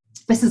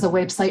this is a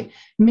website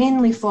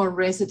mainly for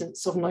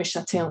residents of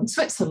Neuchâtel in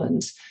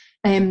Switzerland,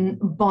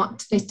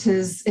 but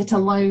it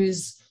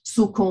allows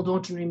so-called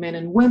ordinary men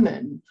and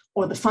women,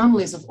 or the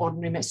families of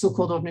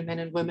so-called ordinary men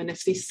and women,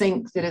 if they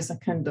think there is a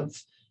kind of,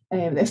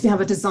 if they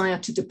have a desire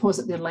to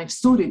deposit their life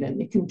story, then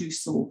they can do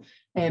so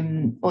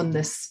on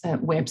this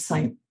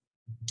website.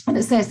 And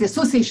it says, the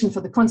Association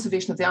for the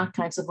Conservation of the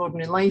Archives of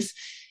Ordinary Life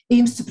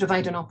aims to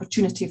provide an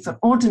opportunity for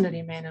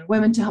ordinary men and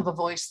women to have a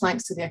voice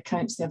thanks to the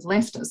accounts they have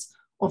left us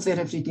of their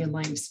everyday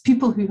lives,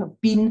 people who have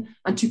been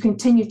and to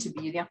continue to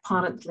be the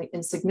apparently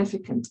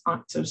insignificant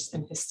actors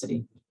in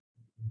history.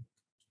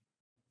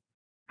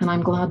 And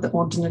I'm glad that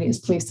ordinary is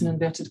placed in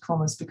inverted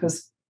commas,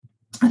 because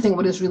I think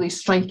what is really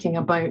striking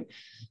about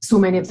so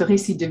many of the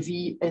récits de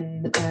vie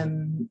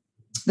in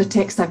the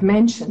text I've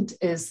mentioned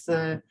is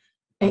the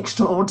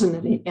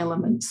extraordinary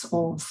elements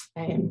of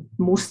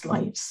most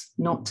lives,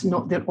 not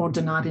their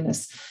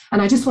ordinariness.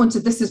 And I just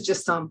wanted, this is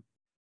just a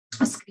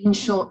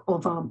screenshot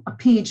of a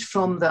page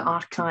from the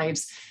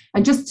archives.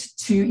 And just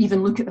to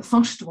even look at the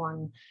first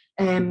one,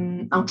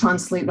 I'll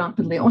translate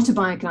rapidly.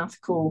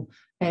 Autobiographical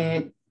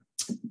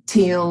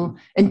tale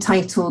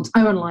entitled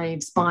Our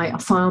Lives by a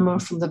farmer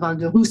from the Val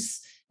de Rousse,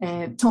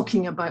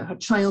 talking about her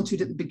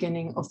childhood at the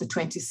beginning of the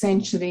 20th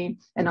century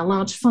in a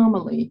large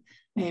family,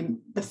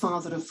 the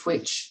father of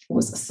which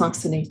was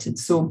assassinated.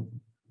 So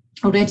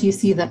already you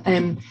see that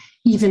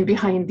even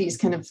behind these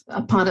kind of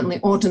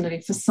apparently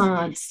ordinary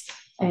facades,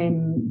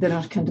 there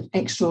are kind of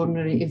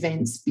extraordinary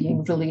events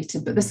being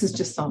related. But this is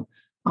just a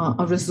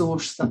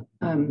resource that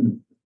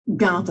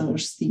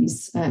gathers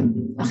these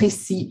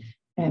récits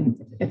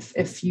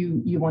if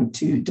you want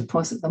to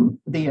deposit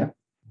them there.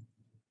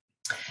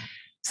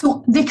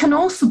 So they can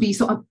also be,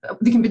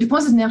 they can be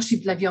deposited in the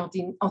Archives de la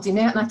Vie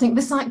Ordinaire, and I think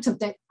this act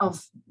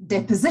of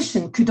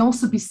deposition could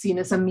also be seen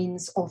as a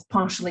means of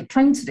partially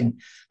countering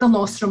the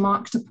loss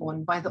remarked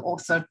upon by the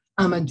author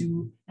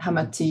Amadou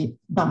Hamaté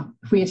Ba,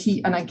 where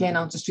he, and again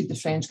I'll just read the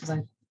French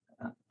because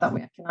that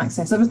way I can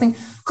access everything.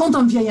 Quand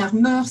un vieillard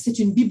meurt, c'est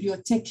une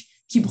bibliothèque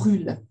qui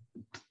brûle.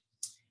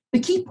 The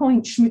key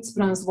point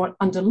Schmutzbrand's work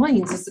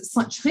underlines is that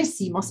such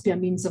récit must be a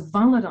means of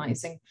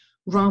valorizing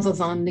rather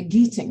than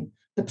negating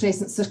the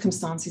present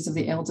circumstances of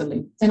the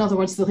elderly. In other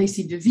words, the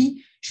récit de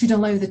vie should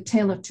allow the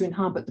teller to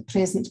inhabit the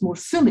present more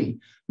fully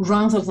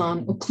rather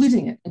than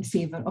occluding it in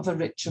favour of a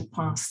richer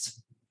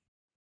past.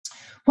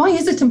 Why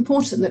is it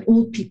important that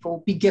old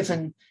people be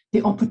given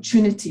this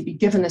opportunity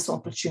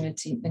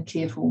in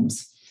care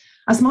homes?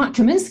 As Mark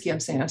Kaminsky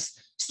observes,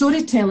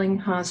 storytelling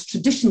has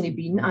traditionally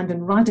been, and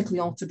in radically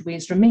altered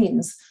ways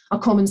remains, a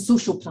common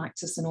social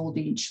practice in old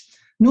age.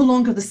 No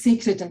longer the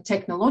sacred and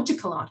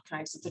technological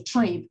archives of the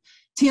tribe,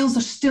 tales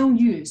are still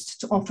used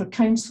to offer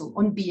counsel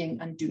on being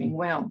and doing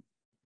well.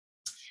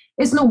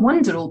 It's no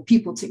wonder old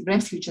people take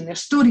refuge in their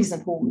stories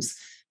in homes.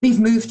 They've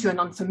moved to an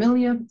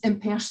unfamiliar,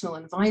 impersonal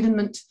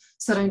environment,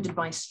 surrounded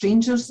by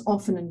strangers,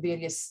 often in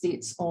various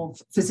states of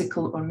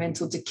physical or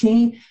mental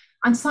decay,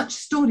 and such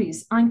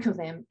stories anchor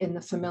them in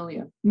the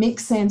familiar, make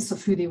sense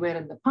of who they were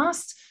in the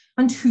past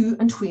and who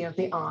and where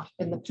they are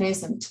in the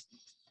present.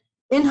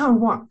 In her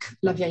work,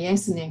 La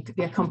Vieillesse, and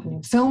the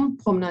accompanying film,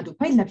 Promenade au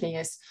Pays de la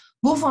Vieillesse,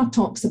 Beauvoir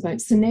talks about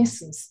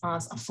senescence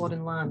as a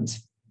foreign land.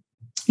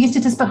 Yet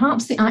it is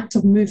perhaps the act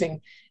of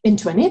moving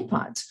into an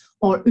EHPAD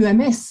or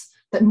UMS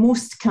that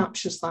most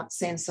captures that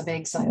sense of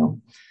exile.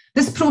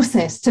 This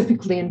process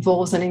typically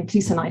involves an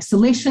increase in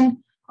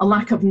isolation, a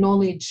lack of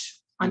knowledge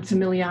and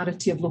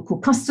familiarity of local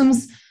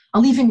customs, a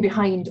leaving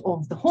behind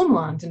of the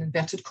homeland, in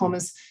inverted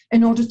commas,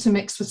 in order to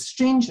mix with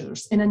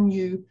strangers in a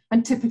new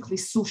and typically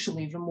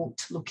socially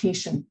remote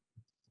location.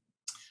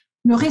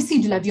 Le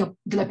récit de la vie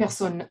de la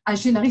personne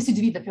âgée, le récit de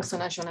vie de la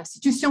personne âgée en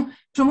institution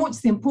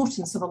promotes the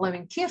importance of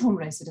allowing care home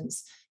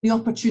residents the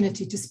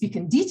opportunity to speak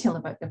in detail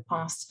about their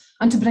past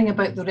and to bring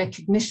about the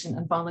recognition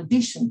and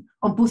validation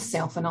of both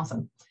self and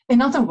other.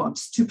 In other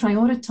words, to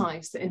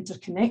prioritise the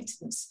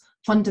interconnectedness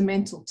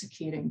fundamental to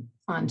caring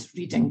and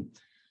reading.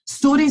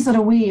 Stories are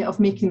a way of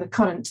making the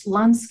current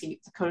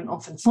landscape, the current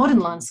often foreign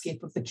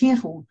landscape of the care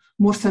home,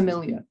 more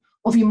familiar,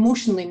 of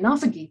emotionally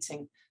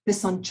navigating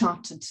this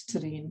uncharted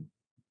terrain.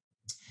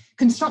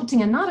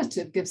 Constructing a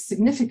narrative gives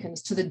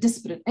significance to the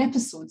disparate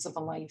episodes of a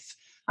life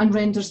and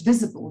renders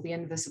visible the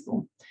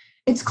invisible.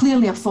 It's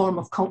clearly a form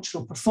of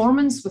cultural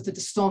performance with the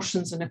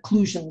distortions and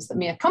occlusions that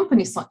may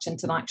accompany such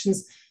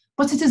interactions,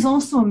 but it is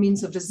also a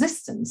means of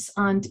resistance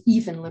and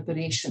even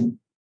liberation.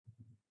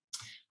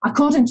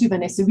 According to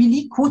Vanessa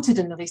Willy, quoted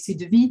in the Récit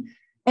de Vie,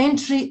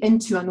 entry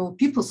into an old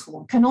people's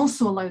home can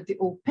also allow the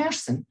old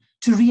person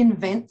to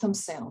reinvent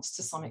themselves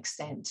to some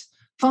extent,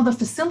 further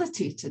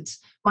facilitated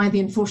by the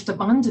enforced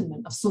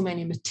abandonment of so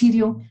many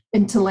material,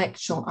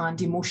 intellectual,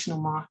 and emotional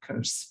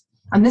markers.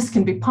 And this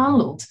can be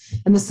paralleled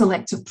in the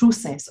selective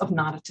process of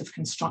narrative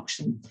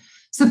construction.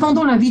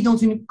 Cependant, la vie dans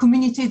une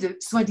communauté de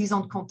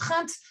soi-disant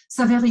contraintes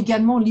s'avère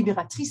également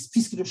libératrice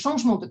puisque le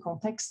changement de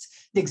contexte,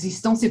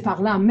 d'existence et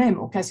par là même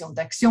occasion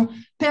d'action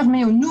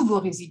permet au nouveau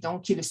résident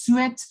qui le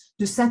souhaite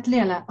de s'atteler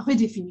à la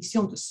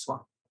redéfinition de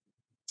soi.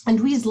 And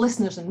we as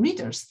listeners and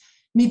readers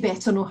may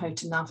better know how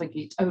to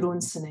navigate our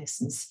own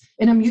senescence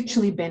in a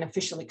mutually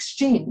beneficial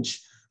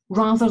exchange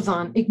rather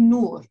than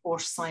ignore or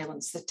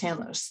silence the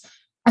tellers.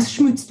 As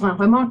Schmutzbrand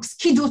remarques,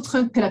 qui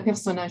d'autre que la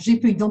personne âgée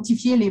peut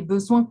identifier les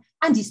besoins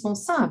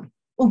indispensables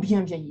au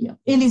bien vieillir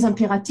et les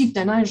impératifs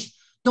d'un âge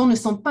dont ne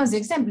sont pas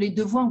exempts les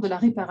devoirs de la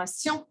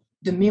réparation,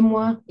 de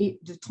mémoire et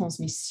de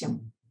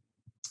transmission.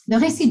 Le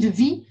récit de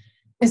vie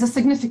is a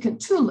significant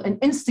tool in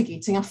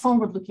instigating a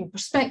forward-looking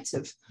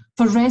perspective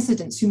for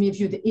residents who may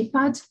view the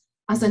EHPAD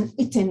as an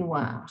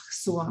éteignoir,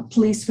 so a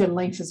place where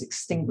life is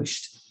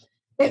extinguished.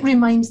 It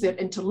reminds their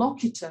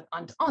interlocutor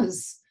and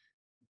us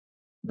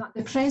that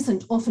the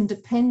present, often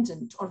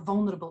dependent or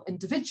vulnerable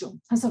individual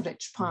has a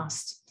rich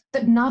past,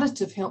 that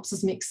narrative helps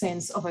us make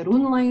sense of our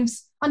own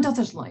lives and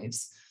others'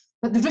 lives,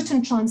 that the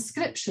written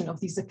transcription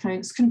of these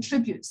accounts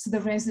contributes to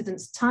the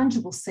residents'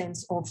 tangible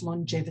sense of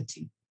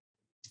longevity.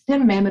 Their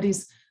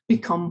memories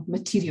become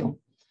material.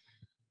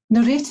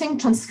 Narrating,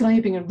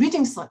 transcribing, and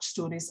reading such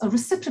stories are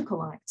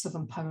reciprocal acts of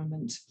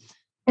empowerment.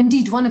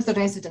 Indeed, one of the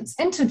residents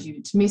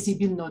interviewed, Maisie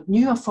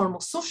Villeneuve, a formal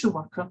social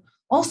worker,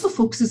 also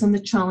focuses on the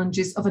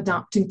challenges of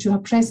adapting to her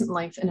present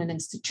life in an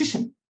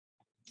institution,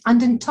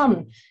 and in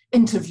turn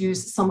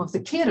interviews some of the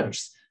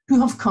carers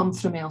who have come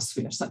from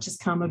elsewhere, such as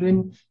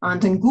Cameroon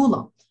and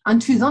Angola,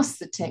 and who thus,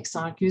 the text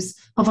argues,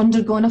 have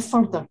undergone a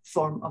further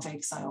form of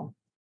exile.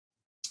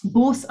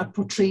 Both are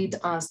portrayed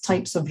as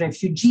types of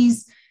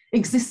refugees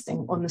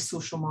existing on the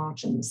social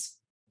margins.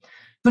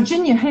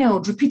 Virginia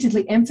Held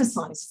repeatedly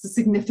emphasizes the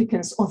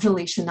significance of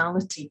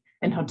relationality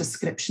in her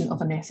description of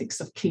an ethics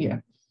of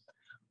care.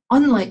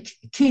 Unlike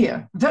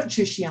care,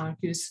 virtue, she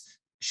argues,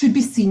 should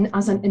be seen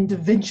as an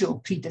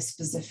individual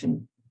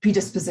predisposition,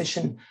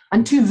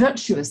 and two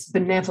virtuous,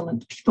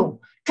 benevolent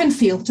people can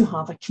fail to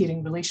have a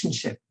caring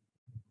relationship,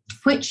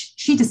 which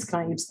she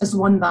describes as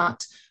one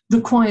that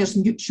requires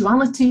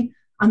mutuality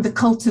and the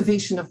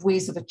cultivation of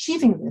ways of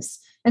achieving this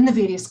in the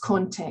various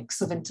contexts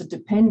of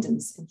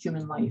interdependence in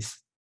human life.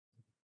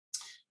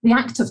 The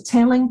act of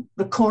telling,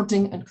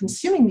 recording, and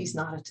consuming these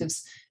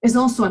narratives is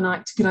also an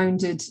act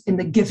grounded in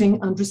the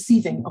giving and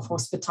receiving of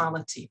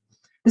hospitality.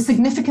 The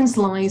significance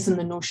lies in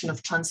the notion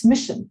of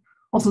transmission,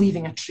 of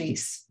leaving a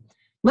trace.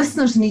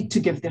 Listeners need to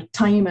give their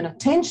time and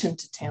attention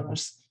to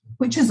tellers,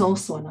 which is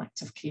also an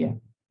act of care.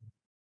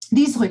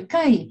 These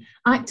recueils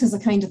act as a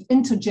kind of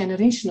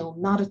intergenerational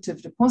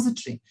narrative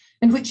repository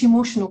in which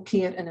emotional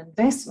care and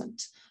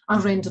investment are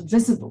rendered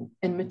visible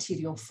in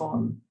material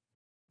form.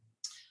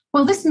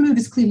 While this move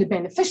is clearly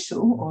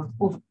beneficial,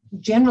 or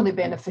generally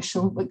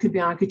beneficial, it could be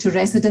argued, to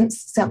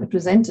residents, certainly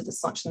presented as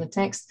such in the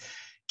text,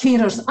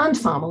 carers and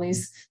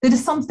families, there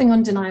is something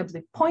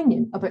undeniably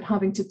poignant about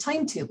having to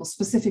timetable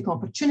specific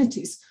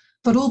opportunities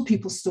for old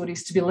people's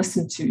stories to be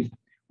listened to.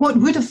 What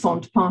would have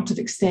formed part of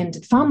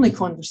extended family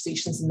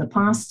conversations in the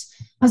past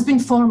has been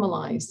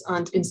formalised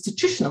and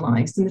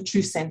institutionalised in the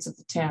true sense of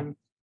the term.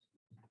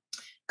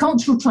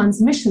 Cultural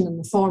transmission in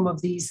the form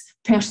of these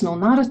personal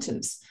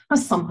narratives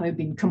has somehow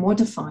been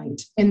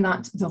commodified, in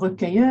that the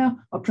recueilleurs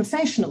or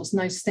professionals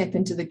now step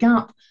into the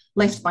gap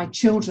left by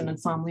children and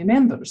family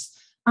members,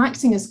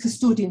 acting as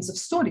custodians of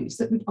stories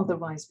that would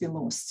otherwise be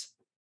lost.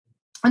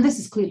 And this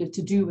is clearly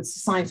to do with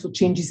societal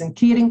changes in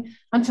caring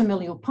and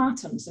familial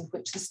patterns in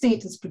which the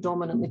state has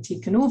predominantly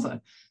taken over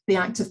the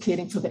act of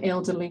caring for the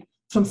elderly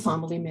from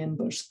family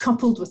members,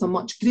 coupled with a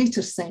much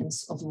greater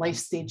sense of life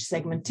stage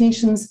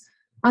segmentations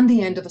and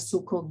the end of a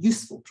so-called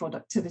useful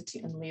productivity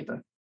and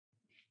labour.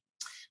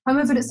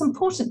 However, it's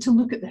important to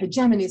look at the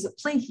hegemonies at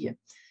play here.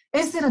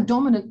 Is there a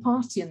dominant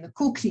party in the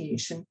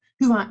co-creation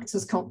who acts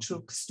as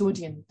cultural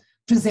custodian,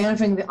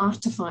 preserving the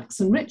artefacts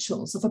and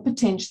rituals of a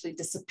potentially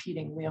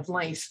disappearing way of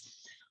life?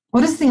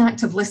 Or is the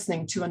act of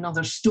listening to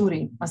another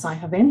story, as I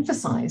have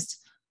emphasised,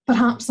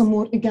 perhaps a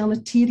more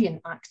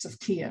egalitarian act of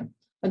care,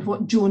 and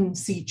what Joan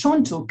C.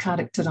 Tronto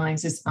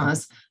characterises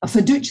as a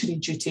fiduciary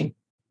duty,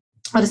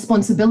 a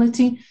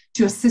responsibility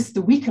to assist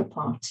the weaker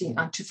party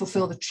and to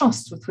fulfil the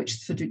trust with which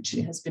the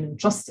fiduciary has been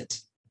entrusted.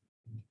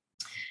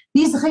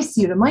 These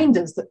récits remind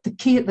us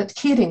that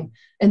caring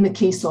in the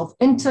case of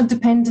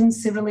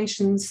interdependency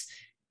relations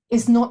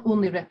is not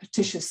only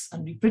repetitious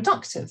and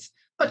reproductive,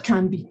 but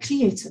can be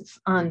creative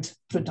and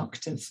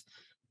productive.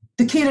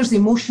 The carer's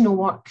emotional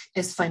work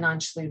is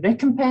financially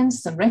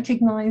recompensed and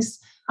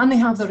recognised, and they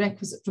have the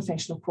requisite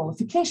professional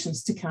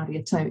qualifications to carry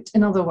it out.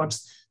 In other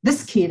words,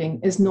 this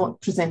caring is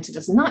not presented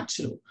as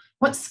natural,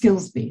 but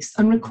skills-based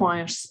and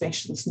requires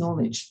specialist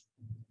knowledge.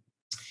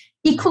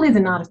 Equally, the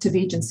narrative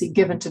agency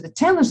given to the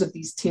tellers of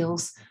these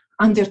tales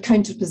and their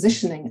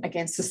counter-positioning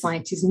against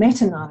society's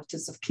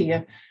meta-narratives of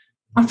care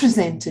are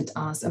presented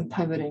as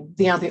empowering.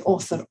 They are the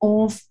author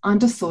of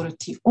and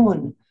authority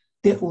on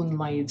their own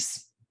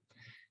lives.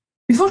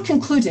 Before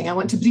concluding, I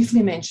want to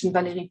briefly mention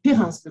Valérie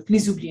Perrin's book,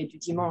 Les Oubliés du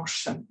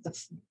Dimanche.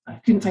 I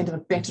couldn't find a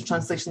better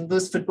translation,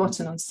 Those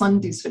Forgotten on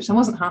Sundays, which I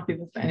wasn't happy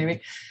with, but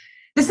anyway.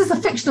 This is a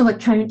fictional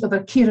account of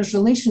a carer's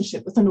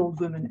relationship with an old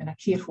woman in a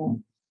care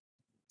home.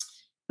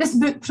 This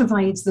book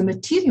provides the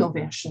material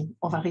version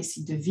of a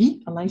récit de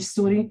vie, a life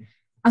story,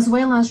 as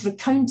well as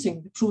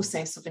recounting the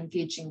process of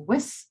engaging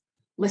with,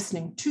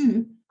 listening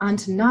to, and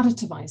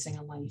narrativizing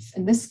a life.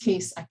 In this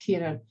case, a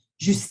carer,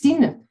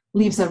 Justine,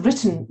 leaves a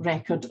written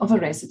record of a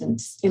resident,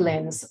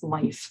 Hélène's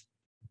life.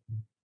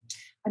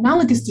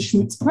 Analogous to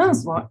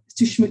Schmidt-Brun's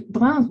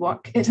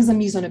work, it has a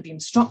mise en abîme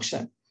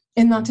structure,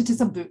 in that it is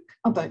a book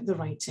about the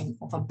writing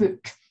of a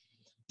book.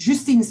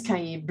 Justine's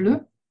Cahier Bleu,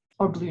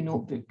 or Blue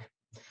Notebook.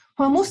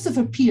 While most of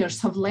her peers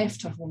have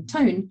left her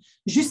hometown,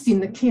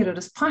 Justine the carer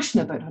is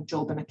passionate about her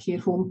job in a care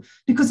home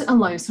because it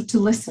allows her to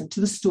listen to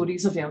the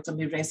stories of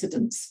elderly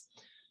residents.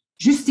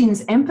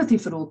 Justine's empathy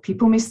for old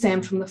people may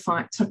stem from the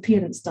fact her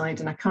parents died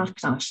in a car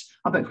crash,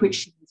 about which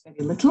she knows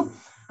very little,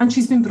 and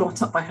she's been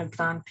brought up by her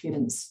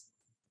grandparents.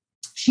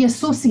 She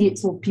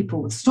associates old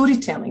people with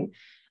storytelling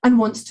and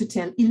wants to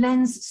tell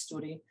Hélène's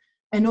story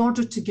in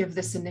order to give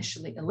this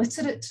initially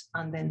illiterate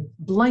and then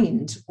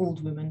blind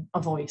old woman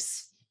a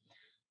voice.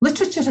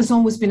 Literature has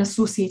always been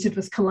associated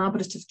with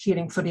collaborative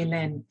caring for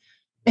Hélène,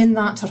 in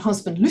that her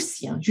husband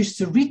Lucien used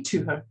to read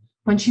to her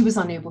when she was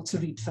unable to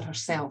read for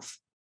herself.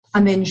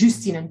 And then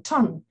Justine in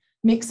turn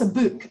makes a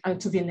book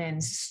out of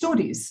Hélène's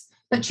stories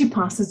that she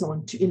passes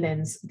on to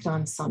Hélène's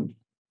grandson.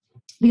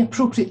 The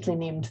appropriately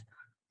named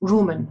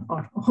Roman,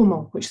 or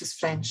Homo, which is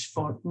French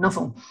for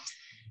novel.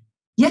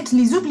 Yet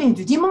Les Oubliés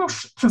du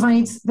Dimanche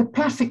provides the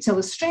perfect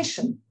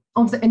illustration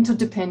of the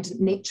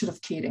interdependent nature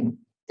of caring,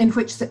 in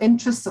which the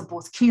interests of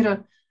both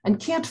carer and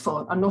cared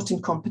for are not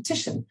in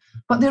competition,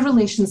 but their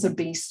relations are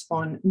based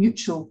on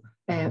mutual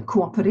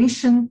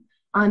cooperation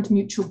and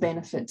mutual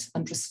benefit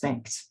and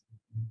respect.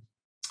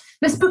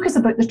 This book is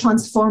about the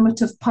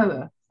transformative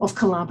power of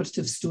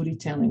collaborative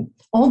storytelling,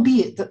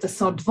 albeit that the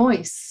third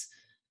voice,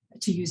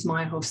 to use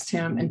Meyerhoff's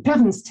term in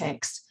Perrin's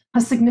text,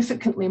 has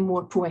significantly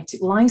more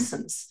poetic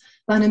license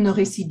than in the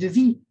récit de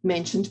vie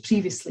mentioned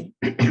previously.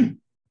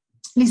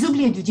 Les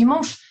Oubliés du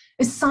Dimanche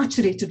is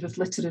saturated with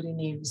literary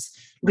names,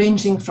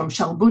 ranging from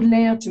Charles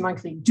Baudelaire to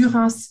Marguerite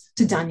Duras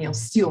to Daniel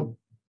Steele,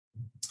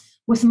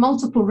 with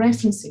multiple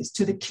references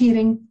to the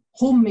caring,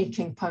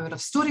 homemaking power of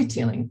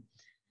storytelling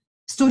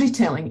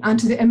and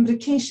to the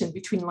imbrication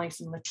between life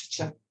and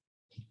literature.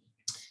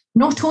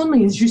 Not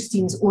only is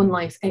Justine's own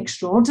life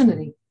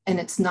extraordinary in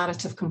its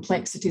narrative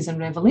complexities and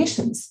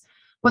revelations,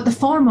 but the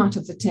format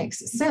of the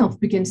text itself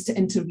begins to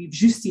interweave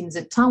Justine's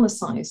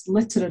italicized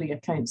literary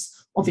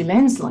accounts of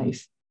Hélène's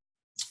life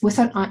with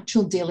her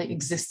actual daily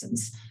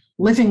existence,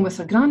 living with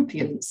her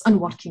grandparents and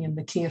working in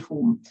the care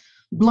home,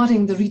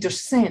 blurring the reader's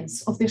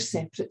sense of their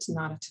separate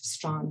narrative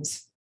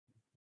strands.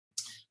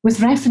 With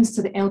reference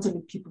to the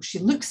elderly people she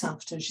looks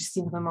after,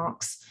 Justine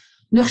remarks,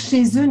 leur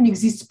chez eux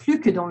n'existe plus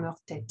que dans leur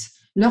tête,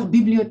 leur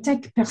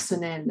bibliothèque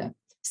personnelle,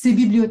 ces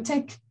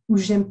bibliothèques où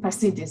j'aime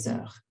passer des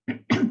heures.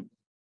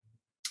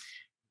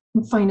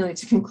 And finally,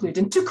 to conclude,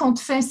 in tout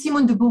quand, même,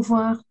 Simone de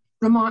Beauvoir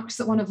remarks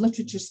that one of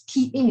literature's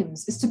key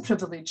aims is to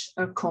privilege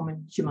our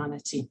common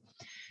humanity.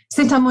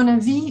 C'est à mon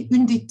avis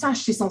une des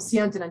tâches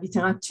essentielles de la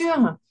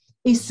littérature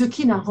et ce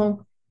qui la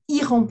rend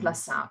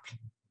irremplaçable,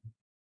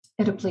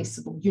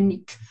 irreplaceable,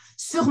 unique.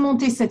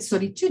 Surmonter cette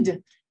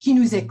solitude qui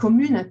nous est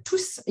commune à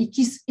tous et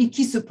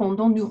qui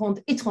cependant nous rend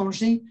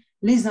étrangers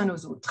les uns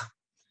aux autres.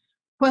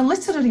 While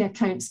literary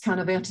accounts can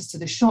avert us to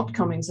the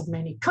shortcomings of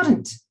many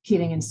current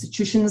caring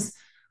institutions,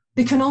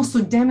 they can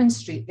also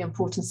demonstrate the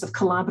importance of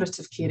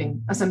collaborative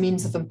caring as a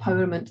means of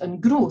empowerment and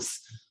growth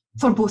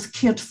for both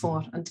cared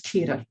for and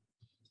carer,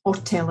 or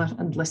teller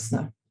and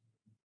listener.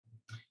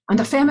 And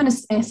a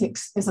feminist care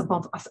ethics is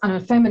above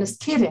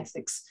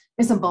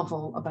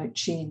all about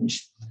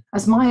change.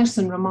 As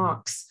Meyerson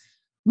remarks,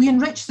 we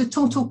enrich the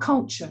total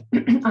culture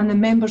and the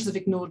members of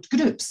ignored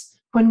groups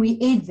when we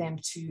aid them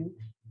to,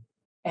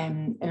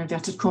 in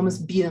inverted commas,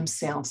 be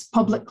themselves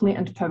publicly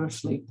and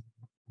powerfully.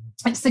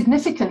 It's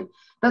significant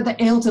that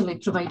the elderly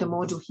provide a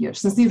model here,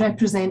 since they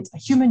represent a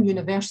human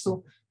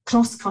universal,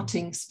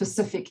 cross-cutting,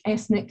 specific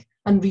ethnic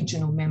and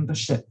regional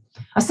membership,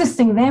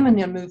 assisting them in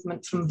their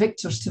movement from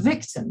victors to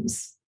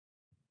victims.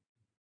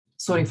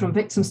 Sorry, from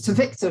victims to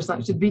victors,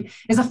 that should be,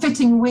 is a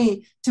fitting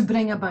way to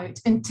bring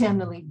about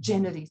internally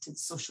generated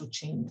social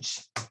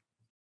change.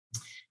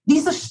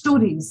 These are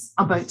stories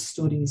about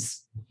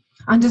stories.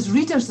 And as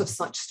readers of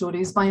such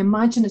stories, by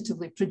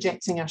imaginatively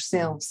projecting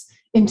ourselves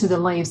into the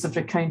lives of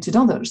recounted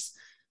others,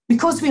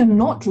 because we are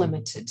not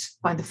limited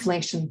by the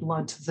flesh and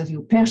blood of the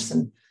real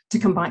person, to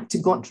come back to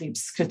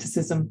Gottlieb's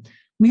criticism,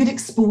 we are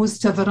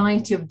exposed to a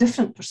variety of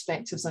different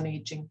perspectives on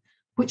ageing,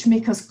 which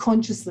make us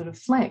consciously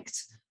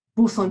reflect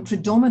both on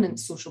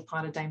predominant social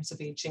paradigms of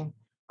ageing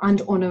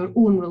and on our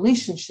own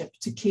relationship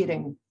to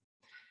caring.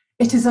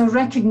 It is a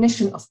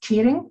recognition of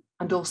caring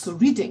and also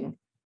reading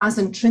as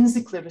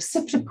intrinsically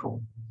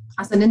reciprocal,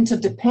 as an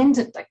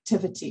interdependent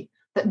activity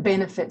that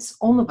benefits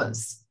all of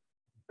us,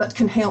 that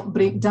can help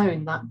break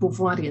down that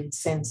Beauvoirian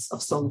sense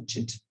of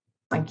solitude.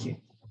 Thank you.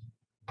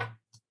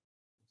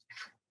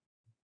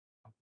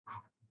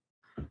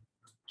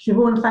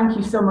 Siobhan, thank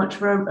you so much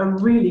for a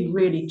really,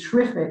 really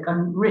terrific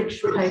and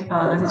rich paper.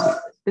 And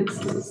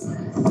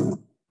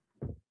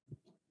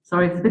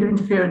sorry, there's a bit of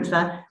interference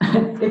there.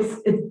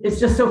 It's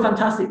just so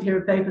fantastic to hear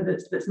a paper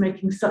that's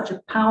making such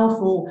a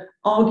powerful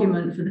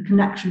argument for the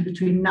connection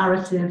between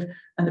narrative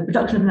and the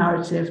production of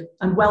narrative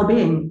and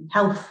well-being,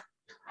 health.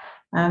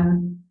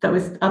 That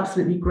was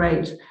absolutely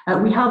great.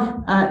 We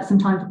have some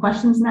time for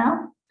questions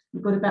now.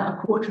 We've got about a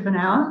quarter of an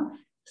hour.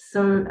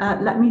 So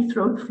let me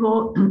throw the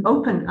floor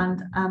open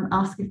and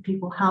ask if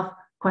people have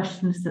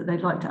questions that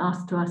they'd like to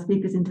ask to our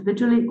speakers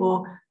individually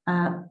or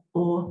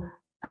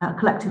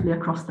collectively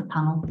across the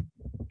panel.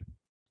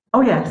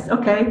 Oh yes,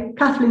 okay,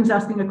 Kathleen's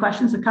asking a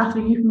question, so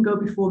Kathleen, you can go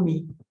before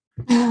me.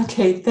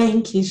 Okay,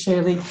 thank you,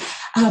 Shirley.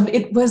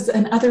 It was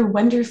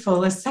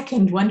a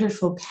second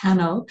wonderful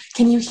panel.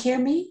 Can you hear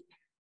me?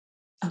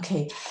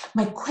 Okay,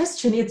 my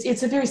question,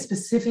 it's a very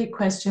specific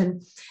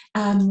question,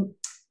 and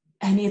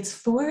it's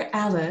for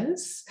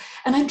Alice.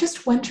 And I'm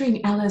just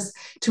wondering, Alice,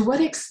 to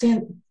what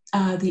extent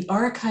the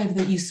archive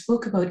that you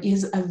spoke about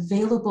is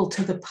available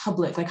to the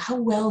public? Like, how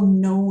well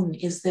known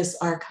is this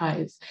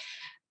archive?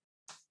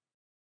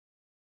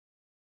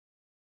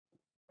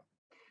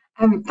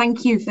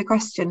 Thank you for the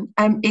question.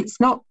 It's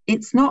not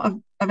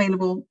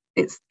available.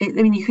 I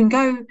mean,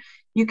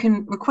 you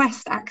can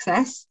request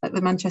access at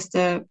the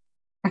Manchester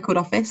Record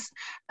Office.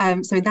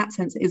 So in that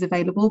sense, it is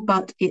available.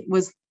 But it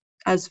was,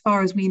 as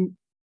far as we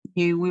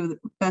knew, we were the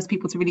first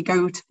people to really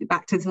go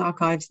back to this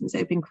archive since it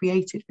had been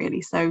created,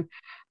 really. So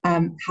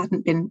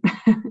hadn't been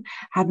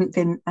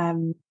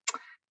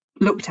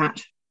looked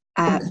at.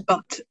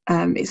 But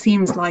it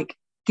seemed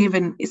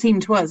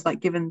to us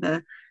like given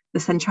the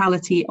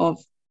centrality of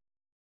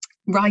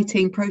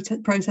writing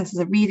processes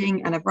of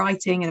reading and of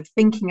writing and of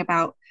thinking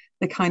about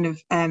the kind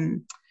of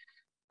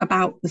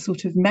about the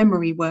sort of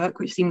memory work,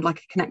 which seemed like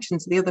a connection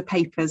to the other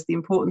papers, the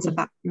importance of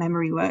that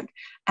memory work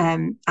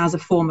as a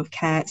form of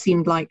care. It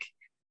seemed like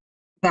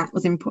that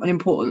was an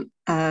important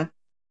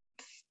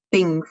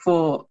thing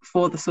for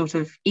the sort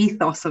of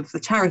ethos of the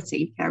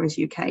charity Carers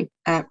UK,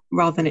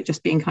 rather than it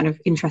just being kind of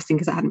interesting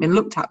because it hadn't been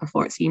looked at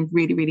before. It seemed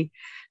really, really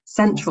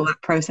central,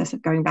 that process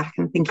of going back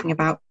and thinking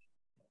about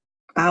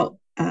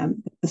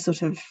the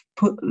sort of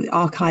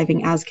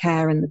archiving as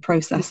care and the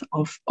process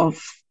of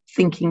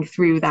thinking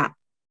through that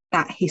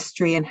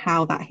history and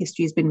how that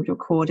history has been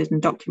recorded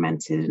and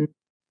documented and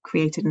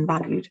created and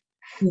valued.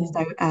 Yeah.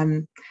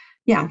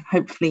 So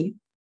hopefully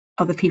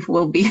other people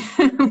will be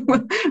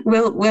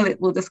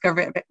will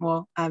discover it a bit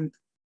more in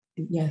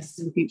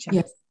the future.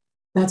 Yes,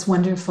 that's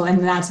wonderful.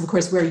 And that's of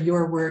course where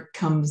your work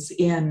comes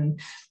in,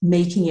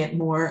 making it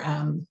more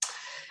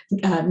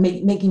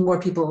making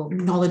more people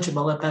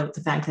knowledgeable about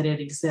the fact that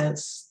it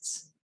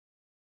exists.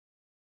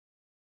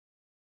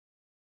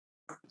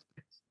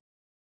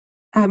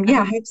 I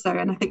hope so,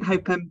 and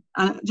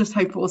I just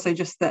hope also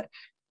just that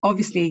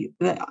obviously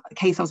the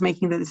case I was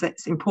making that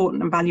it's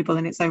important and valuable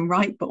in its own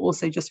right, but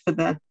also just for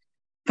the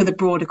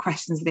broader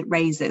questions that it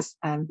raises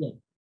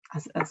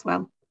as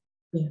well.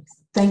 Yes,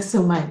 thanks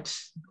so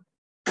much.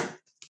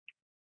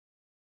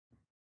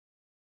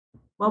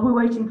 While we're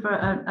waiting for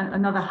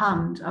another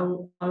hand,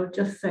 I would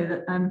just say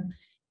that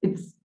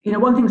it's,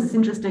 one thing that's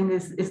interesting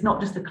is it's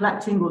not just the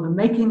collecting or the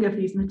making of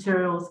these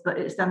materials, but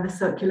it's then the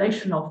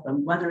circulation of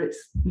them, whether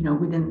it's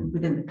within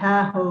the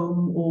care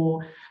home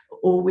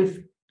or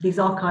with these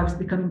archives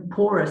becoming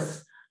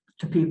porous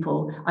to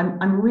people.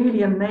 I'm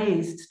really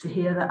amazed to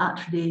hear that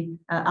actually,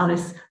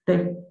 Alice,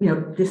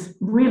 this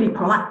really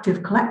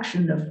proactive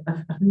collection of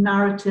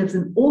narratives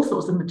and all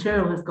sorts of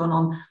material has gone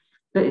on.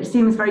 But it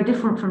seems very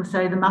different from,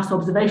 say, the Mass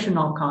Observation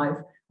Archive,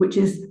 which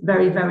is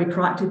very, very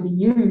proactively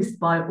used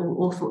by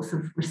all sorts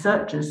of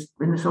researchers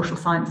in the social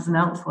sciences and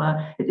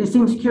elsewhere. It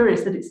seems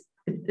curious that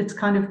it's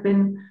kind of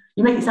been,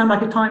 you make it sound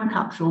like a time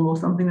capsule or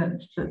something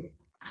that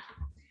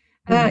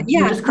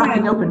you're just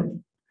cracking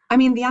open. I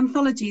mean, the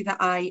anthology that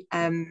I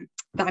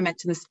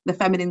mentioned, the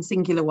feminine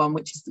singular one,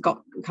 which has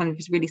got kind of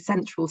is really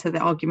central to the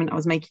argument I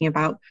was making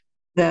about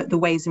the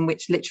ways in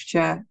which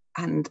literature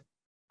and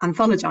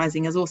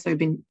anthologizing has also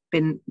been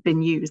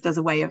used as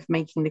a way of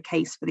making the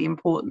case for the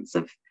importance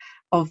of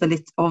the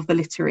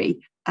literary.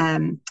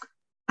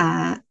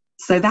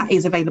 So that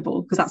is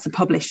available because that's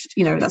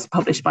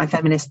published by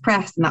Feminist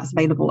Press, and that's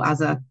available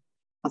as a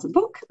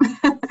book.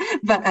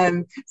 But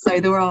so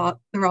there are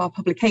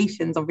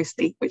publications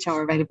obviously which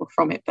are available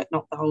from it, but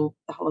not the whole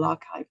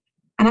archive.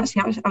 And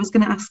actually, I was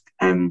going to ask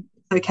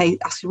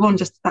ask you one,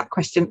 just that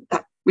question,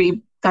 that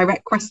really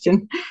direct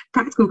question,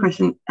 practical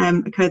question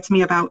occurred to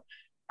me about.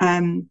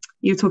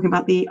 You were talking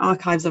about the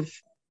archives of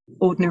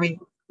ordinary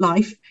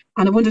life,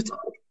 and I wondered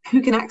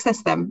who can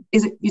access them.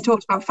 Is it, you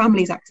talked about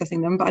families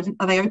accessing them, but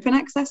are they open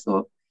access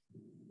or?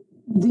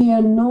 They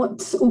are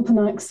not open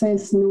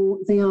access. No,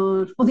 they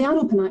are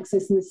open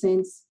access in the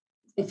sense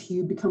if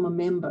you become a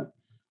member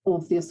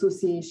of the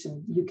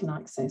association, you can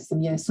access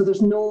them. Yes, so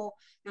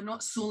they're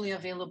not solely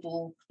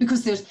available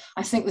because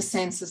I think the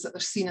sense is that they're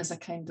seen as a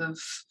kind of,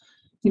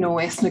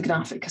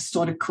 ethnographic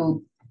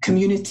historical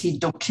community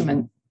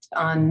document,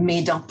 and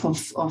made up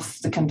of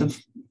the kind of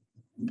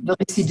the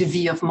récit de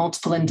vie of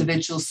multiple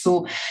individuals.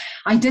 So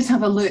I did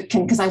have a look,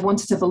 and because I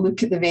wanted to have a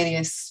look at the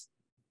various,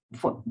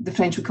 what the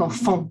French would call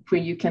fonds, where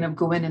you kind of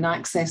go in and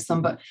access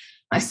them. But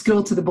I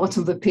scrolled to the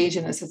bottom of the page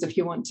and it says if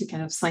you want to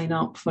kind of sign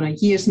up for a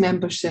year's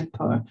membership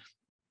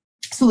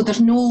so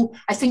there's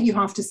I think you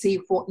have to say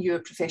what your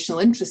professional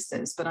interest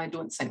is, but I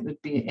don't think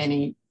there'd be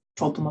any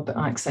problem about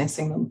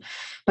accessing them.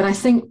 But I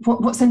think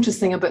what's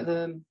interesting about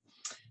the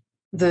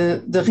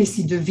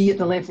récit de vie at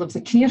the level of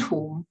the care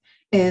home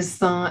is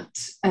that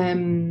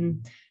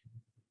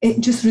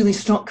it just really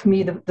struck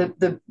me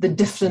the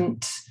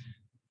different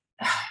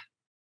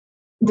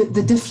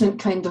the different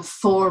kind of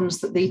forms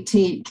that they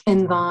take,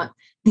 in that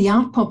they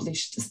are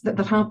published, that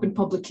there have been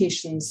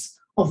publications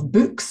of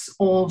books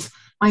of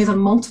either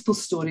multiple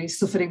stories.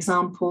 So, for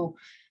example,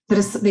 there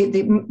is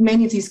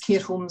many of these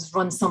care homes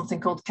run something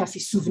called café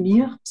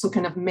souvenir, so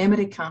kind of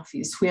memory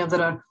cafes, where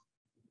there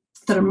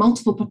are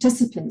multiple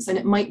participants, and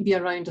it might be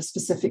around a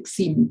specific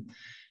theme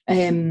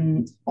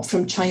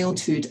from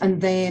childhood,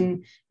 and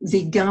then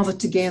they gather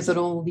together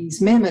all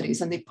these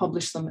memories and they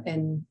publish them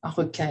in a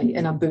recueil,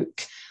 in a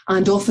book.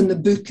 And often the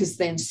book is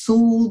then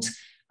sold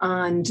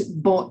and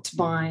bought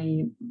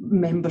by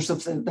members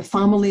of the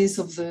families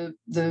of the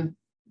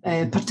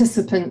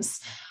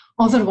participants.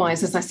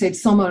 Otherwise, as I said,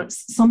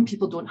 some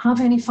people don't have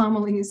any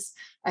families,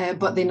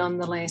 but they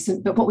nonetheless.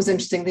 But what was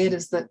interesting there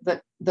is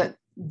that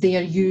they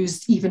are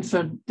used even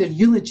for their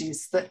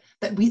eulogies. That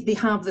they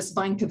have this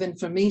bank of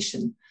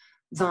information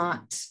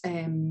that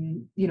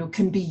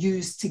can be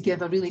used to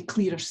give a really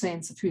clearer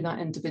sense of who that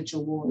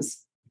individual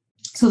was.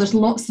 So there's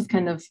lots of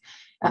kind of.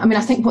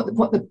 I think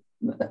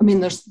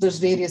there's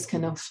various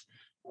kind of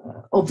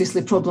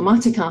obviously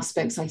problematic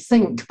aspects, I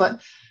think, but.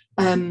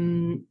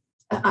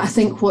 I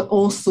think what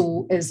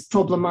also is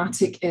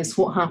problematic is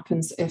what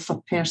happens if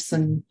a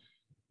person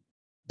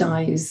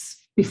dies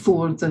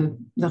before the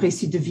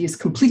récit de vie is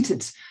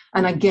completed.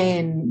 And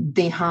again,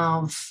 they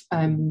have,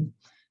 the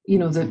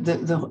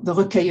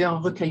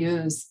recueilleur,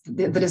 recueilleuse,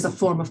 there is a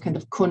form of kind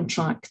of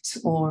contract,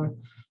 or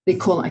they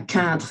call it a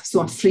cadre, so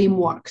a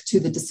framework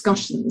to the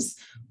discussions,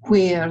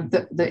 where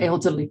the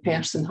elderly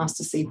person has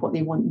to say what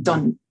they want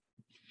done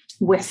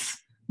with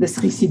this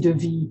récit de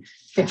vie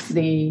if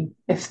they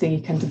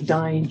kind of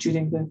die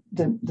during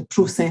the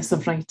process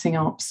of writing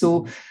up.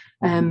 So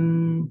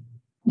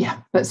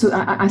but so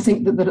I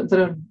think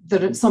that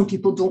there are some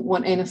people don't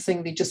want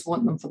anything, they just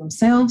want them for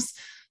themselves.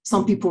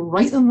 Some people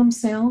write them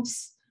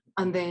themselves,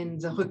 and then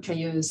the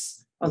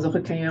recueilleuse or the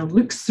recueilleur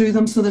looks through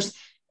them. So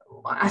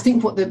I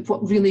think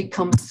what really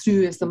comes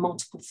through is the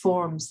multiple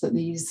forms that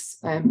these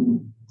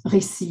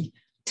récits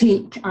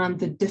take, and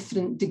the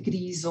different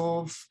degrees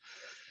of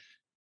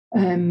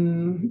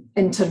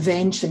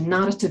intervention,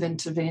 narrative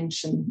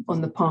intervention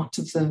on the part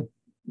of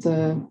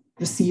the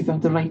receiver,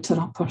 the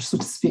writer-upper, so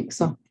to speak.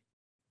 So,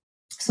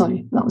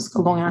 sorry, that was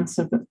a long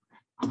answer, but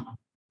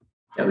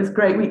it was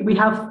great. We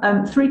have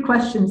 3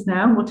 questions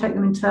now. We'll take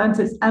them in turn.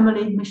 So it's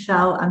Emily,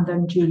 Michelle, and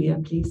then Julia,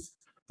 please.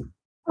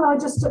 Well, I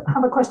just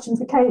have a question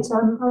for Kate.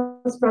 I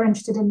was very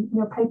interested in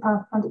your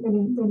paper, and it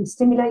really, really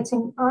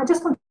stimulating. I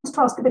just wanted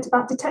to ask a bit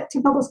about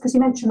detective novels, because you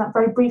mentioned that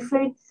very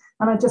briefly.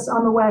 And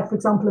I'm aware, for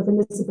example, of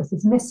Elizabeth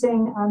is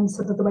Missing, and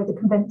sort of the way the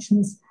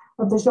conventions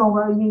of the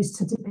genre are used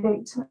to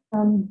depict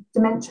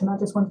dementia. I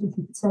just wondered if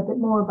you could say a bit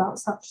more about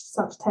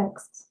such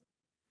texts.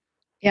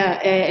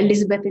 Yeah,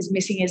 Elizabeth is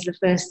Missing is the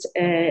first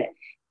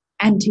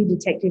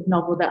anti-detective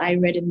novel that I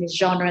read in this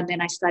genre, and then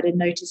I started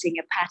noticing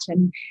a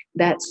pattern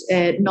that's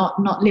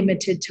not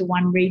limited to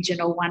one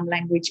region or one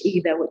language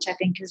either, which I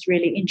think is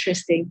really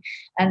interesting.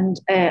 And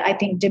I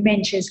think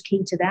dementia is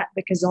key to that,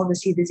 because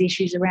obviously there's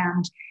issues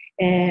around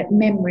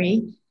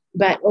memory,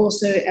 but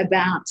also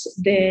about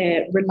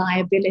the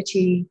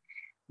reliability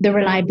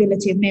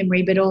of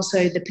memory, but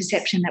also the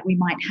perception that we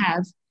might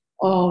have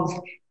of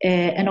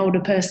an older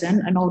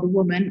person, an older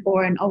woman,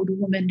 or an older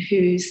woman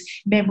whose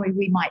memory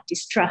we might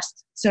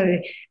distrust. So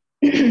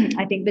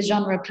I think the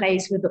genre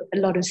plays with a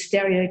lot of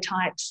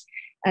stereotypes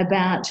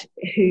about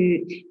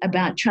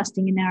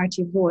trusting a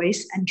narrative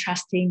voice and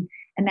trusting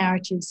a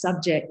narrative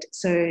subject.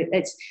 So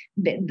it's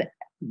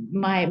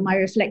my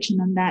reflection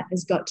on that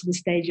has got to the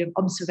stage of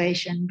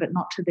observation, but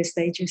not to the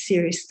stage of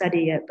serious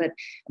study yet.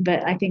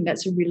 But I think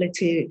that's a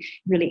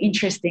really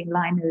interesting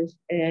line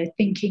of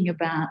thinking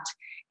about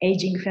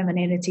aging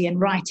femininity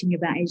and writing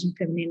about aging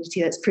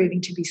femininity that's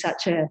proving to be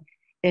such a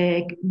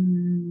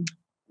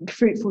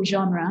fruitful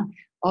genre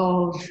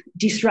of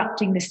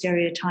disrupting the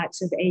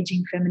stereotypes of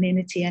aging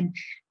femininity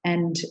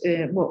and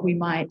what we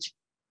might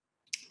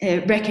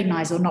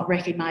recognize or not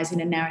recognize in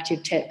a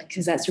narrative text,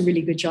 because that's a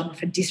really good genre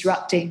for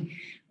disrupting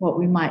what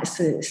we might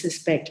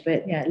suspect.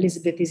 But yeah,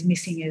 Elizabeth is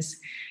Missing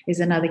is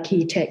another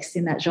key text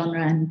in that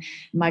genre, and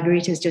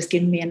Margarita's just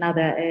given me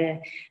another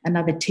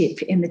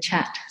tip in the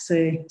chat.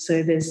 So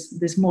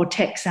there's more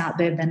texts out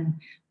there than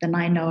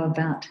I know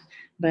about,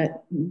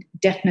 but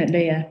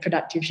definitely a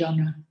productive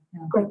genre.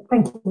 Yeah. Great,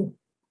 thank you.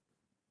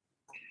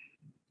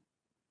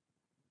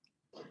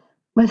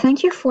 Well,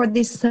 thank you for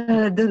this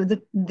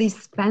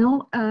this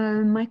panel.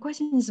 My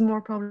question is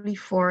more probably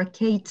for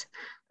Kate.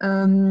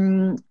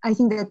 I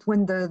think that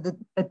when the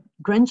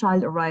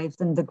grandchild arrives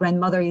and the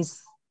grandmother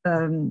is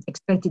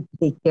expected to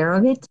take care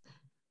of it,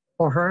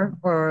 or her,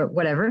 or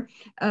whatever.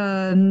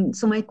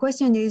 So my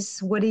question is,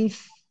 what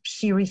if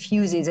she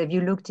refuses? Have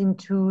you looked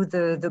into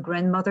the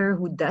grandmother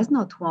who does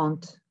not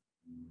want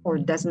or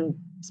doesn't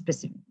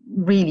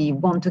really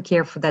want to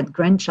care for that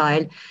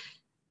grandchild?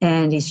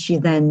 And is she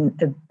then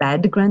a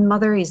bad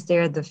grandmother? Is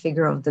there the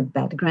figure of the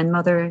bad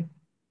grandmother?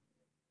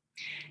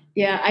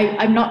 Yeah,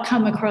 I've not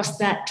come across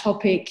that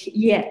topic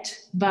yet,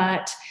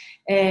 but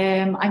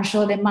I'm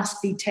sure there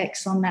must be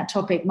texts on that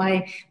topic.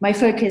 My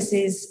focus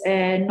is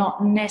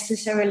not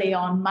necessarily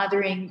on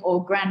mothering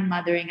or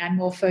grandmothering. I'm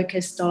more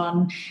focused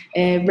on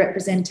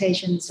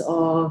representations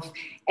of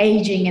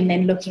aging, and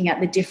then looking at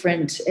the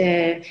different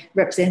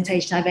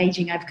representation of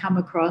aging I've come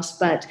across.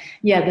 But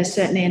yeah, there's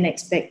certainly an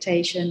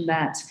expectation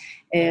that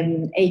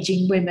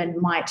aging women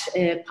might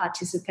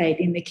participate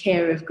in the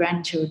care of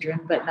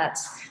grandchildren. But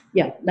that's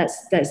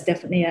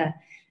definitely an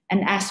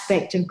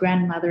aspect of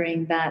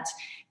grandmothering that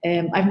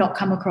I've not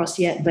come across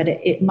yet, but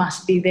it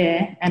must be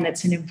there, and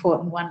it's an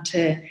important one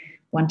to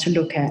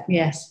look at.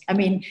 Yes, I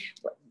mean,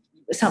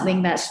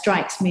 something that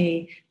strikes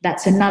me,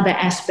 that's another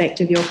aspect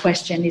of your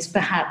question, is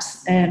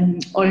perhaps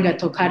Olga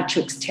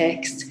Tokarczuk's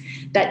text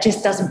that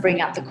just doesn't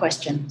bring up the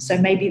question. So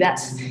maybe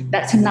that's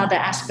another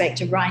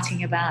aspect of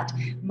writing about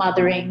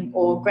mothering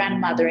or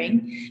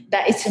grandmothering,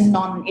 that it's a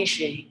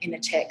non-issue in a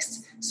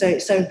text. So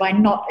by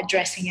not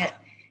addressing it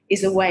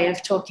is a way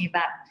of talking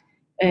about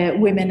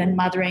women and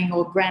mothering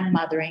or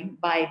grandmothering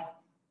by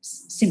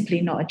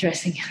simply not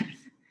addressing it.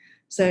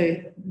 So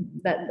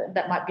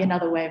that might be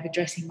another way of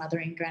addressing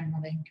mothering,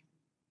 grandmothering.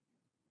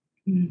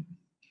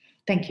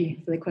 Thank you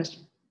for the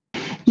question.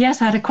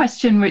 Yes, I had a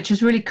question which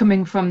is really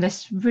coming from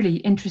this really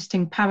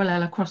interesting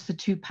parallel across the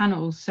two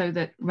panels, so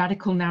that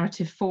radical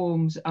narrative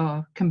forms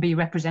can be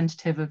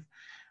representative of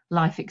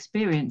life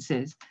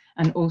experiences,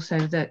 and also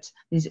that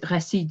these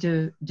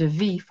récits de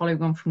vie,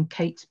 following on from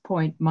Kate's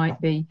point,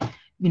 might be,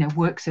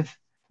 works of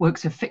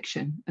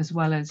fiction as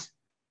well as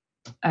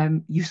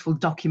useful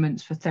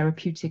documents for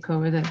therapeutic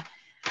or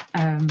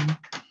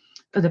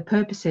other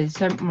purposes.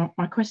 So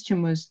my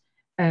question was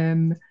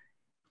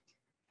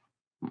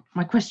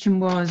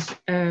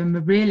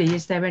really,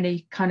 is there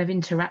any kind of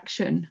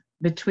interaction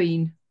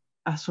between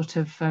a sort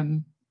of,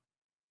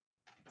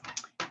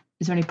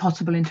 is there any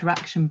possible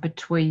interaction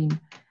between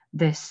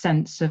this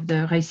sense of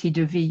the récit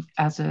de vie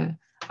as a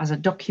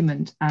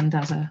document and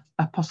as a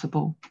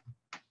possible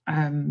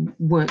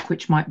work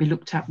which might be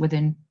looked at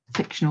within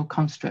fictional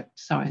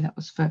constructs? Sorry, that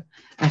was for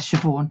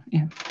Siobhan.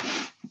 Yeah.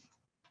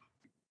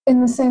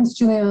 In the sense,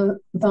 Julia,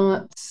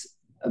 that,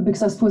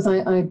 because I suppose I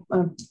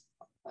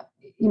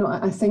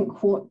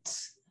think what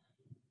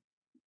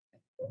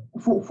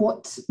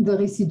the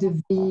récit de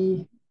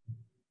vie,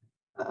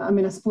 I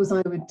mean, I suppose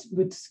I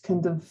would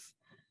kind of,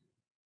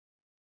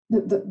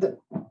 the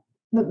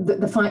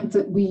fact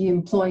that we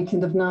employ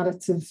kind of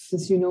narrative,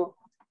 as you know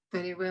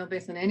very well,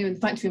 Beth, and anyone,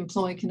 the fact we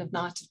employ kind of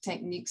narrative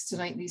techniques to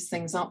write these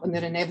things up, and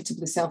they're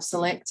inevitably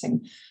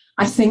self-selecting.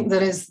 I think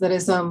there is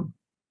a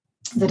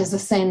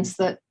sense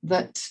that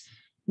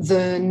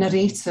the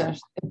narrator,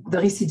 the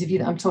récit de vie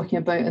that I'm talking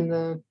about in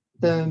the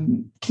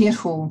care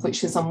home,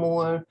 which is a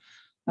more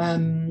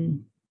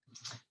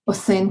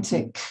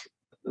authentic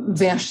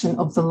version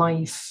of the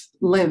life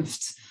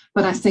lived.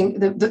 But I think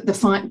the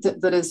fact that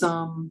there is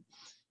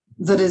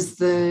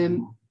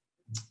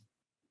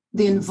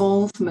the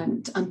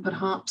involvement and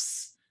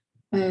perhaps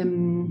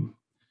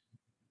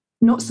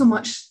not so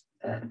much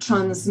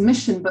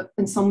transmission, but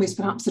in some ways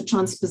perhaps a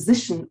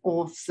transposition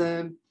of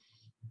the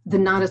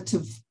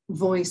narrative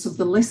voice of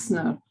the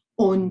listener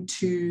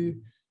onto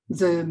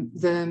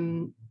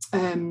the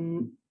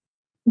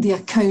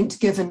account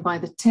given by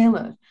the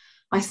teller,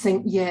 I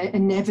think,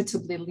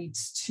 inevitably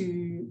leads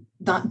to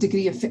that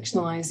degree of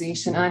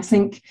fictionalization. And I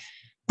think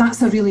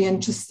that's a really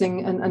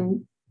interesting,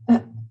 and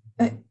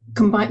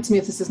come back to me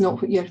if this is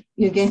not what you're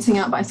getting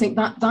at, but I think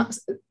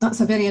that's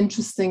a very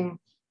interesting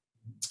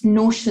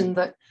notion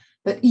that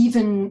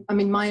even, I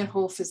mean,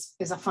 Meyerhoff is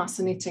a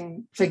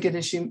fascinating figure,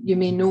 as you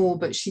may know,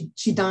 but she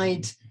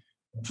died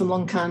from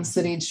lung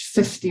cancer age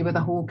 50 with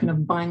a whole kind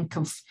of bank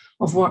of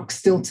work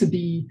still to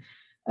be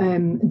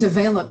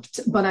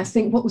developed. But I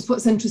think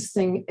what's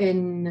interesting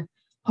in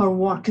her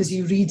work as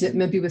you read it,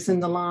 maybe within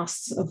the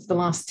last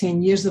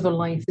 10 years of her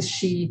life, is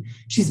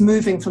she's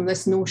moving from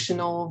this notion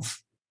of,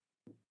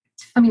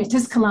 I mean, it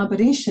is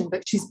collaboration,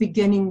 but she's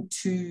beginning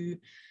to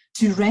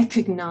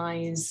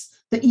recognize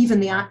that even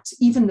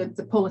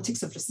the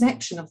politics of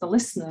reception of the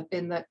listener,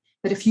 in that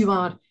if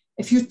you're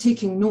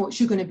taking notes,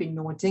 you're going to be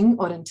nodding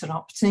or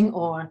interrupting,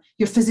 or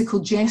your physical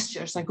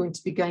gestures are going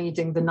to be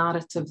guiding the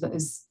narrative that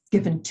is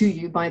given to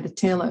you by the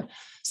teller.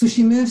 So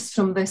she moves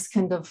from this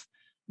kind of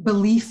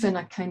belief in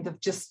a kind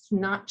of just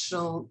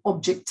natural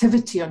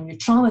objectivity or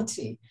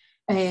neutrality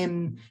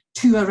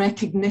to a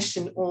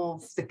recognition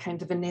of the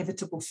kind of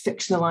inevitable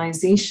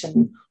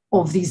fictionalization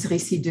of these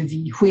récits de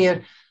vie,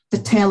 where the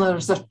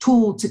tellers are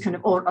told to kind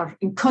of, or are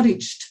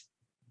encouraged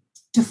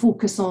to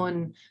focus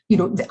on,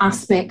 the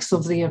aspects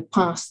of their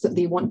past that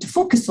they want to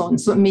focus on.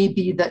 So it may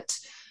be that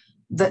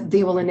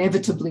they will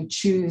inevitably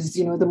choose,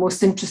 the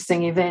most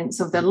interesting events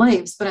of their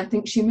lives. But I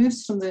think she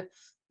moves from the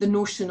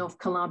notion of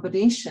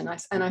collaboration.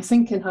 And I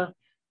think in her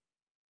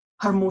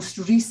most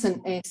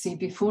recent essay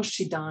before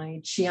she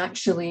died, she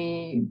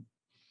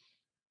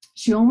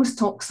almost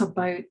talks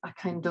about a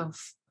kind of,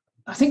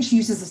 I think she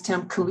uses the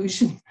term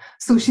collusion.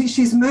 So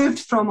she's moved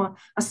from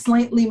a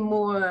slightly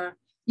more,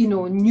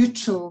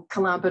 neutral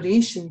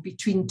collaboration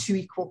between two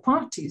equal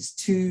parties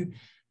to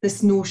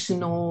this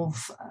notion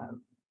of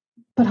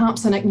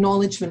perhaps an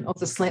acknowledgement of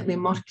the slightly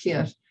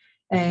murkier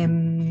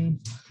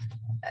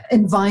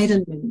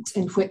environment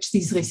in which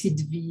these récits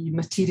de vie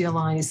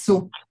materialise.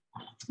 So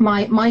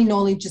my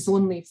knowledge is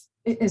only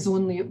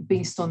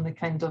based on the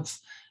kind of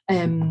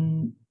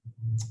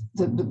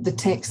the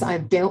texts that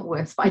I've dealt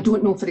with. But I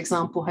don't know, for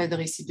example, how the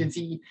récits de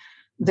vie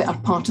that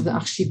are part of the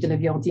Archives de la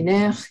Vie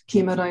Ordinaire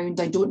came around.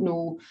 I don't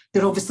know.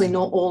 They're obviously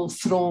not all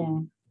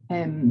from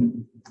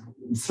Schmutzbrand,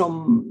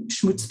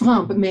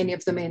 but many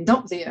of them end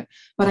up there.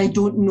 But I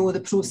don't know the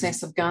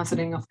process of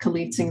gathering, of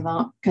collating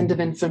that kind of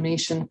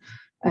information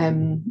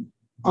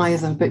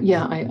either. But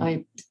yeah,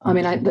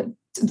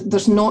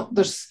 there's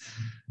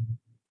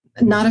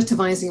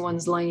narrativizing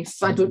one's life.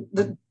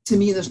 To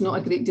me, there's not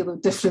a great deal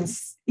of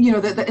difference. You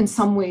know, that in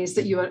some ways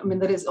that you are. I mean,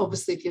 there is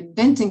obviously if you're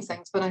inventing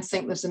things, but I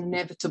think there's an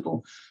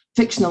inevitable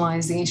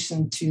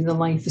fictionalization to the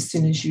life as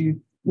soon as you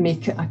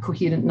make it a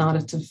coherent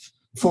narrative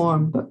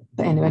form. But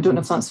anyway, I don't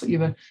know if that's what you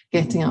were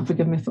getting at.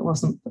 Forgive me if it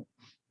wasn't.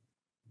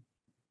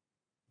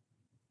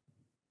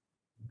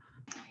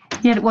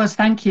 Yeah, it was.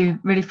 Thank you.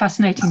 Really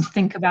fascinating to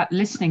think about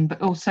listening,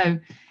 but also,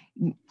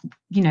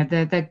 you know,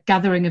 the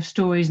gathering of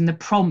stories and the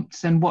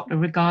prompts and what are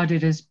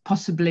regarded as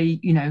possibly,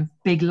 you know,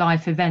 big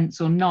life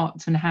events or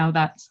not, and how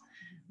that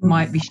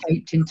might be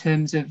shaped in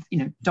terms of, you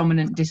know,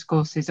 dominant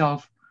discourses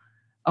of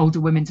older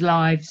women's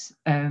lives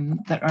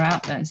that are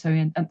out there.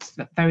 So that's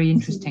very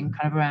interesting,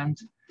 kind of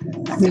around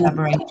that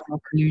collaboration or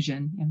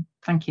collusion. Yeah.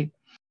 Thank you.